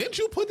Didn't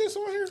you put this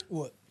on here?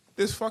 What?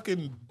 This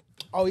fucking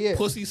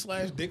pussy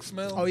 / dick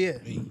smell. Oh yeah.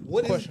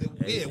 What is?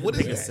 Yeah, what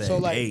is that? So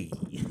like,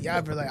 yeah,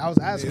 I feel like I was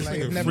asking like,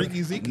 never.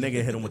 Freaky Zeke.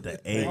 Nigga hit him with the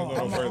A. It ain't gonna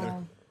go no further.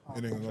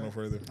 It ain't gonna go no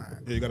further.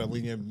 Yeah, you gotta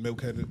lenient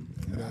milk headed.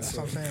 That's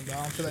what I'm saying, bro.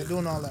 I don't feel like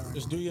doing all that. Right.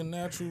 Just do your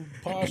natural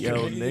posture. Yo,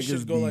 nigga. You niggas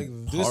should go be like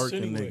this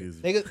parking anyway. niggas.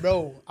 Niggas,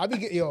 bro, I be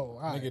get all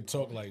right. Nigga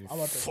talk like, to-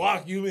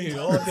 fuck you mean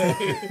all day.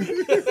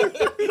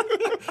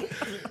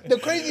 The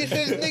craziest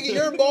shit is, nigga,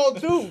 you're bald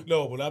too.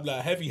 No, but I'm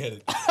not heavy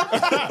headed.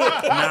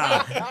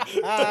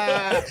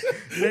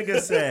 Nigga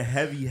said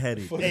heavy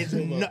headed.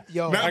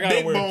 Yo, Not I gotta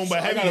big wear, bone, but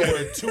I heavy gotta headed.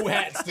 wear 2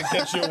 hats to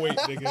catch your weight,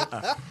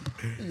 nigga.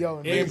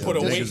 yo, You ain't nigga, put a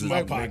just- weight in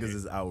my pocket. Niggas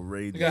is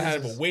outrageous. You gotta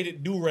have a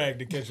weighted do-rag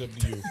to catch up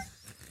to you.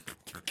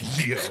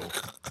 Yo.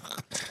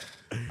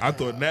 I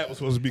thought Nat was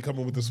supposed to be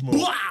coming with the smoke.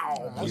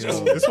 Wow.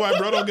 That's why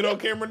bro don't get on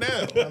camera now. You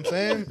know what I'm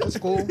saying? That's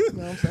cool. You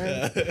know what I'm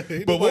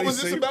saying? But what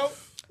was this about?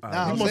 Nah, You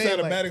I'm must have saying, had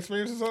a like, bad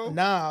experience or something?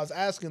 Nah, I was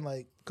asking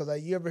like, cause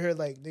like you ever hear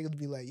like niggas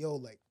be like, yo,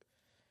 like,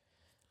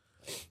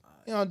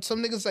 you know,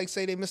 some niggas like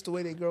say they miss the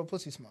way they girl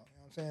pussy smell. You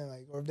know what I'm saying?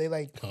 Like, or if they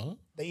like,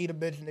 they eat a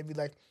bitch and they be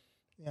like,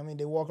 you know what I mean?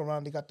 They walk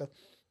around, they got the,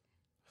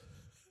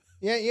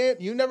 yeah,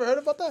 you never heard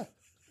about that?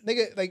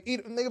 Nigga, like,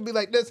 nigga be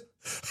like this.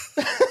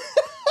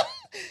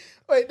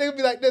 Wait, nigga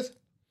be like this.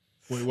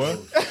 Wait, what?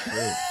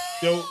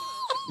 Yo,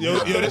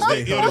 this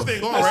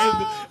thing on,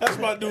 right? That's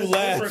my new It's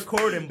laugh.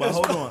 recording, but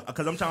hold on,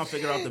 because I'm trying to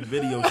figure out the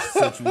video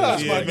situation.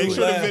 Yeah, make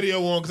sure laugh. the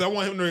video on, because I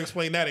want him to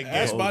explain that again.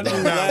 That's my new Nah,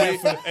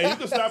 laugh. wait, hey, you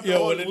can stop.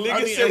 Yo, when a nigga I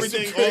need say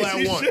everything some all at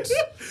crazy once.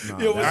 shit.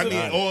 Yo, I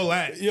need all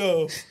that.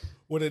 Yo,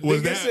 when a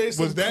Was nigga that- say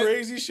some was that-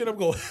 crazy shit, I'm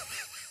going,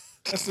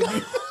 that's the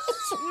new,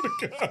 swear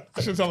to God.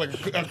 That shit sound like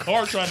a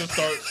car trying to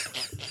start.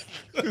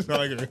 It sound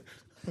like a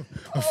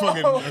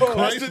fucking Chrysler.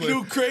 That's the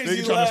new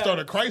crazy Nigga trying laugh. to start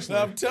a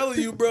Chrysler. I'm telling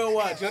you, bro,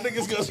 watch. That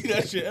nigga's gonna see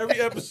that shit every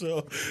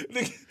episode.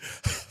 Nigga,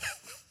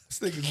 this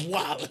nigga's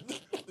wild.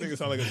 Nigga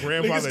sound like a Niggas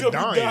grandfather gonna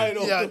be dying. dying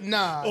off, Yeah, the,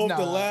 nah.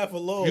 the laugh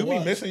alone. You be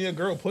Watch. missing your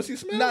girl pussy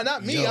smell? Nah,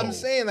 not me. Yo. I'm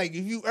saying like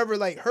if you ever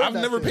like heard I've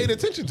that never shit. paid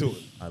attention to it.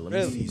 All right,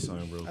 let me see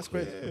something real That's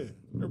quick. crazy. Yeah,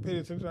 never paid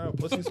attention to how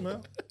pussy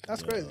smell.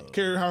 That's crazy.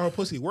 Care how her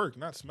pussy work,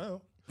 not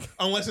smell.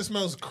 Unless it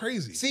smells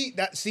crazy. See,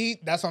 that's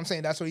what I'm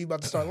saying. That's where you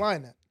about to start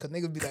lying at. Cause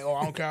niggas be like, oh,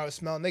 I don't care how it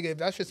smell. Nigga, if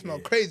that shit smell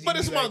crazy. But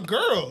you it's be my like,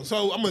 girl,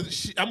 so I'm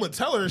gonna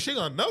tell her and she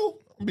gonna know.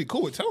 I'm gonna be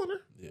cool with telling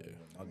her. Yeah.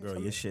 My girl,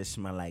 your shit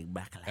smell like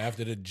bacala.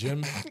 After the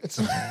gym,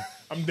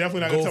 I'm definitely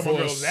not Go gonna tell for my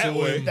a girl that swim.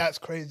 way. That's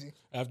crazy.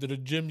 after the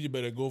gym, you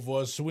better go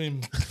for a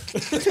swim.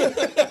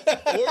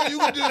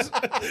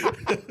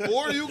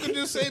 Or you could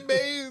just say,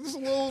 babe, it's a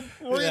little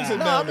rinsing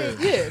Nah, I down mean,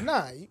 there. yeah,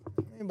 nah.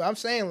 But I'm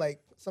saying like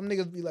some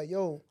niggas be like,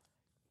 yo,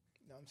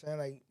 you know what I'm saying?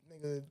 Like,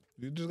 nigga,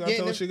 You just gotta Yeah,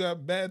 tell her nigga. she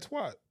got bad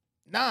twat.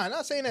 nah, I'm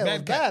not saying that it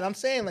was Bad bad. I'm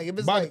saying like if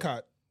it's Body like,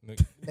 cot.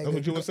 Nigga, That's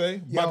what you would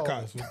say? Yo. Body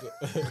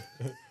cot.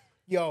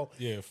 yo,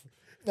 yeah.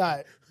 nah.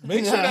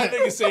 Make sure that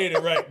nigga saying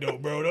it right though,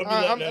 bro. Don't be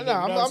I'm like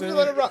that. just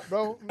letting it rock,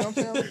 bro. You know what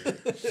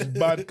I'm saying?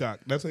 Body cock.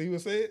 That's how you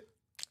would say it?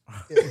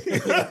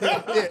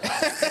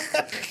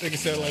 Nigga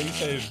said like you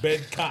said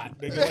bed cot.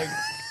 Nigga like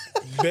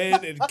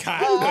bed and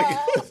cot.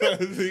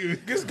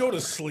 Nigga, just go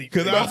to sleep.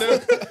 Because I've never.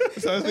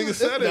 That's how this nigga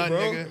said it, done, bro.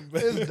 nigga.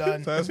 It's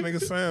done. That's how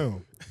this nigga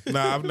sound.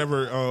 Nah, I've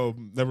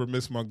never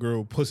missed my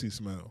girl pussy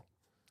smell.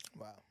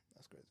 Wow,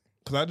 that's crazy.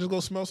 Because I just go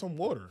smell some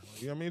water.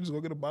 You know what I mean? Just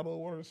go get a bottle of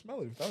water and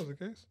smell it if that was the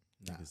case.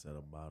 Nigga said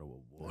a bottle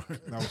of water.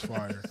 That was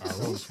fire.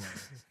 That was fire.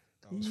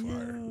 That was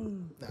fire.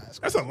 Nah, that's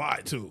That's a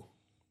lie, too.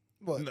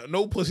 what?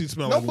 No pussy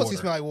smell No like pussy water.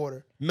 smell like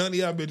water. None of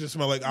y'all bitches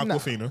smell like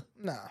Aquafina.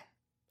 Nah.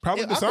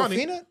 Probably Yeah, Dasani.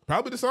 Aquafina?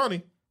 Probably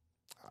Dasani.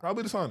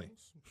 Probably Dasani.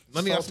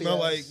 None of y'all Salty smell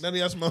ass. like. None of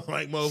y'all smell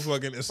like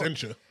motherfucking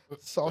Essentia.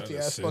 Salty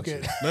That's ass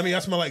fucking None of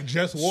y'all smell like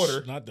just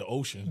water. Not the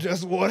ocean.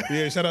 just water.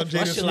 Yeah, shout out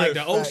That Jaden shit like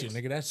Smith. the ocean, Facts.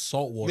 nigga. That's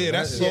salt water. Yeah,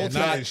 that's That salty is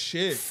not as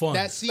shit. fun.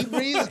 That sea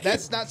breeze,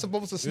 that's not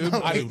supposed to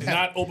smell I do like that.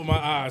 not open my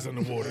eyes on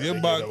the water. Your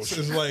nigga, box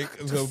the is ocean. like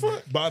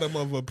the bottom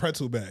of a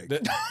pretzel bag.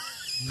 That,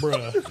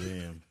 bruh,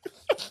 Damn.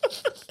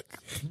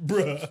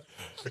 bruh.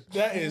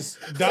 That is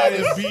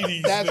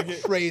diabetes, That's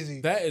nigga. crazy.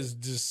 That is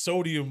just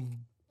sodium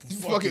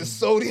fucking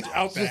sodium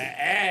out the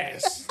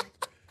ass.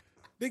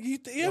 Nigga,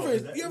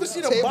 you ever see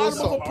the table bottom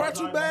salt. of a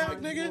pretzel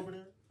bag,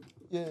 nigga?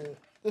 Yeah,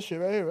 this shit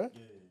right here, right?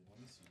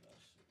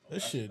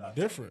 This shit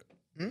different.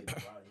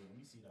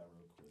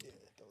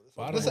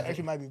 This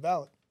actually might be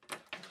valid.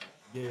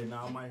 Yeah,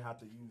 now I might have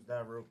to use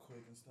that real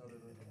quick instead of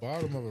the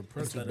Bottom of a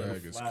pretzel Instead of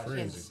bag is flash.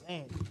 crazy.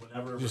 Insane.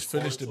 whenever Just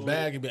finish the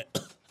bag and be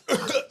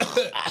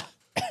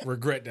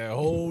regret that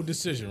whole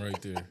decision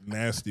right there.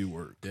 Nasty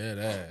work. Dead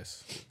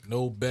ass.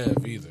 No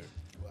Bev either.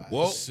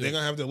 Well, Sick. they're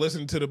gonna have to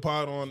listen to the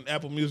pod on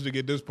Apple Music to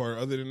get this part.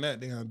 Other than that,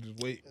 they gonna have to just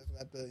wait.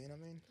 At the, you know what I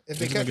mean? If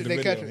they Just catch look it, at they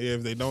the catch video. it. Yeah,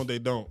 if they don't, they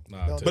don't.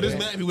 Nah, But But it's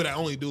today- mad people that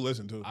only do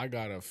listen to. I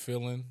got a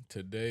feeling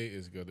today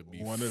is gonna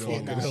be One of those.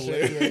 fucking Nah,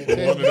 hilarious. shit,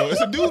 yeah, One of those.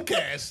 It's a dude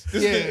cast.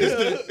 Yeah.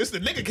 It's the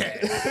nigga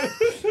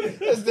cast.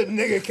 That's the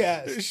nigga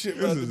cast. This shit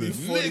This about is to be a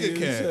funny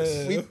nigga as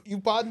cast. hell. You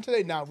podding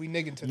today? Nah, we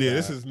nigging today. Yeah,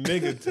 this is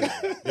nigga today.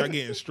 Y'all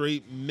getting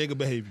straight nigga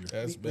behavior.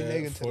 That's we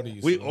bad nigga funny.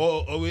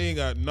 We ain't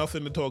got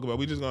nothing to talk about.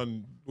 We just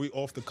we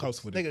off the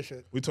cuff with Nigga it.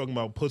 shit. We talking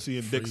about pussy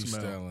and dick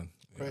smell. freestyling.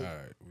 Yeah, Right. all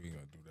right, we ain't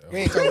gonna do that. We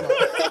ain't talking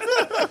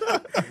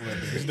about.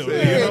 You We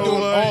ain't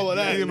doing all of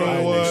that. You All know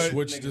right, what?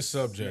 switch the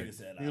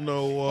subject. You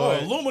know Oh,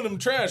 what? aluminum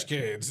trash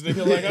cans,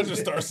 nigga. Like I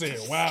just start saying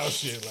wild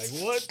shit. Like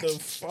what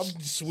the?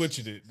 I'm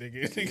switching it,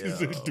 nigga. Niggas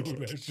been doing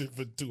that shit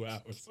for 2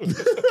 hours.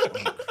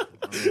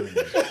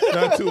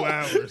 Not 2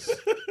 hours.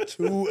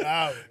 2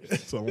 hours.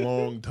 It's a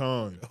long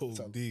time.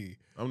 OD.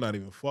 I'm not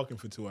even fucking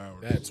for 2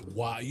 hours. That's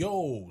why.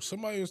 Yo,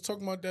 somebody was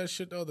talking about that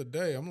shit the other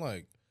day. I'm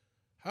like,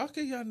 how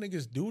can y'all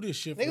niggas do this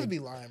shit? Niggas be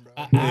lying, bro.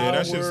 Yeah,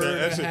 that shit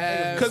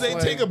sad. Because they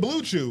take a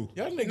blue chew.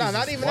 Y'all niggas Nah,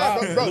 not is even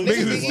that, wild. bro. Niggas Niggas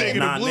is be taking eating.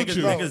 a Nah, blue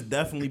chew. niggas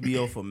definitely be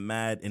off for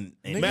mad and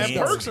Mad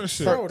perks and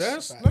shit. Bro,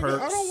 that's nigga, I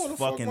Perks, don't want to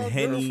fuck fucking my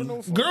Henny. girl for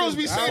no fucking Girls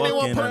be saying they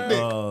want perk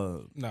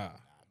dick. Nah.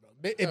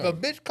 If a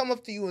bitch come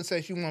up to you and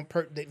says she want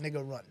perk dick,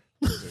 nigga, run.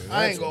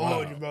 I ain't gonna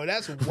hold you, bro.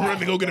 That's wild. Run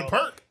to go get a bro.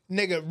 perk.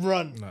 Nigga,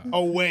 run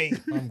away.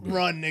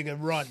 Run, nigga,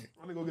 run.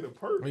 Run to go get a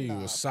perk. You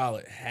a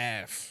solid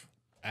half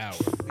hour.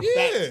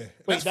 Yeah.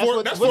 That's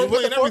what- foreplay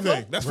what and the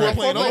everything. foreplay? That's Right.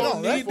 foreplay and Foreplay,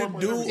 all. no, Don't need to right?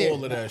 do Yeah.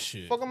 all of that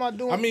shit. Fuck am I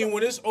doing? I mean,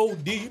 when it's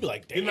OD, you be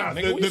like, damn, Nah,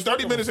 nigga, we the 30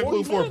 fucking minutes 40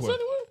 include minutes foreplay.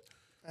 anyway?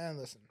 Man,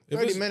 listen. If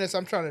 30 it's- minutes,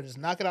 I'm trying to just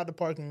knock it out the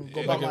park and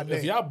go Like about my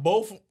if day. y'all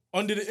both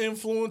under the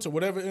influence or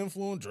whatever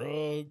influence,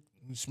 drug,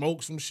 you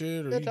smoke some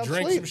shit or Bitch, you I'm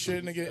drink sleep. some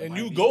shit, nigga, and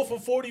you go for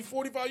 40,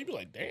 45, you be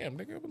like, damn,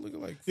 nigga, I'm looking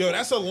like Yo,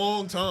 that's a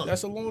long time.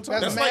 that's a long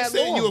time. That's mad like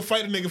saying long. you would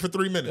fight a nigga for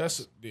 3 minutes.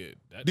 That's yeah.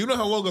 That, Do you know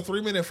how long a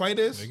 3-minute fight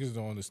is? niggas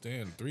don't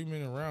understand.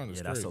 3-minute round is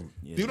Yeah, that's crazy.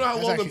 a. Do you know how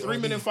That's long a actually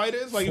 3-minute OD. fight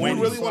is? Like, if you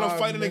really want to 45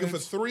 fight a nigga for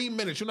minutes. 3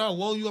 minutes, you know how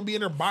long you gonna be in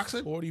there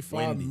boxing? 45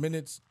 Wendy.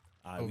 minutes.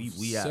 of We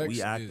sex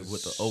active is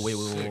with the. Oh wait,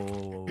 sick.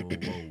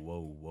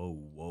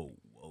 whoa.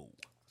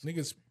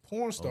 Niggas,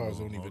 porn stars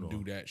Hold on, don't even hold on.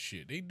 do that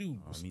shit. They do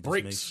Let me just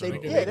breaks. make sure.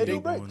 nigga. Yeah, they do They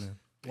breaks. going in.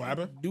 What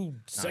happened? do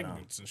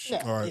segments and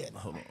shit. Yeah, All right. yeah.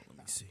 Hold on, let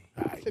me see.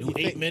 Do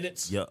 8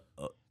 minutes. Yeah.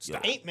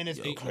 8 minutes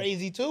is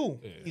crazy too.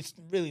 You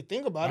really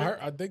think about I, it. heard,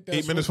 I think that's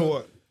 8 minutes for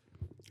what?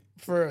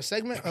 For a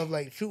segment of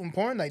like shooting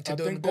porn, like to I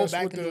think go that's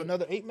back what and do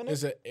another 8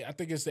 minutes. I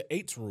think it's the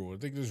 8's rule. I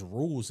think there's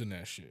rules in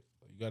that shit.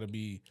 You got to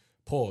be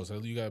pause.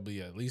 You got to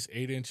be at least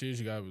 8 inches.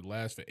 You got to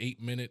last for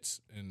 8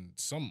 minutes, and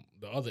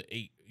the other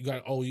 8. You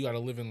got to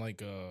live in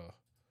like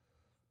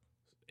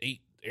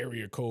 8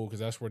 area code because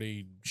that's where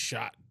they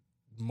shot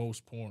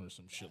most porn or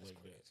some shit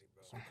like that.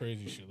 Some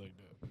crazy shit like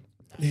that.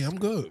 Yeah, I'm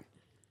good.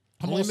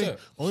 I'm Only all nigga, set.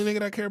 only nigga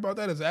that care about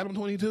that is Adam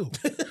 22.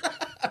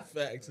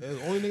 Facts. That's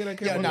the only nigga that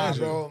care Yeah, about nah, that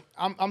shit. bro.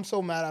 I'm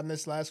so mad I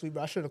missed last week,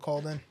 bro. I should have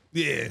called in.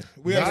 Yeah,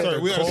 we Not gotta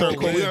the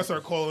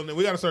start call in. calling.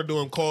 We gotta start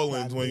doing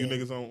call-ins when you Yeah.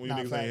 niggas don't. When you Nah,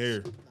 niggas facts. ain't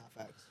here. Nah,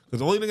 facts. Because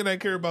the only nigga that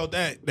care about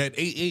that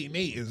 8 and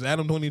 8 is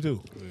Adam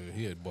 22. Yeah,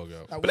 he had bug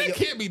out. Nah, But that we-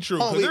 can't be true.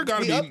 Oh, Because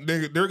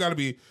we there gotta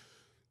be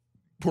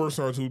porn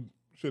stars who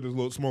shit is a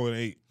little smaller than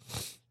 8.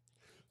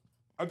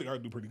 I think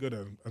I'd do pretty good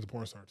as a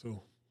porn star too.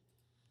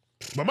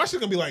 But my shit's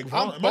gonna be like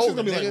my shit's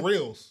gonna be folding, like nigga.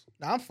 reels.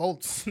 Nah, I'm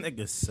folding.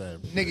 Nigga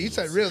said. Nigga, you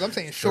said reels. I'm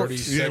saying shorts.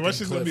 30 Yeah, my second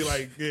shit's gonna be clips.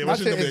 like my My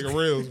shit's gonna be shit like is-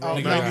 reels, bro. Oh,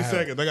 90 nah.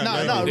 seconds. I got No,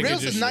 90. no, Nigga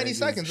reels just is 90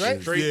 regular seconds,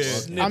 right? straight Yeah.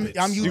 snippets.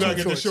 I'm You YouTube gotta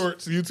get the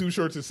shorts. shorts. YouTube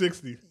shorts is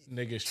 60.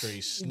 Nigga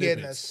straight You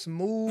getting a snippets.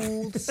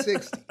 smooth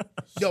 60.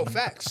 Yo,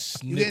 facts.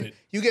 Snippet.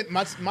 You get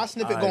my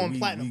snippet going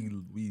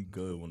platinum. We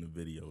good on the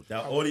video.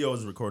 That audio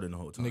is recording the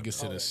whole time. Nigga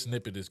said a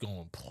snippet is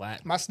going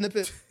platinum. My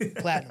snippet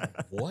platinum.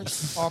 What?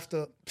 Off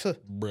the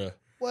Bruh.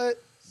 what?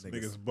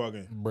 Niggas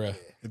bugging Bruh.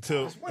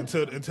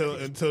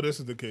 until this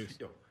is the case.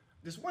 Yo,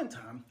 this one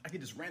time, I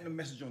get this random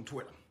message on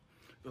Twitter.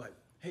 They're like,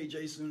 hey,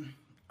 Jason,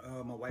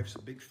 my wife's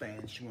a big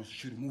fan. She wants to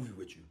shoot a movie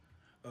with you.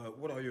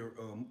 What are your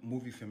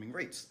movie filming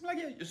rates? I'm like,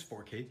 yeah, it's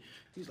 4K.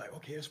 He's like,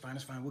 okay, it's fine.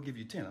 We'll give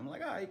you 10. I'm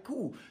like, all right,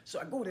 cool. So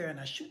I go there and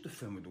I shoot the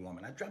film with the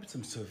woman. I drop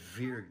some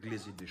severe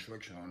glizzy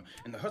destruction on her.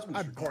 And the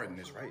husband's recording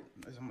this, right?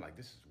 I'm like,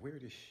 this is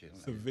weird as shit. I'm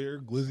like, Severe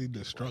glizzy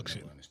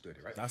destruction. never understood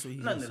it, right? That's what he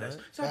Nonetheless,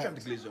 said. so I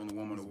dropped the glizzy on the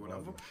woman or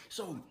whatever.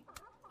 So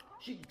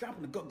she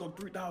dropping the go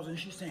 3000.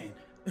 She's saying,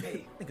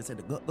 hey, Nigga said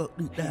the go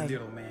hey,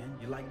 little man,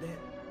 you like that?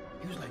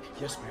 He was like,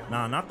 yes, ma'am.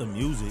 Nah, not the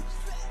music.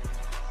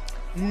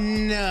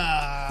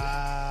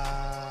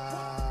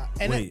 Nah.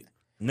 And Wait,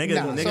 nigga,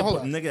 Nah, so hold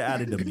up. nigga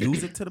added the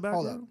music to the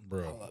hold background. up.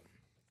 Bro.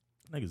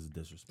 Niggas is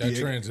disrespectful. That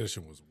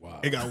transition was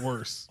wild. It got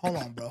worse. Hold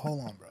on, bro.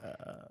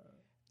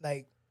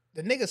 Like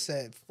the nigga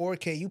said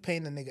 4K, you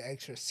paying the nigga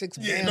extra 6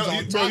 Yeah, bands no, on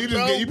you, top,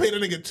 bro, bro. you paid a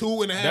nigga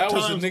 2.5 That times.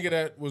 was the nigga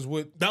that was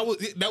with. That was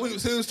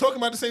he was talking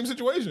about the same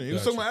situation. He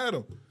was Gotcha. talking about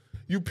Adam.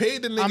 You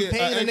paid the I'm nigga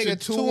paying an the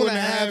extra nigga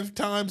 2.5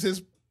 times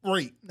his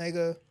rate.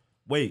 Nigga.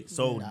 Wait,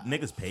 so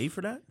niggas pay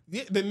for that?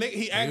 Yeah, the nigga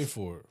he asked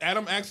for it.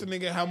 Adam asked the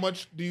nigga how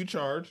much do you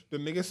charge? The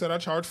nigga said I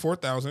charge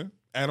 4,000.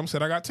 Adam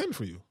said I got 10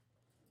 for you.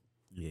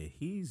 Yeah,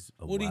 he's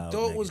a What he wild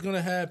thought nigga. was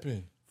gonna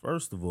happen.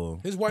 First of all,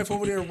 His wife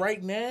over there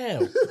right now.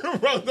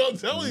 Bro, don't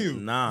tell you.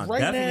 nah, Right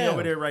definitely now.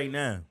 over there right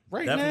now.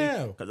 Right definitely,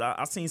 now. because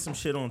I seen some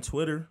shit on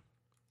Twitter.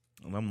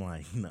 And I'm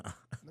like, nah.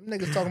 Them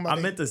niggas talking about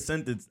I meant to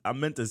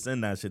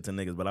send that shit to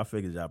niggas, but I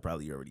figured y'all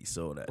probably already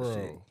saw that bro.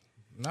 shit.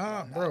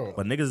 Nah, bro.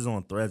 But niggas is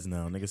on Threads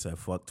now. Niggas said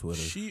fuck Twitter.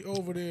 She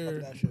over there.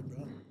 that shit,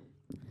 bro.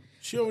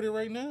 She over there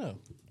right now.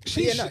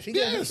 She getting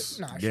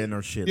yes. Getting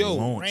her shit Yo,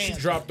 launched. She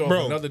dropped off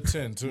Bro. another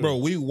 10 too. Bro,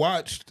 we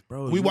watched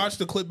Bro,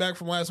 the clip back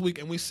from last week,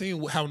 and we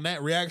seen how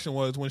Nat reaction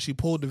was when she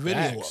pulled the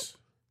video up. Facts.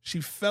 She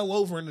fell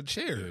over in the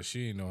chair. Yeah,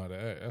 she didn't know how to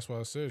act. That's why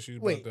I said she's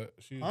Wait, about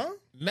that. She, huh?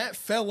 Nat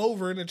fell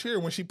over in the chair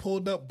when she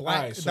pulled up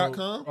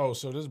black.com.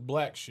 So this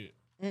black shit.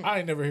 I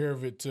ain't never hear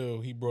of it till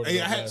he brought it Hey,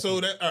 up. I had last so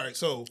week. that all right.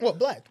 So What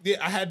black?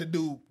 yeah, I had to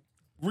do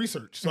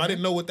research, so I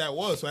didn't know what that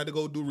was. So I had to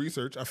go do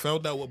research. I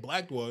found out what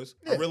black was.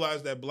 I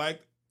realized that black.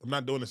 I'm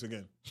not doing this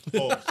again.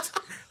 Pause.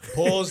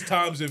 Pause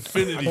times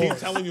infinity. I keep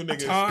telling you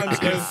niggas. Times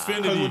Because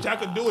infinity. what y'all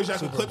can do is y'all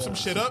can clip some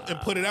shit up and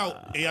put it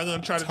out, and y'all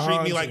gonna try to treat me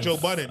Times like Joe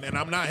Budden, and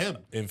I'm not him.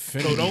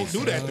 Infinity. So don't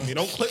do that son. to me.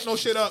 Don't clip no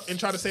shit up and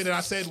try to say that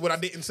I said what I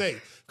didn't say.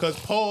 Because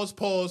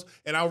pause,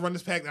 and I'll run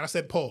this pack, and I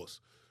said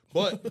pause.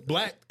 But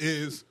black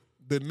is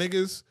the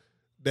niggas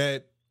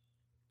that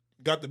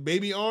got the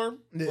baby arm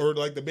or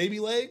like the baby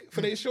leg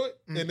for they short,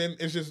 and then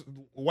it's just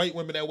white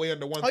women that weigh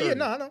under 130. Oh yeah,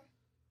 no, I know.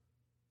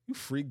 You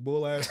freak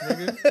bull ass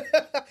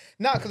nigga.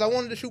 Nah, because I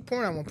wanted to shoot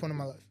porn at one point in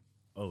my life.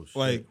 Oh shit.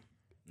 Like,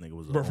 nigga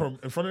was but from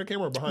in front of the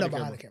camera or behind No, the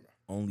camera? behind the camera.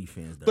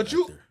 OnlyFans director. But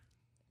you-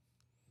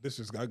 This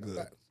just got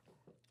good.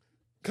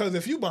 Because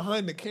if you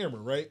behind the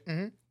camera, right?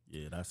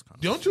 Yeah, that's kind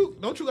of.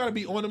 Don't you got to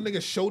be on them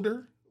niggas'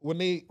 shoulder when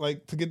they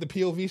like to get the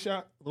POV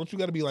shot? Don't you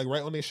got to be like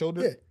right on their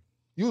shoulder? Yeah.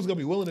 You was gonna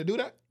be willing to do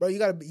that? Bro, you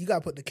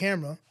gotta put the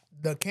camera,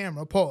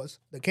 pause,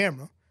 the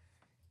camera,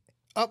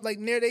 up like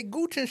near they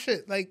gooch and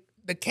shit. Like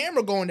the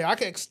camera going there. I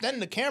could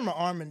extend the camera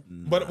arm and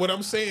But what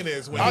I'm saying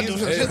is, when I'll he's, do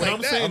some shit what like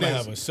I'm that. saying I'm gonna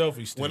is, have a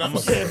selfie stick. when I'm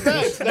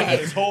got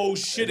his whole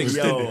shit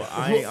extended. Yo,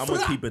 I'm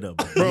gonna keep it up,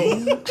 bro,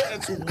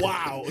 That's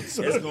wild. It's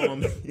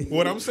gonna be.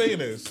 what I'm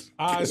saying is,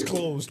 Eyes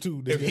closed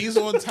too. if Nigga. he's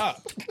on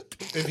top,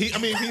 if he's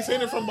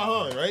hitting from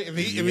behind, right? If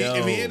he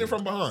hitting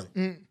from behind,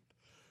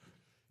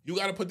 you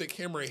got to put the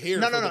camera here.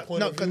 no, from the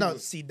point of view.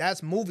 See,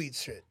 that's movie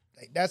shit.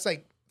 Like that's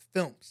like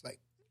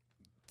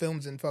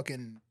films in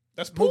fucking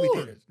That's movie porn.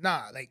 theaters.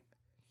 Nah, like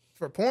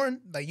for porn,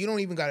 like you don't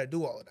even gotta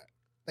do all of that.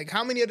 Like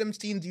how many of them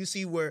scenes do you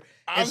see where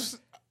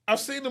I've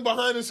seen them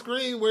behind the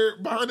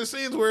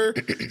scenes where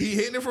he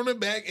hitting it from the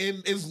back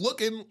and is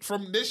looking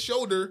from this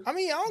shoulder. I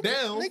mean, I don't,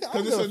 down, nigga, I 'cause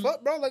don't it's give a a-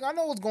 fuck, bro. Like I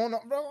know what's going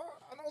on, bro.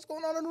 I know what's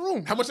going on in the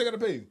room. How much they got to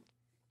pay you?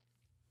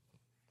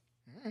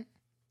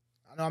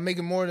 I know I'm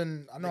making more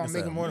than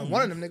said, one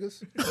of them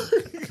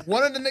niggas.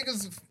 One of the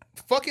niggas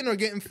fucking or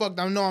getting fucked.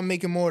 I know I'm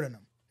making more than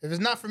them. If it's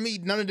not for me,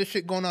 none of this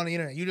shit going on the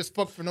internet. You just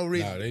fuck for no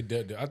reason. Nah,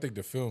 I think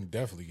the film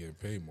definitely getting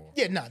paid more.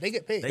 Yeah, nah, they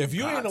get paid. If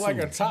you ain't got like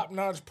to. a top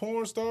notch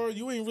porn star,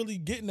 you ain't really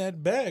getting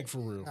that bag for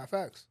real. Nah,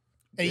 facts.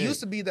 And it used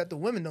to be that the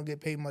women don't get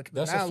paid much,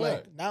 but That's a now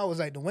fact. now it's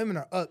like the women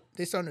are up.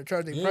 They starting to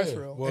charge their price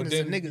for real. Well, and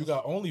it's the then niggas. you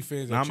got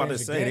OnlyFans. Now, I'm about to changed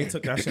the say they game.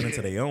 took that shit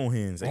into their own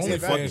hands. They said,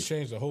 "Fuck OnlyFans it,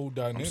 changed the whole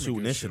dynamic. I'm shooting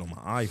and this shit on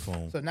my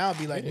iPhone. So now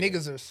it'd be like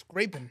niggas are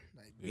scraping.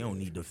 Like, You don't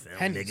need to film,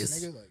 pennies,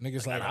 niggas. nigga. Like,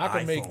 Niggas I like got I an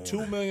can make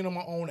iPhone. $2 million on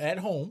my own at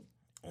home.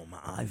 On my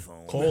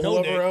iPhone. Call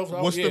whoever else.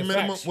 What's yeah, the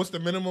minimum? facts. What's the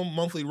minimum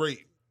monthly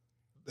rate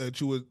that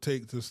you would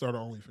take to start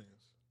an OnlyFans?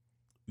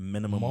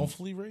 Minimum.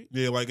 monthly rate?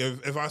 Yeah, like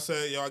if I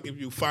said, yo, I give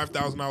you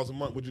 $5,000 a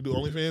month, would you do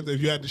OnlyFans?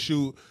 If you had to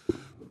shoot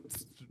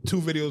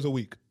 2 videos a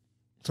week,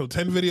 so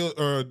 10 videos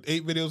or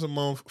 8 videos a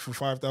month for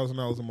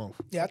 $5,000 a month.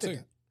 yeah, I take take-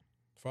 that.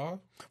 5?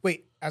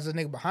 Wait, as a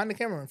nigga behind the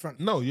camera or in front?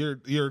 No, you're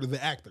the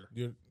actor.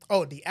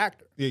 Oh, the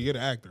actor. Yeah, you're the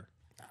actor.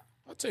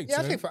 I take Yeah,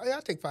 10. I take 5. Yeah, I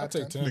take 5. I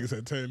take 10. Nigga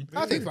said 10.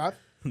 I'll take 5.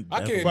 I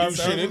can't do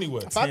 5,000? shit anyway.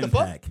 5 the 10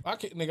 fuck? pack. I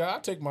can't, nigga. I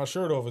take my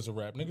shirt off as a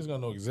rap. Niggas gonna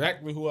know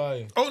exactly who I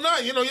am. Oh no,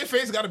 you know your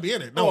face got to be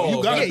in it. No, Oh,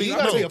 you gotta Yeah, be. you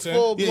gotta no, be a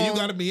full yeah, you blown-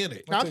 gotta be in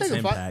it. Nah, I'm taking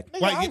 10 5. pack. Nigga, I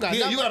Like don't got yeah,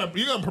 nothing.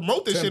 you gotta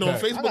promote this 10 shit on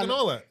pack. Facebook and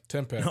all that.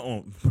 10 pack.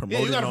 Yeah,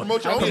 you gotta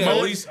promote your I own need at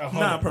promote. least 100,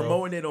 Nah, bro.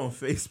 promoting it on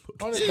Facebook.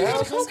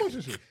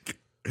 100,000?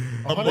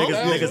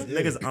 Niggas,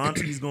 niggas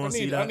aunties I gonna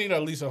see need, that. I need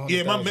at least 100.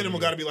 Yeah, my minimum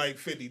got to be like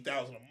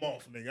 50,000 a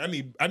month,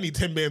 nigga. I need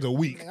 10 bands a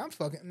week. Nigga, I'm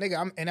fucking nigga.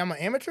 I'm an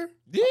amateur.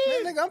 Yeah,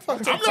 Nigga, I'm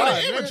fucking. I'm not 5,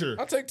 an nigga. amateur.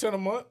 I take 10 a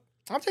month.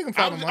 I'm taking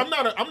 5 a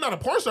month. I'm not a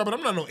porn star, but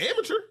I'm not no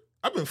amateur.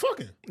 I've been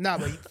fucking. Nah,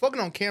 but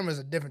fucking on camera is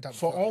a different type of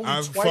For fuck. only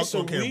I've twice fucked a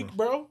on camera. week,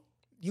 bro.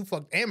 You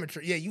fucked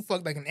amateur. Yeah, you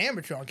fucked like an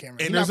amateur on camera.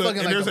 And You're not there's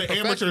fucking like an a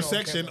amateur professional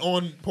on section camera.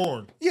 on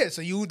porn. Yeah,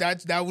 so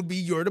that would be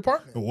your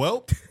department.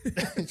 Well,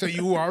 So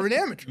you are an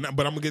amateur. nah,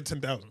 but I'm gonna get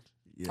 10,000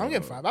 I'm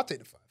getting 5. I'll take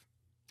the 5.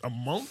 a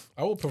month.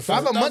 I would prefer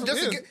 5 a month 10,000 just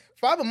to is. get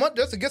 5 a month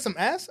just to get some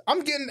ass. I'm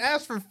getting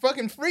ass for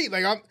fucking free.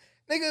 Like I'm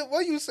nigga. What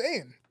are you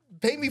saying?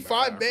 Pay me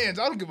 5 bands.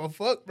 I don't give a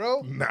fuck,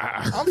 bro. Nah,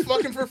 I'm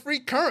fucking for free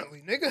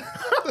currently, nigga.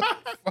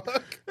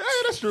 Fuck. yeah,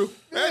 that's true.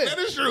 That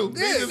is true.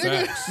 Yeah, niggas,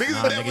 nigga. niggas Nah,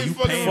 is definitely nigga, you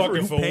fucking paying for for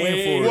it. it. for paying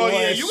way for it. Well, yeah,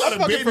 less. you got a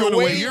fucking baby for on the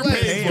way. way You're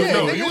less. paying for it. Yeah,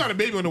 No, nigga. you got a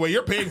baby on the way.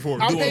 You're paying for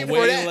it. I'm Doing paying for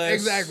way that. less.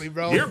 Exactly,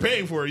 bro. You're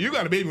paying for it. You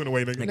got a baby on the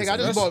way, nigga. Nigga, I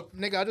That's-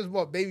 just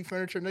bought baby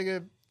furniture,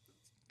 nigga.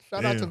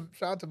 Shout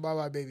out to Bye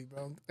Bye Baby,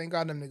 bro. Thank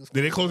God them niggas.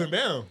 Did they close it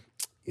down?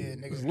 Yeah,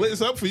 It's nigga. lit.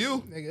 It's up for you.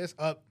 Nigga, it's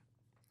up.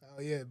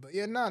 Oh yeah, but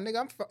yeah, nah,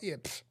 nigga,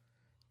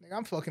 Nigga,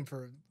 I'm fucking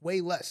for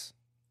way less.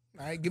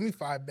 All right, give me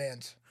 5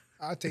 bands.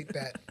 I'll take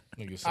that.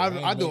 Nigga said, I do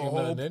a making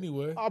whole. nothing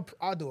anyway.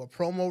 I'll do a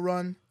promo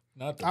run.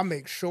 I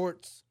make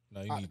shorts.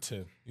 No, you need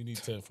 10. You need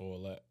 10 for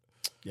all that.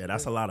 Yeah,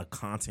 that's a lot of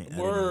content.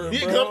 Word,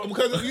 editing. Yeah,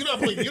 because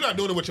you're not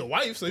doing it with your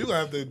wife, so you're gonna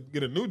have to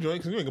get a new joint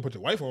because you ain't gonna put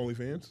your wife on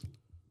OnlyFans.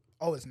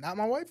 Oh, it's not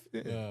my wife?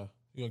 Yeah.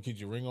 You gonna keep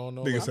your ring on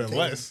though? Nigga said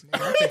less.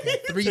 Nigga, I'm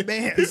taking 3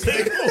 bands. He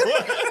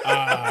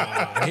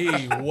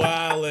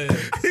wildin'.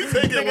 He's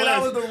taking Nigga, less.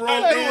 that was the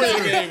wrong I knew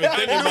answer.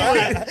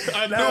 it.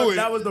 I knew it.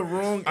 That was the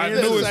wrong I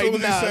answer. knew as Like, soon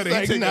as he nah, said it. He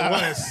like, taking nah.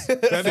 less.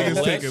 That nigga's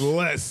less? taking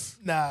less.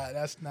 Nah,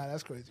 that's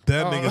crazy.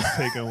 That nigga's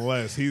taking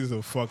less. He's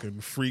a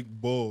fucking freak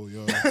bull,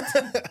 yo.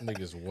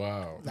 Niggas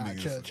wild. Nah,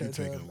 Niggas, chill. you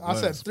taking I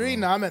said less, 3.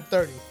 bro. Nah, I meant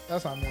 30.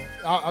 That's what I meant.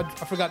 I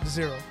forgot the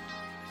 0.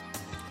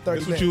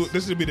 30 bands.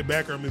 This should be the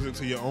background music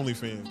to your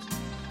OnlyFans.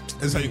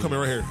 This is how you come in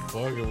right here.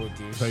 Fucking with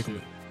this Take shit.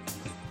 it.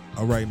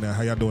 All right, now,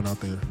 how y'all doing out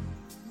there?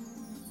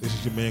 This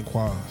is your man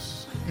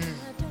Quaz.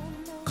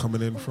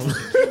 Coming in from...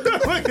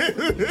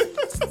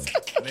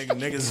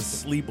 Niggas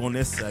asleep on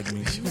this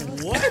segment.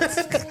 What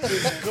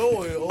is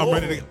going on? I'm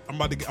ready to... I'm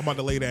about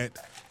to lay that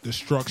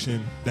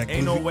destruction, that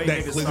Ain't no glizzy, way that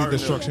niggas glizzy starting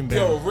destruction to-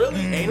 down. Yo, really?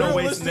 Ain't no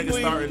way niggas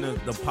Realistically, starting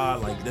the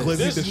pod like this. Glizzy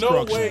there's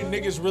no destruction. way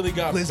niggas really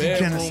got Glizzy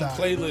bedroom genocide.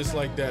 playlists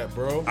like that,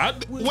 bro.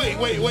 Wait.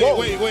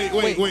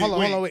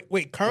 Hold on.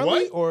 Wait,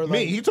 currently What? or like,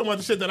 Me? He talking about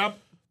the shit that I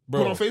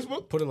Bro, put on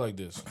Facebook? Put it like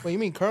this. Wait, you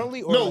mean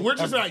currently or No, like we're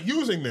just ever? not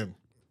using them.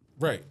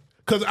 Right.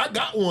 Because I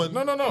got one.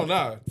 No, nah.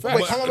 but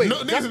Facts. hold on, wait.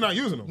 no, niggas are not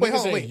using them. Wait, Niggas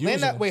hold on, ain't wait. Land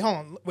using that. them. Wait, hold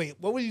on. Wait,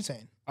 what were you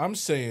saying? I'm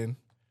saying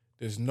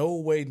there's no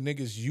way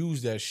niggas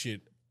use that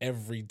shit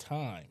every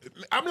time.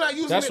 I'm not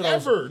using That's it what I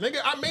was- ever. Nigga,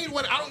 I made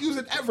one. I don't use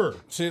it ever.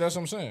 See, that's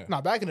what I'm saying.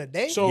 Nah, back in the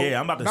day. So Yeah,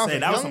 I'm about to When I was say a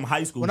that was young- some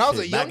high school when I was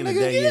shit. a Back young in the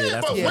nigga, day, yeah, yeah,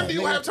 that's But yeah. when do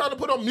you have time to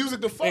put on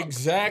music to fuck?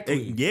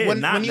 Exactly. Yeah, when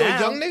not you a now.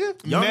 young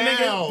nigga? Young Now.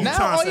 nigga, you Now,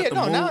 tryna oh set yeah,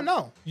 the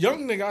no, mood.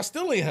 Young nigga, I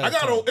still ain't had I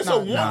got time. a. It's Nah, a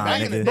one. nah,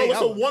 back in the nigga. Bro, day, it's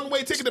I a was-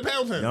 one-way ticket to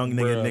Pound Town. Young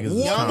niggas Bruh. is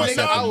One trying way. to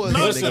set I the was-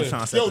 young Listen, niggas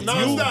trying to set Yo, the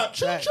nonstop.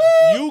 Choo Right. choo.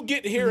 You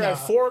get here at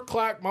 4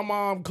 o'clock. My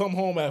mom come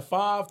home at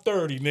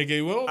 5:30,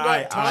 nigga. We don't got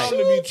Aight, time aight. to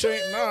be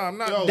changed. Nah, I'm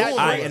not. Yo, doing that- All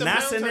that. right, Wait, in the that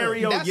Pound Town.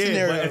 scenario, That yeah.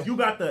 scenario.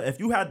 But if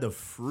you had the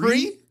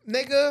Free,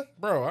 nigga.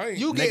 Bro, I ain't.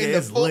 You Nigga, getting the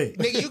it's full, lit.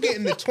 nigga. You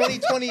getting the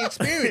 2020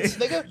 experience,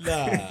 nigga.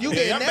 Nah. You Yeah,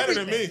 getting y'all better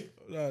everything. than me.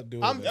 not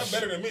doing I'm- that. Y'all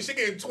better than me. She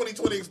getting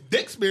 2020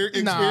 dick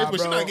experience, Nah, but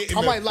she bro. not getting.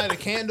 I the- might light a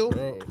candle.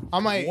 Bro. I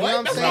might, you know what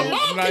I'm That's saying? my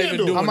mom I'm not even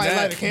candle. doing I might that.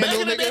 light a candle, Back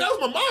in the day, nigga. that was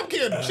my mom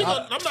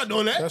candle. I'm not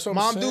doing that. That's what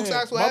Mom I'm Dukes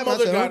saying. asked what My happened. I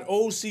mother said, got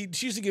OC.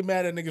 She used to get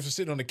mad at niggas for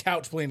sitting on the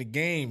couch playing the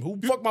game. Who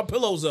fucked my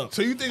pillows up?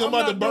 So you think I'm I'm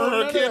about to not burn doing her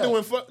none of candle that.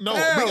 and fuck? No,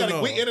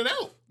 Hell we no. in and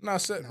out.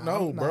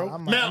 No, bro.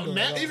 I'm Now, doing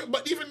it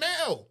all. even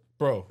now,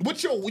 Bro.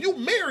 with you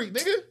married,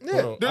 nigga.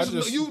 Yeah. Bro, There's I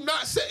just- you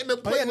not setting the Oh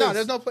playlist. yeah, no,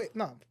 there's no play.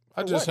 No,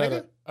 I For just what,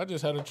 had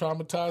nigga? a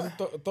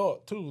traumatizing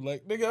thought too.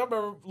 Like nigga, I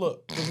remember.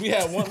 Look, 'cause we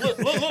had one. Look,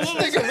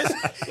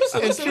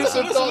 listen.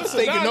 Intrusive thoughts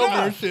taking over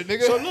and shit,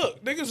 nigga. So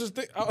look, niggas just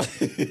think.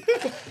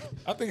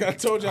 I think I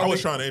told y'all. I was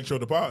niggas- trying to intro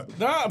the pod.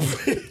 Nah.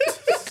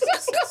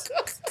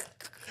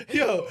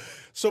 Yo,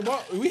 so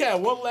we had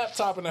one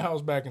laptop in the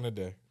house back in the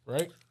day,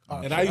 right?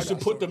 And I used to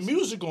put the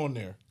music on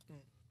there,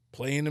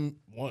 playing them.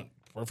 One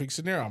perfect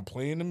scenario. I'm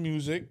playing the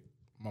music.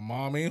 My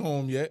mom ain't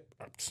home yet.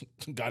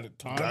 Got it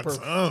time Got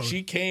perfect. time.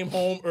 She came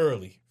home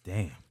early.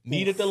 Damn.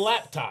 Needed the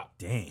laptop.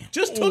 Damn.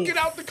 Just took it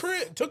out the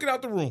crib. Took it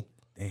out the room.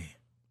 Damn.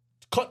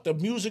 Cut the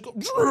music.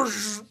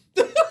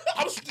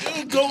 I'm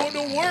still going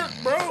to work,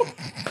 bro.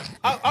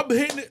 I'm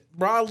hitting it,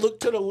 bro. I look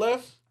to the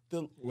left.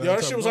 Yo,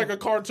 that shit was like a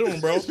cartoon,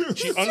 bro.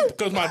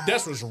 Because my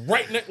desk was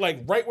right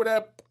right where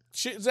that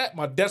shit is at.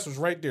 My desk was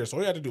right there. So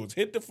all you had to do was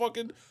hit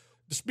the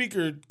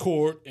speaker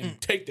cord and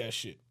take that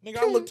shit. Nigga,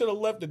 I looked to the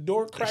left, the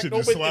door cracked shit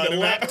open, just and the sliding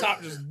out.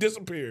 laptop just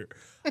disappeared.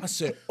 I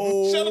said,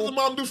 "Oh, Shout out to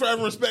Mom Do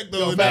Forever Respect though.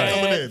 Yo, and not facts.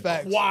 coming in.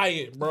 Facts.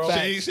 quiet, bro."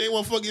 She ain't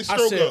want to fuck your I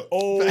stroke said, up.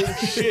 "Oh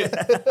shit,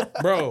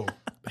 bro."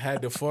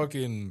 Had to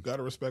fucking.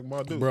 Gotta respect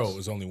my dudes. Bro,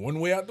 there's only one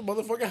way out the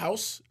motherfucking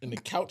house, and the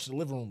couch, the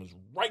living room is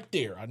right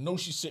there. I know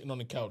she's sitting on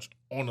the couch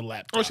on the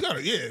laptop. Oh, she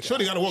gotta, yeah.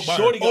 Shorty gotta walk by.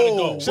 Shorty her. gotta Oh,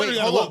 go. Shorty wait,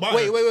 gotta hold walk on.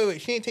 by her. Wait.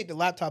 She didn't take the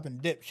laptop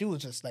and dip. She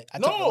was just like, I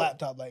took the No.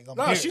 laptop. Like, I'm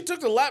Nah, here. she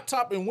took the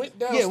laptop and went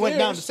downstairs. Yeah, went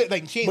down to sit.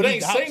 Like, she ain't but leave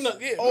ain't the say house.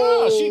 nothing. Yeah,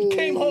 Oh. nah, she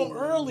came home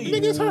early.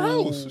 Nigga, it's her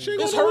house. She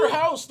ain't It's gonna her do it.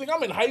 house. Think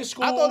I'm in high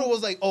school. I thought it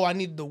was like, oh, I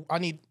need The I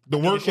need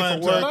work shit for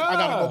laptop. work. I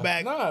gotta go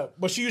back, Nah,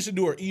 but she used to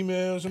do her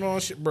emails and all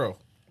that shit, bro.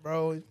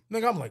 bro.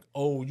 Nigga, I'm like,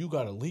 oh, you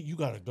gotta leave. You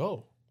gotta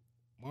go.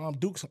 Mom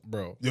Dukes,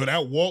 bro. Yo,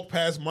 that walk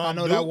past Mom I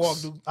know Dukes. that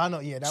walk. Dude, I know.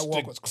 Yeah, that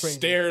walk was crazy.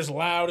 Stairs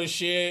loud as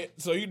shit.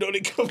 So you know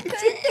they come.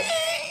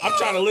 I'm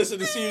trying to listen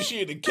to see if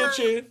she in the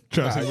kitchen.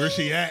 Trying to see where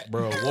she at.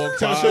 Bro, walk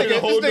Tell by. Shorty to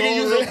hold This nigga on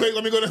using- real quick.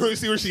 Let me go down here and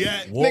see where she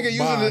at. Walk Nigga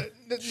by. using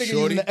the Shorty,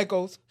 using the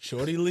echoes.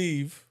 Shorty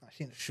leave.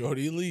 She in the-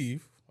 Shorty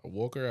leave. I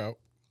walk her out.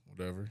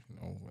 whatever.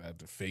 I had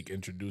to fake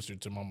introduce her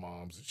to my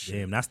moms and shit.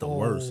 Damn, that's the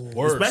worst.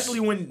 Worst. Especially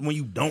when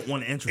you don't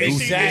want to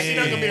introduce. Exactly.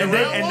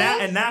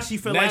 And now she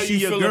feel Now like she you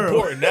your feel girl.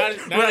 important. Now Right,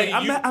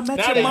 that you, I met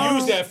now your they mom.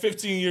 use that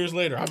 15 years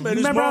later. I met his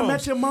Remember mom. I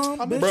met your mom,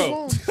 bitch?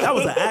 Bro. That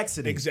was an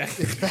accident.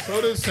 Exactly.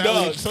 So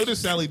does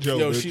Sally Joe.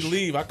 Yo, bitch. she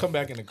leave. I come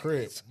back in the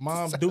crib.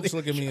 Mom Dukes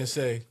look at me and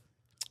say,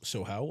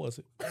 "So how was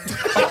it?"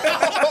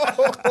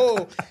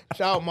 Oh,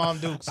 shout out Mom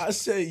Dukes. I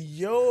say,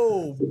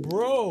 "Yo,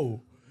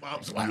 bro,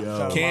 Mom's wild.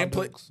 Yo. can't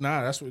play."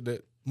 Nah, that's what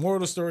that. Moral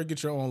of the story: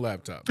 get your own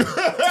laptop. It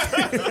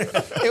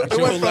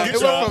went Get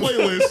your own from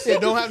playlist. yeah,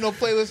 don't have no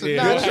playlist.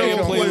 Yeah, Nah, don't shit, have you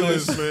no don't.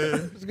 playlist.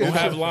 man. Don't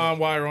have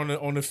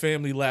LimeWire on the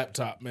family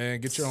laptop,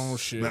 man. Get your own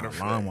shit.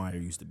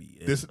 LimeWire used to be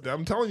it. This,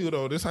 I'm telling you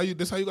though, this how you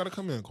got to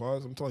come in,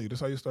 Quaz. I'm telling you, this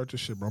how you start your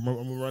shit, bro. I'm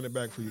gonna run it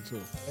back for you too.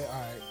 Yeah,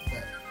 all right.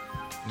 bet.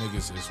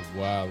 Niggas is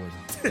wildin'.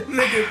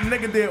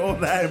 nigga did all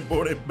that and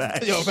brought it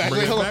back. Yo, back,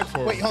 Bring wait, it hold back on.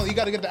 for Wait, him. hold on. You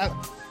gotta get the.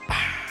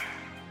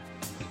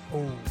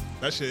 Oh,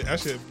 That shit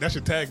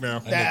tag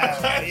now. yeah,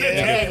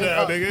 Tag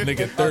now, nigga.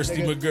 Nigga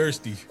thirsty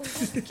McGirsty.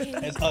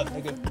 it's up,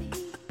 nigga.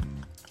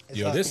 It's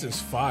Yo, up. this is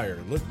fire.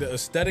 Look, the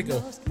aesthetic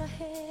of What's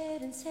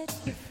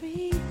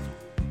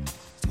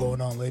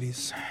going on,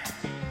 ladies?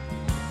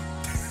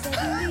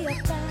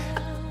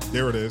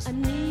 There it is.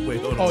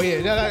 Wait, hold on. Oh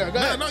yeah, go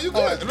ahead. No, you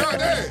good. No,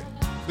 good.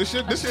 This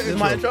shit This is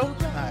my intro. All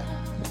right.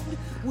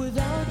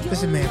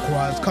 This is man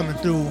Quaz coming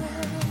through.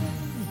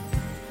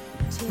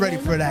 Ready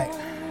for that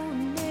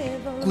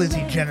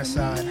glizzy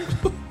genocide,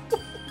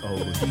 Oh,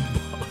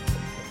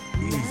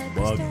 he's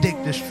bugged. dick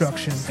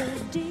destruction.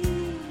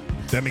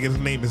 That nigga's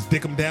name is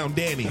Dick 'em Down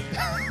Danny.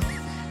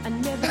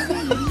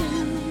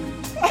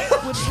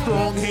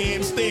 Strong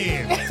hand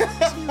stand.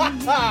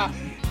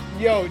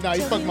 Yo, nah,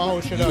 you fucked my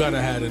whole shit you up.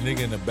 gotta have a nigga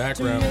in the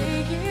background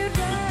with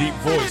deep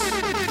voice.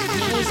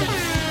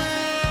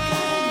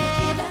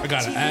 I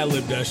gotta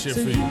ad-lib that shit for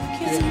you.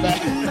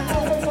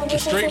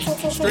 Straight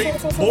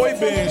boy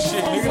band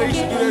shit, nigga. They used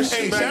to do that Hey,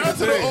 shit shout back out in to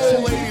the the day.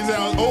 old ladies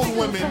out,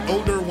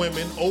 older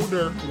women.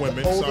 Older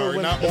Sorry,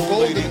 women. not The old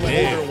golden ladies, but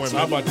Yeah, older so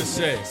I'm women. about to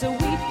say.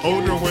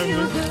 Older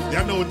women.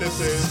 Y'all know what this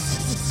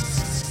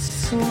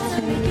is.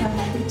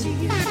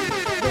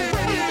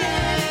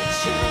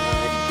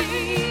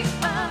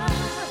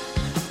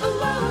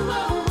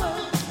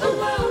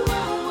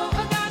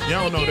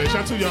 Y'all don't know this.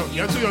 Y'all too young.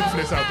 Y'all too young for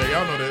this out there.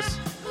 Y'all know this.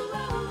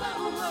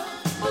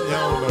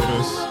 Y'all don't know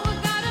this.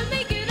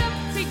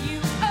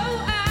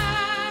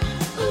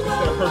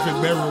 That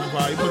perfect bedroom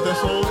vibe. You put that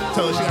song,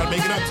 tell her she gotta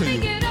make it up to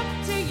you.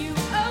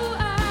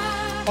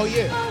 Oh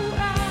yeah.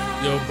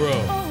 Yo, bro,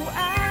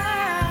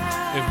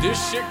 if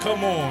this shit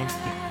come on,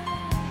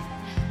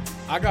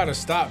 I gotta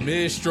stop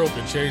mid-stroke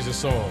and change the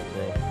song,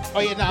 bro. Oh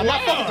yeah. Nah, I'm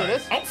not fucking to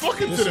this. I'm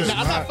fucking to this. Nah,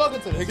 I'm not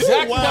fucking to this.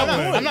 Exactly. No, no,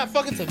 man. I'm not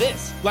fucking to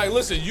this. Like,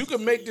 listen, you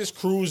can make this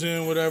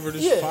cruising, whatever,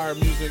 this Yeah. fire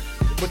music,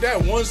 but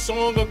that one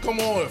song gonna come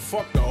on and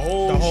fuck the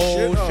whole, The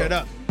whole shit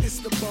up.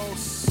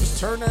 Just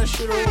turn that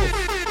shit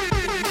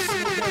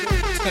off.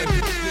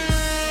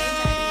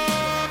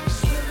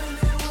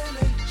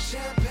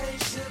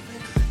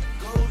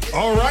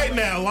 All right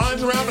now,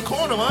 lines around the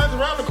corner.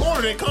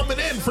 They're coming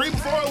in. Free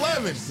before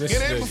 11. This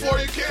Get in nigga. before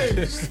you can.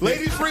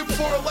 Ladies, free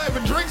before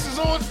 11. Drinks is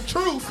on.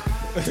 Truth.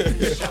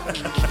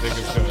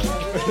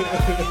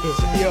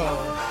 Yo.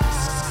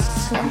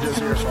 I'm just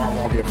here so I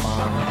won't get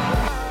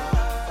fined.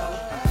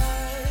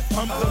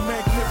 I'm the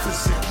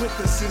magnificent with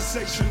the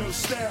sensational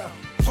style.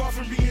 Far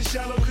from being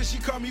shallow, cause she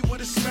caught me with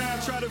a smile.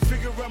 Try to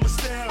figure out my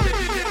style. Baby,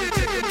 that'll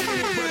take a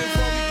minute, but if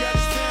all we got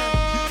is time,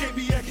 you can't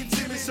be acting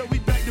timid, so we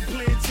back to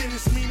playing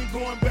tennis, meaning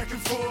going back and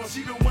forth.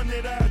 She the one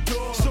that I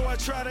adore, so I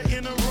try to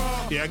enter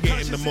raw. Yeah, I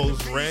get in the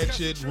most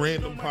ratchet,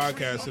 random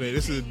podcast today.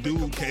 This is a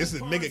dude cast. This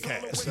is a nigga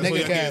cast. That's what Nigga y'all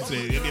getting cast.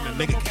 today. You're getting a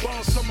nigga cast.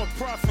 Boss, I'm a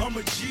prophet, I'm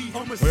a G,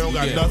 I'm a We don't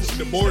got Yeah. nothing.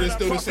 The board is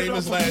still the same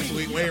as last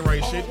week. We ain't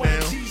write shit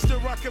down.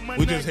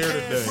 We just here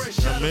today.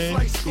 You know what I mean?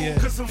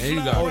 And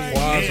you got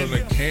Quaz on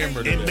the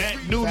camera And today.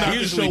 that knew not He to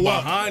usually show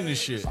up. behind this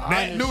shit.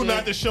 That knew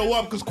not to show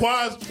up because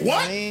Quaz,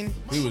 what? I mean,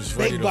 He was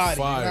ready big to body.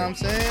 You know what fire. I'm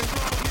saying?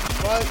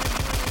 What?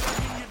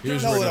 He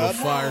was know ready what to up.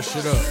 fire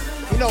shit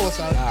up. You know what's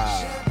up?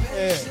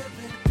 Yeah.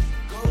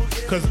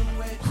 Because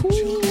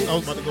I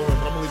was about to go in, but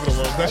I'm gonna leave it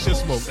alone. That's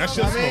just smoke. That's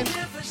just I mean,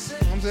 smoke.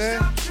 you know what I'm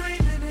saying?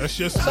 That's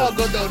just It's all smoke.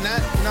 good though, Nat.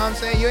 You know what I'm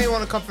saying? You ain't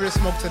want to come for this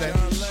smoke today.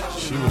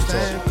 She was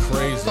talking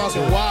crazy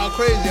Talking too. wild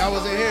crazy. I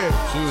wasn't here.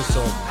 She was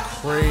talking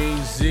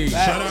crazy.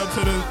 Shout out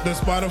to the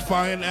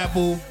Spotify and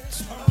Apple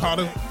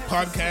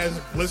podcast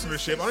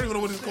listenership. I don't even know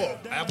what it's called.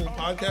 Apple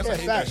Podcast? I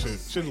hate that facts. shit.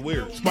 Shit's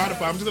weird.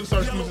 Spotify. I'm just gonna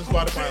start using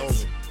Spotify only.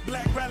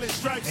 Black rally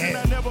stripes and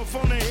I never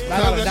phone a head. I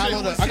gotta That shit-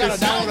 download it another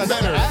sounds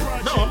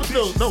app. No, I'm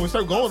still we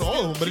start going all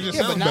of them, but it just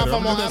Yeah, but sounds now better. if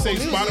I'm I'm on just gonna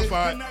say Apple Music-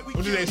 Spotify.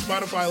 I'm just say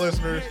Spotify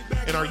listeners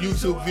and our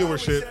YouTube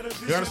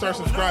viewership. You gotta start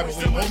subscribing.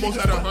 We're almost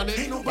at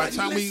 100. By the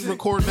time we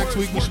record next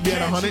week, we should be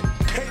at 100.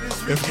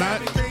 If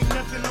not,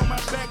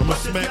 I'm gonna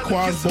smack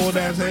Quaz bald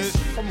ass head.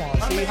 Come on.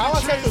 See, how I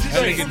said this That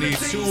straight. nigga need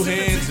 2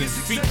 hands and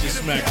feet to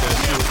smack that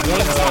shit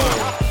one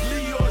time.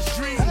 Leo's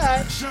dreams.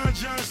 Alright. Sean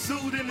John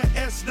suit in the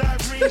S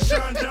dot ring.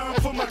 Sean John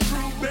for my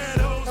crew bad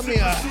hoes. Let me,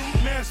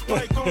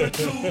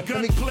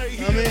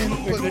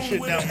 put this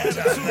shit down.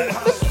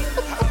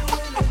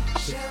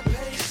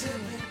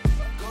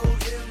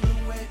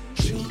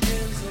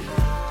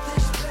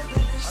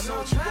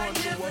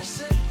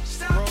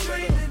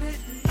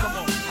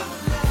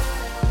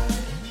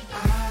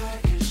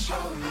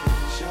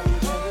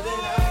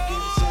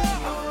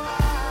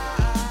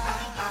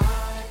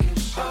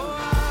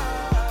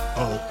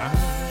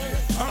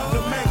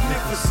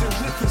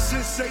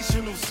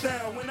 Sensational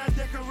style. When I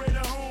decorate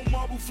a home,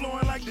 marble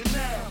flowing like the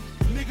Nile.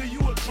 Nigga, you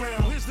a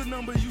clown. Here's the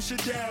number you should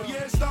dial.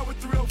 Yeah, it start with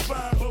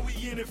 305, but we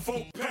in it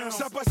 4 pounds.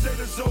 Stop, I say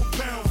the Zoe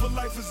pound. For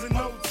life is in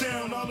no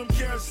town. All them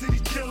Garrett City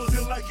killers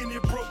feel like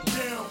it broke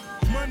down.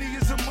 Money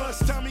is a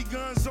must. Tommy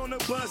guns on the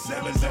bus.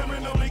 Alexander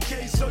on the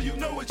case, so you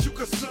know what you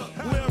can suck.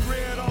 Well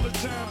read all the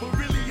time, but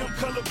really I'm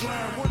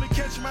colorblind. Wanna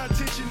catch my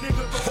attention,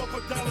 nigga, throw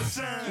up a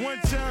 $sign. One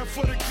time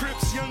for the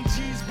Crips, young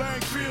G's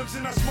buying cribs,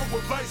 and I smoke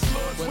with vice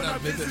lords when I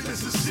visit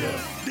Mississippi.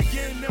 The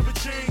game never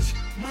changed.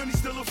 Money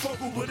still a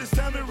focal, but it's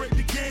time to rate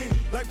the game.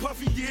 Like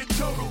Puffy did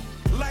total.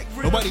 Like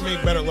nobody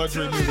make better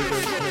luxury music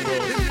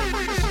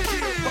than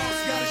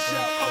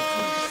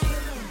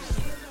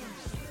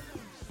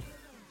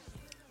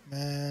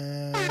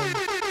Man.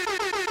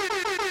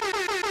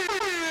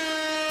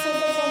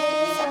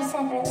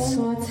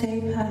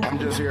 I'm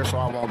just here so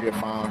I won't get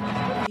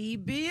fined. He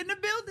be in the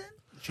building.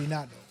 She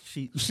not though.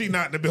 She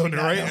not in the building,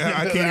 right?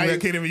 I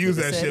can't even use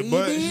that shit.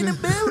 But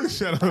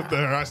shout out to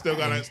her. I still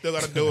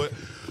gotta do it.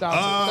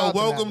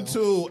 Welcome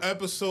to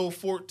episode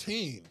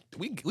 14.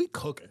 We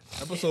cooking.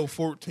 Episode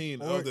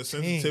 14 of the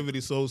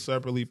Sensitivity Sold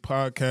Separately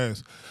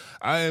podcast.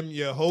 I am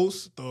your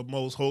host, the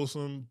most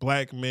wholesome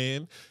black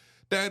man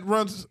that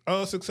runs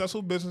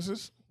successful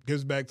businesses,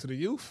 gives back to the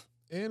youth,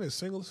 and is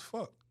single as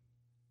fuck.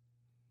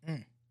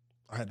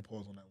 I had to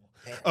pause on that one.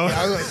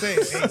 I was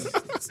gonna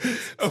say,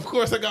 of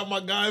course, I got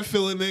my guy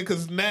filling in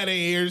because Nat ain't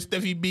here.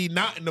 Steffi B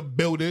not in the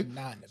building.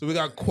 So we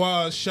got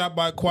Quaz, shot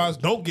by Quaz.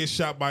 Don't get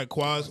shot by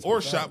Quaz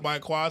or shot by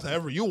Quaz,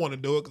 however you want to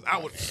do it.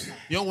 Because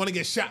you don't want to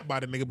get shot by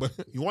the nigga, but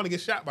you want to get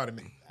shot by the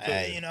nigga. So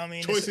you know what I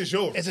mean? Choice is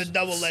yours. It's a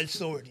double-edged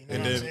sword. You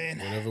know what I'm saying?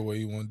 Whatever way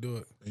you want to do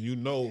it. And you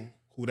know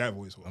who that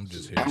voice was. I'm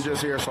just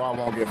here so I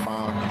won't get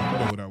fined. You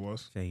know who that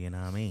was. So you know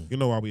what I mean? You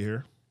know why we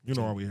here. You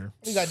know why we here.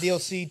 We got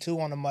DLC too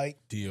on the mic.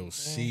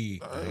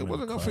 DLC. I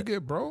wasn't gonna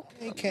forget, bro.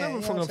 You can't.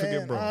 Never gonna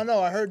forget, bro. I don't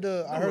know. I heard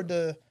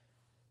the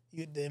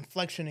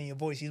inflection in your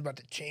voice. He's about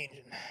to change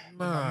it.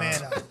 Nah.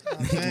 Man,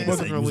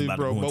 Wasn't gonna leave,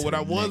 bro. But what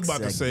I was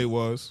about to say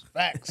was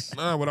facts.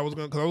 what I was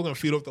gonna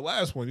feed off the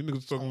last one. You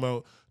niggas talking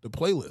about the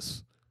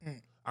playlist.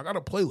 I got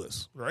a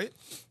playlist, right?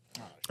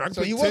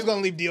 So you was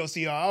gonna leave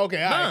DLC on?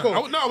 Okay, all right, cool.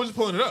 I was just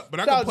pulling it up,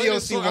 but I Shout can play out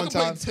this song. DLC I one can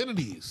play time. 10 of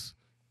these,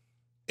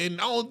 and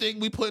I don't think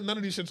we put none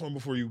of these shits on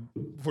before you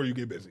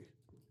get busy.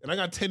 And I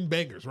got 10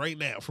 bangers right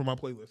now from my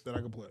playlist that I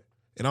can play,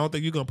 and I don't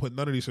think you're gonna put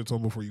none of these shits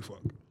on before you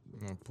fuck. I'm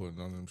not putting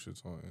none of them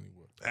shits on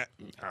anyway.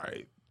 All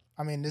right,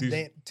 I mean,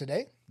 today.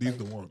 these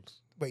the ones.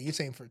 Wait, you're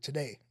saying for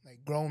today, like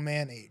grown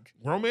man age?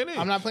 Grown man age.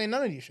 I'm not playing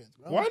none of these shits,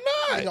 bro. Why not?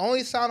 Like, the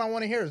only sound I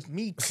want to hear is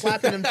me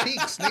clapping them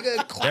cheeks,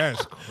 nigga.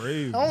 That's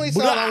crazy. The only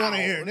sound I want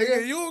to hear,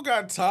 nigga. You don't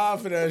got time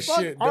for that Fuck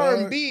shit, dog.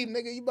 R&B,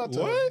 nigga. You about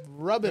to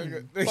rub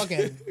it,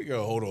 fucking.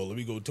 Yo, hold on. Let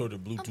me go turn the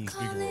Bluetooth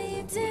speaker on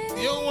real quick.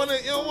 You don't want to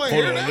Hold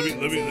hear on. that?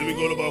 Let me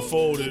go to my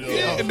phone and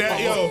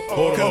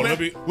Hold on.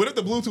 What if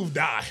the Bluetooth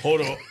die? Hold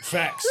on.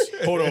 Facts.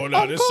 Hold on.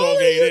 Now this song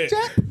ain't it.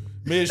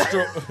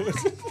 Mid-stroke.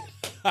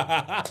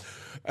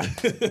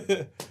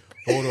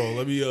 Hold on.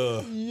 Let me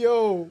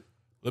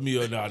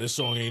nah, this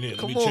song ain't it. Let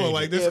Come me change on,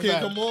 like it. this kid.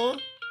 Come on.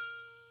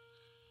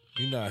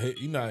 You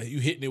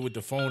hitting it with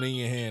the phone in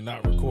your hand,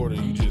 not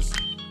recording. You just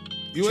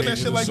You in that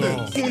shit like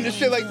this? Doing this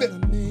shit like this.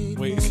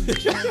 wait.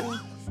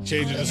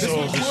 Changing the song.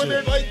 and You in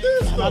there shit. like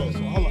this? Hold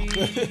on.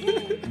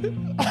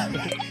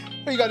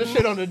 You got this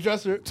shit on the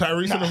dresser.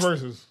 Tyrese in the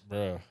verses.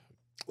 Bruh.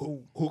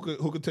 Who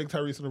could take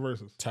Tyrese in the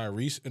verses?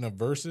 Tyrese in the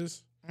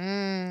verses?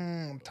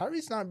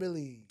 Tyrese not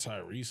really.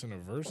 Tyrese in the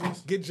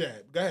verses? Get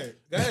jabbed. Go ahead.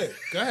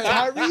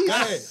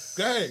 Tyrese?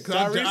 Go ahead.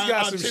 Tyrese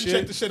got some shit.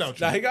 Check the shit out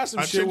you. Nah, he got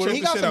some shit. He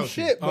got some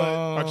shit, but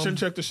I chin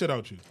check the shit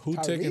out you. Who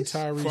taking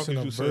Tyrese Fuck in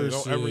you the say.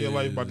 verses? Don't ever in your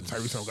life about the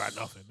Tyrese don't got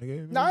nothing,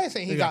 nigga. No, I ain't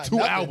saying he got two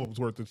nothing. albums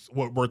worth of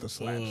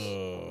slaps.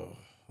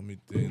 Let me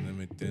think. And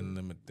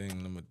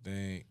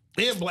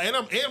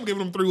I'm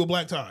giving him 3 with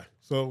Black Tie.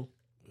 So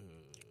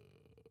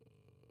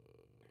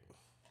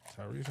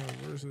Tyrese in the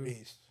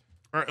verses?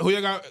 Oh, all right, who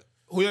y'all got?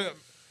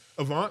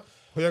 Avant?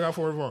 Who y'all got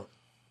for Avant?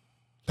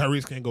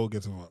 Tyrese can't go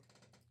against Avant.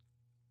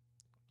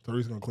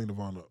 Tyrese gonna clean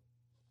Avant up.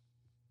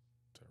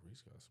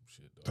 Tyrese got some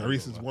shit, though.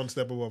 Tyrese is one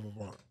step above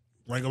Avant.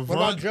 Like Avant. what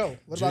about Joe?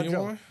 What about Joe?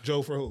 Genuine?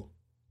 Joe for who?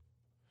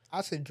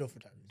 I said Joe for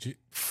Tyrese.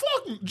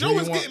 Fuck, Joe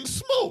is getting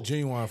smoked.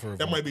 Genuine for Avant.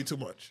 That might be too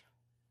much.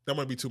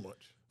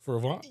 For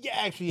Avant? Yeah,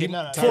 actually,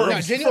 no.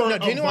 Tyrese. Genuine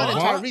and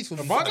Avant? Tyrese was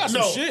Avant got some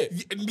No, shit.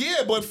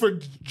 Yeah, but for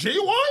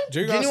Genuine,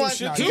 Genuine got some Genuine-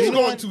 shit. no, he's Genuine-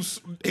 going to. He's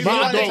Genuine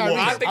going and to Tyrese.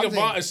 I think I'm Avant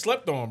saying- is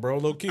slept on, bro,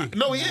 low key.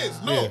 No, he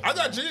is. No, Yeah. I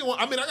got Genuine.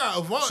 I mean, I got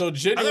Avant. So I got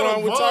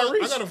Genuine with Avant.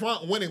 Tyrese? I got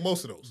Avant winning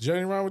most of those.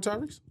 Genuine with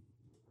Tyrese?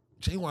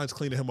 J-Wine's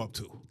cleaning him up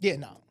too. Yeah,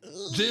 no.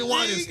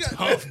 J-Wine is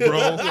tough,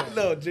 bro.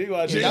 No,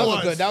 G-Wine. That was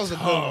a good. That was a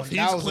good one. He's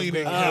That was a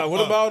cleaning. good him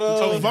what up. about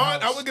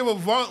Avant? I would give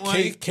Avant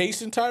like.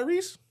 Case and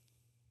Tyrese?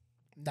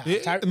 Nah,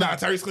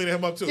 Tyrese cleaning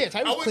him up too. Yeah,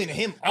 Tyrese I would- cleaning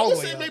him I all would the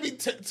way say up. maybe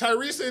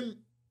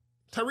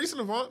Tyrese and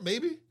Avant,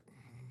 maybe.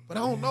 But I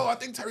don't know. I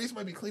think Tyrese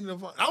might be cleaning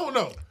Avant. I don't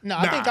know. No,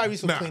 I think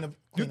Tyrese will clean up.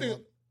 You Clean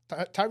think?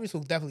 up. Tyrese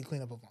will definitely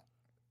clean up Avant.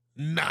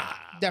 Nah.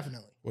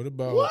 Definitely. What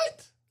about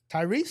What?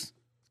 Tyrese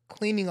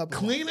cleaning up.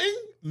 Avant. Cleaning?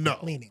 No.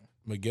 Cleaning.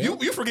 Miguel?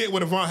 You forget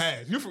what Avant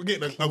has. You forget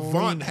that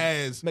Avant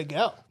has.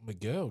 Miguel.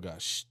 Miguel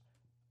got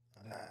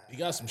he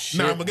got some shit.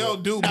 Nah, Miguel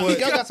do, Nah, but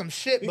Miguel got some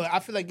shit, but I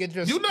feel like it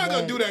just. you're not gonna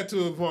won't- do that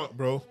to Avant,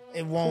 bro.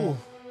 It won't.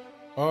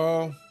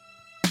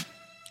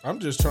 I'm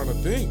just trying to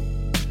think.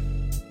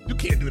 You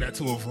can't do that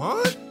to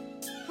Avant.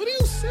 What are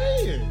you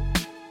saying?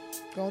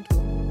 Going to it.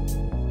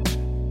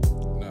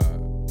 Nah,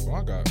 well,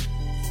 I got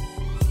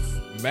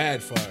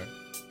mad fire.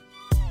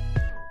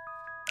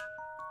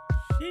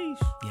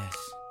 Yes.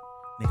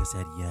 Nigga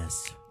said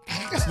yes.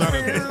 It's not a.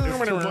 It's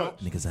too much.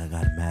 Niggas, I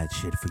got mad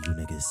shit for you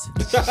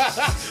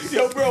niggas.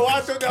 Yo, bro,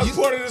 I thought that was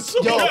part of the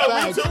song. Yo, Me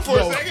facts. too for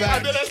a Yo, second. I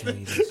did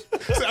facts.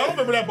 that. I don't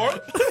remember that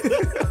part.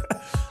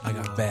 I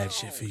got bad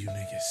shit for you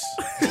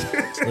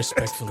niggas.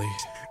 Respectfully.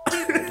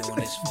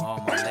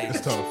 It's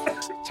tough.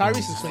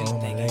 Tyrese is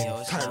cleaning.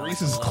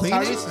 Tyrese is cleaning.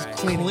 Tyrese is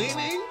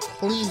cleaning.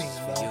 Cleaning,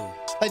 bro.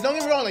 Like, don't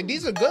get me wrong. Like,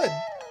 these are good.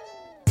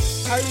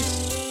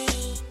 Tyrese.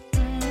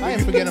 I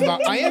ain't forgetting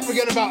about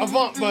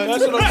Avant, but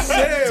That's what I'm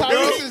saying,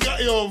 Tyrese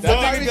is. Yo, That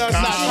Avant Tyrese got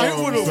got shit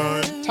shit with him,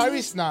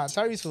 son.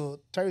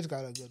 Tyrese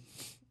got a good.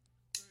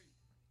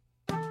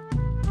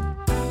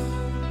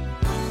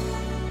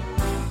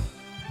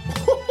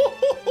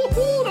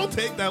 Don't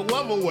take that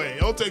love away.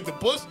 Don't take the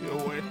pussy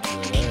away.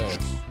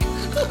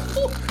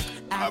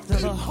 After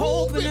the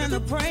hoping and the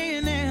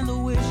praying and the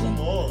wishing. Come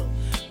on.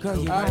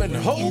 Girl, you I've been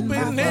hoping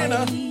and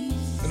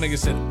the nigga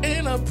said,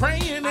 and a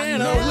praying and a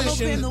never been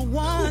wishing. the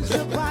one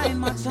to bite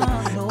my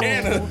tongue. No,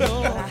 Anna.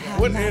 no, I have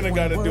What not Anna one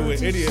got to do word with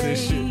to any of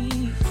this say.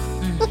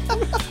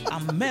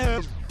 I'm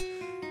married.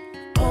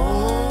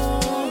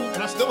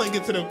 And I still ain't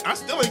get to the joint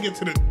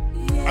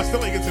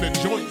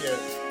yet.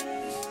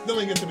 Still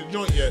ain't get to the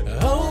joint yet.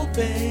 Oh,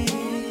 babe.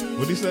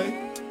 What'd he say?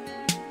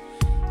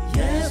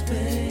 Yes,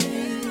 babe.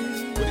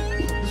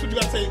 This what you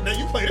gotta say. Now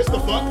you play this the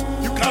fuck.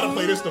 You gotta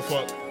play this the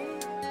fuck.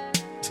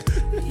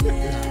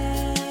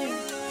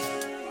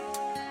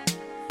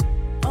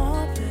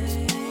 Oh,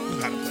 babe. You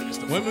gotta play this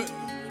the fuck. Women,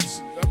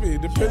 I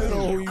mean, depending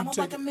on who you I'm about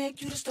take. to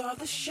make you the star of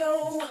the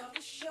show.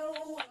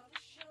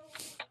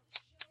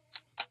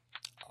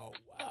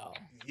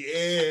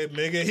 Yeah,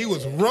 nigga. He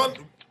was run.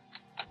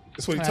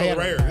 That's what he tell her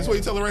right here. That's what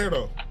he tell her right here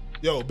though.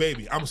 Yo,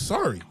 baby, I'm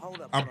sorry.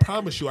 I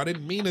promise you, I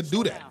didn't mean to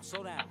do that.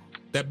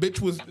 That bitch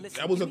was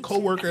a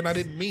coworker and I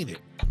didn't mean it.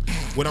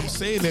 What I'm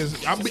saying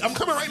is, I'm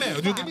coming right now.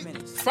 You give me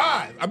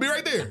 5. I'll be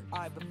right there.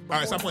 All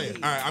right, stop playing.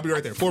 All right, I'll be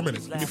right there. 4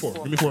 minutes. Give me 4.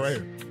 Give me 4 right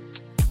here.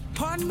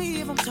 Pardon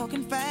me if I'm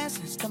talking fast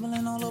and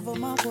stumbling all over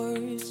my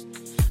words.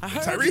 I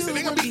heard Tyrese, you it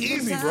ain't gonna be when you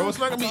easy, was bro. out. It's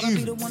not gonna be I thought I'd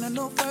easy. the one to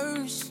know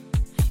first.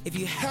 If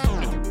you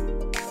have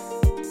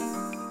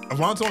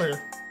Avant's on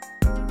here.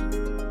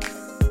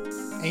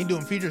 Ain't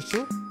doing features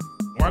too.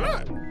 Why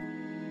not?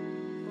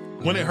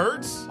 When it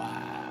hurts,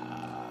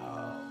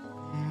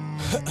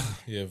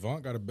 Yeah,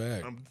 Vaughn got a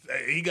bag.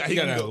 he got He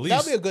got can at go.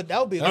 least. That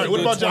would be a All right, good.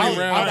 what about good 20 Jaheim?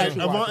 rounds. All right,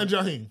 actually Avant watch and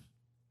Jaheim.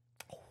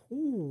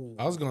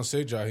 I was gonna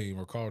say Jaheim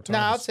or Carl Thomas.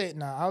 I'll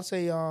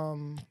say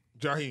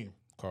Jaheim.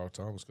 Carl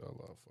Thomas got a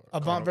lot of fire.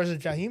 Avant versus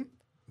Jaheim.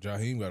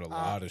 Jaheim got a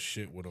lot of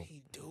shit with him.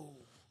 He do.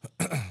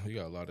 He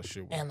got a lot of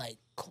shit with him. And like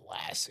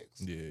classics.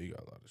 Yeah, he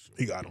got a lot of shit.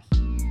 He got him.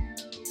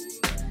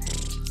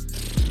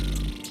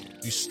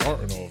 He's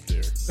starting off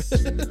there.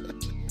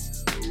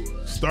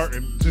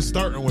 Just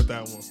starting with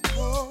that one.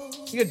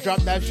 You could drop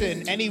that shit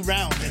in any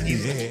round and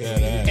he's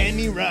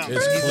any round.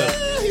 It's clip.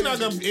 He's not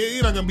gonna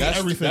beat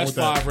everything That's with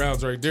that. 5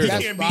 rounds right there. He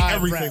That's can't beat 5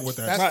 everything rounds. with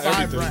that. That's Not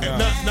 5 everything,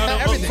 rounds. nah.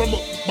 Not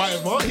everything. by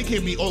Avant, he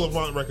can't beat all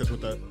Avant records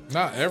with that.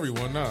 Not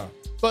everyone, nah.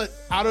 But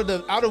out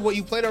of what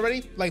you played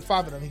already, like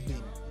 5 of them he's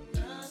beating.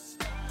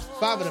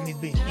 5 of them he's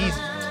beating easy.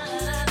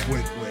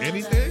 With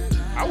anything,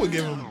 I would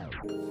give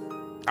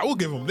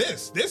him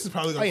this. This is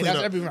probably gonna Oh, yeah, clean that's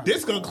up. every round. This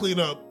is gonna clean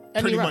up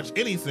Any pretty round. much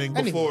anything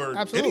Anything. before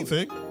Absolutely.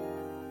 anything.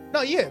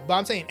 No, yeah, but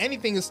I'm saying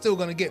anything is still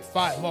gonna get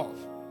 5 off.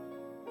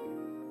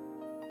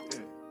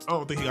 I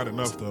don't think he got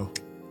enough though.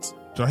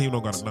 Jaheim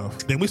don't got enough.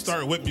 Then we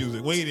started with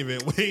music. We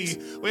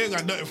ain't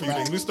got nothing for you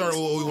niggas. We start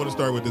with what we want to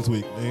start with this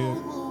week. Man.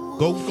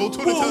 Go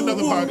tune into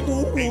another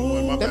podcast. Hey,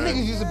 boy, my Them bad.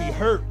 niggas used to be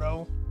hurt,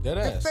 bro. That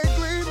ass.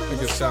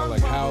 Niggas sound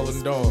like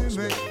howling dogs.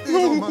 Man.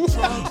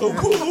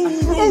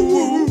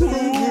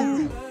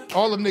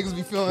 All them niggas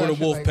be feeling What a that shit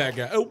wolf like, pack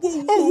guy. All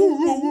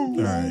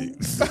right.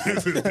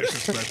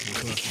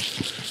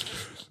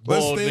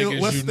 Bald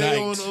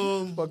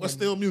niggas Let's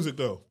stay on music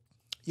though.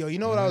 Yo, you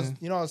know what I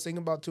was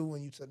thinking about too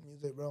when you said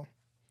music, bro?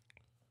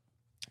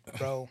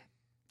 Bro,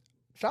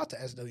 shout out to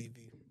SWV.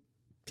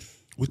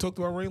 We talked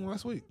about Rain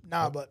last week.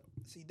 Nah, but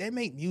see, they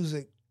make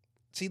music.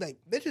 See, like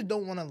bitches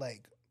don't want to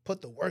like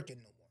put the work in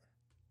no more.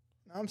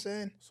 know what I'm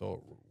saying?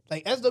 So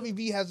Like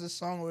SWV has this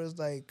song where it's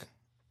like,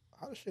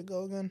 how does shit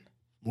go again?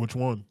 Which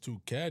one?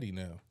 too catty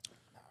now.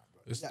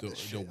 It's got the this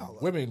shit. Hold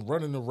up. women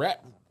running the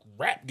rap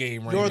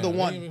game right now. You're the They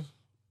one. ain't even-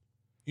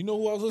 You know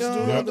who I was listening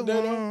to the You're other the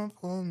day? though? one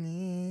for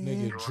me.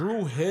 Nigga,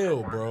 Drew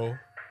Hill, bro.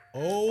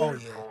 Oh,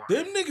 yeah.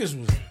 Them niggas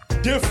was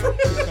different.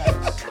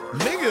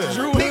 Nigga.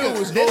 Drew Hill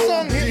was This OD.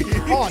 song here,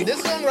 hold on,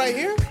 this song right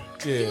here,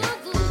 Yeah.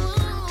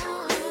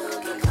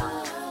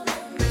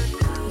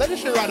 let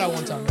this shit ride out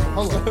one time, bro.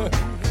 Hold on.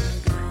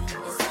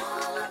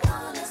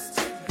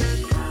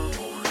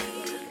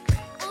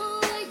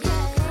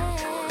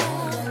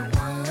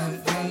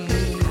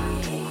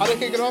 How they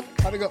kick it off?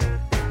 How'd it go?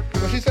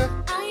 What she said?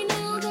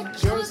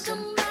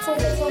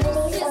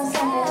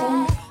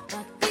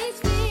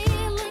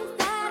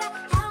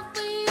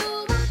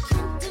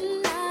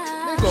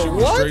 She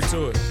went What? straight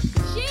to it.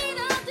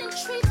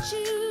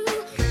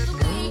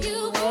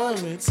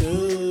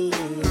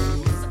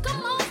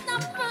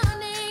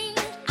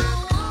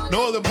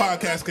 No other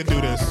podcast could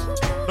do this.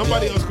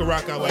 Nobody else could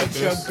rock out like What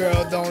your this.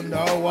 girl don't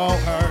know won't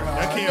hurt her.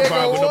 I can't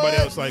vibe with nobody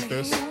else like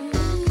this.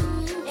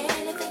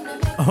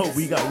 Oh,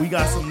 we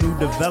got some new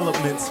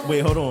developments. Wait,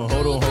 hold on.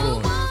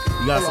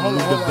 We got some new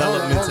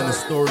developments in the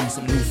story.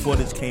 Some new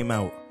footage came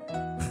out.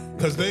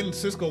 Because then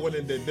Cisco went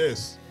and did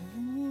this.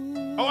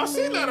 Oh, I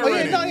seen that Oh,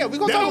 already. yeah, we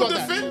gonna That talk don't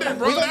about that. defend that,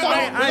 bro. We gonna talk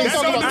about That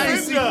don't that.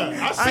 defend ya.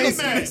 I seen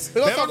that.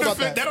 We gonna That talk don't about defend-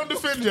 that. That don't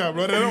defend ya,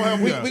 bro. That don't help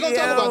ya. We gonna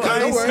talk about that. I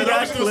Don't ain't worry. see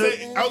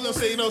that I was gonna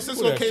say, you know,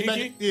 Cisco Who that, came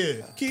Kiki? back.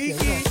 Yeah.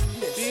 Kiki.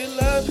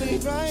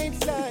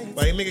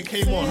 Like, nigga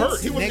came on hurt.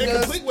 He was Nigga.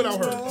 incomplete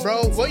without her.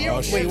 Bro, what year?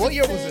 Oh, shit. Wait, what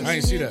year was this? I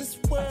ain't see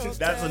that.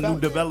 That's a new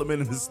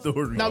development in the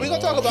story. Now we gonna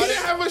talk He about it.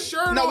 didn't have a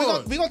shirt No,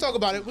 on. we gonna talk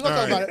about it. We gonna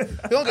talk All right. about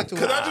it. We gonna get to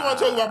Because I it. just want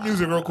to talk about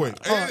music real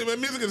quick.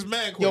 Music is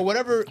mad quick. Yo,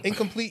 whatever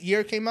incomplete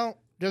year came out,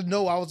 just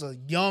know I was a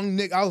young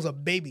nigga. I was a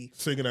baby.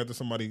 Singing after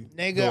somebody.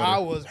 Nigga, daughter. I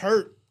was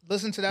hurt.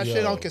 Listen to that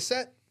shit Yo. on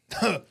cassette.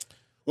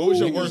 What was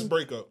your worst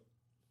breakup?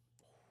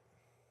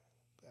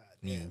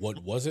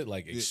 What was it?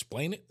 Like,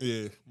 explain it?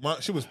 Yeah.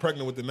 She was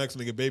pregnant with the next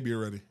nigga baby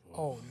already.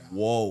 Oh, no.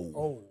 Whoa.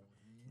 Oh,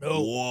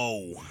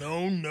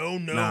 Whoa. no.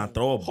 Nah,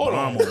 throw a bomb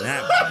on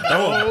that.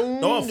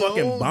 Throw a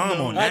fucking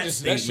bomb on that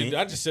statement.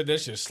 I just said that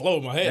shit slow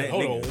in my head. That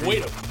Hold on, nigga-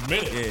 wait a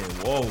minute. Yeah,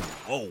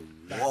 whoa.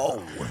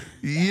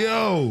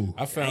 Yo.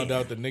 I found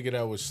out the nigga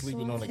that was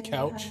sleeping on the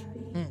couch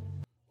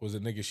was a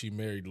nigga she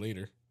married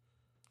later.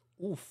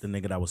 The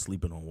nigga that was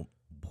sleeping on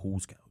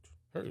whose couch?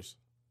 Hers.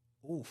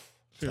 Oof.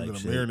 She was Type in a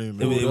shit.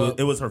 marinating.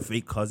 It was her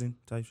fake cousin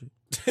type shit.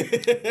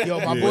 Yo,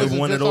 my Yeah. boys It was was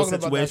one of just those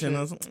talking about that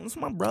situations. shit. It's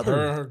my Her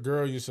brother. and her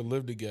girl used to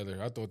live together.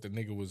 I thought the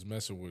nigga was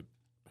messing with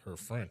her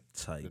friend.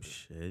 Type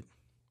shit.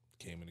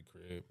 Came in the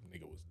crib,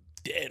 nigga was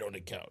dead on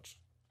the couch.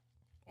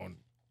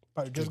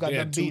 Probably just got they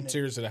done had two beating it.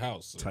 tiers of the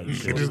house. Type She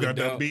shit. just got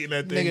done beating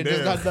that thing Nigga down.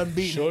 just got done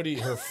beating it. Shorty,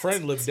 her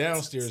friend lived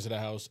downstairs of the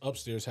house.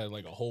 Upstairs had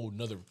like a whole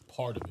nother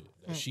part of it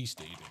Mm. that she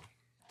stayed in.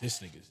 This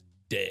nigga's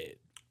dead.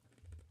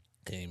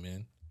 Came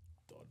in,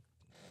 thought,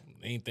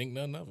 ain't think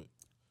nothing of it.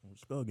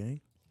 Let's go, gang.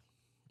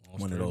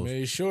 One of those.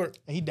 Made short.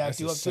 And he dapped That's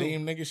you the up too.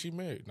 same nigga she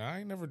married. Nah, I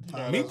ain't never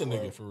meet the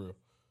nigga for real.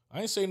 I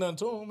ain't say nothing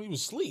to him. He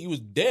was asleep. He was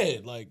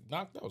dead, like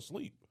knocked out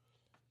asleep.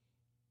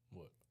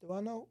 What? Do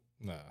I know?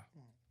 Nah.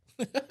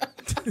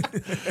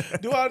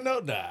 Do I know?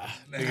 Nah.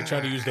 Nigga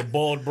trying to use the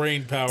bald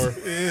brain power.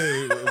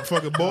 Yeah,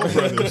 fucking Ball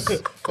Brothers. The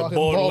Fucking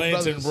bald Ball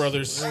Lantern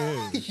brothers. Yo,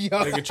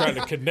 Nigga trying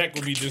to connect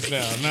with me just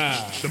now. Nah.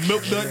 The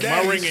Milk Dud My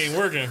Daddies. ring ain't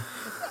working.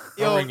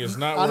 yo, My ring is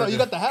not I know working. you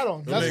got the hat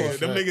on. That's Them what. niggas,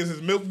 them niggas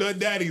is Milk Dud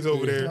Daddies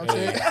over there. You know what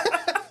I'm saying?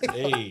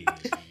 Hey.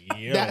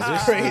 Yo, That's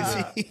this-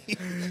 crazy.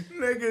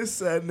 Nigga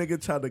said nigga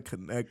tried to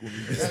connect with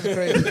me. That's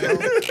crazy, bro.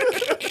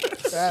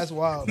 That's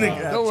wild.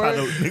 Don't worry.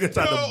 Nigga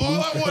tried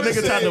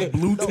to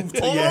Bluetooth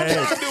to All your I'm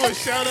head. trying to do is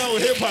shout out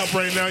hip hop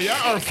right now.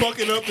 Y'all are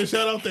fucking up to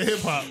shout out to hip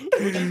hop. Shout out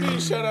to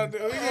Shout out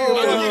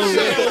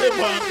hip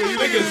hop. You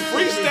niggas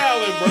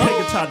freestyling, bro.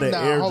 Nigga tried to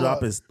Nah, hold airdrop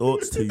up. his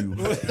thoughts to you.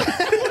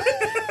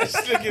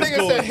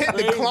 Nigga said hit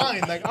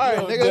decline. Like, all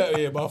right, nigga.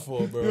 Yeah, my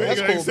fault, bro. You ain't That's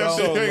gonna cool, accept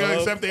bro. it? You ain't gonna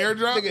accept the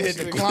airdrop? Nigga hit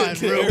decline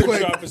The real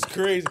quick. airdrop is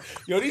crazy.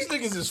 Yo, these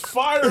niggas is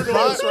firing on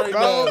us right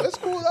Bro, now. it's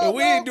cool though, And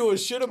we bro. ain't doing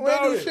shit We ain't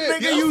about do it.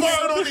 shit. Nigga, you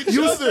fired on each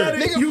You other. said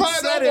it. Nigga You fired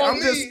said up it. on I'm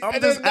me, just and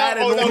adding then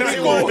now- on. oh, Now no, you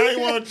nigga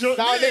want to joke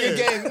Nah, nigga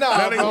gang. Nah,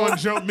 Now nigga bro. want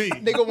to joke me.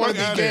 Nigga wanna Fuck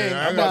be outta here. gang.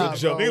 I Nah, got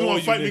to joke. bro. Niggas All want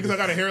to you fight me niggas. because I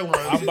got a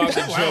hairline. I'm about to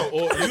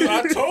joke.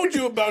 I told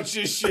you about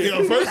your shit.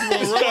 Yo, first of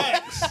all,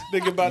 relax.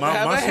 Nigga about to My-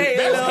 have my a shit-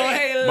 halo, that's-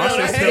 halo. My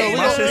shit still, Hey,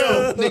 my shit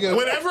still, nigga.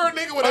 Whenever a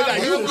nigga without a Nah,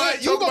 you hairline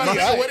good. You talk about gonna a be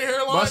nigga alright. with a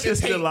hairline, my shit it's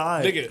still hate.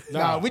 live. Nigga,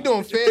 Nah, we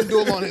doing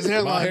FanDuel on his my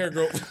hairline. hair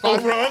grow.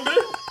 Over under?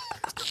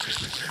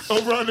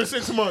 Over under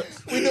 6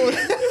 months. We doing.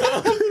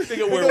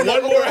 Nigga wear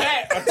one more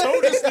hat. I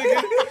told this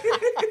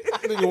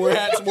nigga wear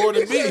hats more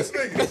than me. Yes,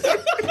 nigga.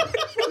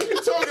 What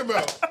you talking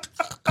about?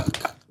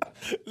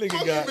 Nigga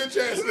Fuck got you, bitch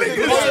ass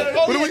nigga.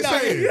 Oh, What are we nah,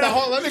 saying? nah,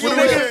 hold on, let me What see are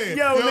we this. saying?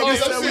 Yo, Yo, nigga Let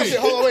let's me see see. shit.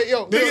 Hold on, wait, yo.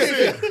 Let me Nigga see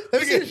shit.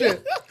 Let me see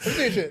shit. Let me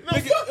see shit.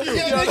 Fuck you.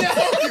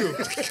 Fuck you.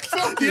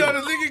 Fuck you. Yo, the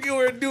nigga can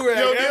wear do rag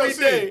Yo, every DLC.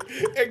 day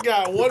and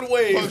got one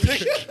wave.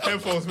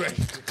 Headphones back.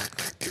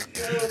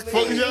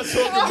 Fuck is y'all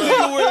talking about?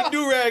 Nigga wear a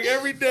do-rag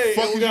every day.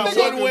 Fuck And we is y'all got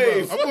talking one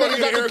wave. about? I'm going to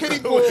get a haircut.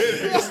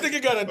 This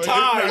nigga got a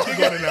tie.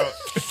 I'm running out.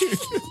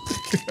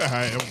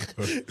 I am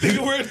good. Nigga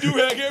wear a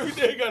do-rag every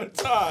day, got a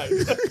tie.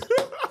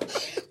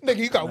 Nigga,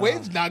 you got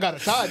waves? Nah, I got a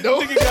tie,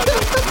 though. Nigga got the,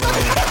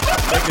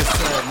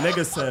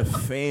 Nigga said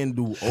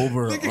FanDuel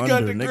over or nigga under.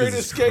 got the Niggas Great is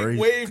Escape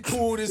crazy. wave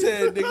pool in his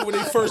head, nigga, when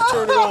they first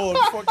turn it on.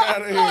 Fuck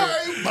out of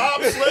here.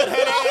 Bob Sled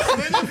head ass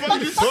nigga.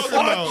 What you talking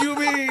about? Fuck you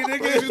mean, What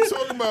nigga? you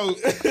talking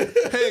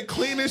about? Hey,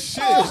 clean as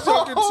shit.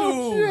 Talking to.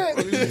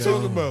 What are you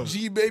talking about?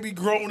 G baby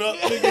grown up,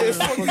 nigga.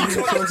 Fuck you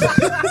talking to.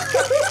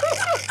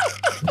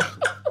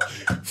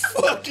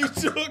 Fuck you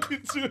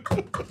talking to.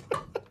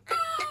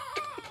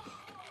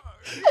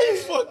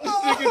 Fuck this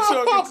nigga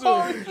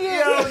talking to.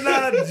 Yo,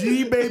 nah,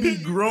 G baby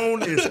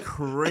grown is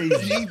crazy.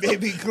 G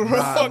baby grown.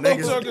 Nah, Fuck I'm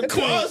niggas- talking to.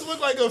 Cuz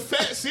look like a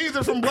fat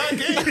Caesar from Black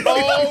Ink.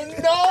 Oh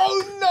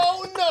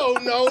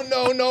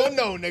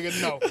no,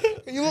 nigga, no.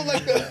 You look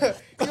like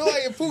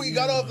if Pookie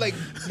got off like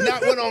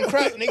not went on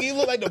crack, nigga. You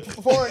look like the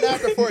before and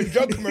after for a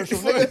drug commercial,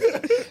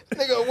 nigga.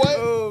 Nigga, what?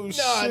 Oh, nah,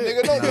 shit.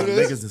 nigga, don't Nah, do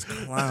this. niggas is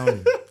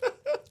clowning.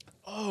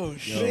 Oh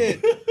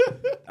shit.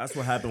 That's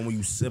what happened when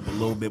you sip a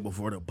little bit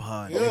before the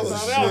pod. Nah, that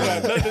don't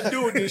got nothing to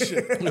do with this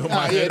shit.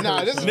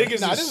 Nah, this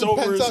Niggas is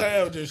sober as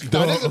hell. Just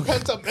Nah, this is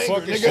pent up anger,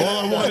 fucking nigga. All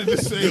I wanted to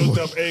say built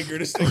was up anger.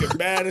 This nigga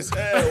mad as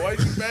hell. Why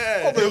you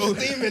mad? Over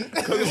steaming.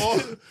 Cause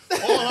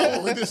all I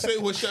wanted to say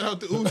was shout out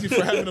to Uzi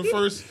for having the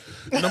first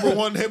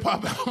 #1 hip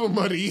hop album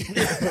of the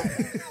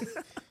year.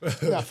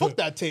 Nah, fuck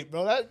that tape,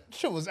 bro. That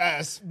shit was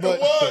ass.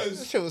 But was.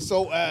 That shit was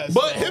so ass.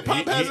 But bro. hip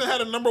hop hasn't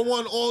had a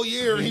 #1 all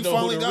year, and he know who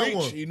finally to got reach.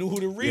 one. He knew who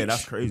to reach. Yeah,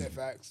 that's crazy. Yeah,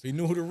 facts. He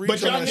knew who to reach.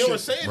 But on y'all that were shit.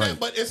 saying that,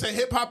 but it's a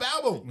hip hop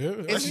album. Yeah,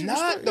 It's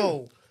not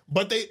though.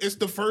 But it's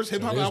the first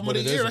hip hop It is, album of but the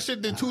it year. isn't. That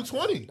shit did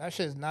 220. That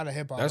shit's not a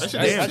hip hop. That's-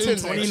 album. Damn, That shit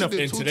 220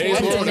 did in 220.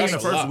 today's Yeah, in the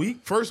that's first week.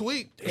 First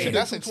week. That Hey, shit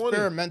that's did 220.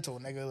 experimental,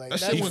 nigga. Like That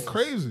shit went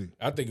crazy.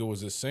 I think it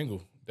was a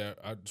single that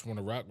I just want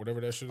to rock, whatever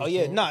that shit is. Oh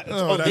yeah, called. nah.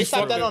 No, He that's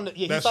stopped that true. on the. Yeah,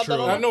 he That's stopped that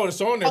true. on. I know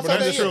it's on there, I but saw I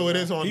that That's just true. It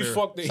is on he there.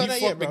 fucked the So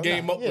that, yeah, fucked the bro,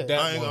 game nah, up with yeah. that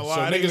I ain't one. gonna So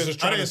lie. I niggas is didn't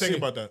trying to think see.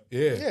 about that.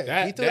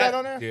 Yeah, he threw that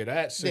on there? Yeah,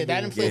 that single.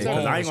 that was inflates Yeah,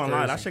 because I on ain't gonna lie,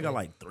 that crazy. shit got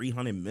like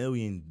 300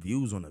 million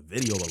views on the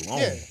video alone.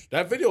 Yeah.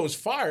 That video was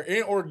fire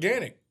and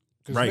organic.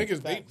 Because Right.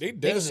 niggas, they dead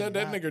Niggas said is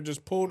that not. nigga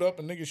just pulled up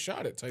and nigga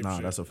shot it type Nah,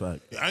 shit. that's a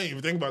fact. I didn't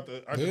even think about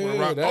that. I just Yeah, want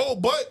to rock. that- Oh,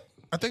 but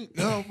I think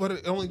but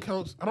it only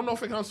counts. I don't know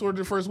if it counts towards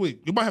the first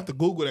week. You might have to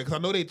Google that because I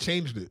know they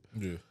changed it.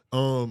 Yeah.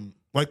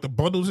 Like the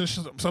bundles and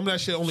shit, some of that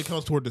shit only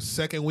counts toward the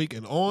second week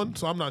and on.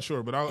 So I'm not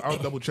sure, but I'll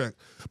double check.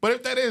 But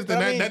if that is, then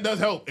But I mean- that does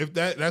help. If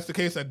that's the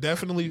case, that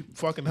definitely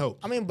fucking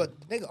helps. I mean, but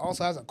nigga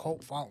also has a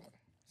cult following.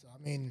 So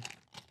I mean,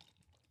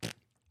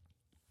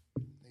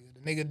 the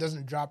nigga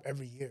doesn't drop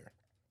every year.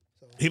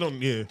 He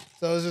don't. Yeah.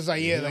 So it's just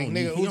like, yeah, like don't nigga,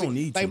 need- he Uzi- don't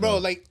need like to, bro, though.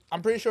 like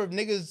I'm pretty sure if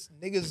niggas,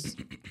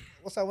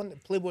 what's that one?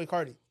 Playboy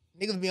Cardi.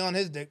 Niggas be on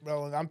his dick,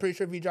 bro. And I'm pretty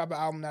sure if you drop an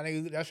album, that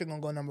nigga, that shit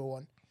gonna go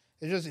 #1.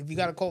 It's just if you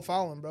got a cult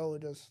following, bro,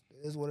 it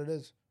is what it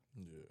is.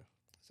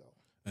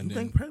 And You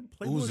then think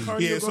Playboy Uzi-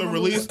 Cardi Yeah. will go So number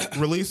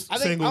release I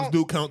think- singles I don't-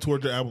 do count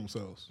towards your album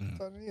sales.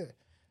 So, yeah.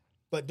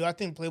 But do I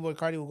think Playboy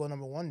Cardi will go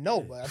 #1?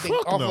 No, but I think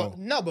Fuck off no. of,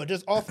 no, but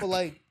just off of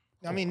like,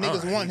 I mean,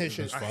 niggas want his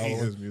shit. I hate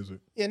his music.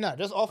 Yeah, nah,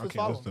 just off I his can't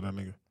following. listen to that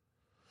nigga.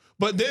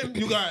 But then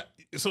you got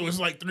it's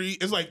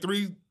like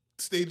three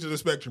stages of the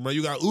spectrum, right?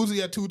 You got Uzi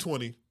at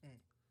 220,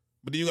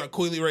 but then you got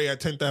Coily Ray at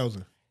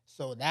 10,000.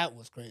 So that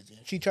was crazy.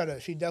 She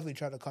definitely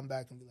tried to come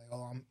back and be like,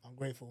 oh, I'm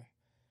grateful.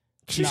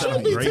 She Nah, should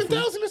like, be grateful.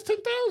 10,000 is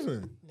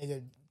 10,000.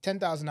 Nigga,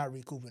 10,000 not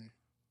recouping.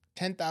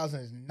 10,000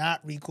 is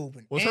not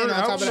recouping. What's And her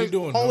on top album? of She that,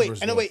 doing oh wait,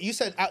 numbers, and though. wait,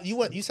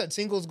 you said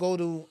singles go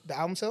to the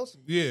album sales?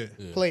 Yeah.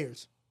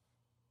 Players.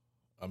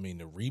 I mean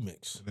the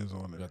remix. It is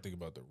on You there. gotta think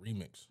about the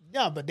remix.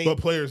 Yeah, but they But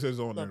Players is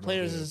on there. but though.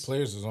 players Yeah. is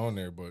Players is on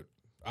there, but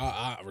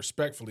I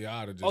respectfully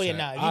I'd have just Oh, yeah,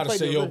 nah, if you I'd have played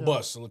said, the yo, original-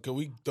 bust. So, can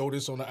we throw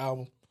this on the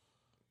album?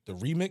 The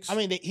remix? I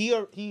mean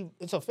he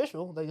it's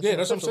official. Like, it's yeah, an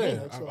that's what I'm official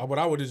saying. remix, so- But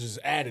I would have just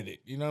added it.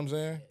 You know what I'm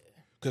saying?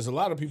 Because a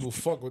lot of people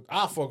fuck with the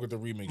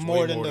remix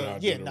more way than more the than I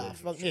do yeah, the nah, original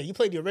fuck, shit. yeah, you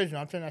played the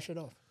original. I'm turning that shit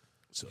off.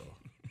 So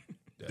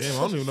Damn, I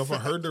don't even know if I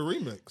heard the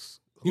remix.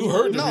 you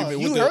heard the No, remix.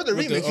 you with heard the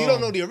with remix. You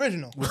don't know the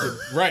original.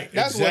 right.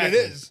 That's what it exactly.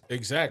 is.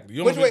 Exactly.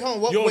 You Which don't wait, know- hold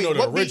on. What, you don't wait, know the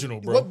what original,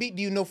 beat, bro. What beat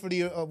do you know for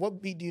the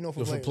what beat do you know for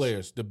For players?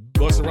 players. The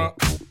bust around.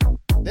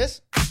 This?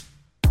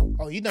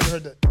 Oh, you never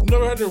heard the You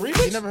never heard the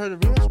remix? you never heard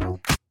the remix, bro?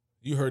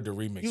 You heard the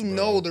remix. You bro.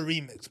 know the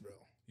remix, bro.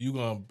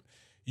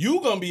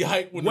 You gonna be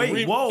hyped when Wait,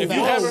 the remix. whoa, If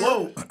you haven't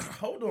heard, whoa.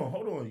 Hold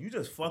on. You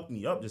just fucked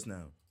me up just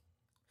now.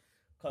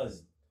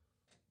 Cause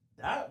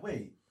that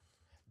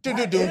Dun,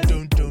 that dun, is-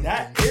 dun, dun,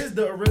 that dun. is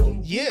the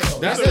original. Yeah, video. that's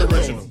That's the it.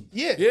 original.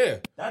 Yeah. Yeah.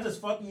 That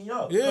just fucked me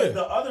up. Yeah. But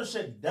the other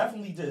shit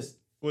definitely just.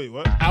 Wait,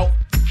 what? Out.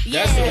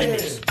 That's the Yeah.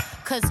 remix.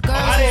 Cause girls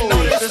I didn't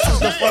know is that this was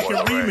the fucking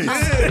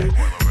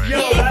remix. Yo,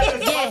 that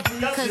just fucked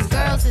me up. cause just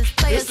girls is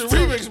players It's the too.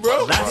 remix,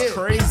 bro. That's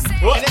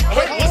crazy. What? And then-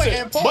 wait, hold on, Listen,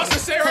 and pause. Busta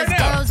say it right Cause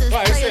now. girls is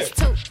Right, it players said,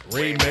 too.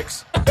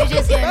 remix.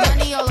 Bitches get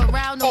money all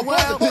around the Oh,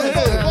 pause world. it,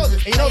 pause it, pause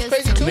it. And you know what's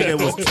crazy too? Nigga,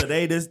 it was today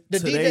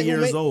today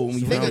years old when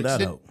we found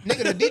that out.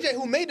 Nigga, the DJ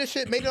who made this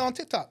shit made it on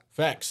TikTok.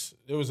 Facts.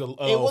 It was a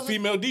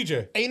female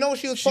DJ. And you know what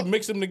she was? She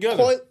mixed them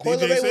together.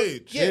 DJ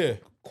Sage. Yeah.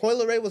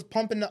 Coil Ray was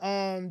pumping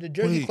the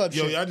Jersey Club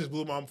shit. Yo, y'all just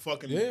blew my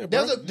fucking... Yeah,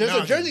 bro. There's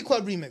a Jersey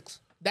Club remix.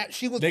 That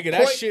she was... Nigga,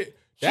 that shit...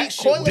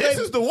 This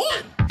is the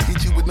one.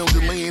 Hit you with no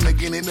delaying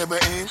again, it never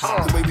ends.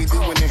 The way we do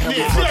when they have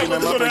it fucking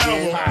them up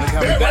again.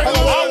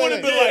 I want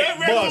to be like, that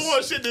regular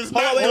one shit is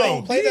not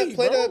wait.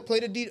 Play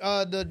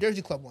the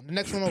Jersey Club one. The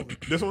next one over.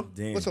 This one?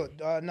 Damn. What's one?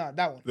 No,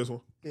 that one. This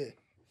one? Yeah.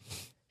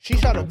 She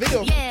shot a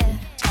video. Yeah.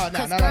 Oh,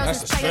 no.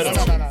 That's a straight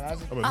up.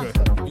 I'm gonna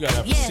say. You gotta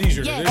have a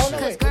seizure to this Oh, shit. no,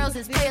 Cause wait. girls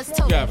is players too.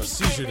 You gotta have a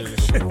seizure to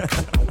this shit.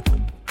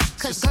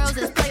 Cause girls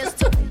is players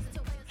too.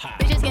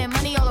 Bitches getting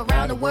money all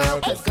around the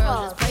world. Cause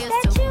girls is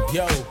players too.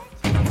 Yo.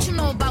 What you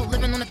know about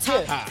living on the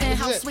top? Yeah.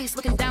 Penthouse suites,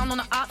 looking down on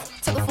the op.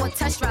 Took her for a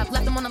test drive,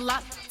 left them on the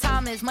lot.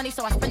 Time is money,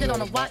 so I spend it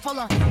on a watch. Hold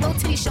on, little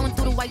titty showing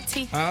through the white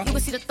tee. Huh? You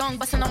can see the thong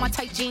busting on my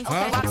tight jeans.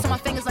 Rocks on my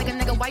fingers like a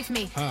nigga wife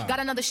me. Huh? Got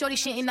another shorty,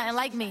 she ain't nothing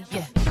like me.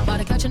 Yeah, about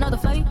to catch another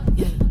fight.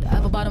 Yeah, the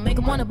apple bottom make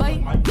him wanna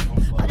bite.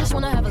 I just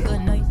wanna have a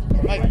good night.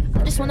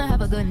 I just wanna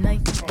have a good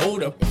night.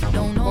 Hold up. If you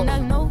don't know, now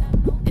you know.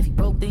 If you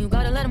broke, then you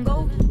gotta let him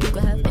go. You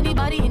could have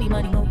anybody, any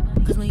money, no.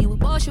 Cause when you a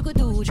boss, you could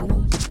do what you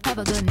want. Have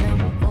a good night.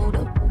 Hold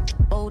up,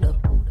 hold up,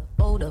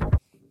 hold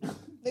up.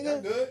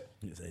 Nigga, good.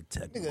 He said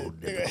technical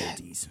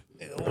difficulties.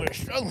 Nigga, we're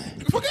struggling.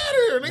 Fuck out of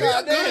here, nigga.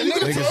 God damn,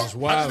 Niggas is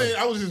wild.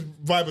 I was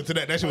just vibing to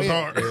that. That shit was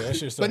hard. Yeah, that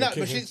shit started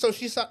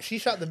kicking. She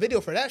shot the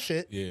video for that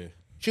shit. Yeah.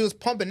 She was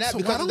pumping that So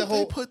because why of the don't they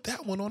whole. put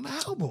that one on the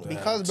album?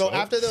 Because bro,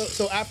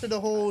 after the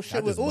whole shit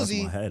That with just bust my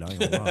Uzi, head, I ain't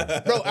gonna lie.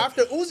 bro,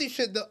 after Uzi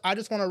shit, I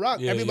just want to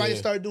rock. Yeah, Everybody yeah.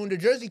 started doing the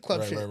Jersey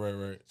Club shit.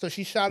 Right. So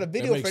she shot a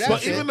video makes for that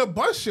But shit. even the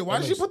bus shit, why That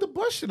did she makes- put the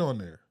bus shit on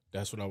there?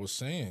 That's what I was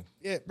saying.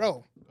 Yeah,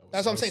 bro.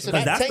 That's what I'm saying. So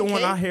Because that that's the 10K,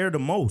 one I hear the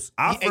most.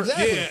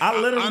 Exactly. Yeah, I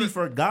literally I-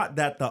 forgot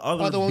that the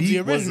other Other one's beat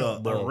the original,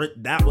 was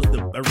that was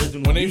the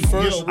original. When they beat.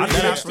 first I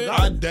dead ass remixed it, forgot.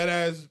 I dead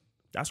ass.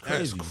 That's That's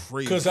crazy.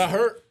 crazy. Because I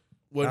heard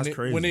when That's they,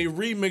 crazy. when they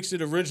remixed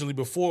it originally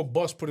before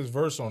Bus put his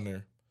verse on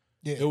there,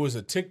 Yeah. it was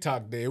a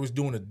TikTok day. It was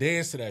doing a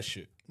dance to that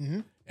shit.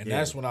 And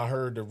that's when I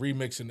heard the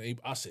remix and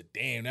I said,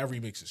 damn, that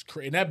remix is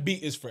crazy. And that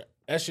beat is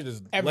that shit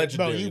is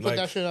legendary. Bro, you put like,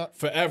 that shit up.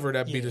 forever,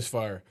 that beat is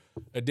fire.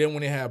 And then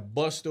when they had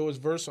Bus throw his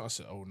verse, I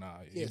said, oh, nah.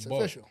 it's Bus.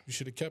 official. You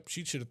should have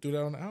she should have threw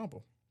that on the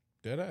album.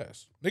 Dead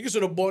ass. Niggas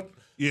should have bought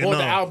the no,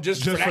 album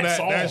just for that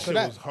song. That shit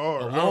that was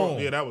hard. alone.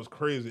 Yeah, that was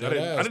crazy. I Dead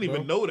didn't ass, even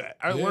bro. know that.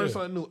 I Yeah. learned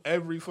something new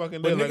every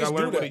fucking day. But Like I niggas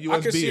learned do what a that. USB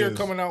I can see her is.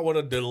 coming out with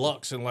a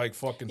deluxe in like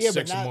fucking Yeah, but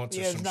 6 not- months or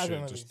yeah, it's some not shit.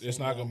 gonna be the It's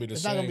same, not gonna be the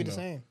It's same. not gonna be the though.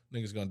 same.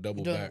 Niggas gonna double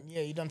You done, back.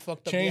 yeah, you done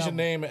fucked up. Change the album.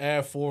 name and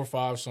add 4 or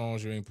 5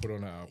 songs you ain't put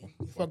on the album.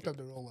 You fucked up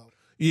the rollout,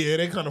 Yeah,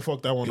 they kind of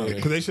fucked that one up Yeah.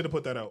 because they should have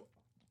put that out.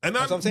 And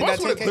That's what I'm saying, Boss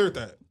that would have 10K cleared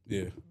that.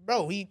 Yeah.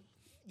 bro. He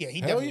Hell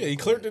definitely yeah, he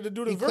cleared it to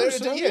do the he cleared verse.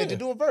 it to, hell to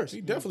do a verse.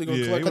 He definitely gonna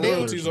Yeah, collect he the was.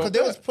 royalties Because off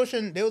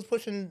they was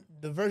pushing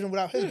the version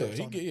without his Yeah, verse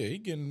on it. he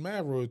getting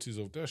mad royalties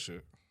off that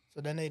shit.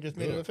 So then they just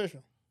made Yeah. it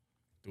official.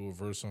 Do a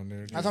verse on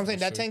there. That's what I'm saying.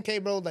 That 10K,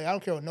 bro. Like I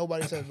don't care what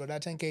nobody says, but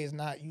that 10K is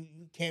not. You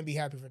can't be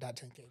happy for that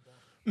 10K, bro.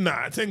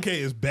 Nah, 10K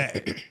is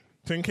bad.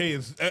 10K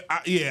is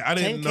I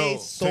didn't 10K know.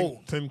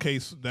 sold.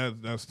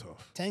 10K that's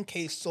tough.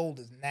 10K sold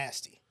is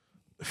nasty.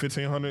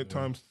 1,500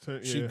 times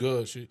 10. She yeah.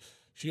 good.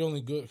 She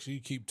only good. She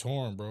keep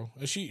touring, bro.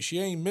 And she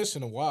ain't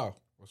missing a while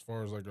as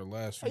far as like her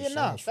last few Oh yeah,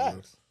 nah, songs. for her.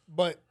 facts.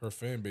 But Her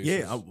fan base.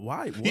 Yeah, is-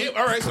 why? What? Yeah,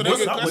 all right. So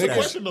What's that's up the with that?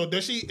 question though.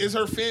 Is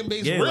her fan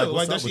base Yeah, real? like, Like,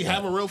 what's does up she with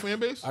have that? a real fan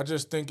base? I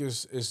just think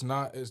it's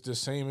not the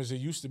same as it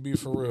used to be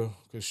for real.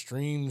 Cause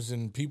streams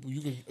and people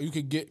you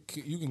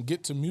can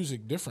get to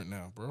music different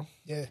now, bro.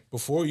 yeah,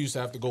 Before you used to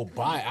have to go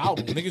buy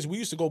albums. Niggas, we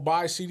used to go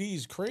buy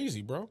CDs.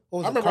 Crazy, bro. What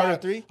was I it, remember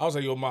Carter 3? I was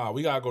like, yo, Ma,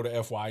 we gotta go to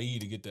FYE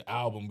to get the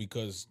album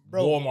because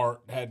Bro. Walmart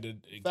had the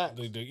Facts.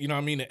 you know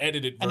what I mean, the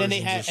edited and then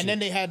they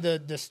versions had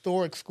the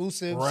store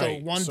exclusive.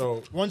 Right, So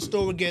so- one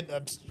store would get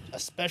a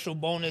special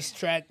bonus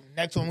track.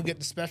 Next one would get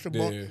the special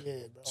bonus. Yeah,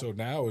 bro. So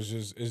now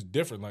it's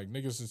different. Like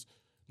niggas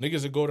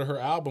would go to her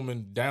album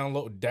and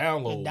download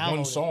download one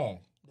it.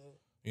 song.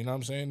 You know what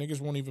I'm saying?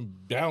 Niggas won't even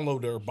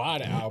download or buy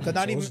the album. Cause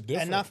not so even it's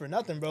different. and not for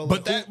nothing, bro.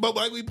 But Like, but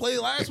like we played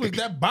last week,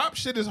 that bop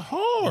shit is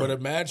hard. But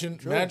imagine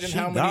She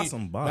how got many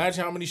some bop.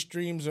 imagine how many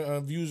streams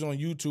views on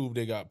YouTube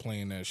they got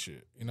playing that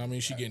shit. You know what I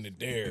mean? She getting it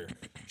there.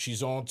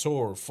 She's on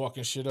tour,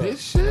 fucking shit up.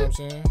 This You know what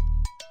shit? I'm saying?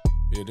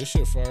 Yeah, this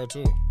shit fire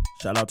too.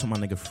 Shout out to my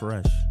nigga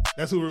Fresh.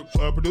 That's who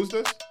produced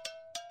this.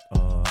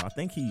 I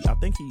think he.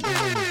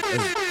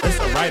 It's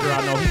a writer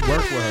I know. He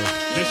worked with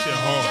her. This shit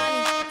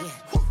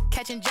hard.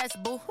 Catching jets,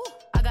 boo.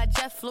 I got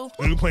jet flu.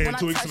 We playing When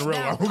 2 I weeks in a row.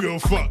 touch I don't give a down,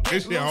 fuck. get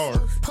This shit loose.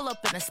 hard. Pull up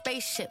in a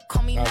spaceship.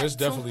 Call me Nah, Neptune. this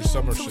definitely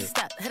summer shit.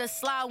 Two-step. Hit a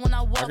slide when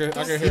I walk I can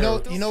through. hear you know,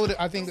 it. you know what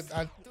I think.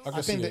 I can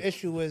think see the it.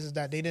 issue is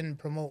that they didn't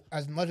promote.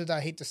 As much as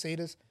I hate to say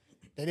this,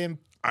 they didn't.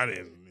 I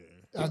didn't.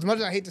 As much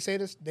as I hate to say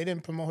this, they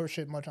didn't promote her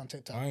shit much on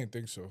TikTok. I ain't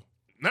think so.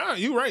 Nah,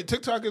 you right.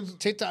 TikTok is.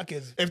 TikTok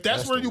is If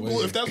that's where the you way.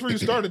 if that's where you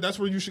started, that's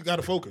where you should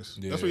gotta focus.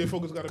 Yeah. That's where your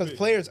focus gotta because be.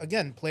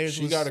 players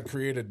She was, got to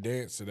create a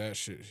dance to that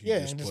shit. She Yeah,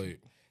 just and just- played.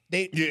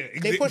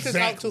 They pushed this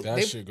out too.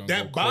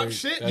 That Bob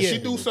shit. She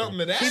do something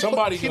to that.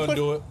 Somebody gonna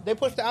do it. They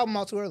pushed the album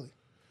out too early.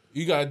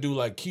 You gotta do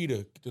like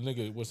Keita, the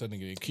nigga. What's that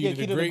nigga? Keita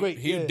the Great.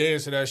 He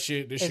dance to that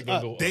shit. This shit gonna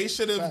go. They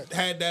should have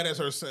had that as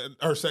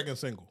her second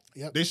single.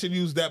 Yep. They should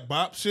use that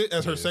bop shit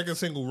as her second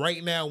single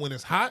right now when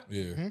it's hot.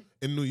 Yeah.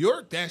 In New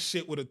York, that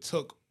shit would have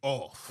took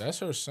off. That's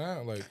her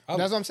sound. Like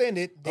that's what I'm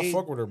saying. I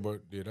fuck with her,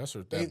 but yeah, that's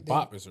her. That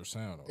bop is her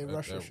sound. They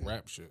that shit.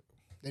 rap shit.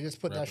 They just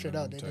put that shit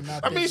out. They did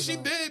not. I mean, she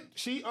did.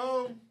 She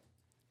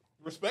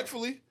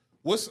respectfully.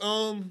 What's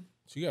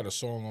She got a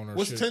song on her.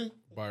 What's shit 10?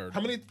 By her,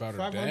 how many? About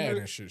her dad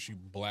and shit. She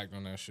blacked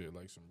on that shit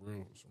like some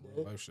real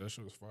life shit. That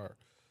shit was fire.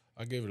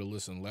 I gave it a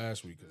listen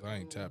last week because I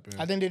ain't tap in.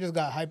 I think they just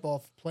got hype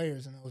off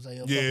players and it was like,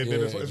 yo, it's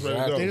ready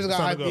to go. They just got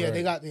hype.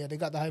 They got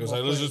the hype. It's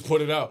like let's just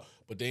put it out,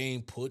 but they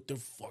ain't put the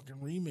fucking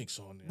remix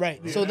on there.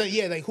 Right. So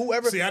that like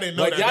whoever. See, I didn't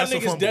know like that. Y'all That's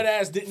niggas dead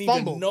ass didn't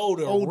even know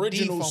the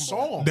original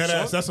song. Dead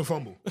ass. That's a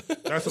fumble.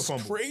 That's a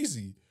fumble.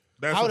 Crazy.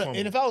 That's a fumble.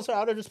 And if I was her, I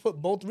would have just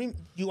put both.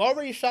 You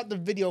already shot the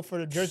video for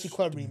the Jersey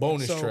Club remix.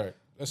 Bonus track.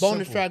 That's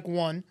bonus simple. track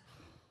 1.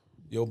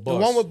 Yo, the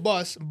one with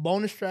Bus.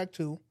 Bonus track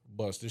 2.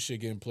 Bus. This shit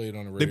getting played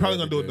on the radio. They probably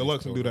gonna do it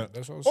deluxe and do that.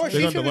 That's what or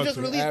she should have just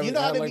released. You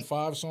know how they like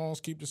 5 songs,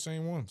 keep the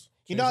same ones.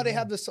 You know how they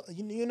have this.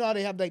 You know how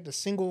they have like the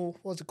single.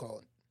 What's it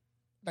called?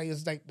 Like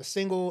it's like the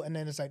single, and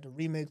then it's like the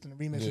remix and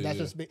the remix. And that's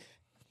just big.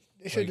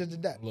 They should have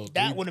just did that.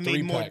 That would have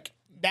made more.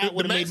 That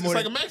would have made more.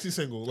 It's like a maxi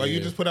single. Like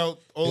you just put out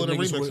all of the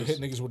remixes. Hit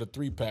niggas with a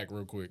 3-pack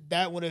real quick.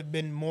 That would have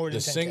been more than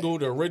the single,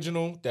 the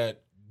original,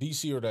 that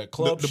DC or that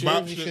club the shit.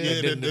 Bop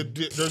shit,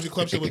 the Jersey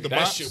Club shit with the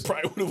that bops. shit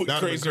probably would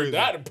have went crazy.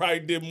 That probably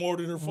did more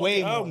than her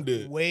fucking album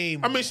did. Way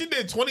more. I mean, she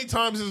did 20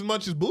 times as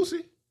much as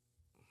Boosie.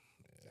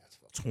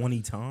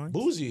 20 times?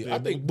 Boosie. Yeah, I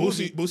think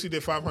Boosie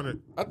did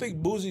 500. I think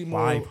Boosie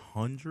more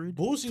 500?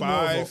 Boosie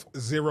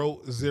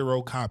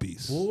 500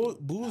 copies.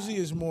 Boosie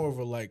is more of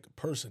a like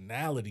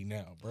personality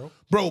now, bro.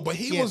 Bro, but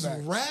he was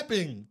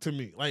rapping to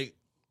me. Like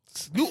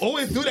you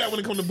always do that when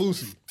it comes to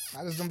Boosie.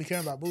 I just don't be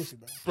caring about Boosie,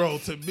 bro. Bro,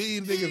 to me,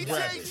 niggas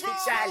rapping.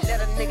 I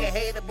let a nigga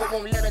hate it, but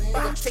won't let a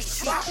nigga take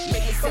shit.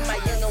 Make me send my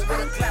younger with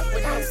a clap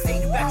with no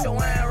sink. Got your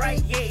wine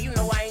right, yeah, you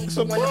know I ain't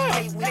the one to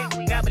play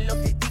with. Got me look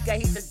at dick, I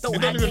hit the door.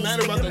 It don't even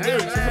matter about the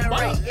lyrics. It's a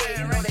right,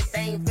 yeah, you know that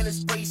thing feeling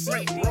straight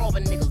shit.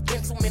 Robbing niggas,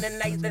 been too many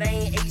nights that I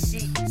ain't ate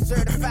shit.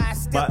 Certified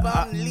step,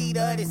 I'm the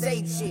leader of this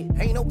ape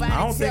shit. Ain't nobody I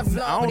don't think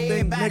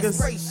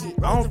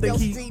niggas. I don't think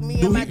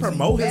he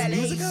promote his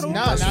music at all?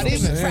 No, not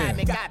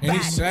even. And he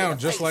sound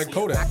just like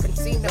Kodak. I can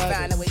seem to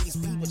find a way these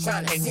people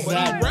trying to He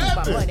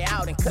rapping.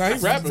 Nah, he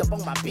rapping.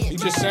 He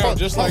just sound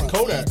just like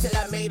Kodak. Till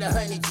I made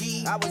 100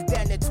 G, I was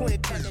down to 20.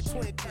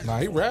 Nah,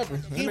 he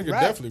rapping. That nigga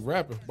definitely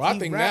rapping. But I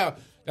think now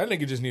that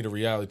nigga just need a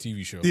reality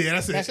TV show. Yeah,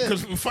 that's it.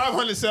 Because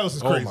 500 sales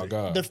is crazy. Oh my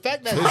god. The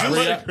fact that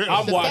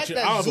I'm watching.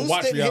 I don't even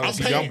watch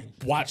reality TV. I'm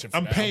watching.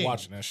 I'm paying. I'm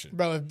watching that shit,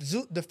 bro.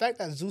 The fact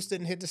that Zeus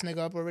didn't hit this nigga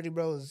up already,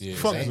 bro, is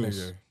fuck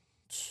Zeus.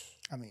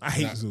 I mean, I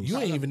hate Zeus.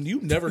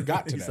 You never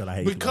got to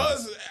that.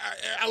 Because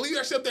I leave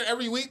that shit up there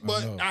every week,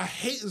 but I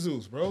hate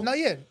Zeus, bro. No,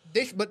 yeah,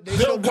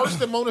 they're worse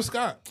than Mona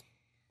Scott.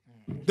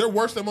 They're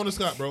worse than Mona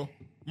Scott, bro.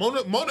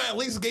 Mona at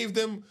least gave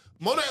them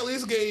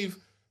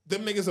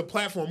niggas a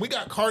platform. We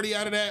got Cardi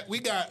out of that. We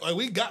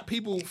got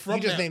people from.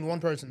 You just that. named one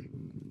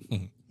person.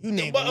 You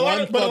named but one a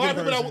lot of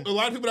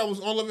people that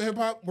was on Love and Hip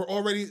Hop were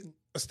already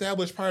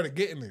established prior to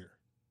getting there.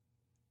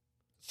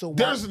 So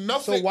there's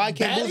nothing. So why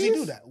can't Baddies? Boosie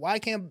do that? Why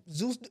can't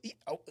Zeus?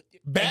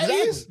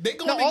 Baddies?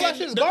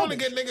 Exactly. They're going to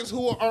get niggas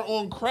who are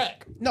on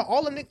crack. No,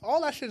 all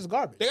that shit is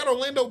garbage. They got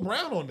Orlando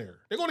Brown on there.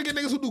 They're going to get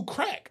niggas who do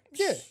crack.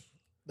 Yeah,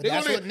 but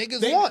that's what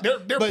niggas want.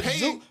 They're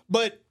paying.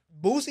 But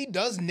Boosie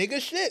does nigga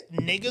shit.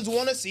 Niggas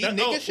want to see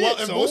nigga shit. Well,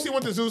 if Boosie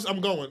went to Zeus,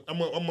 I'm going. I'm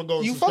gonna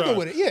go. You fucking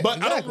with it, yeah. But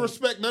exactly. I don't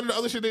respect none of the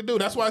other shit they do.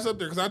 That's why it's up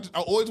there because I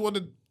always want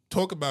to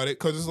talk about it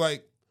because it's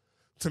like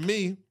to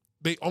me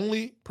they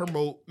only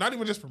promote, not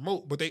even just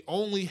promote, but they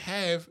only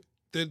have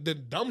the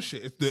dumb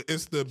shit.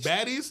 It's the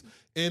baddies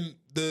and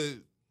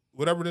the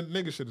whatever the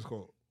nigga shit is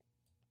called.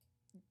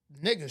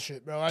 Nigga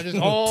shit, bro. I just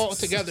all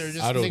together.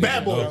 Just nigga bad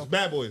shit, boys,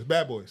 bro.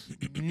 bad boys.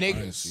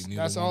 Niggas.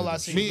 That's all I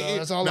see. Bro.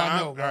 That's all I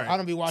know. Bro. Right. I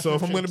don't be watching. So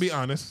if I'm gonna be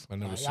honest,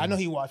 I know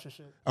he watches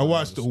shit. I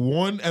watched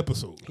one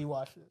episode. He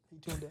watched it. He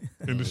tuned in,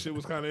 and the shit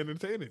was kind of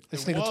entertaining.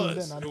 This nigga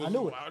tuned in. I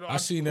knew it. I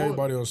seen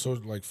everybody on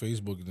social like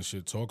Facebook and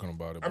shit talking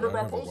about it. I remember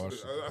I posted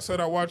it. I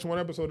said I watched one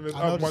episode.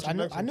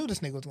 And I knew this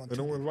nigga was going to. And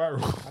it went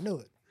viral. I knew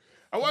it.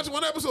 I watched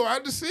one episode. I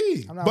had to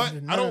see, but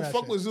I don't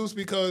fuck with Zeus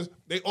because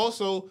they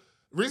also.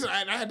 Reason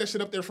I had that shit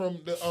up there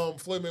from the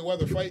Floyd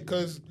Mayweather fight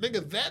because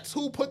nigga, that's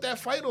who put that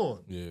fight on.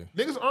 Yeah,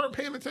 niggas aren't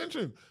paying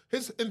attention.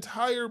 His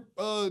entire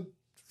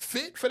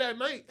fit for that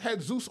night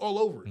had Zeus all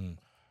over it.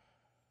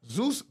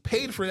 Zeus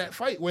paid for that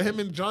fight with him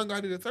and John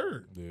Gotti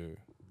III. Yeah,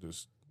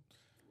 just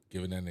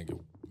giving that nigga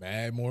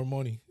mad more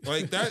money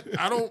like that.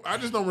 I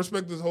just don't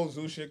respect this whole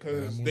Zeus shit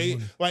because they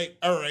like.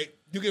 All right,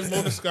 you give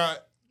Mona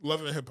Scott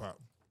Love and Hip Hop,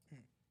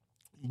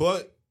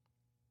 but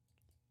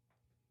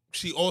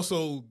she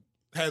also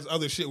has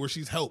other shit where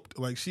she's helped.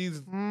 Like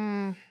she's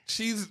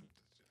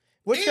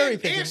We're cherry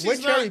picking. We're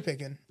cherry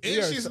picking.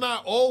 And she's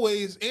not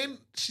always, and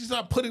she's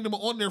not putting them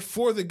on there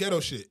for the ghetto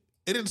shit.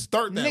 It didn't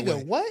start that way.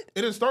 Nigga, what?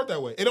 It didn't start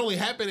that way. It only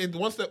happened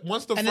once the and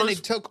first. And then they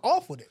took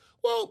off with it.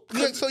 Well,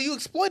 so you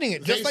exploiting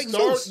it just like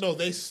Zeus. No,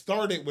 they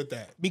started with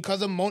that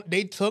because of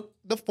they took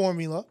the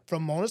formula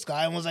from Mona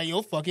Sky and was like,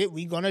 "Yo, fuck it,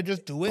 we gonna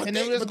just do it." But and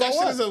then just that go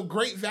shit up. is a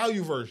great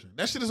value version.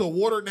 That shit is a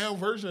watered down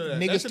version of that.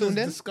 Niggas that shit tuned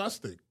is in?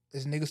 disgusting.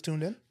 Is niggas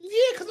tuned in? Yeah,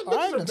 because the All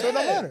right, niggas are then, bad. so it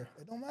don't matter.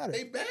 It don't matter.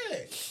 They bad.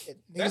 Niggas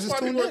That's is why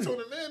tuned people in. are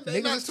tuning in.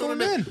 They Niggas not is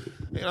tuned tuning in.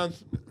 You know,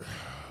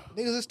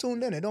 Niggas is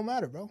tuned in. It don't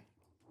matter, bro.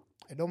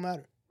 It don't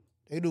matter.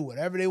 They do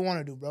whatever they want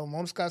to do, bro.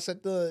 Mona Scott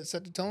set the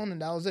tone,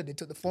 and that was it. They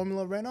took the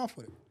formula and ran off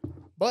with it.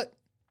 But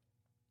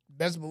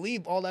best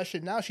believe all that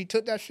shit now. She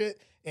took that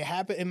shit. It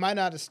happened. It might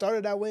not have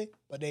started that way,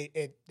 but they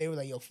were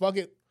like, "Yo, fuck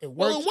it. It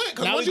works." Well, it went,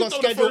 'cause now once we you gonna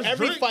throw the schedule first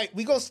every drink- fight.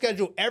 We gonna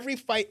schedule every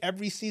fight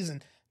every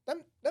season.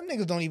 Them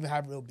niggas don't even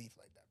have real beef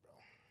like that,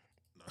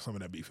 bro. some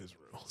of that beef is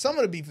real. Some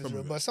of the beef is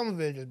real, but some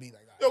of it just be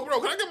like, Yo, bro,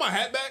 can I get my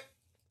hat back?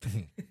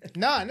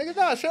 nah,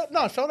 nigga, show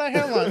that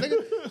hairline,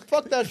 nigga.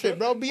 Fuck that shit,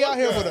 bro. Be out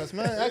here with us,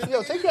 man. Actually,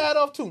 yo, take your hat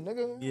off too,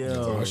 nigga.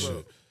 Yo,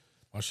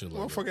 my shit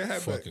like Motherfucking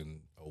hat back.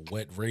 fucking a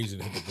wet raisin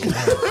hit the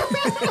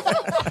ground.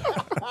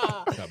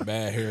 Got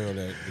bad hair on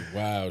that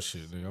wild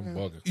shit, nigga. I'm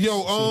bugging.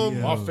 Yo,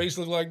 my face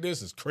look like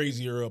this. It's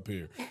crazier up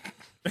here.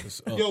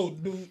 It's up. Yo,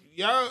 dude,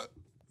 y'all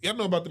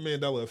know about the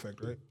Mandela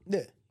effect, right?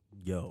 Yeah.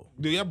 Yo.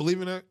 Do y'all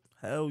believe in that?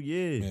 Hell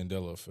yeah.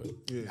 Mandela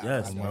effect. Yeah.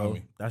 Yes, bro.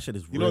 That shit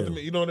is You real. know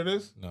what you know what it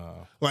is? Nah.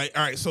 Like,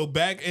 all right, so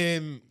back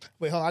in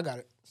Wait, hold on, I got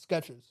it.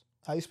 Skechers.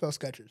 How you spell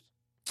Skechers?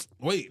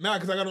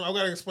 because I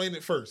gotta explain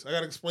it first. I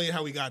gotta explain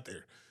how we got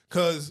there.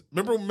 Because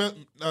remember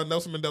when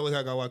Nelson Mandela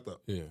got locked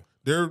up? Yeah.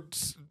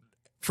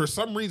 For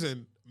some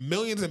reason,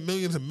 millions and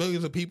millions and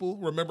millions of people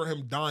remember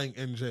him dying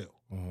in jail.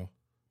 Uh-huh.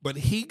 But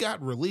he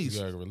got released.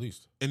 He got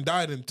released. And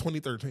died in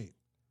 2013.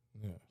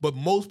 Yeah. But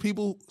most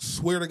people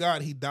swear to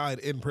God he died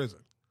in prison.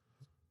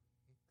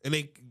 And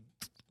they,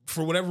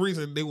 for whatever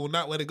reason, they will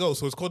not let it go.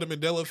 So it's called the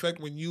Mandela effect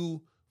when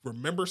you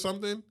remember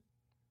something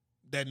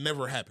that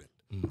never happened.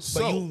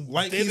 So, you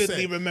like he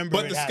vividly said, remember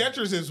but it the happened.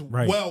 Skechers is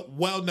Right.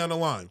 well down the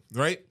line,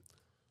 right?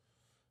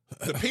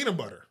 The peanut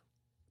butter.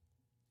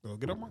 Oh,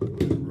 get up my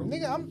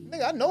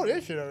Nigga, I know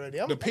this shit already.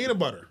 The peanut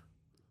butter.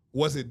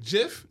 Was it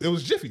Jif? It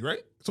was Jiffy, right?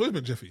 It's always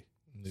been Jiffy.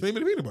 Same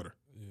with the peanut butter.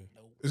 Yeah.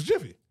 It's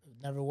Jiffy.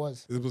 Never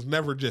was. It was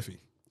never Jiffy.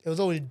 It was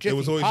always Jiffy It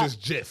was always Pop.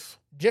 just Jif.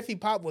 Jiffy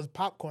Pop was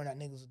popcorn that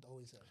niggas would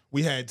always say.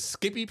 We had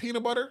Skippy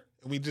peanut butter,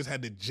 and we just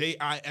had the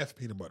JIF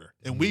peanut butter.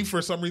 And we,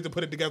 for some reason,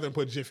 put it together and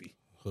put Jiffy.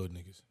 Hood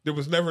niggas. There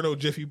was never no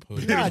Jiffy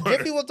peanut Nah, butter.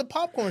 Jiffy was the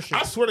popcorn shit.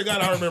 I swear to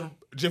God, I remember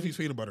Jiffy's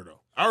peanut butter, though.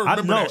 I I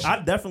remember that shit. I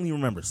definitely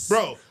remember.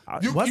 Bro,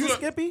 was you it know-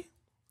 Skippy?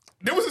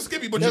 There was a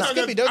Skippy, but There's you're not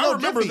Skippy, gonna, there's no I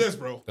remember Jiffy. this,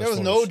 bro. There was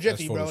no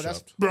Jiffy, bro.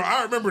 That's Bro,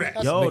 I remember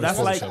that. Yo, Niggas that's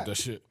like photoshopped that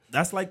shit.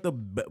 that's like the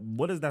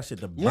what is that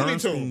shit? The Looney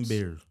Bernstein Tunes.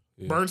 Bears.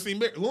 Yeah. Bernstein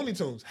Bear, Looney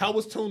Tunes. How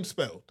was Tunes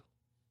spelled?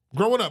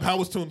 Growing up, how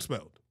was Tunes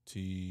spelled?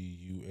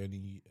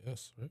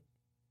 TUNES, right?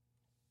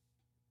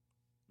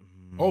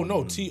 Oh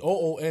no,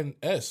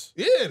 TOONS.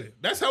 Yeah,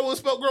 that's how it was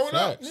spelled growing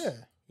Facts. up.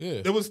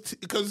 Yeah. It was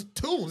because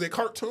tunes, they're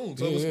cartoons.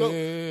 So it was Yeah, spelled.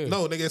 yeah.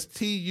 No, nigga, it's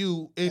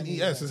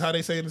TUNES is how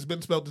they say it. It's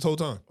been spelled this whole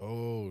time.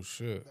 Oh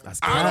shit. That's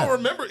I cap. don't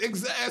remember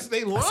exactly.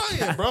 They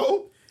lying,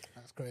 bro.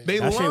 That's crazy. They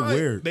That shit lying.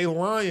 weird. They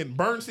lying.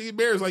 Bernstein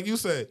Bears, like you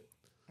said.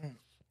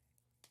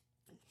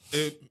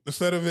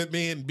 Instead of it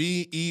being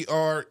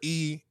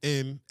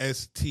BERENSTEIN,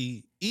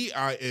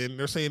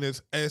 they're saying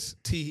it's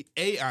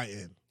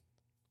STAIN.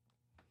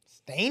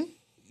 Stain?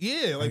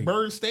 Yeah, like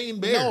Bernstein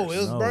Bears. No, it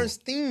was No.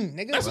 Bernstein,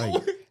 nigga. That's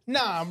what-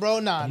 Nah, bro,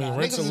 nah. I mean,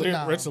 Niggas is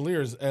nah.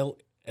 Rensselaer is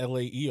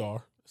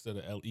LAER instead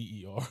of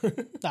LEER.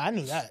 Nah, I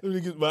knew that.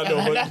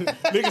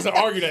 Niggas are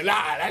arguing that.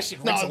 Nah, that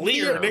shit No,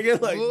 Rensselaer, Lear.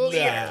 nigga. Like,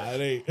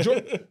 Lear.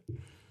 it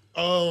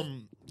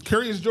ain't.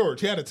 Curious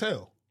George, he had a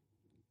tail.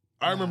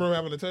 I remember him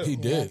having a tail. He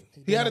did.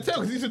 He had a tail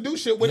because he used to do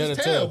shit with He his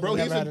had a tail, tail. bro.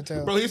 He He never used had to, a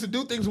tail. bro, he used to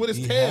do things with his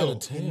He tail. had a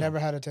tail. He never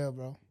had a tail,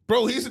 bro.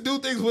 Bro, he used to do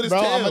things with his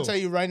Bro, tail. I'm gonna tell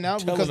you right now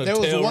Telling because a there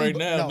was tale one right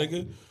now,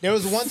 nigga. There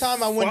was one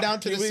time I went Fuck down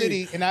to the you city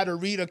mean? and I had to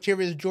read a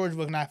Curious George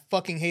book and I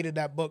fucking hated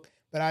that book,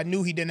 but I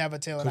knew he didn't have a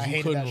tail and I Because you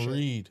hated that couldn't shit.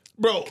 read.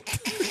 Bro,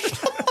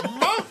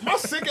 my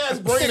sick ass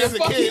brain as a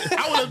kid,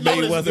 I would have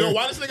noticed, yo,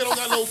 why this nigga don't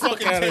got no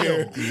fucking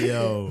tail?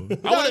 Yo, I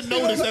would have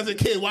noticed as a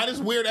kid, why this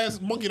weird ass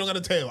monkey don't got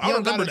a tail? I He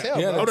would don't remember got a that.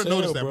 tail, I bro. would have He had a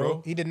noticed tail, that, bro.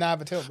 bro. He did not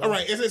have a tail, bro. All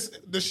right, is this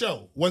the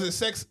show? Was it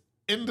Sex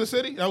in the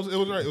City? It was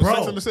right. It was Bro.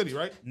 Sex in the City,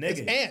 right?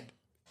 nigga. And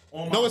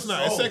On No, my it's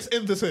not. It's soul. Sex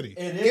in the City.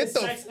 It Get is the-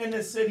 Sex in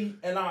the City,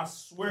 and I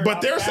swear. But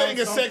I they're found saying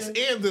it's Sex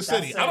something in the that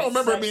City. I said don't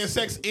remember it being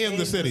Sex Sex in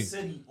the City.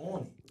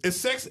 on it. It's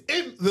Sex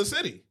in the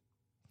City.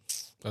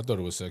 I thought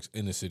it was Sex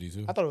in the City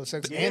too. I thought it was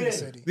Sex and the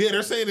City. Yeah,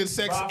 they're saying it's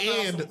Sex Bro, I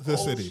found and some the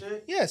old City.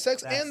 shit. Yeah,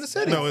 Sex That's- and the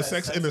City. No, it's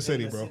Sex in the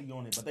City, bro.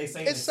 on it, but they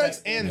say It's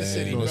Sex and the Man,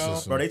 City, this bro. is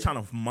some- Bro, they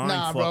trying to mind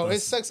Nah, fuck bro, us.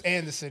 it's Sex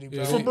and the City,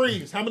 bro. Yeah.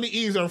 Febreze. How many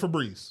E's are in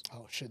Febreze?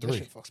 Oh shit, 3. that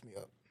shit fucks me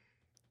up.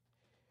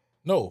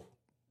 No.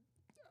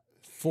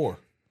 4.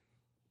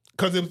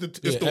 Because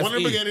it's the one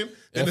in the F-E. beginning,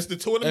 then it's the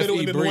 2 in the middle,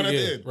 and then the one at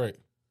the end. Right.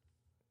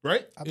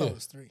 Right? I thought Yeah. it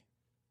was 3.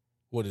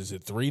 What is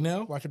it? 3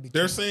 now? Watch it be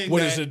They're two. saying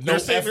What that, is it? they're No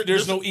saying F,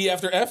 there's no E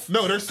after F?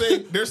 No, they're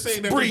saying that there's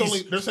Breeze.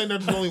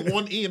 only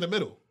one E in the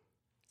middle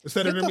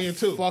instead of Get there being the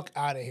two. fuck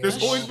out of here.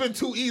 There's always been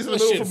 2 E's in the That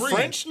middle shit for breeze.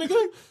 French,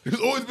 nigga?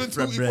 There's always been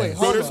 2 E's. Wait,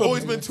 Bro, there's hold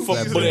always on. been 2 Fuck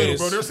E's in the middle, Blaze.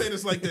 bro. They're saying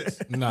it's like this.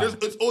 Nah.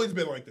 It's always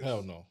been like this.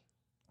 Hell no.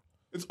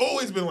 It's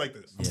always been like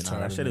this. Yeah, nah,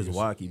 tired that of shit is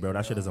niggas. wacky, bro.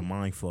 That shit is a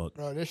mind fuck.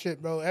 Bro, this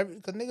shit, bro.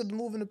 Because niggas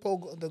moving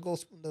the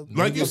ghost.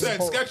 Like you said,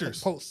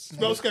 Skechers. Posts.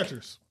 Spell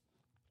Skechers.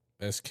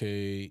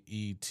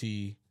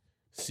 SKETCHERS.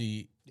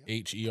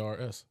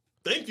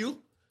 Thank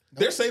you.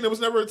 They're saying there was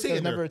never a T There's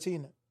in never there. a T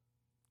in it.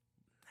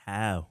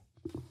 How?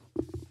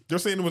 They're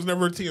saying there was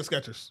never a T in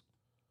Skechers.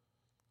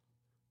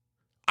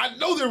 I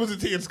know there was a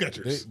T in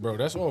Skechers. Bro,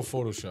 that's all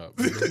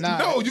Photoshop. Nah,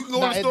 No, you can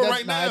go in the store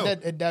right now.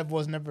 That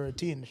was never a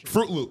T in the shit.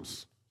 Fruit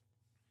Loops.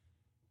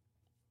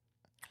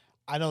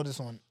 I know this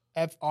one.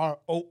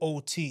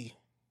 FROOT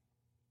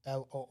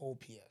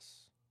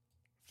LOOPS.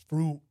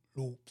 Fruit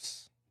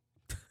Loops.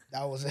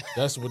 That was it.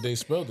 That's what they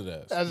spelled it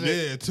as. That's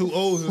it. Yeah, 2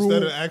 O's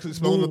instead of actually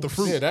spelling out the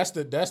fruit. Yeah, that's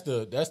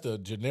the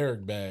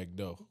generic bag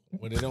though.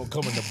 When they don't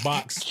come in the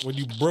box, when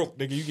you broke,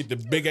 nigga, you get the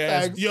big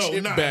ass Bags.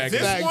 chip bag.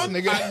 This Bags, one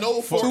nigga. I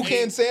know for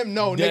Toucan Sam?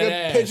 No, Dead nigga.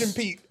 ass. Pigeon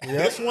Pete.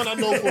 This one I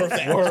know for a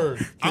fact. Word,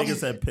 Nigga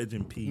said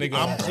Pigeon Pete. nigga.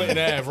 I'm Clinton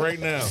Ave right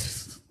now,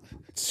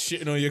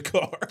 shitting on your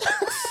car.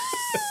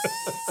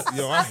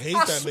 Yo, I hate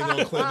that nigga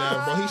on Clinton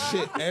Ave, bro. He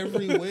shit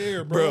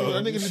everywhere, bro. Bro,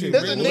 That nigga just be shit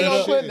There's a really nigga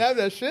on shitting. Clinton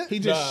Ave that shit. He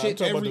just Nah, I'm shit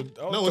talking every. about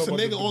the- I'm No, it's a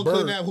talking nigga about on the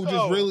Clinton bird. Ave who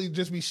just really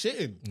just be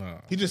shitting.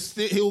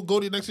 Nah. He'll go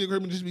to next to your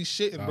crib and just be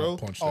shitting, Nah, bro. I'll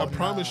punch I that.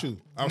 promise you.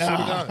 I swear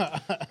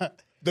to God.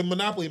 The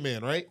Monopoly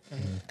man, right?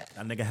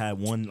 That nigga had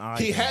one eye.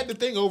 He had the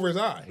thing over his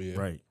eye. Yeah.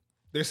 Right.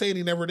 They're saying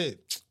he never did.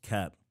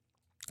 Cap.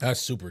 That's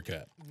super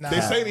cap. Nah,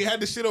 They saying he had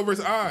the shit over his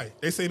eye.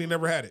 They saying he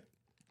never had it.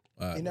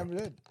 he never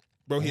did.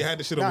 Bro, he had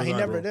the shit Nah, over his he eye,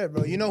 never bro. did,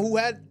 bro. You know who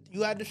had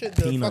the shit?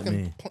 The Peanut fucking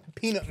Man.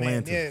 Peanut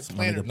Man. Yeah, Planters.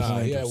 One of the Planters. Nah,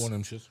 he had Planters. one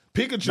of them shits.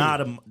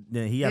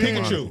 Pikachu. He had a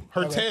Pikachu.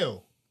 Her Okay.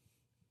 tail.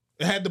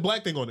 It had the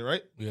black thing on it,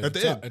 right? Yeah, At the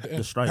top- end.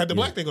 The stripe. Had the yeah.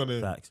 black thing on it.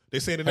 Facts. They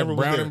saying it Had never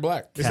was brown there. and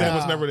black. They saying it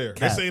was Cap. never there. They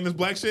Cap. saying this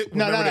black shit was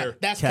No, never no, there.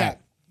 that's Cap.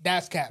 cap.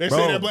 That's cap. They Bro.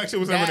 saying that black shit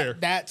was never there.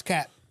 That's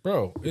cap.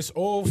 Bro, it's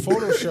all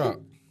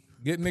Photoshop.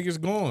 Get niggas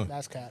going.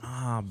 That's cap.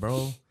 Ah,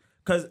 bro.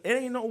 Cause it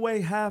ain't no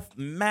way half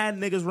mad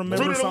niggas remember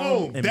Fruit of the something.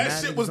 Loom. and That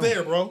mad shit niggas was don't.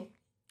 there, bro.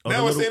 Oh,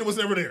 Now the it's little- saying it was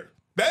never there.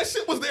 That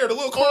shit was there. The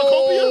little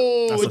cornucopia.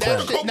 Oh, That's a that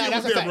fact. shit. Cornucopia Nah, that's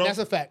was a there, fact. bro. That's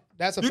a fact.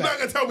 That's a You're not fact.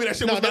 gonna tell me that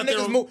shit No, was them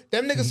not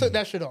there. niggas took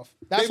that shit off.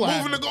 That's They why.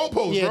 moving the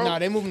goalposts, Yeah, bro. nah,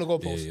 they moving the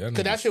goalposts. Yeah,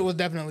 Cause that niggas- shit was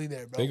definitely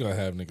there, bro. They gonna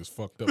have niggas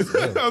fucked up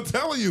forever. I'm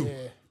telling you. Yeah.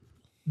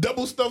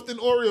 Double stuffed in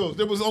Oreos.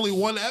 There was only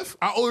one F.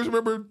 I always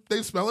remember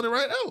they spelling it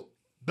right out.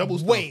 Double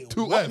stuffed. Wait,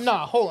 2 what? F.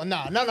 Nah, hold on.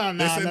 Nah.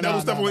 They said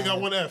double stuffed only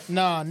got one F.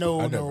 Nah, no.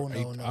 I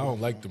don't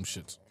like them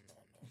shits.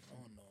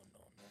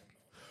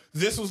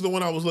 This was the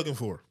one I was looking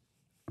for.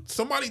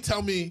 Somebody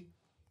tell me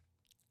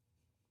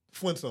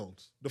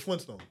Flintstones. The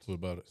Flintstones. What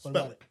about it?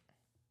 Spell it.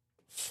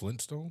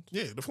 Flintstones?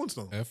 Yeah, the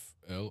Flintstones.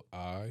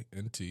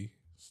 FLINT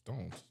Stones.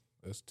 STONES.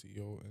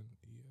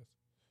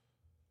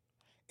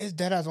 It's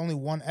dead as only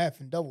one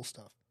F in double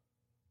stuff.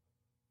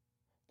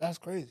 That's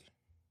crazy.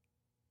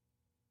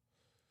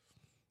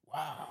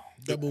 Wow.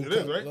 Double It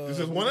is, right? It's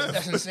just one F.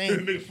 That's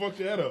insane. They fucked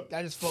your head up.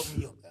 That just fucked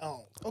me up.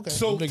 Oh, okay.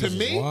 So Them to niggas is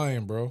me,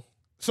 lying, bro.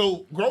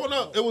 so growing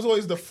up, it was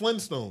always the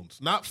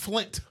Flintstones, not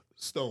Flint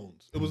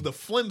Stones. It was the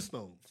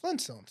Flintstones.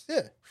 Flintstones,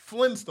 yeah.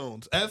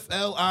 Flintstones.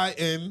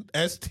 FLINSTONE.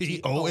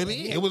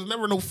 It was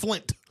never no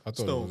Flint. I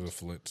thought it was a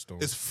Flintstone.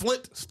 It's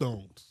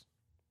Flintstones.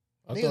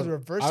 Niggas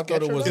reverse I thought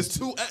it sketcher was.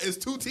 It's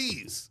two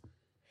T's.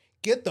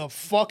 Get the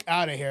fuck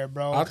out of here,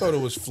 bro. I thought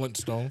it was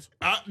Flintstones.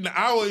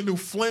 I only knew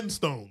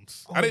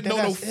Flintstones. I didn't know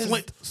no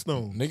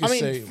Flintstones. Niggas I mean,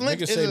 say Flint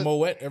niggas is say a-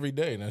 Moet every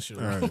day, and that shit.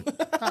 Right.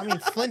 I mean,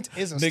 Flint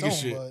is a Nigga stone,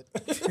 shit.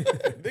 but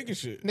Nigga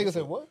shit. niggas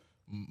say what?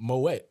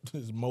 Moet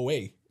is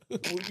Moet.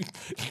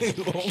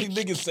 Only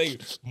niggas say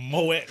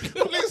Moet.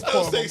 Niggas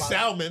still say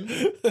salmon.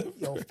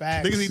 Yo,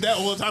 facts. Niggas eat that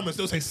all the time and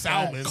still say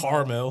salmon.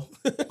 Carmel.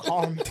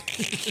 Calm.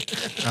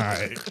 All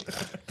right.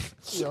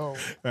 Yo,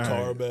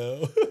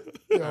 Carmel.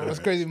 yo, that's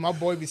crazy. My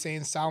boy be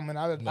saying salmon.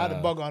 I had a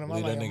bug on him. I'm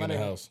Leave like, that yo, nigga in the nigga.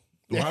 house.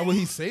 Why would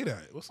he say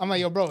that? I'm like,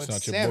 yo, bro, it's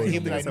not your salmon. boy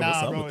He'd be no like, more.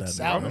 What's nah, up bro, with it's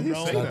that, salmon, man? bro.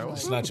 Why would he say that? Like,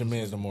 It's not your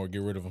man's no more.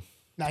 Get rid of him.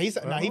 Nah, he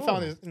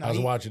found his. Nah, I was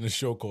he- watching this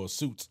show called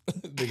Suits.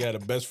 Nigga had a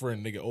best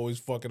friend. Nigga always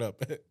fuck it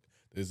up.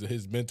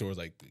 His mentor is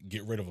like,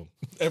 get rid of him.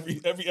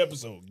 Every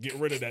episode, get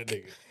rid of that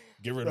nigga.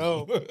 Get rid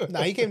Bro, of him.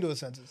 nah, he came to his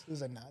senses. He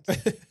was like, nah.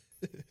 It's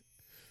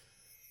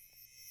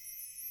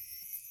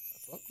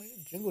fuck,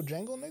 nigga? Jingle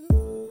jangle,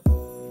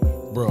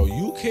 nigga? Bro,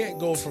 you can't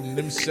go from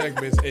them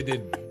segments and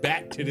then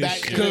back to this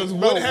shit. Because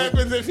Bro, what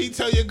happens if he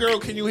tell your girl,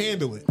 can you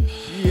handle it?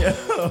 Yeah.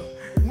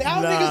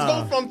 Now niggas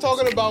go from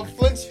talking about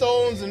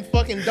Flintstones and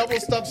fucking double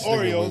stuffed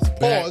Oreos,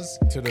 Back pause.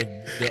 to the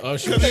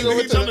usher. Because Nigga he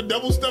with trying the- to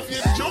double stuff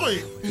your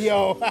joint.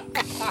 Yo.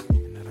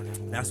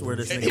 That's where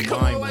this And he nigga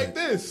come mind on like went.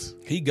 this.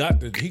 He got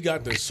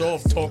the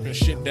soft talking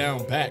shit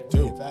down pat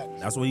too.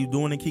 That's what he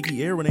doing in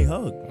Kiki ear when they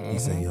hug. He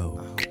say, yo.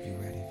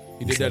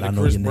 He did said, that "I to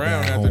know Chris your nigga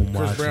Brown at after home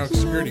Chris watching." Brown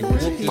security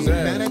whooped his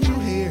Mad ass. at you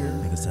here.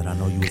 Nigga said, I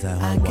know you was at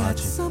home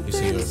watching. He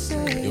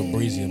said, yo,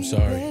 Breezy, I'm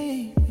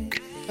sorry.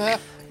 I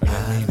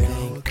didn't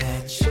mean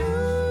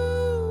it.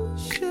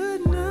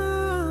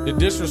 The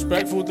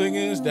disrespectful thing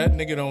is that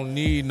nigga don't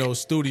need no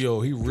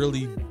studio. He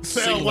really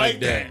sing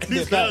like that.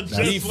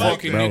 He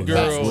fucking the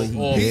girl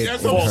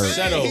off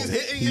falsetto.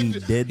 He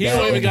did He that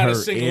don't even in gotta her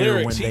sing ear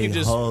lyrics. when He they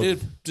can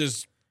hugged.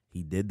 just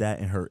He did that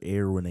in her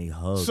ear when they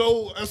hugged.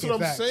 So that's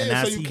what I'm saying. And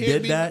as So you he can't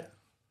did be that,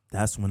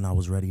 that's when I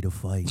was ready to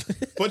fight.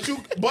 But you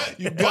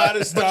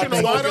gotta stop you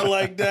know why, talking though?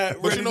 like that.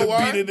 But Ready you know to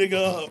why? beat a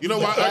nigga up. You know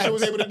why Usher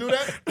was able to do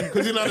that?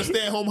 Because he's not a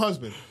stay-at-home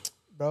husband.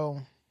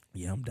 Bro.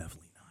 Yeah, I'm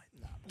definitely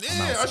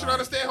Yeah, Usher not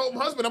a stay-at-home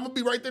husband. I'm gonna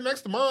be right there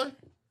next to mine.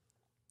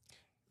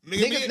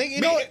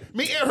 Nigga,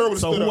 me and her would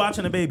So who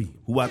watching the baby?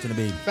 Who watching the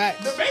baby?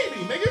 Fact. The baby,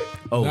 nigga.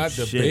 Oh, Not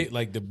shit.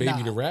 like the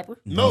baby the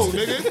rapper? No,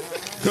 nigga.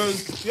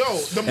 Because, yo,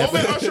 the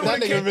moment Usher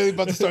that nigga really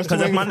about to start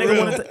Because if swinging my for nigga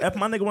real.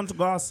 wanted to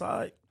go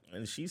outside,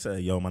 and she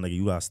said, "Yo, my nigga,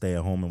 you gotta stay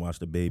at home and watch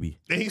the baby."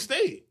 And he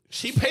stayed.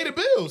 She paid the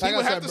bills. Like He I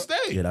would said, have to bro.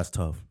 stay. Yeah, that's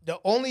tough. The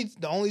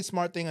only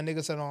smart thing a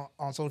nigga said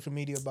on social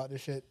media about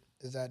this shit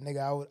is that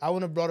nigga I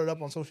wouldn't have brought it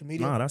up on social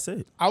media. Nah, that's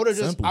it. I would have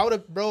Simple.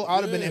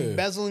 been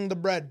embezzling the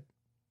bread.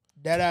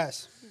 Dead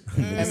ass.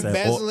 Nigga said,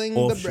 Embezzling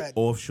the bread.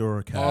 Offshore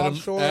account.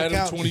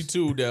 Adam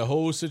 22, that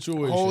whole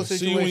situation.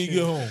 See you when you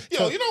get home.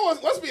 Yo, you know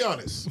what? Let's be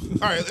honest.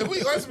 All right,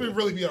 let's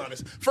really be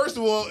honest. First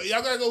of all,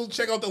 y'all gotta go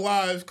check out the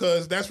live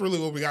because that's really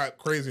what we got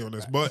crazy on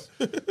this. But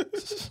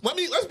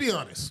let's be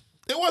honest.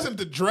 It wasn't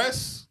the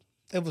dress.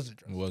 It was a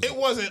dress.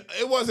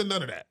 It wasn't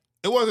none of that.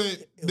 It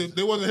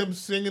wasn't him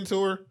singing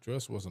to her.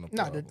 Dress wasn't a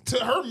Nah, problem. To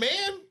her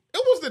man, it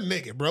was the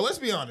nigga, bro. Let's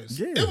be honest.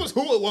 Yeah. It was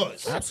who it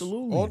was.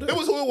 Absolutely. It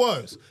was who it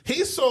was.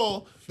 He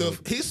saw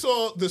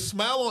the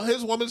smile on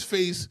his woman's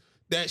face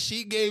that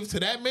she gave to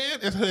that man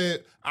and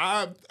said,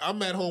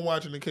 I'm at home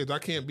watching the kids. I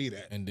can't be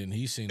that. And then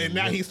he seen And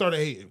now he started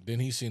hating. Then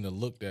he seen the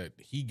look that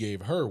he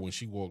gave her when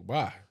she walked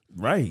by.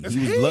 Right. That's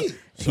He was hate. look.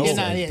 He Yeah, said,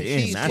 nah, yeah, "Damn,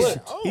 she's that flat.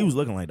 shit." He was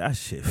looking like that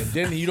shit. And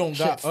then you don't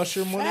got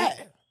Usher money.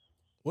 Fat.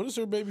 What is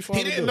her baby father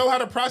He didn't do? know how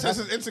to process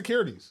his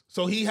insecurities.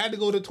 So he had to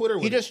go to Twitter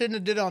with He it. just shouldn't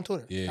have did it on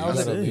Twitter. Yeah, you That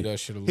was gotta it. leave that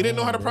shit alone. He didn't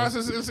know how to bro.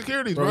 process his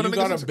insecurities. Bro, Bro, you The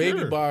got nigga's a baby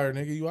insecure. buyer,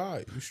 nigga. You all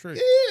right. You straight.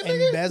 Yeah,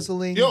 nigga.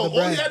 Embezzling Yo, the all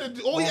bread. he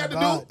had to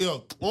God.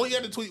 do, all he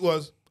had to tweet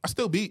was, I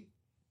still beat.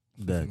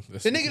 Dead.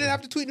 That's- The nigga didn't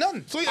have to tweet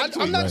nothing. So he had to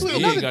tweet. I'm not Right. tweeting He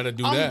nothing. ain't gotta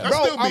do I'm- that. I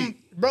Bro, still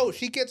beat. bro,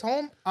 she gets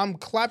home, I'm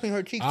clapping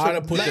her cheeks I'd to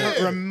have put let that-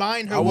 her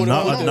remind her I what's would've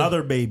going put on.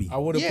 Another baby. I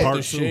would have Yeah. put Part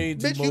the two.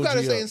 shades Bitch, emoji you gotta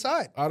up. stay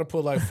inside. I'd have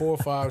put like 4 or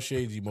 5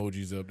 shades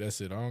emojis up.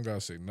 That's it. I don't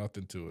gotta say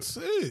nothing to it. That's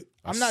it.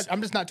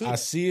 I'm just not tweeting I it.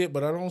 see it,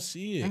 but I don't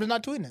see it. I'm just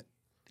not tweeting it.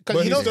 But Because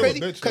you he's know what's still a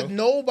crazy? bitch, Because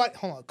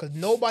though.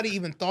 nobody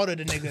even thought of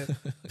the nigga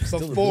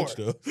Still a before. bitch,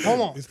 though.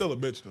 Hold on. He's still a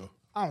bitch, though.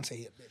 I don't say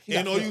he a bitch. He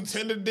And got all you feelings.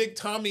 tender dick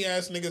Tommy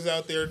ass niggas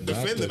out there Not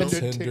defending the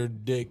him. tender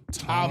dick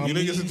Tommy. You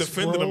niggas is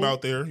defending bro. him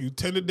out there. You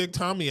tender dick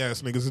Tommy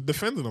ass niggas is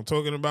defending him.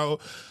 Talking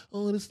about,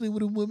 oh, this is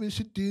what a woman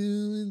should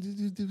do.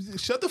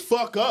 Shut the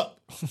fuck up.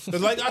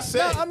 Because like I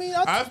said, No, I mean,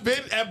 I've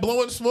been at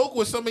blowing smoke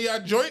with some of y'all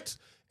joints,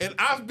 and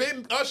I've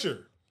been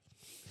Usher.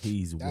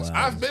 He's wild.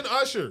 I've been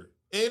Usher.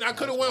 And I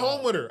could have went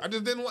home with her. I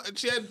just didn't want.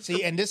 She had.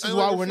 See, and this I is didn't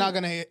why like we're her not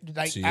feet. gonna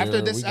like Sierra,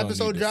 after this we gonna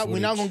episode need the drop. We're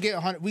not footage. gonna get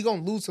 100. We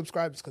gonna lose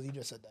subscribers because he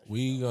just said that.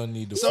 We gonna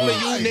need the Some of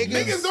footage. you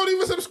niggas don't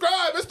even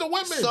subscribe. It's the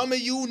women. Some of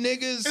you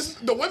niggas. It's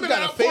the women we that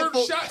got I a poured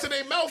faithful- shots in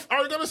their mouth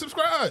are gonna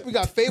subscribe. We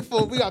got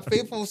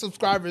faithful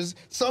subscribers.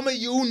 Some of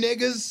you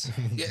niggas.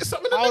 Yeah,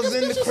 some of them I was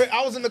niggas in the bitches.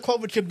 I was in the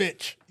club with your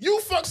bitch.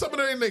 You fuck some of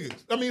them niggas.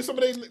 I mean, some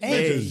of them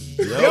Hey,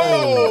 bitches.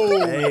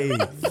 yo. Hey,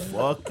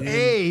 fucking.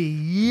 Hey,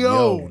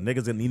 Yo,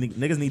 niggas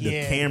need the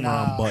Yeah, camera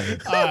nah. on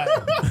button. All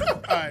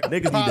right.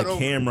 Niggas need Pod the over.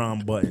 camera on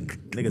button.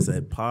 Nigga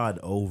said pod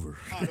over.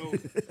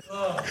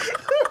 All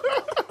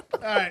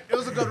right, it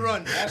was a good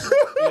run.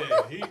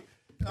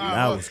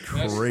 That was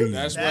crazy.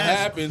 That's what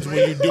happens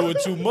when you do it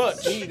too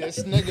much.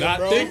 This nigga, Not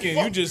bro. thinking.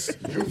 You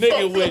just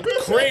nigga went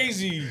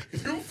crazy. You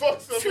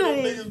fuck some of them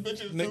niggas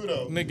bitches too,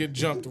 though. Nigga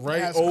jumped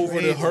right That's over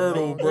crazy, the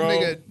hurdle, bro.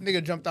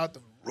 Nigga jumped out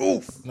the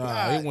roof.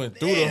 Nah, he went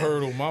through the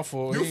hurdle. My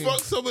fault. You He- fuck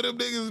some of them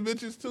niggas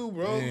bitches too,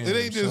 bro. Damn, It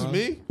ain't just son.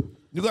 me.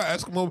 You got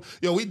Eskimo.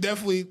 Yo, we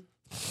definitely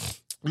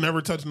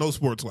never touched no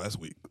sports last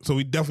week. So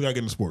we definitely got to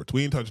get into sports.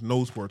 We ain't touched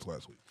no sports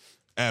last week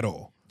at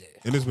all.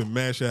 And there's been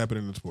mad shit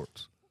happening in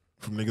sports.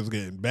 From niggas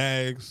getting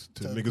bags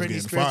to niggas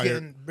getting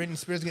fired. Britney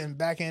Spears getting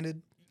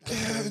backhanded.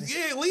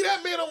 Yeah, leave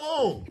that man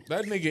alone.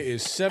 That nigga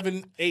is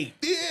 7'8".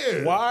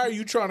 Yeah. Why are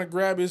you trying to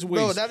grab his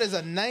waist? Bro, that is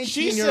a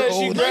She said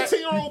she 19-year-old.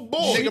 19-year-old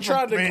boy. She Nigga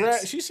tried from to France.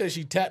 grab. She said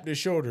she tapped his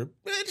shoulder.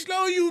 Bitch,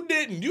 no, you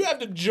didn't. You have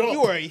to jump.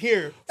 You are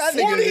here. That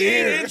nigga 48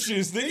 here.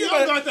 inches. Then You you,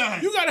 don't gotta, got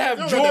that. you gotta have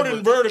You don't got that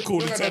Jordan vert. vertical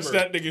You to don't got touch that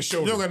that vert. nigga's You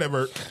shoulder. don't got that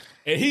vert.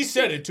 And he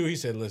said it too. He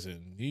said,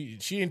 "Listen,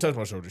 she didn't touch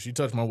my shoulder. She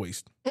touched my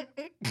waist."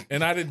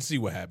 And I didn't see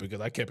what happened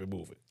because I kept it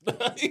moving.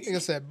 Nigga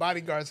said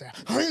bodyguard said.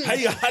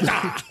 Hey,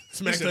 nah.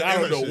 He said, I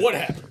don't know what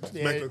happened.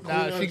 Yeah,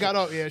 nah, she got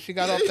off. Yeah, she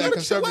got off You that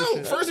gotta chill conservative out.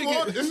 shit. First of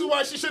all, this is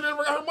why she should have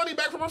never got her money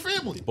back from her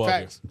family.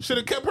 Facts. Should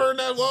have kept her in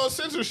that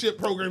censorship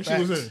program she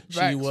was in.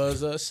 She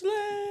was a slave.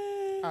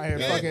 Out here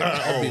Yeah. fucking.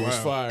 That bitch was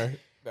fire.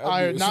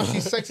 Now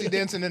she's sexy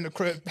dancing in the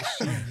crib.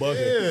 Yeah,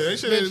 they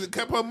should have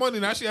kept her money.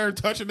 Now she had her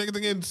touching niggas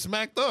and getting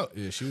smacked up.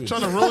 Yeah, she was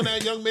trying to ruin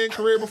that young man's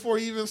career before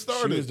he even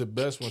started. She was the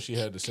best when she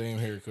had the same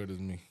haircut as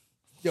me.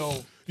 Yo,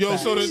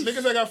 so the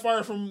niggas that got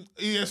fired from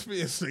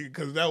ESPN,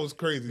 because that was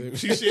crazy. You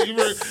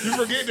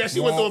forget that she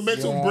went through a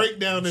mental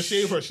breakdown to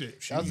shave her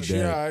shit. She all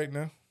right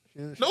now.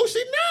 No,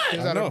 she not. She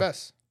was at her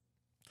best.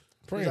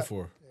 Praying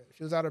for her.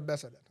 She was at her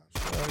best at that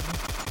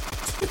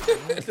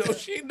time. No,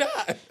 she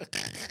not.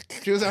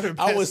 She was at her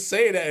best. I would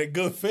say that in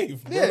good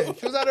faith, bro. Yeah,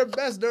 she was at her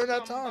best during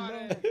that time,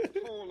 bro.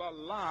 Told a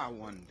lie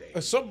one day.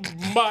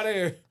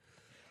 Somebody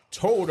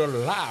told a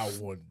lie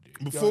one day.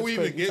 Before we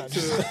even get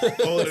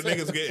to all the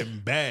niggas getting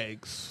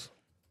bags,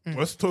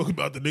 let's talk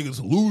about the niggas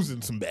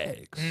losing some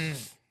bags.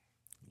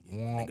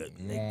 Nigga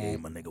gave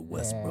my nigga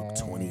Westbrook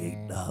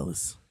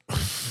 $28.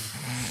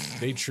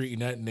 They treating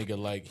that nigga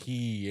like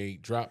he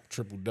ain't dropped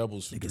triple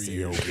doubles for 3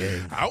 years.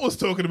 Okay. I was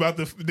talking about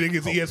the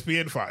niggas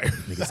ESPN fire.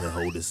 Nigga said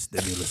hold this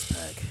stimulus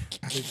pack.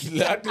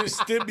 Not this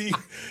stimmy.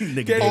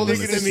 Nigga Hold this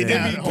this stimmy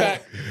stimmy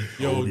pack.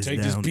 Yo, Hold this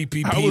take this down.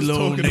 PPP I was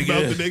loan, talking nigga.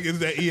 about the niggas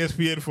that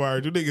ESPN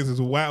fired. You niggas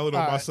is wilding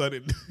on my son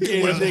and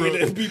Yeah, Westbrook. nigga,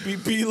 that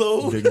PPP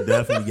loan. Nigga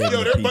definitely gave Yo,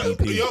 me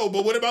PPP.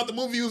 but what about the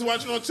movie you was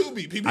watching on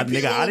Tubi? PPP I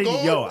didn't.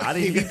 gone? Yo, I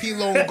didn't. PVP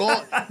loan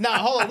gone. Nah,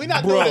 hold on. We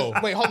not Bro. doing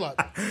this. Wait, hold on.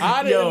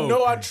 I didn't Yo,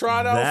 know I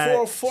tried out that-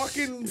 for a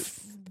fucking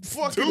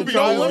Tubi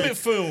No only. Limit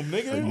film,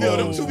 nigga. Yo,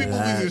 them Tubi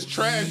movies is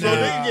trash, bro.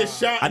 They can get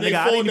shot and they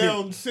I fall didn't even-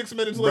 down 6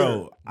 minutes later.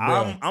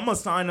 Bro, I'm gonna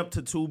sign up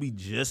to Tubi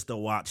just to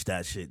watch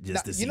that shit,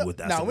 just to see what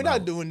that's about. We're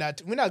not doing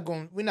that. We're not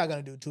gonna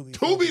do Tubi.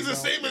 Tubi's the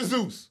same as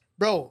Zeus.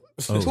 Bro,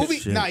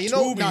 Tubi. shit. Nah, you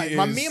know,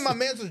 Tubi me and my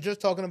mans was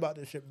just talking about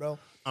this shit, bro.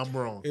 I'm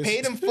wrong.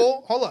 Paid in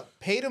Full. Hold up.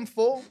 Paid in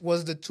Full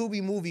was the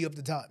Tubi movie of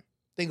the time.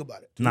 Think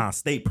about it. Nah,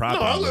 state property.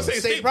 No, I was gonna bro. say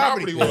State state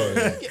property property.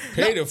 was.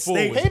 Paid in full.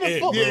 Paid was in it,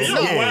 full. bro. Yeah, you're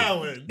Yeah.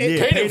 wilding. Yeah,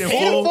 Paid in Paid in full.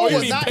 Full What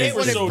was you not mean it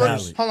when it paid in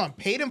first. full? Hold on.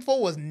 Paid in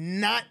Full was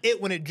not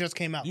it when it just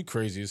came out. You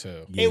crazy as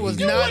hell. Yeah, It was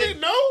he- You not. wouldn't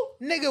know?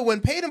 Nigga,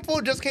 when Paid in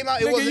Full just came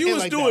out, it Nigga, wasn't you it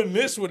was like doing that.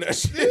 this with that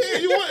shit. Yeah,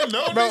 you wouldn't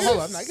know, Bro, nigga. hold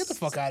on. Now get the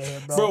fuck out of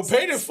here, bro. Bro,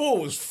 Paid in Full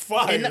was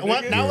fire. And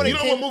nigga. now when You it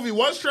know came, what movie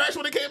was trash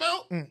when it came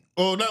out?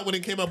 Oh, not when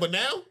it came out, but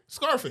now?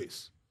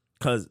 Scarface.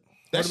 Cause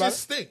That about shit it?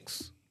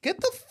 stinks. get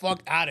the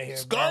fuck out of here,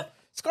 Scar- bro.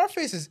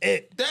 Scarface is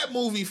it. That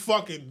movie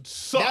fucking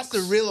sucks. That's the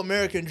real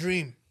American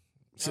dream.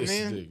 I This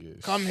mean,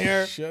 nigga. come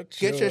here, Shut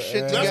get your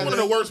shit ass together. That's one of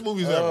the worst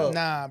movies ever.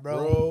 Nah, bro.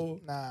 Bro.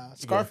 Nah,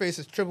 Scarface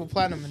is triple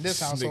platinum in this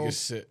This household. nigga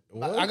said,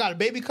 what? I got a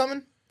baby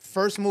coming.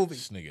 First movie.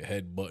 This nigga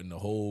headbutting the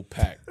whole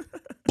pack.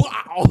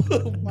 Wow.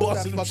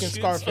 Busting That fucking shit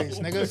Scarface,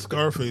 open. nigga.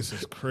 Scarface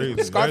is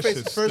crazy. Scarface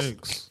that shit first,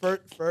 stinks.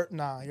 first.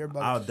 Nah, you're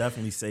I'll bugging.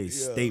 definitely say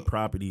state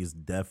property is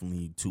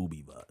definitely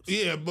Tubi vibes.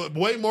 Yeah, but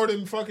way more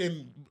than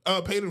fucking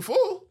Paid in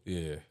Full.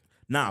 Yeah.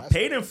 Nah,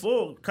 Paid in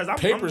Full, cause I'm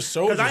Paper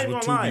Soldiers I ain't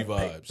with gonna lie. Tubi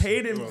vibes.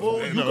 Paid in Full,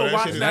 no, you that can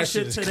watch shit is- that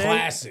shit is today,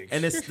 classic.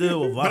 and it's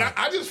still a vibe. But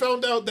I just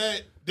found out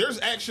that there's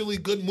actually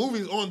good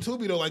movies on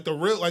Tubi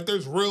though.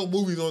 There's real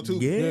movies on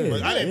Tubi. Yeah,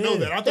 Like, I didn't yeah. know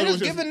that. I thought They it was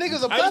just giving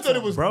niggas a I just thought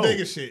it platform. was Bro,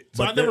 nigga shit.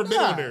 So but I never the- been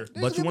on Nah. there.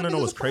 They But just you want to giving know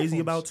niggas what's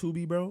crazy platforms. about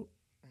Tubi, bro?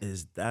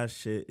 Is that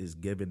shit is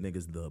giving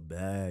niggas the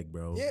bag,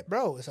 bro. Yeah,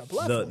 bro, it's a The,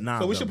 platform. nah,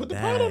 So we the should put the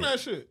bag. pot on that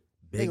shit.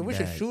 Big Nigga, we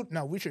should bag. shoot.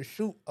 No, we should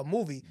shoot a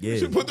movie. Yeah. We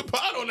should put the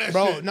pot on that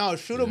Bro, shit. no,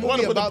 shoot a You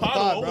wanna movie put the about the pot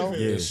on pod, bro. OnlyFans?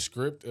 Yeah. The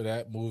script of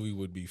that movie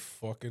would be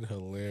fucking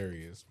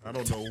hilarious. I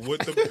don't know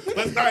what the.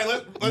 Let's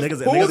Niggas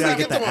Who gotta would get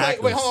get the to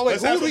actors. wait, hold on, wait.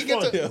 Let's Who have do we some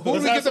get fun. to? Who Let's do we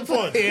have get to? some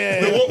fun.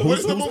 Yeah.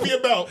 What's the movie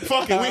about?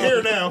 Fuck it, we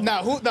here now.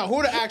 Now who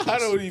the actors? I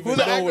don't even who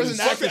the know what actors and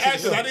it's- Fuck the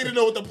actresses? actors. I need to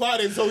know what the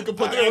plot is so we can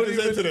put the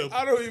actors into them.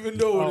 I don't even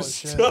know where Oh, to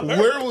shit. start.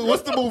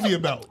 What's the movie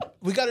about?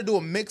 We got to do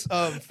a mix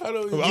of I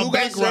don't even A you got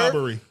bank served.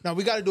 robbery. No,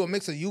 we got to do a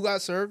mix of you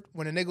got served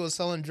when a nigga was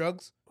selling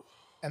drugs,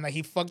 and like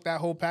he fucked that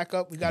whole pack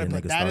up. We got to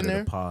Then put niggas that in started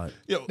there. a pod.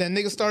 Yo, Then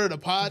niggas started a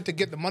pod to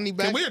get the money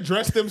back. can we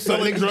address them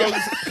selling niggas drugs?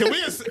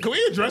 got- Can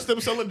we address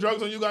them selling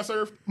drugs on You Got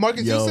Served?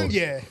 Marcus Yo. Houston,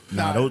 yeah.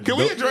 Nah, those- Can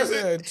we those- address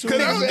Yeah, it? two 'Cause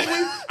I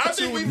niggas-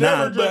 think we've Nah.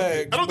 never addressed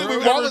it. I don't think we've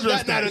Why ever was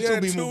addressed that not that. a Yeah,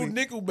 Tubi two movie?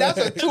 nickel That's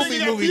a bags. This nigga Tubi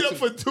got movie. beat up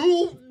for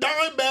 2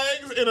 dime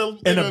bags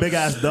in a big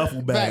ass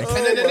duffel bag. Facts.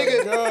 And then the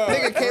Oh my God,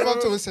 nigga came up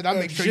to him and said, "I'll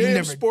make sure you Jam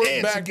never Sport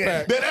dance backpack.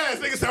 again." That ass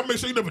nigga said, I'll make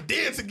sure you never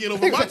dance again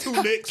over my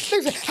 2 nicks.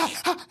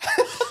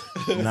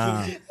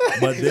 Nah,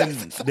 but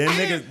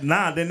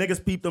then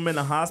niggas peeped him in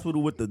the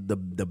hospital with the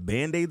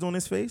band-aids on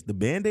his face. The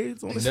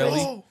band-aids on his Nelly.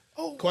 face.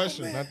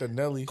 Question. Not the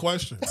Nelly.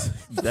 Question.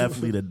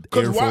 Definitely the Air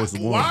Because Force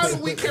why One.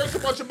 do we care so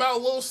much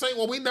about Lil Saint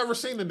when we never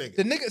seen the nigga?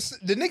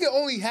 The nigga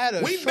only had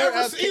a We short never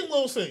ass seen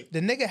Lil Saint.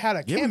 The nigga had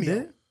a Yeah, we cameo.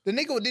 did. The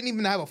nigga didn't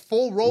even have a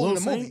full role Lil in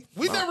the Saint? movie.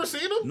 We never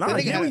seen him. Nah, The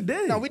nigga yeah, had we a-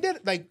 did. No, we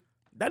did. Like,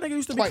 That nigga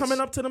used to be Twice. coming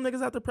up to them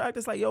niggas after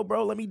practice like, yo,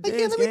 bro, let me yeah,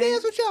 dance, let me gang.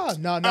 dance with y'all.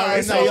 No, All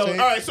right, no, so,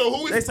 no. so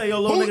who is They say, yo,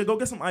 little nigga, go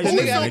get some ice The who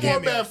cream, nigga is had so a more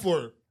cameo. bad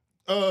for?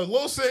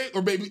 Lil Saint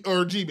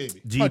or G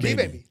Baby? G Oh,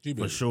 baby.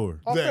 G-Baby. For sure.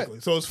 Okay. Exactly.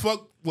 So it's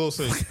fuck Lil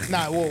Saint.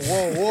 Nah, whoa.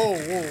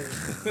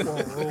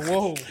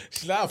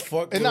 It's not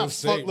fuck And Lil not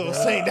Saint, fuck Lil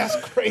bro. Saint. That's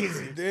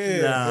crazy.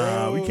 Damn,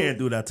 Nah, bro. we can't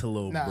do that to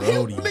Lil Nah.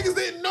 Brody. Niggas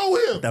didn't know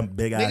him. Them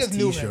big ass Niggas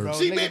knew him, t-shirts. bro.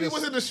 G Nigga Baby just-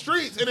 was in the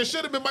streets, and it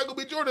should have been Michael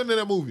B. Jordan in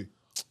that movie.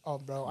 Oh,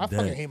 bro, I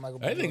fucking hate Michael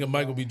B. I think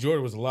Michael B.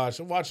 Jordan was alive.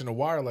 So I'm watching The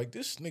Wire like,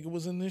 this nigga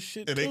was in this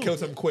shit And too. they killed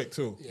him quick,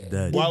 too.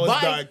 Dead.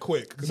 Wallace died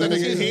quick. Because that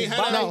nigga, he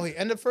had No, he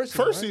ended the first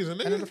season. first right? season.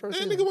 Ended Nigga, the first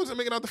that season. nigga wasn't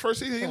making out the first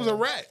season. He was a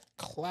rat.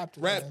 Clapped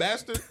his Rat ass.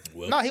 bastard.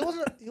 No, he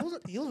wasn't.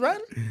 He was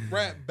ratting.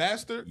 Rat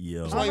bastard.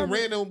 Yo. That's why he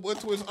ran and went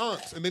to his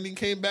aunts. And then he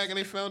came back and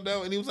they found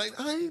out. And he was like,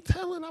 I ain't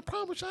telling. I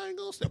promise I ain't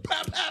going to step.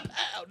 Pow, pow,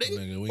 pow.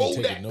 Nigga, we Hold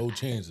ain't taking that. no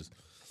chances.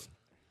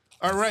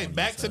 All right,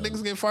 back to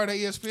niggas getting fired at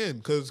ESPN.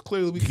 Because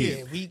clearly we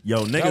can't.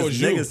 Yo, That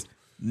was you.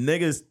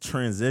 niggas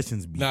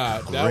transitions be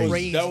That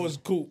was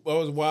cool. That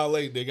was wild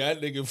late, nigga. That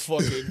nigga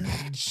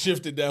fucking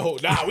shifted that whole.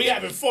 Nah, we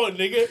having fun,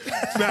 nigga.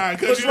 Nah,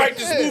 let's write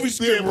this movie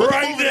script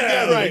right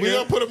now. Right, we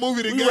gonna put a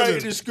movie together. We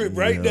writing this script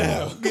right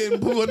now. Put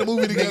the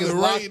movie together Niggas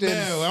right locked in.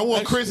 now. I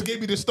want Chris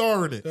Gibby to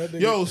star in it.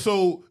 Yo,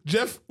 so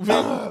Jeff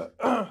Van.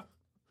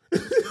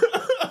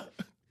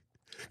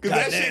 Because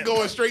that shit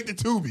going straight to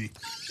Tubi.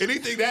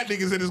 Anything that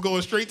nigga's in is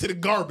going straight to the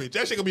garbage.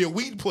 That shit gonna be a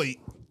weed plate.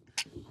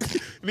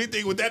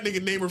 Anything with that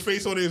nigga name or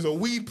face on it is a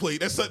weed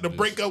plate. That's something to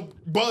break up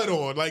bud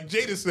on, like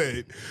Jada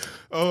said.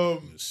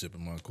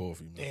 Sipping my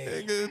coffee, man.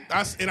 Nigga,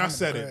 I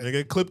said it,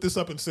 nigga. Clip this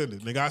up and send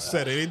it, nigga. I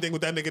said it. Anything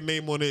with that nigga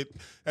name on it,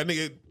 that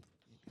nigga.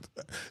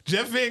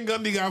 Jeff Van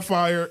Gundy got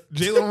fired.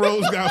 Jalen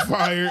Rose got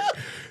fired.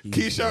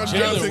 Keyshawn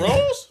Johnson. Jalen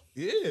Rose?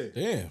 Yeah.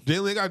 Damn.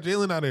 Jalen got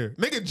Jalen out there.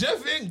 Nigga,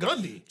 Jeff Van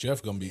Gundy.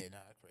 Jeff gonna be.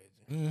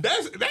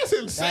 That's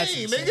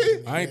insane,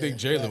 nigga. I ain't think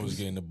Jalen was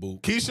getting the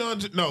boot.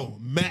 Keyshawn, no,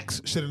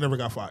 Max should have never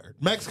got fired.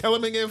 Max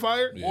Kellerman getting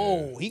fired? Yeah.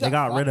 Whoa, he They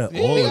got rid of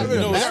Yeah, all they of got rid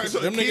them. of Max. So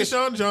Them niggas-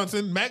 Keyshawn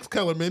Johnson, Max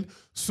Kellerman,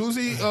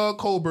 Susie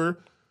Kolber,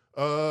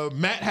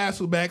 Matt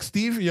Hasselbeck,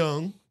 Steve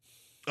Young,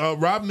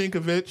 Rob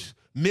Ninkovich,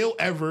 Neil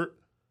Everett,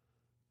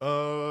 They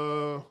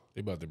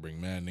about to bring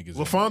mad niggas.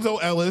 LaFonso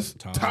Ellis,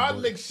 Tom Todd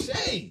Brady.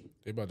 McShay.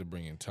 They about to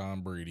bring in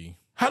Tom Brady.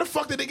 How the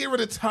fuck did they get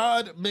rid of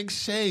Todd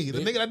McShay? The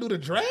nigga that do the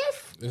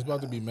draft? There's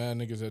about to be mad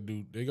niggas that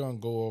do. They gonna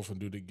go off and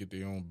get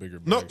their own bigger.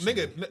 No, bags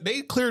nigga, somewhere.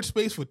 they cleared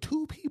space for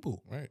two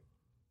people. Right.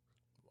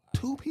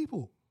 Two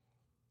people.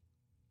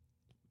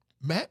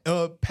 Pat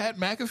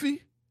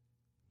McAfee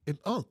and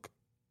Unc.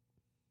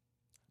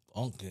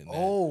 Unc getting that.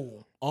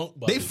 Oh, Unc.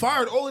 about They to-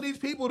 fired all of these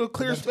people to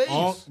clear space.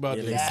 Unc about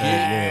to They get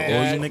said, yeah,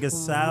 all you that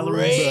niggas'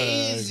 salaries.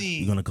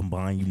 crazy. We're gonna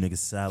combine you niggas'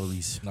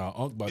 salaries. Nah,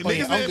 Unc about to Niggas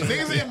yeah, ain't, Unc niggas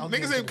getting ain't,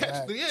 that. niggas ain't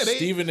catch. Yeah, they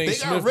Stephen A. they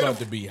Smith got rid about of.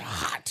 to be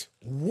hot.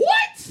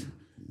 What?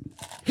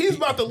 He's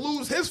about to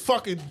lose his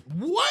fucking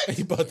what?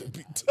 He about to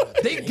be.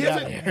 They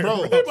giving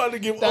bro. They about to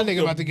give that Unc nigga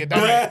the about to get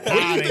that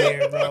out of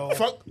here, bro.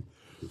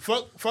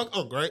 Fuck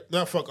Unc, right?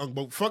 Not fuck Unc,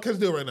 but fuck his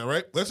deal right now,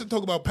 right? Let's just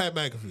talk about Pat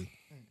McAfee.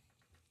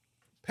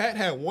 Pat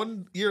had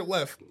 1 year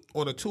left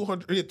on a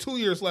 200. He had 2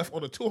 years left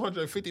on a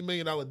 $250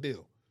 million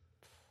deal.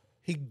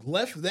 He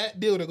left that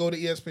deal to go to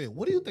ESPN.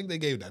 What do you think they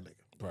gave that nigga?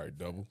 Probably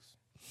double.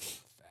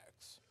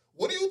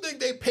 What do you think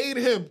they paid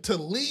him to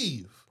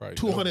leave? Probably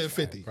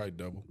 250. Probably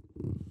double.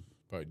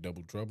 Probably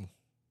double trouble.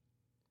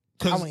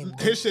 Because I mean,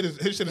 his shit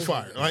is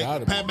fire. Like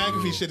Gotta Pat be,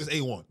 McAfee yeah. shit is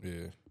A1.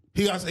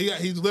 Yeah.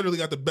 He's literally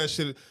got the best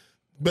shit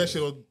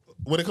on.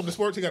 When it comes to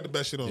sports, he got the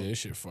best shit on. Yeah, this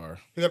shit fire.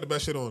 He got the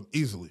best shit on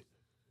easily.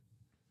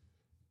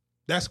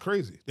 That's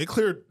crazy.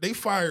 They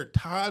fired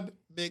Todd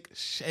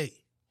McShay.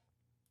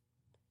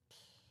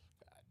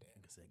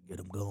 Get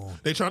him going.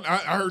 They trying. I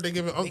heard they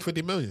giving Unc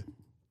 $50 million.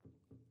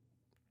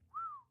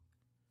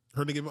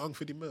 Heard they giving Unc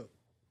 $50 million.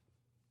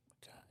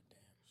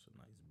 It's a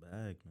nice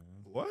bag, man.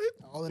 What?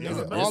 All the Yeah,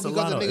 niggas, man. all It's a because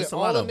lot of of- niggas, it's a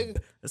all lot the of- niggas.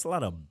 There's a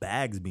lot of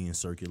bags being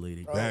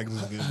circulated. Bags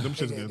is getting them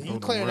shit's getting You thrown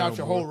clearing around, out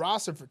your boy. whole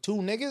roster for two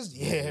niggas?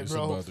 Yeah, It's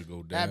bro. about to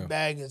go down. That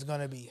bag is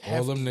gonna be All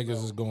hefty, them niggas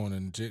bro. is going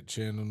in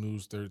Channel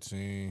News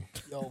 13.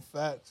 Yo,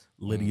 facts.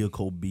 Lydia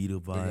Colbita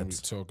They're gonna be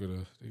vibes. talking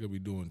to. They're gonna be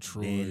doing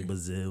Troy. And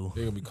Brazil.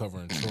 They're gonna be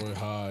covering Troy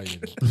High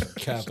and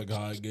Catholic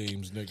High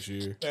games next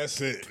year. That's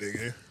it,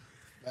 nigga.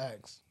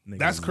 Facts.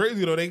 That's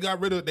crazy though. They got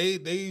rid of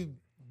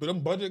but them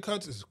budget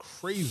cuts is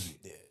crazy.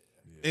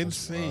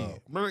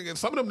 Insane. Remember,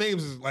 some of them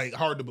names is like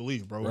hard to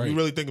believe, bro. When you Right.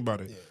 really think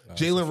about it.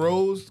 Jalen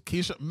Rose,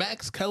 Keisha,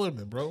 Max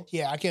Kellerman, bro.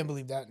 Yeah, I can't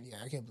believe that. Yeah,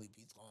 I can't believe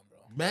he's gone, bro.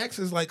 Max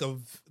is like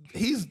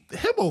he's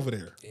him over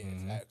there.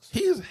 Yeah, facts.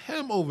 He's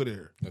him over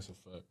there. That's a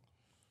fact.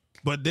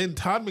 But then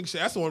Todd McShay,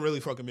 that's the one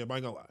really fucking me up. I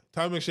ain't gonna lie.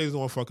 Todd McShay's the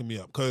one fucking me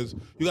up. Because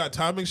you got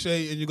Todd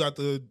McShay and you got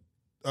the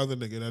other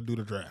nigga that do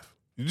the draft.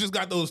 You just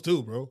got those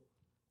two, bro.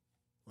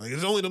 Like,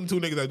 it's only them two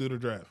niggas that do the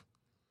draft.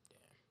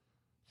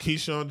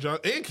 Keyshawn John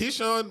and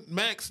Keyshawn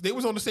Max, they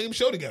was on the same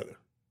show together.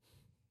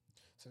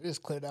 So they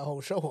just cleared that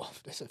whole show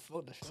off. They said,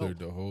 fuck the show. Cleared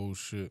the whole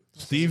shit.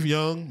 Steve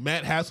Young,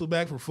 Matt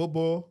Hasselbeck for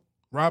football,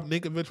 Rob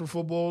Ninkovich for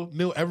football,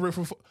 Neil Everett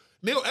for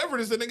Neil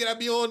Everett is the nigga that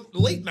be on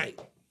late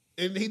night.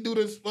 And he do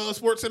the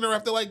Sports Center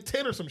after like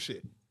 10 or some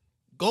shit.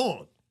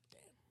 Gone.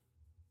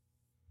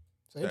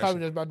 So they probably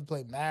just about to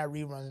play mad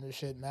reruns and this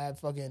shit, mad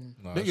fucking.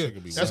 Nah, that shit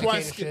could Nigga, be that's wild.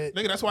 why Syndicated shit.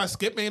 Nigga, that's why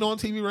Skip ain't on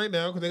TV right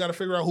now because they got to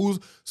figure out who's.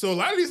 So a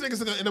lot of these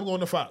niggas are gonna end up going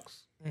to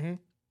Fox. Mm-hmm.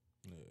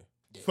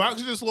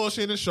 Fox just lost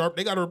Shannon Sharp.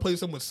 They got to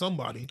replace him with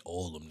somebody.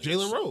 All of them.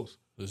 Jalen Rose.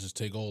 Let's just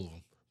take all of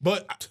them.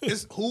 But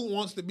it's who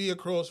wants to be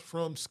across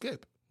from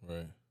Skip.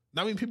 Right.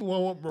 I mean, people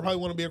probably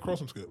want to be across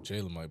from Skip.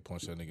 Jalen might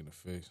punch that nigga in the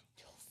face.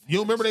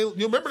 You remember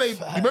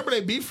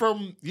they beef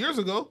from years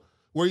ago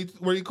where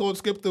he called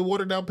Skip the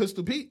watered down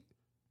Pistol Pete.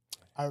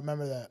 I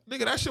remember that.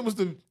 Nigga, that shit was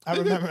the. I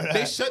remember that.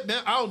 They shut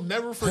down. I'll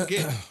never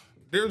forget.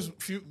 There's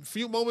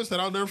few moments that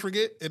I'll never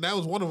forget, and that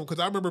was one of them because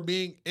I remember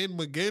being in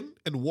McGinn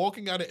and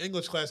walking out of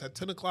English class at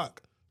 10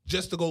 o'clock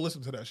just to go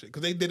listen to that shit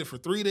because they did it for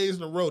 3 days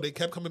in a row. They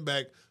kept coming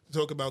back to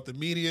talk about the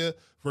media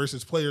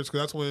versus players because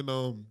that's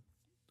when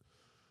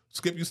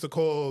Skip used to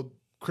call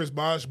Chris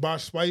Bosh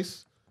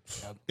Spice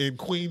and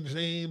Queen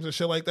James and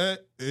shit like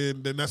that,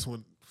 and then that's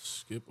when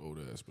Skip old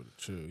ass, but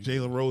chill.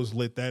 Jalen Rose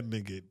lit that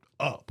nigga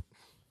up.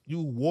 You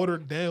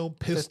watered down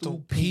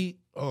Pistol Pete.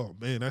 Oh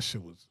man, that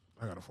shit was.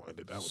 I gotta find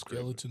it. That was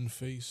skeleton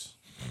face.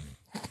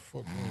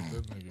 Fuck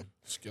that nigga.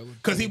 Skeleton.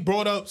 Because he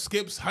brought up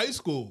Skip's high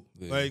school.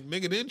 Yeah. Like,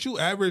 nigga, didn't you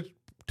average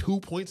 2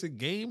 points a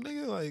game,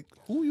 nigga? Like,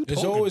 who you talking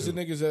It's always to?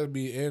 the niggas that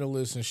be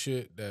analysts and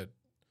shit that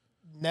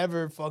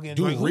never fucking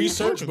do Like, who you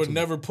research talking but to?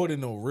 never put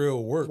in no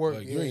real work.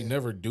 Like you yeah. ain't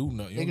never do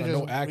nothing. You Nigga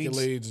don't got no just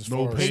accolades as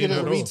no far as pain Nigga at just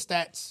all. read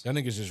stats, that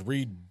niggas just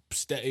read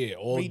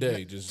all Read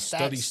day, just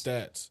study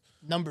stats.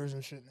 numbers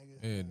and shit,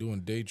 nigga. Yeah, doing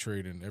day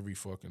trading every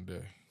fucking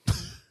day.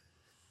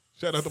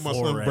 Shout out to my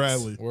son Forex.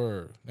 Bradley.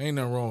 Word. Ain't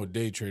nothing wrong with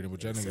day trading,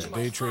 but y'all niggas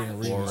day trading,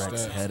 reading Forex,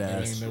 stats. head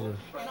That ass. ain't never.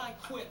 When I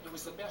quit, it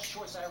was the best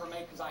choice I ever made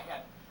because I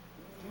had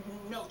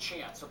no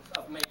chance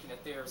of making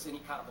it there as any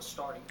kind of a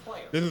starting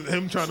player. This is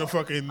him trying to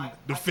fucking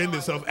defend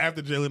himself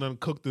after Jalen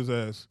uncooked his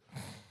ass.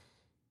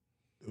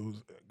 It was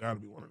gotta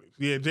be one of these.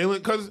 Yeah, Jalen,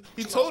 because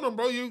he told him,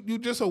 bro, you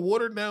just a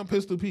watered down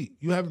Pistol Pete.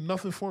 You have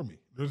nothing for me.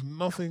 There's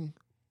nothing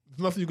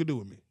you could do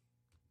with me.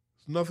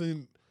 There's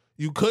nothing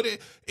you couldn't.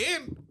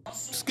 And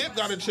Skip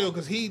got to chill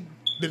because the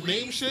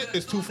name shit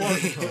is too far.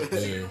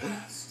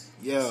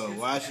 Yo,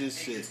 watch this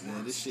shit,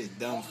 man. This shit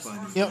dumb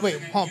funny. Yeah, wait,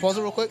 hold on, pause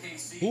it real quick.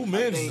 Who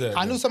mans that?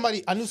 I knew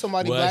somebody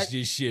Watch black.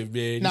 this shit,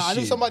 man. Nah, I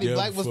knew This somebody shit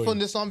black dumb was funny. putting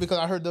this on because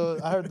I heard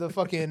the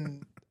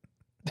fucking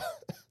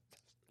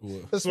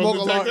What? the smoke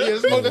alarm. detector? Yeah, the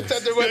smoke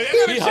detector. Yeah, they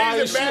gotta He high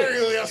change as the shit.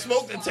 battery on your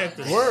smoke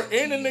detector. Word,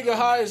 and the nigga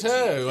high as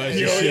hell. Like,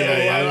 Yo, shit, like,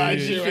 yeah,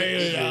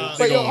 shit, yeah.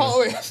 Wait, yo, hold on,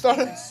 wait,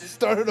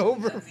 start it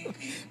over.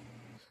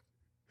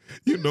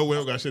 You know we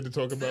don't got shit to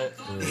talk about.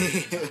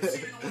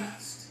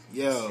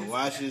 Yo,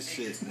 watch this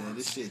shit, man.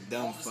 This shit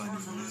dumb funny,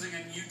 man.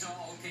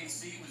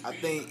 I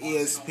think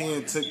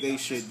ESPN took they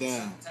shit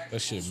down.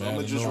 That shit, So man. I'm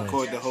gonna just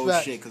record the whole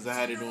shit because I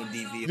had it on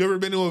DVD. You ever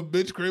been to a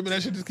bitch crib and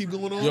that shit just keep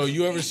going on? Yo,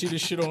 you ever see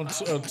this shit on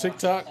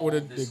TikTok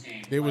where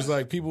it was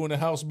like people in the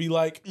house be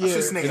like, Yeah.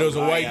 This nigga and there was a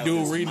white out dude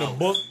his reading a mouth.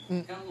 book,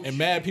 and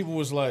mad people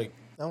was like,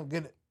 I don't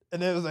get it.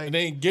 And it was like, and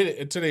they didn't get it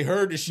until they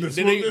heard the shit.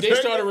 The Then smoke they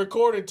detector? started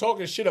recording,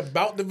 talking shit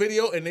about the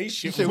video, and they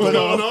shit was Went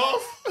going on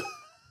off.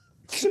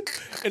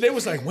 off. And they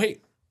was like,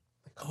 wait.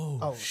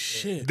 Oh,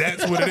 shit.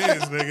 That's what it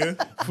is, nigga.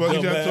 Fuck you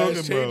Dumbass, talking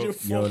change about?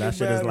 your Yo, that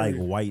fucking shit is like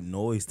battery. white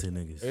noise to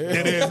niggas.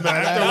 It is. Nah,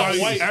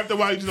 after a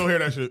while, you just don't hear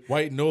that shit.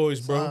 White noise,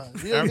 bro.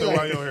 After a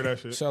while, you don't hear that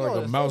shit. Sound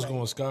like a mouse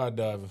going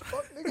skydiving.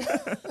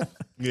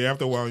 Yeah,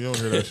 after a while, you don't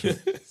hear that shit.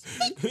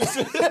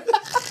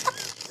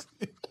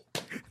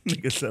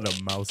 Nigga said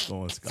a mouse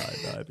going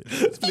skydiving.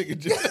 This nigga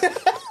just...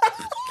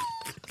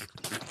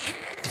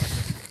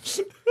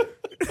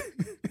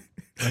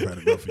 I've had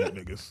enough of you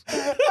niggas.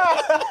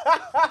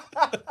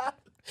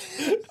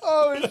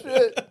 oh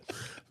shit.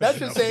 That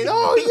should say,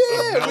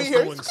 oh yeah, we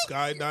here. Going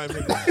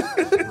skydiving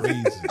is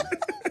crazy.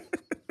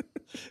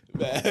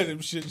 Man,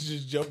 them shit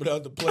just jumping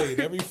out the plane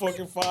every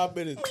fucking 5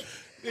 minutes.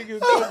 Nigga,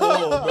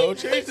 come on, bro.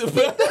 Change the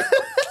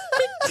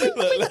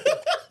battery.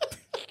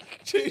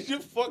 Change your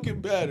fucking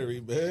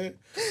battery, man.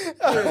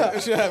 Yeah, I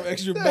should have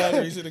extra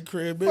batteries in the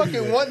crib. Fucking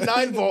anyway. 1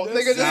 9-volt,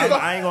 nigga.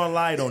 I ain't gonna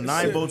lie though,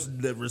 9 volts.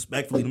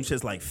 Respectfully, them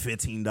shit's like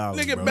 $15.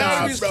 Nigga, bro.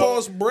 batteries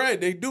cost bread.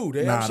 They do.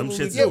 They Nah, them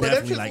absolutely shits do. Yeah, but them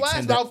definitely shits like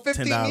last about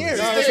 15 $10. years.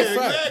 Yeah, That's a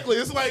fact. exactly.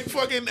 It's like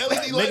fucking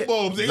LED light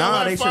bulbs. They Nah,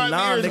 got they like should. 5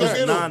 Nah, years. Go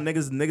get 'em.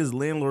 niggas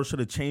landlord should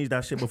have changed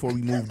that shit before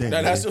we moved in.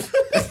 That has to,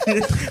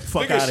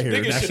 Fuck out of here.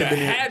 Niggas That should shit have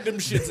been had them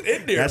shits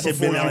in there. that shit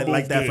been before you like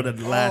moved that in. for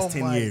the last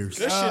 10 my years.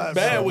 That God, shit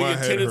bad bro, when my your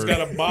head tenants hurt.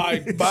 gotta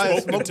buy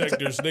smoke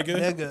detectors,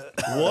 nigga.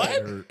 Nigga.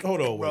 What? Hold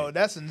on, Bro, wait.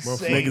 that's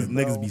insane.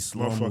 Niggas be My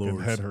slum fucking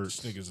lords. head hurts.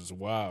 These niggas is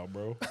wild,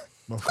 bro.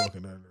 My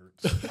fucking head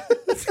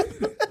hurts.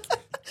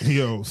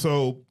 Yo,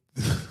 so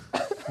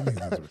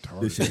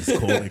This shit is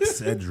called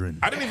Excedrin.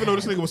 I didn't even know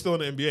this nigga was still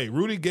in the NBA.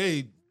 Rudy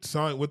Gay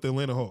signed with the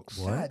Atlanta Hawks.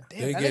 What? God damn,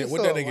 They that get nigga's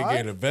what still that nigga alive?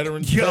 get a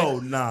veteran. Yo,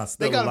 nah,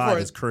 still got him alive for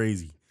is it.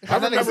 crazy. How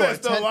that nigga Is for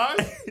still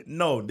alive?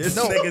 No, this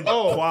nigga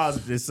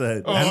Quaz just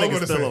said Oh, that I'm nigga's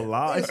gonna still say-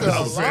 alive. Still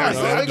alive. I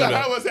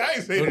I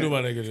ain't say Don't that. do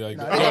my niggas like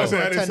Nah, that. they got him say-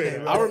 for I a didn't 10 say day.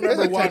 that. I remember It's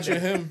a 10 watching day.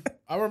 him.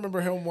 I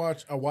remember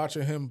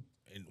watching him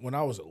when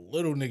I was a